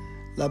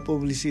 la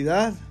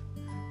publicidad,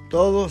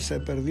 todo se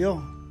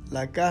perdió.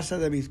 La casa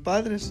de mis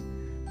padres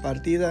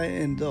partida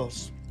en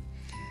dos.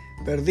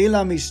 Perdí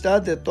la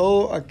amistad de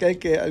todo aquel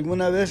que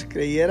alguna vez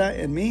creyera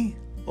en mí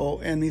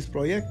o en mis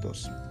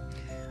proyectos.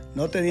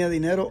 No tenía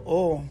dinero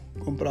o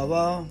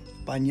compraba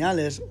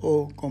pañales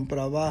o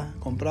compraba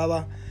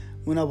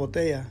una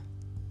botella.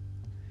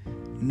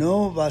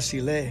 No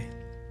vacilé.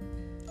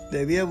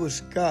 Debía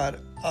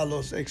buscar a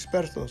los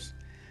expertos.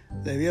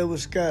 Debía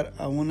buscar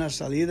a una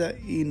salida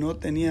y no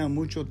tenía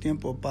mucho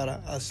tiempo para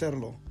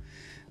hacerlo.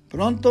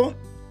 Pronto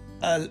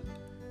al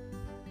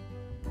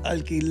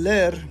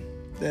alquiler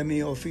de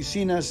mi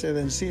oficina se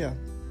vencía.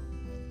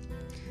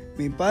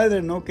 Mi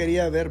padre no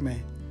quería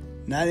verme.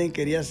 Nadie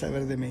quería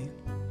saber de mí.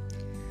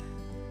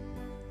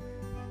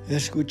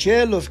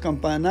 Escuché las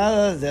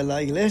campanadas de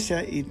la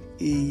iglesia y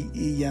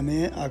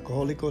llamé a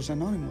Alcohólicos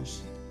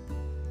Anónimos.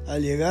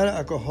 Al llegar a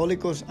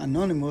Alcohólicos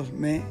Anónimos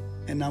me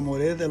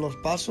enamoré de los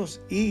pasos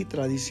y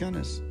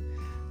tradiciones.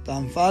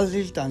 Tan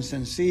fácil, tan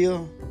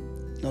sencillo,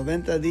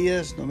 90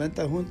 días,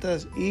 90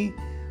 juntas y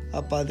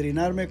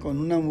apadrinarme con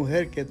una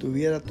mujer que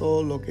tuviera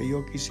todo lo que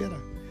yo quisiera.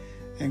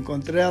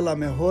 Encontré a la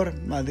mejor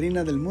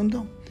madrina del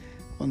mundo.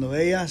 Cuando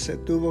ella se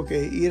tuvo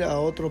que ir a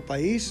otro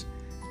país,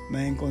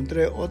 me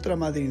encontré otra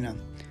madrina.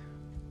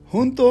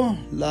 Junto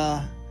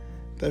la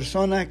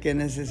persona que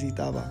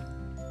necesitaba.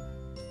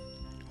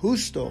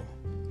 Justo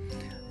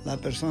la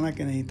persona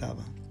que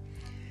necesitaba.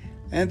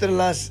 Entre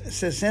las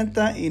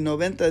 60 y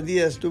 90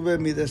 días tuve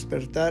mi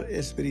despertar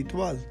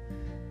espiritual.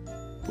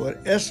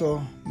 Por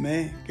eso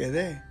me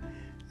quedé.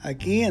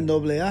 Aquí en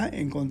AA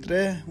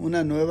encontré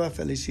una nueva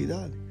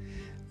felicidad,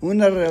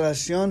 una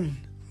relación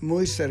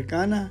muy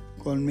cercana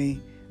con mi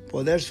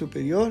poder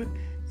superior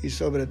y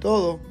sobre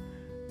todo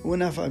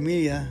una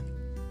familia.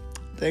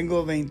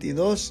 Tengo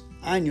 22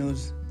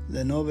 años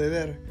de no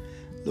beber.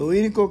 Lo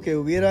único que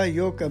hubiera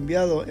yo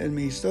cambiado en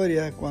mi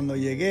historia cuando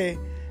llegué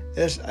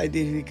es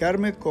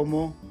identificarme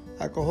como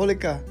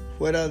alcohólica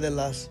fuera de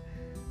las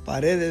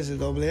paredes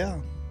de AA.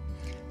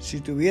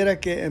 Si tuviera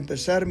que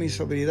empezar mi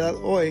sobriedad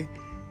hoy,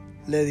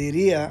 le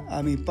diría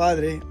a mi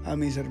padre, a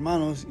mis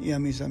hermanos y a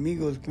mis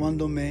amigos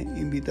cuando me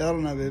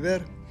invitaron a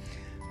beber,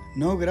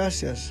 no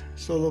gracias,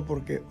 solo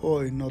porque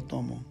hoy no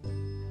tomo.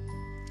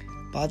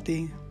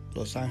 Patty,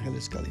 Los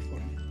Ángeles,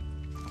 California.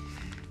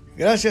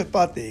 Gracias,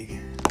 Patty.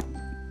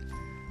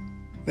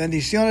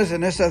 Bendiciones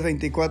en estos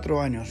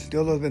 24 años.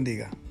 Dios los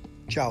bendiga.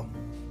 Chao.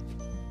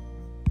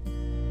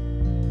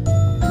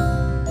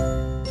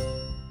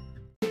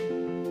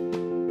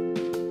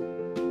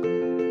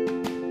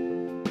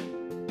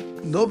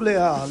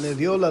 AA le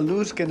dio la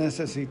luz que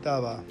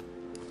necesitaba.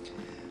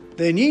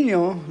 De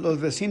niño, los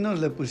vecinos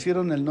le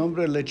pusieron el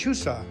nombre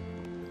Lechuza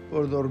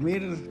por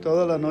dormir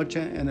toda la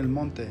noche en el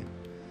monte.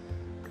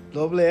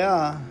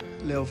 AA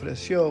le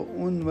ofreció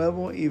un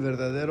nuevo y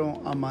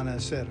verdadero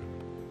amanecer.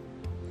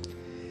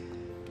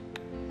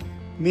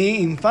 Mi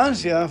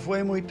infancia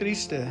fue muy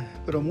triste,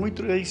 pero muy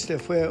triste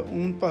fue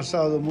un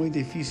pasado muy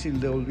difícil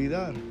de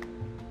olvidar.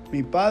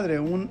 Mi padre,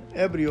 un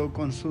ebrio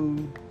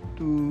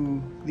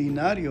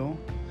consuetudinario,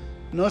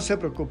 no se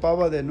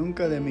preocupaba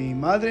nunca de mi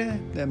madre,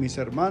 de mis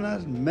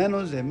hermanas,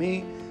 menos de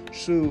mí,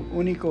 su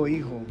único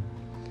hijo.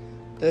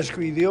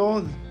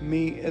 Descuidó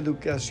mi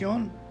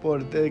educación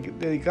por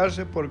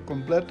dedicarse por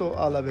completo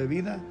a la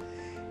bebida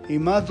y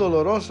más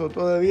doloroso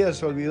todavía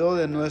se olvidó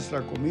de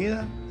nuestra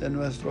comida, de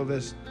nuestro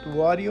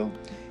vestuario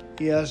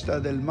y hasta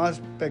del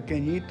más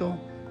pequeñito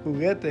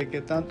juguete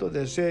que tanto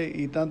deseé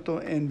y tanto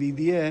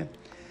envidié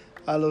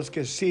a los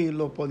que sí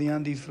lo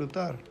podían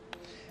disfrutar.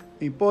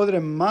 Mi pobre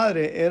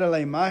madre era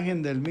la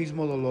imagen del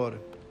mismo dolor.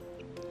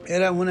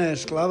 Era una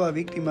esclava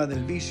víctima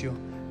del vicio,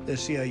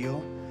 decía yo,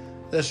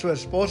 de su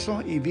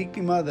esposo y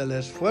víctima del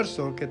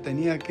esfuerzo que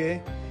tenía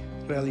que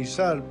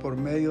realizar por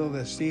medio de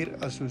vestir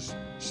a sus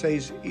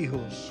 6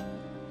 hijos.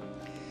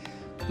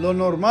 Lo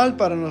normal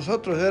para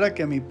nosotros era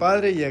que mi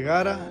padre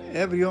llegara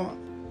ebrio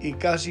y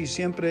casi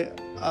siempre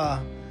a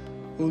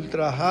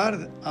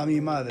ultrajar a mi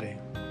madre.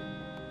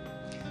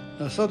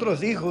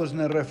 Nosotros hijos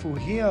nos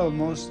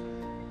refugiábamos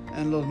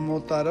en los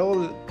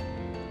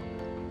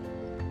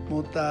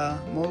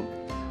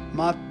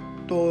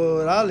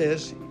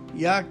matorrales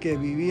ya que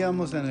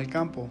vivíamos en el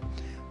campo.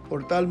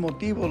 Por tal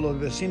motivo los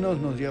vecinos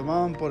nos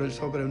llamaban por el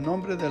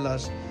sobrenombre de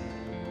las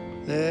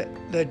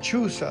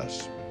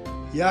lechuzas,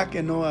 ya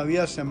que no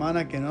había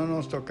semana que no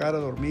nos tocara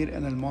dormir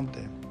en el monte.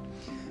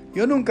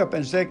 Yo nunca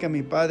pensé que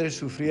mi padre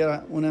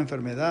sufriera una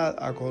enfermedad,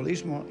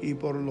 alcoholismo, y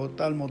por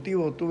tal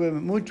motivo tuve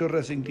muchos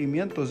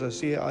resentimientos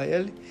hacia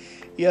él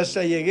y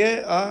hasta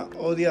llegué a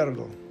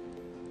odiarlo.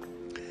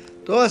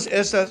 Todas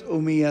esas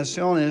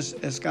humillaciones,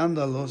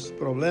 escándalos,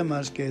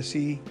 problemas que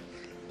sí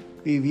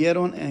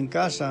vivieron en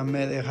casa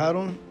me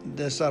dejaron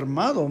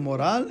desarmado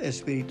moral,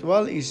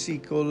 espiritual y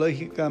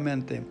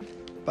psicológicamente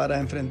para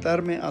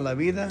enfrentarme a la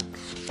vida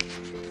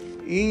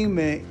y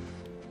me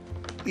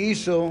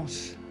hizo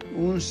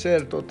un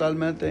ser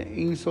totalmente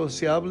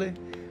insociable,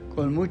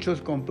 con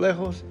muchos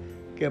complejos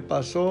que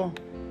paso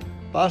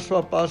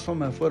a paso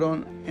me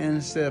fueron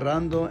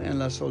encerrando en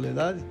la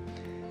soledad,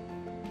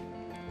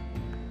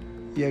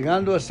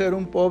 llegando a ser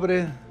un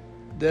pobre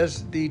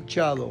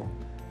desdichado,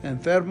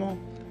 enfermo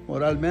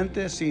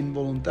moralmente, sin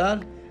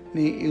voluntad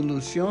ni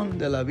ilusión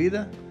de la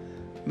vida.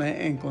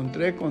 Me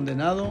encontré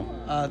condenado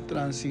a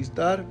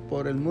transitar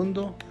por el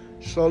mundo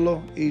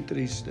solo y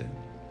triste.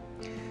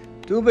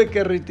 Tuve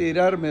que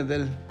retirarme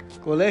del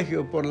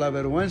colegio por la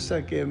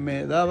vergüenza que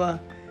me daba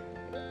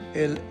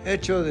el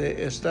hecho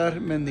de estar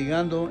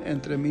mendigando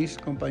entre mis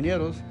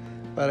compañeros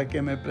para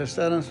que me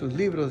prestaran sus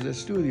libros de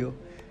estudio,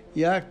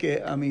 ya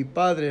que a mi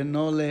padre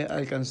no le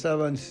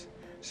alcanzaban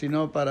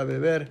sino para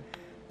beber.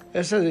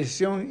 Esa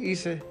decisión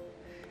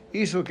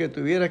hizo que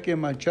tuviera que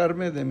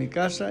marcharme de mi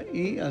casa,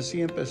 y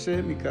así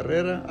empecé mi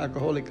carrera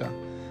alcohólica,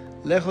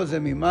 lejos de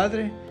mi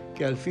madre,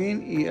 que al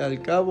fin y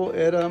al cabo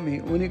era mi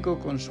único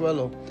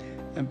consuelo.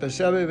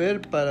 Empecé a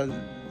beber para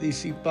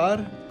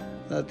disipar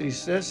la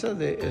tristeza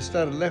de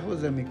estar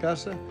lejos de mi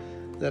casa,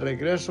 de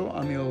regreso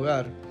a mi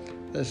hogar.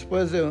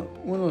 Después de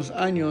unos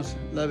años,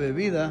 la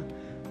bebida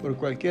por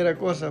cualquier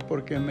cosa,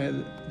 porque me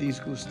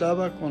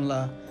disgustaba con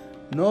la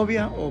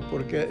novia o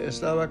porque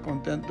estaba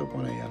contento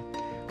con ella.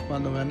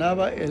 Cuando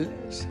ganaba el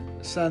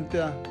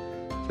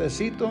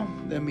santafecito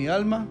de mi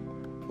alma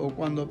o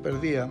cuando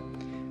perdía.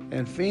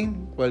 En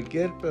fin,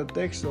 cualquier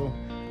pretexto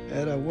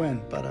era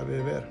bueno para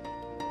beber.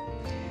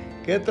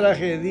 ¡Qué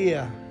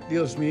tragedia,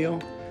 Dios mío!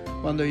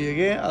 Cuando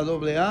llegué a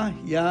AA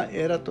ya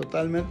era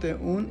totalmente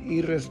un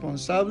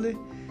irresponsable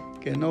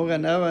que no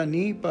ganaba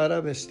ni para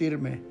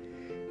vestirme,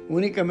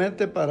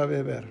 únicamente para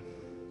beber.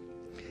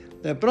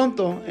 De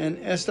pronto,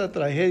 en esta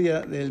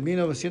tragedia del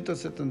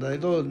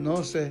 1972,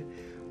 no sé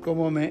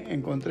cómo me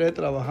encontré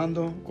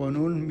trabajando con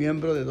un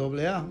miembro de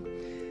AA,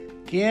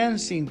 quien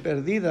sin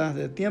pérdida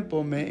de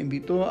tiempo me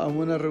invitó a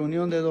una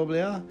reunión de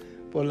AA.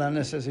 Por la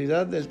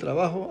necesidad del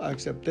trabajo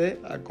acepté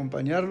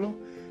acompañarlo,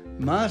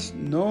 mas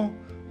no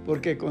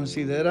porque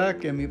consideraba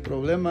que mi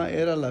problema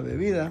era la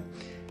bebida.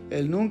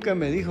 Él nunca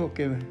me dijo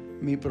que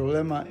mi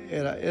problema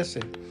era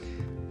ese,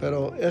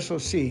 pero eso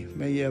sí,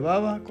 me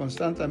llevaba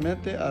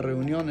constantemente a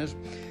reuniones.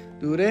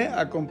 Duré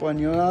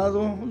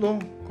acompañándolo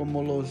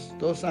como los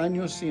 2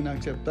 años sin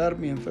aceptar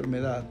mi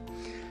enfermedad.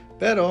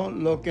 Pero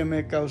lo que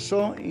me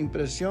causó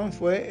impresión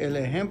fue el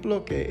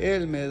ejemplo que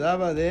él me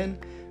daba de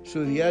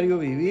su diario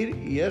vivir,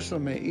 y eso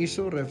me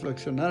hizo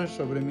reflexionar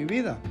sobre mi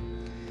vida,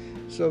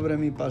 sobre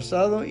mi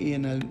pasado, y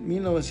en el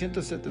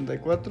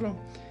 1974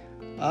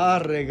 a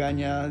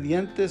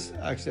regañadientes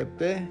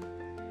acepté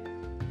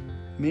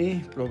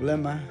mi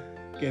problema,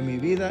 que mi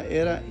vida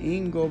era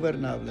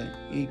ingobernable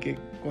y que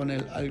con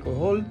el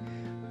alcohol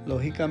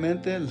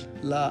lógicamente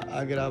la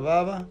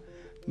agravaba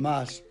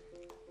más.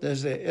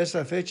 Desde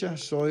esa fecha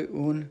soy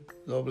un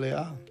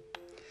AA.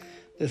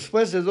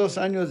 Después de 2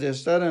 años de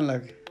estar en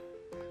la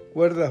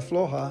cuerda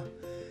floja,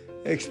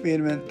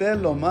 experimenté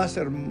la más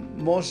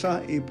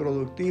hermosa y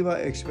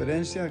productiva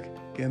experiencia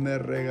que me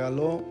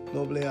regaló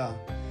AA,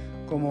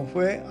 como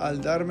fue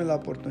al darme la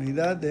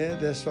oportunidad de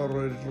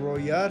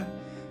desarrollar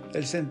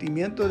el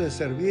sentimiento de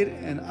servir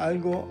en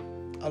algo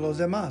a los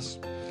demás.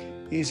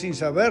 Y sin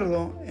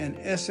saberlo, en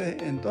ese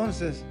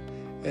entonces,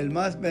 el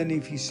más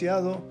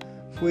beneficiado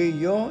fui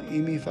yo y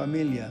mi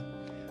familia.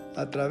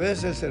 A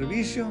través del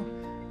servicio,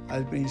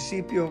 al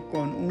principio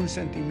con un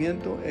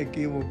sentimiento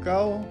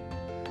equivocado,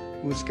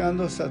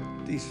 buscando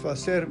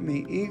satisfacer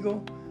mi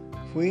ego,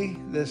 fui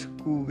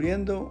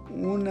descubriendo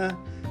una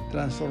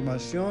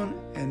transformación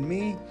en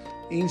mi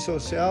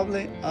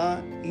insociable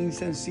a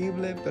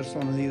insensible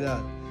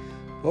personalidad.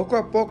 Poco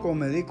a poco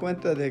me di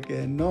cuenta de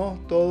que no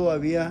todo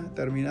había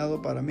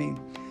terminado para mí.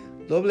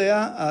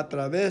 AA a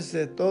través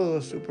de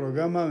todo su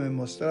programa me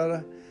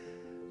mostrara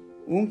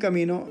un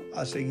camino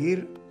a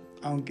seguir,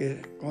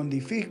 aunque con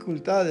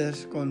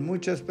dificultades, con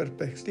muchas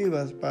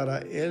perspectivas para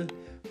el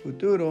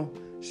futuro,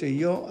 si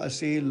yo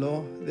así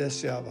lo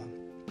deseaba.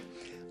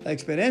 La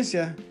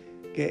experiencia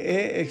que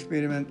he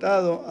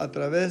experimentado a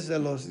través de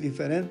los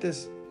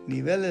diferentes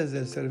niveles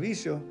del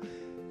servicio,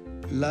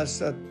 las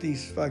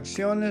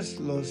satisfacciones,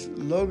 los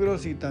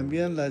logros y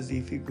también las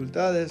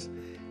dificultades,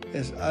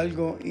 es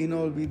algo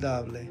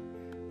inolvidable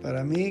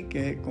para mí,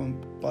 que con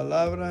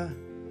palabras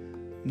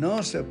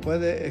no se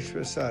puede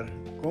expresar.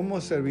 Como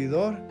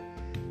servidor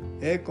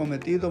he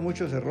cometido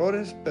muchos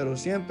errores, pero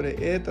siempre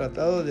he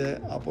tratado de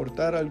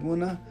aportar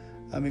alguna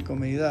a mi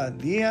comunidad.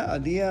 Día a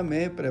día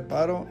me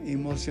preparo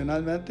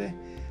emocionalmente,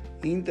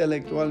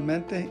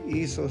 intelectualmente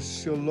y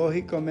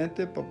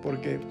sociológicamente,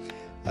 porque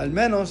al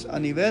menos a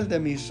nivel de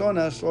mi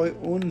zona soy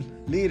un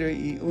líder,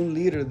 y un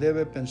líder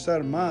debe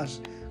pensar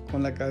más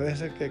con la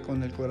cabeza que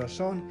con el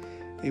corazón,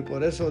 y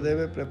por eso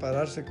debe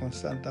prepararse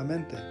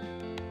constantemente.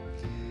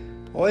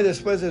 Hoy,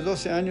 después de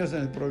 12 años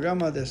en el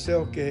programa,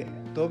 deseo que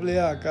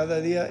AA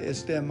cada día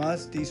esté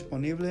más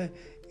disponible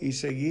y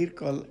seguir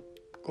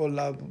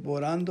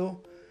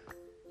colaborando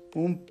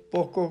un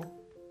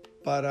poco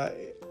para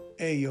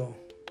ello.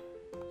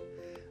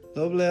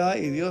 AA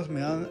y Dios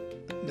me han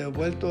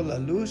devuelto la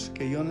luz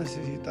que yo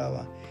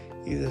necesitaba,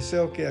 y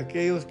deseo que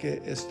aquellos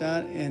que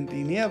están en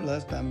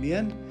tinieblas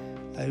también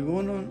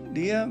algún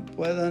día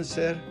puedan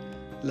ser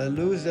la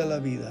luz de la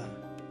vida.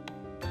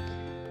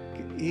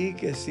 Y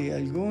que si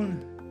algún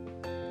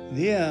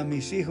día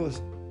mis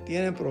hijos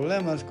tienen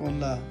problemas con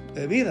la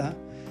bebida,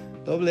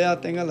 AA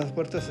tenga las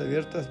puertas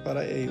abiertas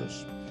para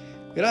ellos.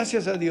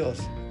 Gracias a Dios,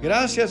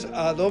 gracias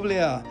a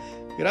AA,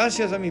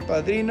 gracias a mi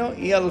padrino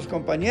y a los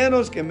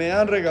compañeros que me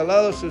han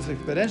regalado sus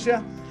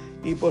experiencias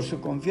y por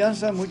su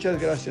confianza.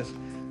 Muchas gracias,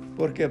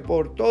 porque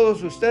por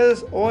todos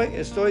ustedes hoy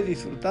estoy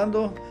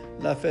disfrutando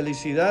la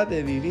felicidad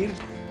de vivir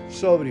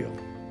sobrio.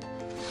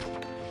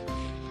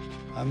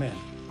 Amén.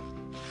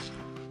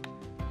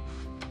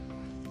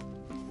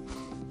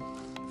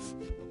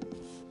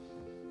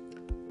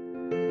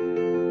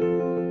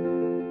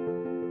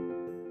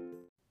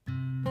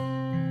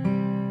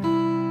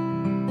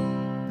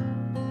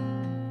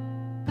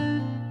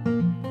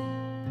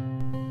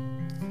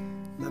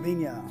 La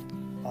viña,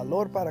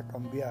 valor para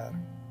cambiar,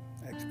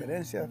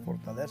 experiencia,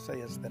 fortaleza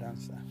y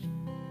esperanza.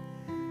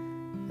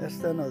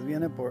 Esta nos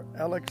viene por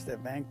Alex de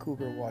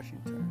Vancouver,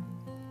 Washington.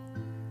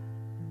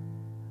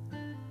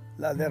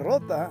 La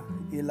derrota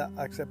y la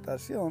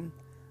aceptación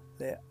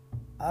le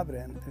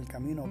abren el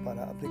camino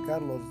para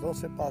aplicar los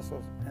 12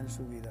 pasos en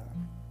su vida.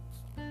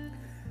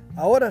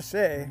 Ahora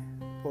sé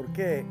por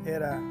qué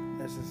era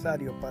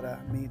necesario para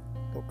mí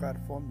tocar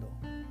fondo.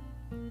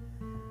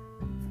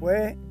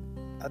 Fue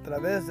a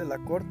través de la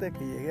corte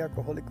que llegué a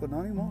Alcohólicos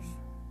Anónimos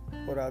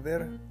por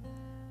haber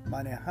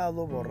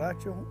manejado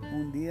borracho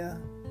un día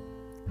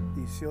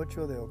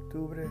 18 de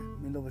octubre de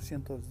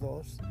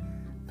 1902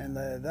 en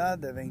la edad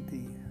de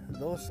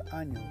 22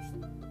 años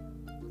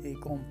y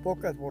con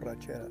pocas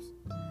borracheras.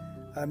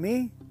 A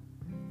mí,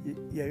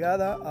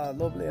 llegada a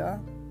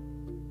AA,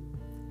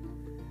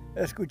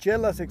 escuché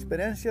las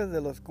experiencias de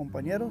los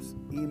compañeros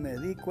y me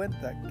di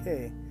cuenta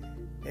que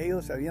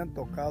ellos habían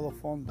tocado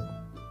fondo,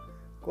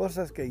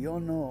 cosas que yo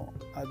no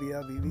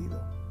había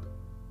vivido.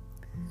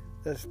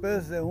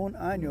 Después de un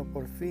año,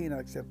 por fin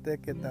acepté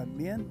que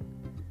también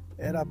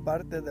era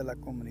parte de la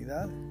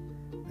comunidad.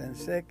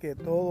 Pensé que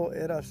todo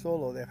era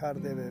solo dejar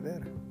de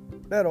beber,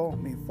 pero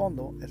mi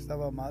fondo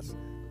estaba más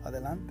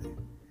adelante.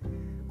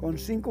 Con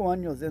 5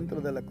 años dentro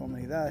de la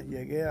comunidad,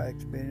 llegué a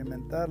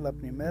experimentar la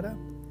primera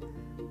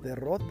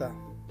derrota.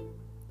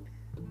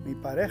 Mi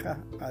pareja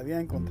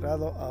había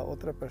encontrado a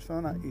otra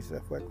persona y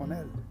se fue con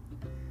él.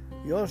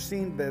 Yo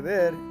sin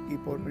beber y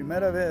por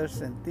primera vez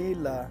sentí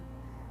la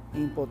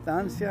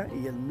impotencia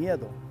y el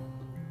miedo.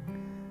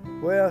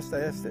 Fue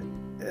hasta ese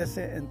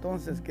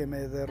entonces que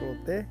me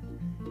derroté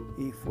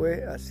y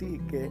fue así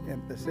que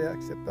empecé a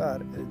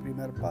aceptar el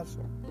primer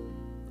paso.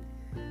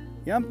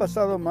 Ya han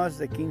pasado más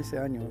de 15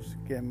 años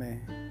que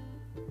me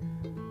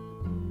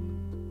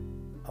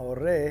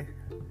ahorré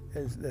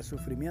el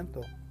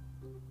sufrimiento.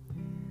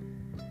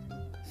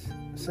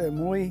 Sé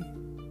muy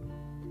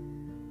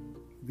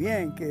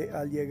bien que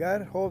al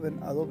llegar joven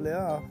a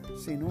AA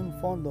sin un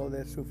fondo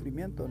de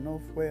sufrimiento no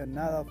fue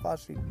nada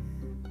fácil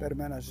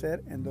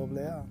permanecer en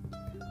AA.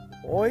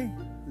 Hoy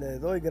le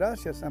doy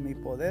gracias a mi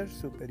poder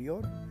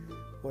superior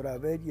por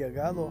haber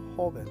llegado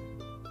joven.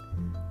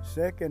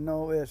 Sé que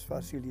no es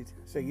fácil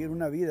seguir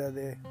una vida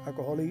de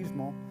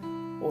alcoholismo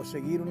o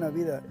seguir una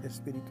vida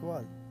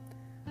espiritual.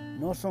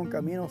 No son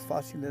caminos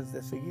fáciles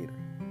de seguir.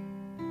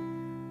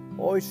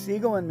 Hoy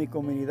sigo en mi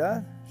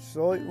comunidad.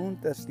 Soy un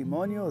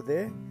testimonio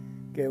de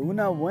que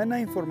una buena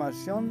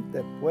información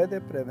te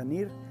puede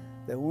prevenir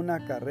de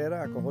una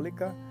carrera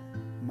alcohólica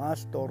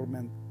más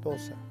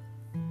tormentosa.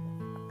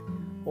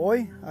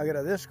 Hoy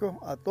agradezco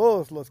a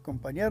todos los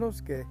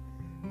compañeros que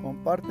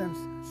comparten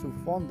su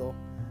fondo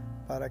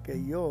para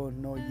que yo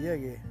no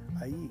llegue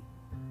ahí.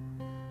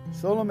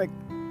 Solo me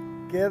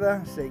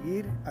queda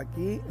seguir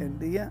aquí en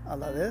día a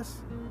la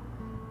vez,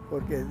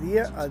 porque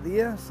día a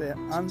día se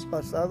han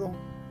pasado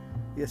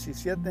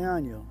 17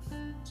 años.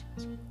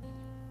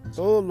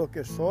 Todo lo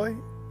que soy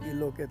y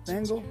lo que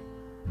tengo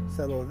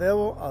se lo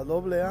debo a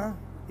AA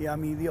y a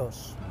mi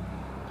Dios.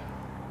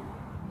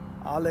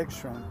 Alex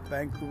from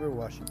Vancouver,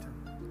 Washington.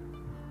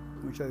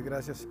 Muchas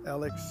gracias,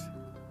 Alex.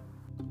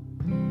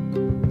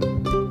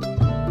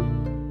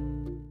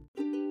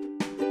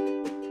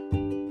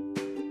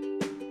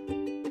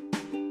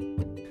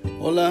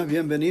 Hola,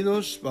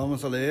 bienvenidos.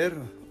 Vamos a leer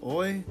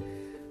hoy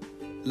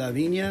la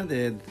viña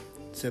de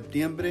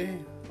septiembre,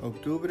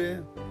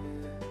 octubre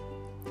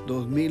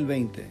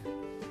 2020.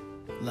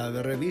 La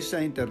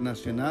revista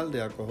internacional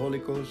de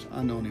Alcohólicos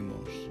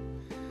Anónimos.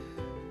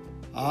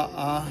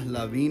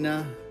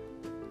 aalavina.org.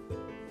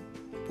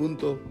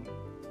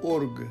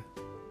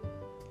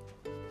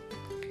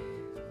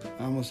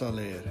 Vamos a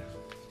leer.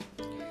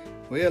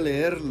 Voy a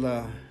leer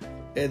la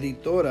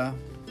editora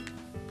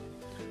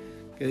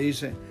que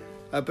dice: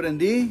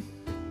 aprendí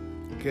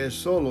que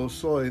solo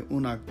soy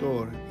un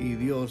actor y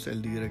Dios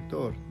el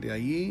director. De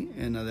allí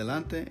en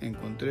adelante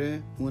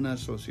encontré una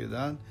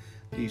sociedad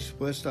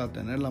dispuesta a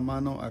tener la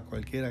mano a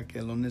cualquiera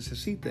que lo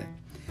necesite,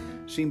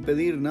 sin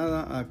pedir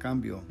nada a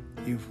cambio.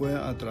 y fue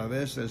a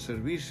través del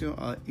servicio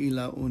y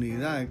la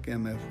unidad que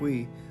me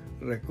fui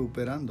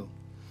recuperando.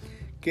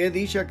 Qué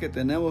dicha que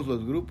tenemos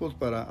los grupos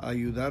para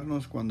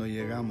ayudarnos cuando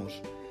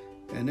llegamos.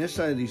 En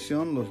esta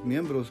edición los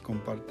miembros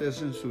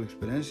comparten su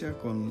experiencia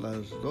con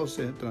las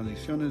 12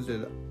 tradiciones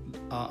de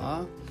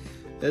AA,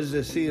 es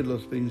decir,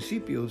 los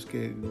principios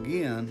que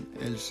guían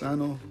el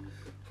sano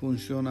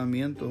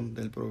funcionamiento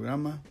del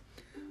programa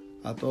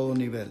a todo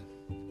nivel.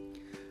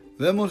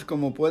 Vemos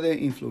cómo puede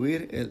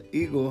influir el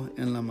ego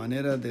en la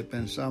manera de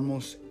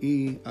pensamos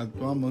y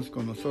actuamos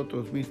con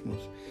nosotros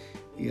mismos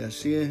y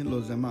así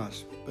los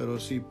demás. Pero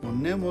si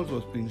ponemos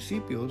los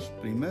principios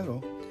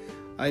primero,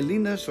 hay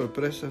lindas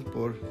sorpresas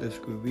por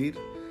descubrir,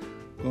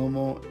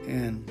 como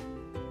en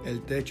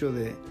el techo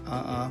de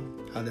AA.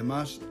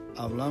 Además,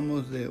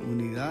 hablamos de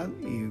unidad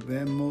y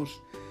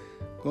vemos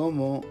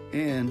como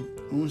en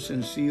un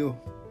sencillo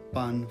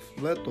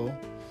panfleto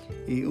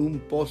y un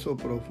pozo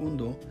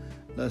profundo,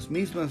 las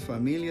mismas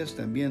familias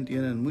también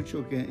tienen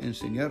mucho que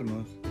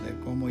enseñarnos de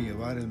cómo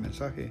llevar el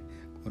mensaje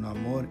con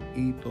amor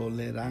y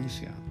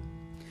tolerancia.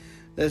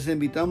 Les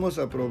invitamos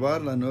a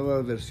probar la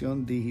nueva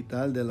versión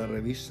digital de la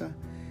revista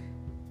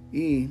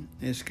y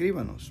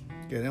escríbanos.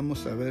 Queremos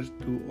saber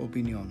tu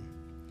opinión.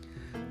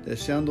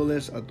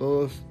 Deseándoles a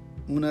todos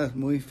unas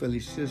muy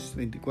felices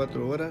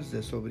 24 horas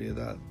de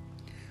sobriedad.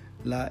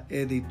 La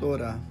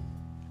editora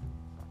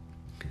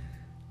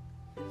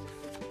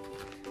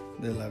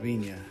de La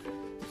Viña.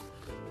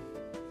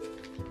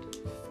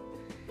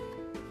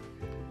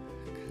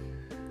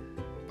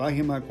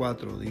 Página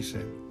 4 dice: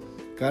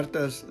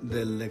 Cartas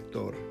del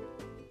lector.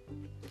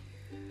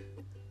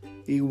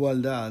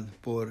 Igualdad,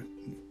 por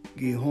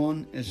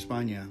Gijón,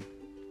 España.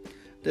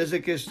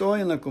 Desde que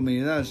estoy en la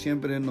comunidad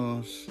siempre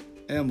nos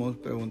hemos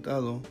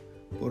preguntado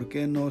por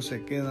qué no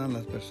se quedan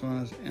las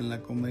personas en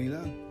la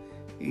comunidad.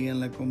 Y en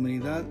la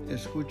comunidad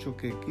escucho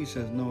que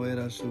quizás no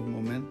era su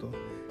momento,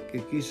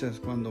 que quizás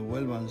cuando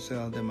vuelvan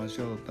sea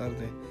demasiado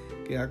tarde,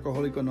 que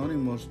Alcohólicos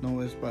Anónimos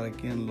no es para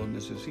quien lo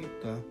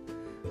necesita,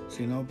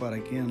 sino para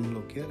quien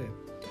lo quiere.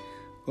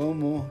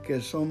 Como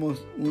que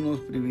somos unos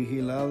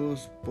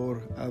privilegiados por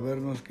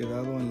habernos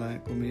quedado en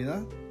la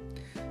comunidad.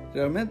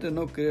 Realmente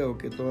no creo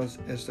que todas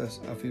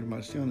estas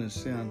afirmaciones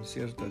sean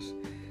ciertas.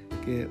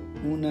 Que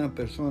una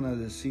persona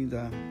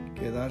decida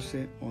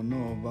quedarse o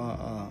no va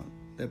a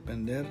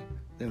depender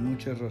de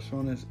muchas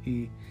razones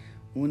y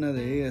una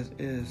de ellas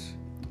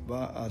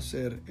va a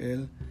ser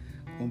el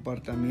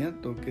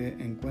comportamiento que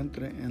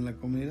encuentre en la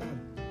comunidad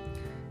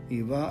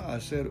y va a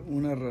ser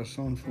una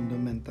razón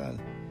fundamental.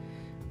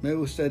 Me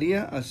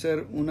gustaría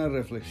hacer una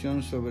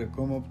reflexión sobre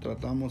cómo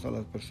tratamos a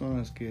las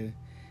personas que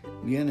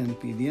vienen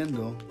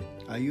pidiendo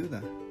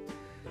ayuda,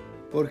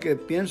 porque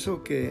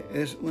pienso que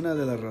es una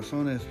de las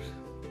razones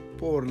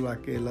por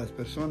la que las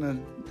personas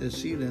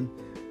deciden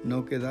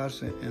no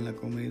quedarse en la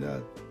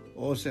comunidad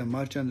o se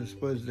marchan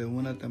después de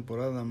una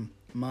temporada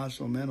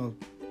más o menos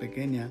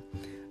pequeña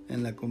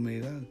en la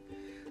comunidad.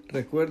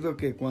 Recuerdo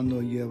que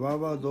cuando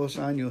llevaba 2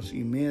 años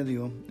y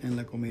medio en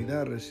la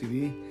comunidad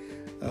recibí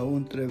a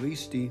un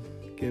travesti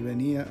que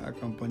venía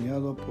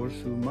acompañado por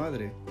su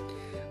madre.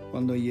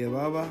 Cuando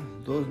llevaba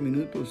 2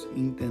 minutos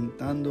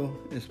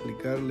intentando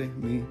explicarle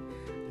mi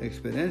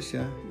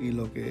experiencia y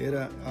lo que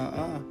era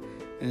AA,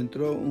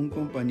 entró un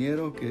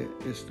compañero que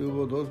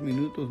estuvo 2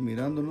 minutos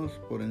mirándonos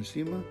por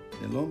encima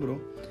del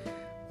hombro.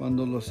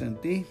 Cuando lo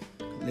sentí,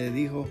 le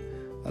dijo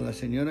a la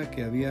señora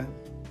que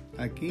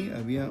aquí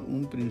había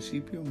un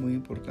principio muy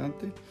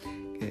importante,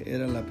 que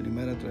era la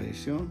primera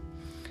tradición.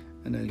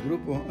 En el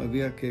grupo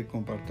había que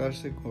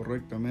comportarse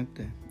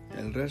correctamente.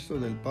 El resto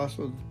del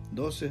paso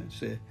 12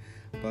 se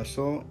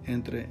pasó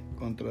entre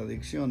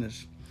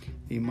contradicciones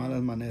y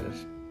malas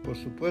maneras. Por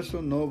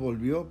supuesto, no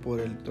volvió por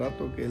el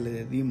trato que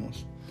le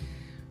dimos.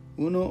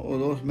 1 o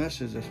 2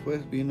 meses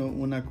después vino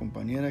una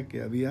compañera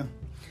que había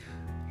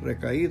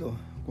recaído.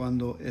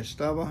 Cuando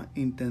estaba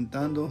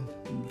intentando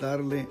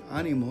darle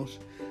ánimos,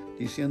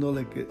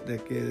 diciéndole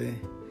que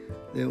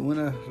de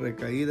una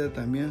recaída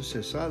también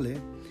se sale,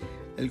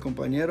 el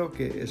compañero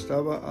que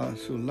estaba a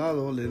su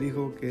lado le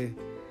dijo que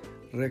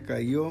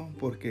recayó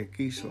porque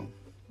quiso,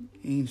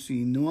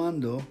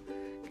 insinuando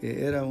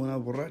que era una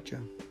borracha.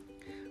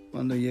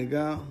 Cuando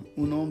llega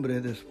un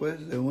hombre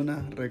después de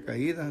una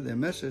recaída de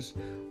meses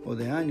o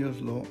de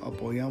años, lo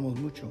apoyamos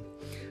mucho.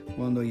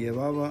 Cuando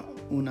llevaba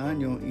 1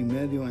 año y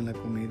medio en la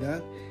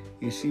comunidad,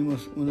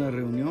 hicimos una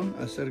reunión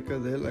acerca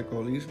del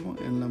alcoholismo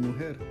en la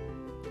mujer.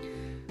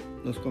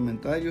 Los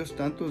comentarios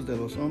tanto de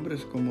los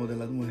hombres como de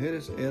las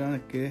mujeres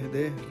eran que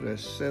de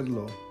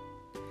recelo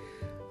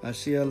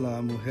hacia la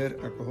mujer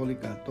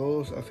alcohólica.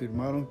 Todos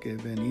afirmaron que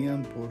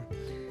venían por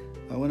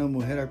a una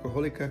mujer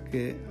alcohólica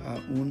que a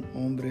un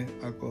hombre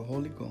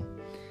alcohólico.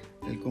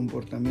 El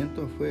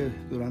comportamiento fue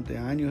durante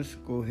años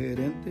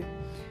coherente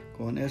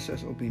con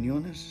esas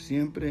opiniones.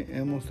 Siempre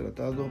hemos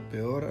tratado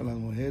peor a las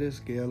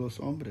mujeres que a los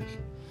hombres.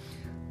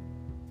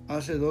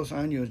 Hace 2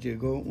 años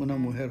llegó una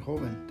mujer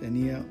joven,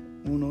 tenía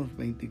unos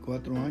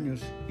 24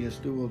 años y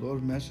estuvo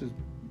 2 meses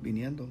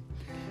viniendo.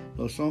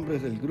 Los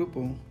hombres del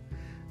grupo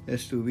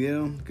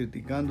estuvieron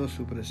criticando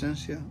su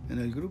presencia en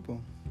el grupo.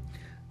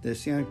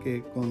 Decían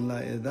que con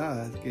la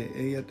edad que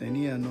ella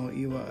tenía no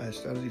iba a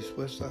estar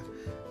dispuesta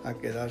a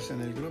quedarse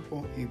en el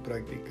grupo y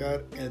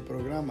practicar el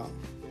programa.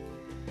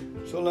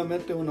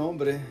 Solamente un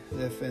hombre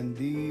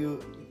defendió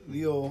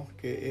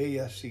que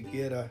ella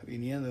siguiera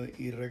viniendo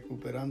y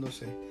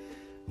recuperándose.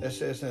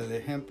 Ese es el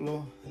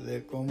ejemplo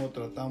de cómo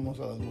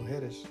tratamos a las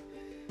mujeres.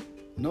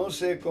 No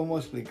sé cómo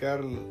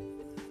explicar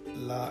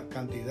la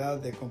cantidad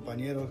de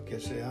compañeros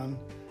que se han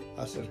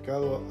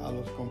acercado a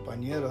las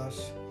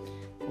compañeras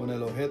con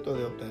el objeto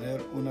de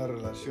obtener una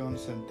relación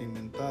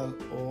sentimental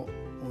o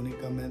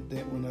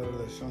únicamente una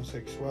relación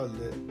sexual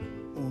de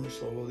un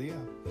solo día.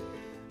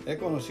 He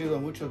conocido a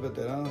muchos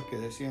veteranos que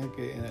decían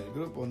que en el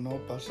grupo no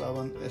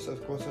pasaban esas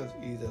cosas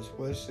y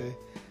después se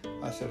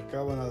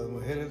acercaban a las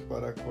mujeres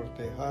para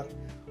cortejar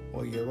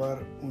o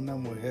llevar una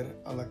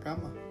mujer a la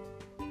cama.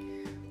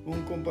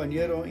 Un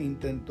compañero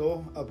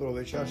intentó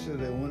aprovecharse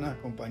de una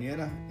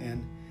compañera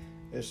en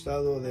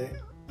estado de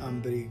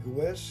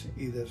ambigüez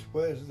y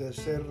después de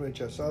ser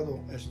rechazado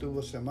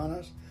estuvo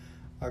semanas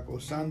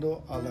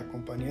acosando a la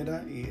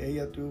compañera y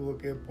ella tuvo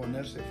que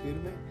ponerse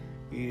firme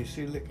y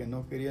decirle que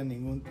no quería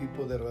ningún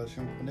tipo de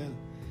relación con él.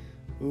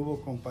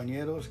 Hubo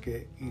compañeros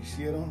que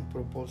hicieron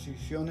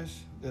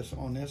proposiciones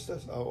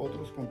deshonestas a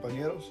otros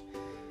compañeros.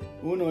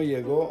 Uno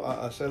llegó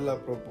a hacer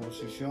la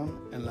proposición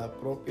en la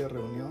propia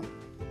reunión.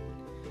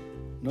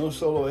 No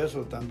solo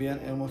eso, también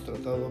hemos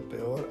tratado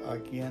peor a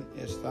quien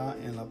está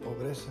en la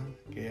pobreza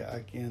que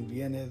a quien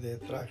viene de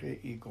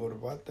traje y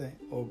corbata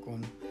o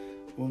con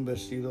un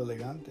vestido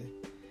elegante.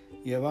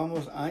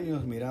 Llevamos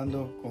años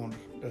mirando con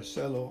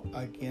recelo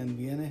a quien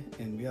viene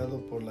enviado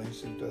por la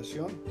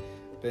institución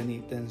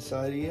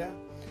penitenciaria,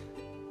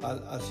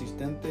 al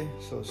asistente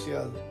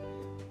social,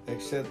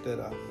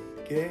 etc.,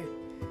 que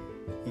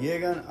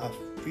llegan a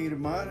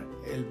firmar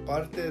el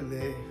parte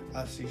de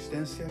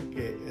asistencia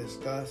que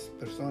estas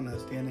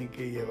personas tienen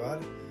que llevar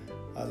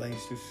a la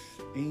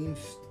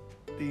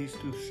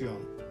institución.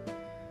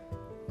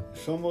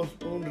 Somos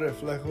un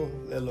reflejo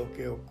de lo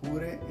que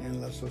ocurre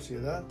en la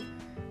sociedad,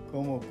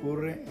 como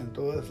ocurre en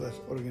todas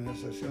las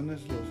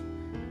organizaciones.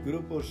 Los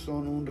grupos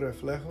son un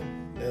reflejo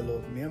de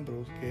los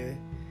miembros que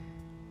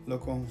lo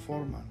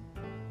conforman.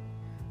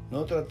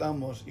 No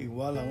tratamos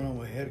igual a una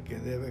mujer que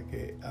bebe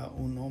que a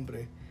un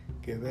hombre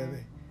que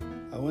bebe,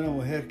 a una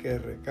mujer que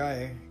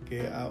recae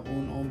que a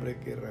un hombre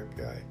que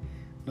recae.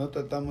 No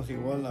tratamos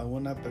igual a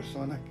una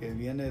persona que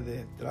viene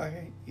de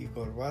traje y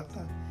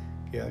corbata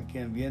que a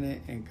quien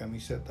viene en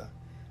camiseta,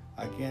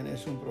 a quien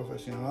es un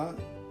profesional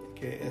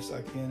que es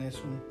a quien es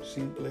un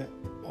simple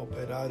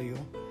operario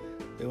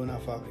de una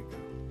fábrica.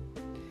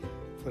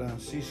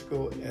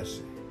 Francisco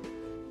S.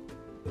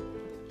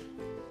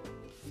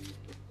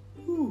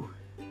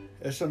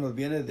 Eso nos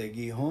viene de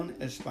Gijón,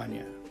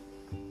 España.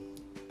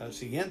 El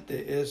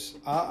siguiente es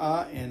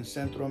AA en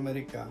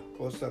Centroamérica,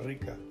 Costa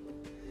Rica.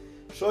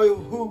 Soy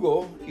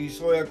Hugo y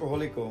soy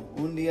alcohólico.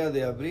 Un día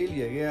de abril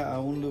llegué a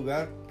un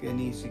lugar que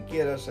ni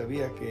siquiera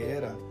sabía qué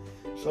era.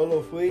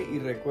 Solo fui y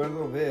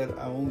recuerdo ver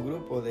a un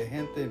grupo de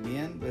gente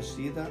bien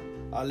vestida,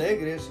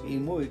 alegres y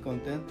muy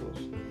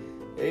contentos.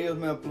 Ellos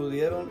me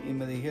aplaudieron y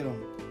me dijeron,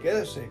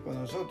 quédese con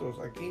nosotros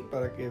aquí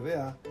para que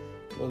vea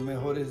los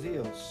mejores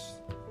días.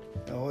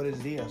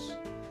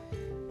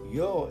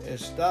 Yo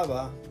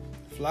estaba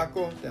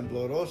flaco,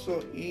 tembloroso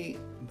y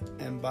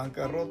en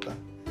bancarrota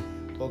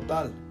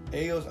total.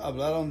 Ellos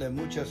hablaron de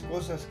muchas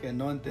cosas que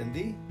no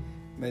entendí.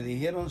 Me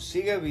dijeron,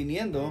 sigue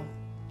viniendo,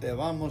 te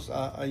vamos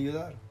a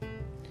ayudar.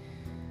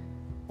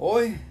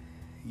 Hoy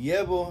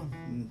llevo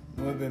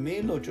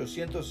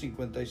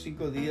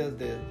 9,855 días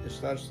de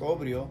estar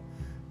sobrio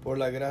por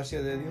la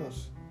gracia de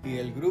Dios. Y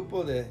el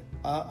grupo de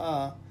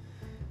AA,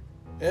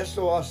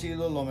 esto ha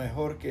sido lo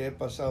mejor que he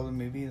pasado en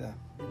mi vida.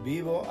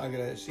 Vivo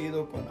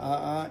agradecido con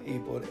AA y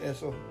por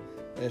eso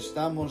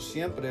estamos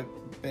siempre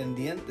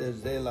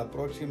pendientes de la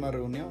próxima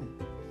reunión.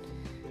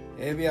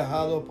 He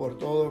viajado por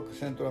todo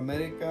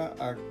Centroamérica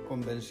a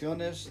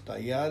convenciones,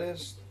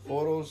 talleres,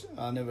 foros,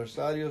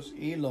 aniversarios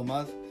y lo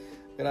más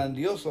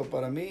grandioso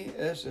para mí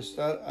es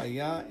estar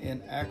allá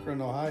en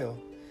Akron, Ohio.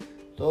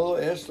 Todo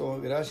esto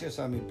gracias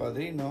a mi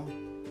padrino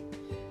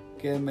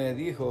que me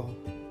dijo,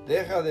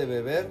 deja de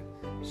beber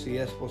si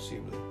es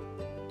posible.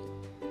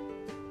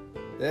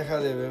 Deja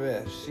de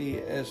beber si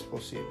es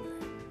posible.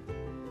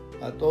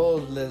 A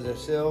todos les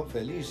deseo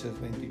felices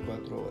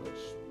 24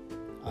 horas.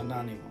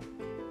 Anónimo.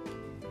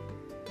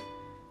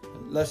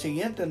 La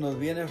siguiente nos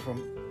viene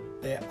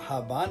de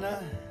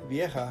Habana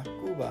Vieja,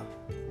 Cuba.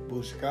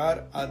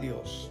 Buscar a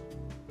Dios.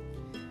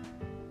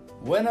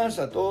 Buenas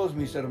a todos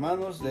mis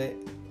hermanos de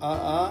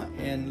AA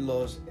en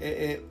los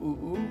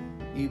EEUU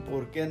y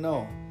por qué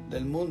no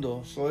del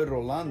mundo. Soy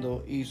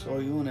Rolando y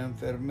soy un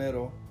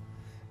enfermo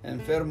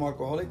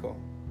alcohólico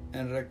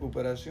en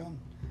recuperación.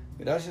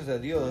 Gracias a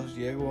Dios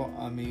llegó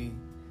a mi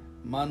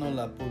mano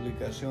la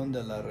publicación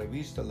de la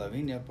revista La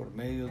Viña por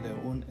medio de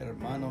un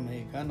hermano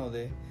mexicano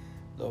de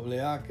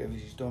AA que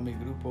visitó mi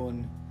grupo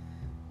en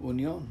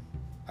Unión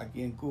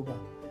aquí en Cuba.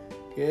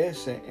 que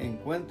se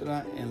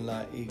encuentra en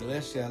la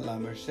iglesia La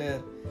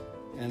Merced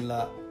en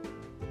la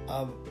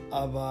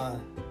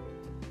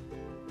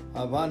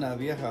Habana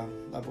Vieja.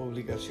 La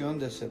publicación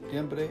de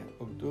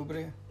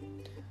septiembre-octubre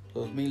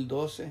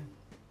 2012.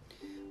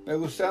 Me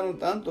gustaron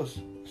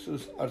tantos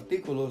sus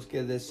artículos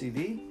que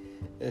decidí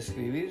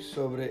escribir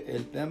sobre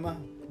el tema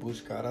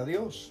Buscar a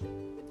Dios.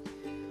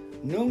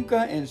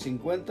 Nunca en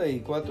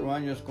 54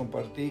 años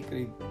compartí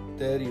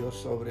criterios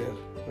sobre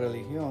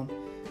religión,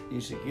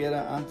 ni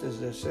siquiera antes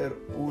de ser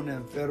un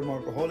enfermo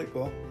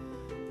alcohólico.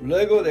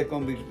 Luego de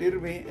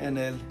convertirme en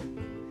el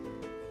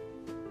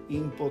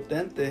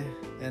impotente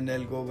en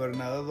el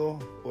gobernado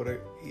por el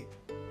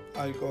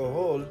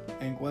alcohol,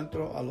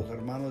 encuentro a los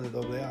hermanos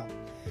de AA.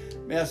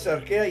 Me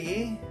acerqué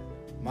allí,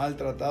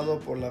 maltratado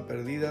por la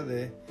pérdida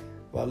de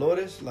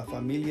valores, la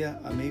familia,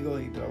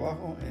 amigos y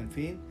trabajo, en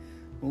fin,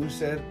 un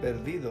ser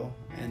perdido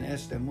en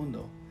este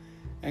mundo.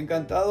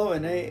 Encantado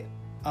en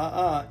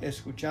AA,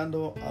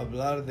 escuchando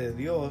hablar de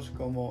Dios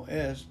como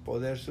es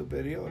poder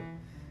superior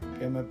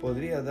que me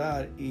podría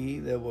dar y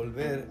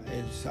devolver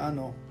el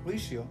sano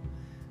juicio,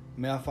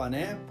 me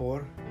afané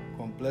por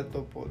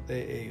completo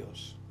de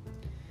ellos.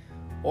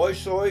 Hoy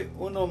soy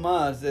uno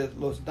más de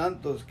los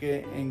tantos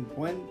que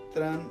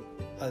encuentran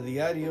a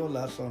diario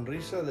la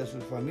sonrisa de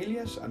sus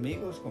familias,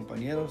 amigos,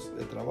 compañeros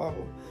de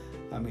trabajo,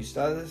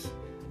 amistades,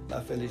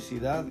 la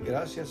felicidad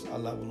gracias a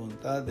la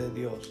voluntad de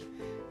Dios,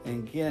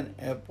 en quien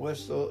he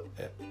puesto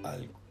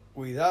al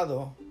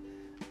cuidado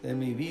de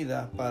mi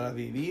vida para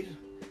vivir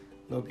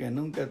lo que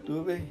nunca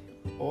tuve.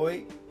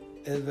 Hoy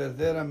es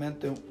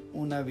verdaderamente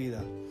una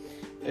vida.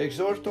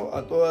 Exhorto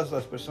a todas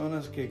las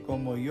personas que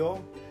como yo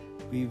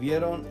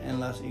vivieron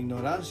en la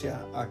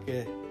ignorancia a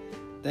que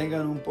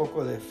tengan un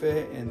poco de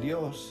fe en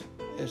Dios,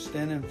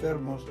 estén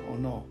enfermos o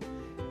no,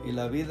 y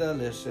la vida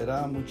les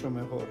será mucho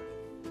mejor.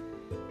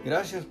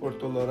 Gracias por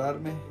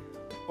tolerarme.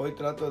 Hoy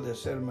trato de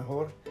ser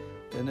mejor,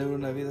 tener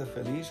una vida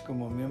feliz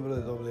como miembro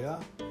de AA.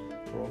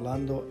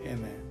 Rolando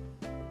M.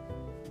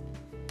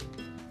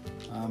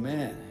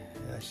 Amén.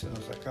 Ahí se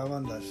nos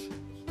acaban las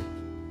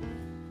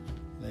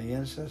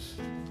leyendas.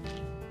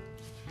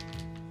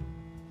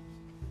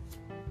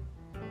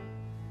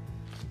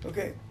 Ok,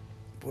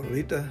 por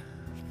ahorita,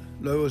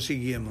 luego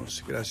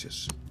seguimos.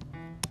 Gracias.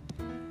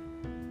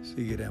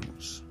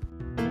 Seguiremos.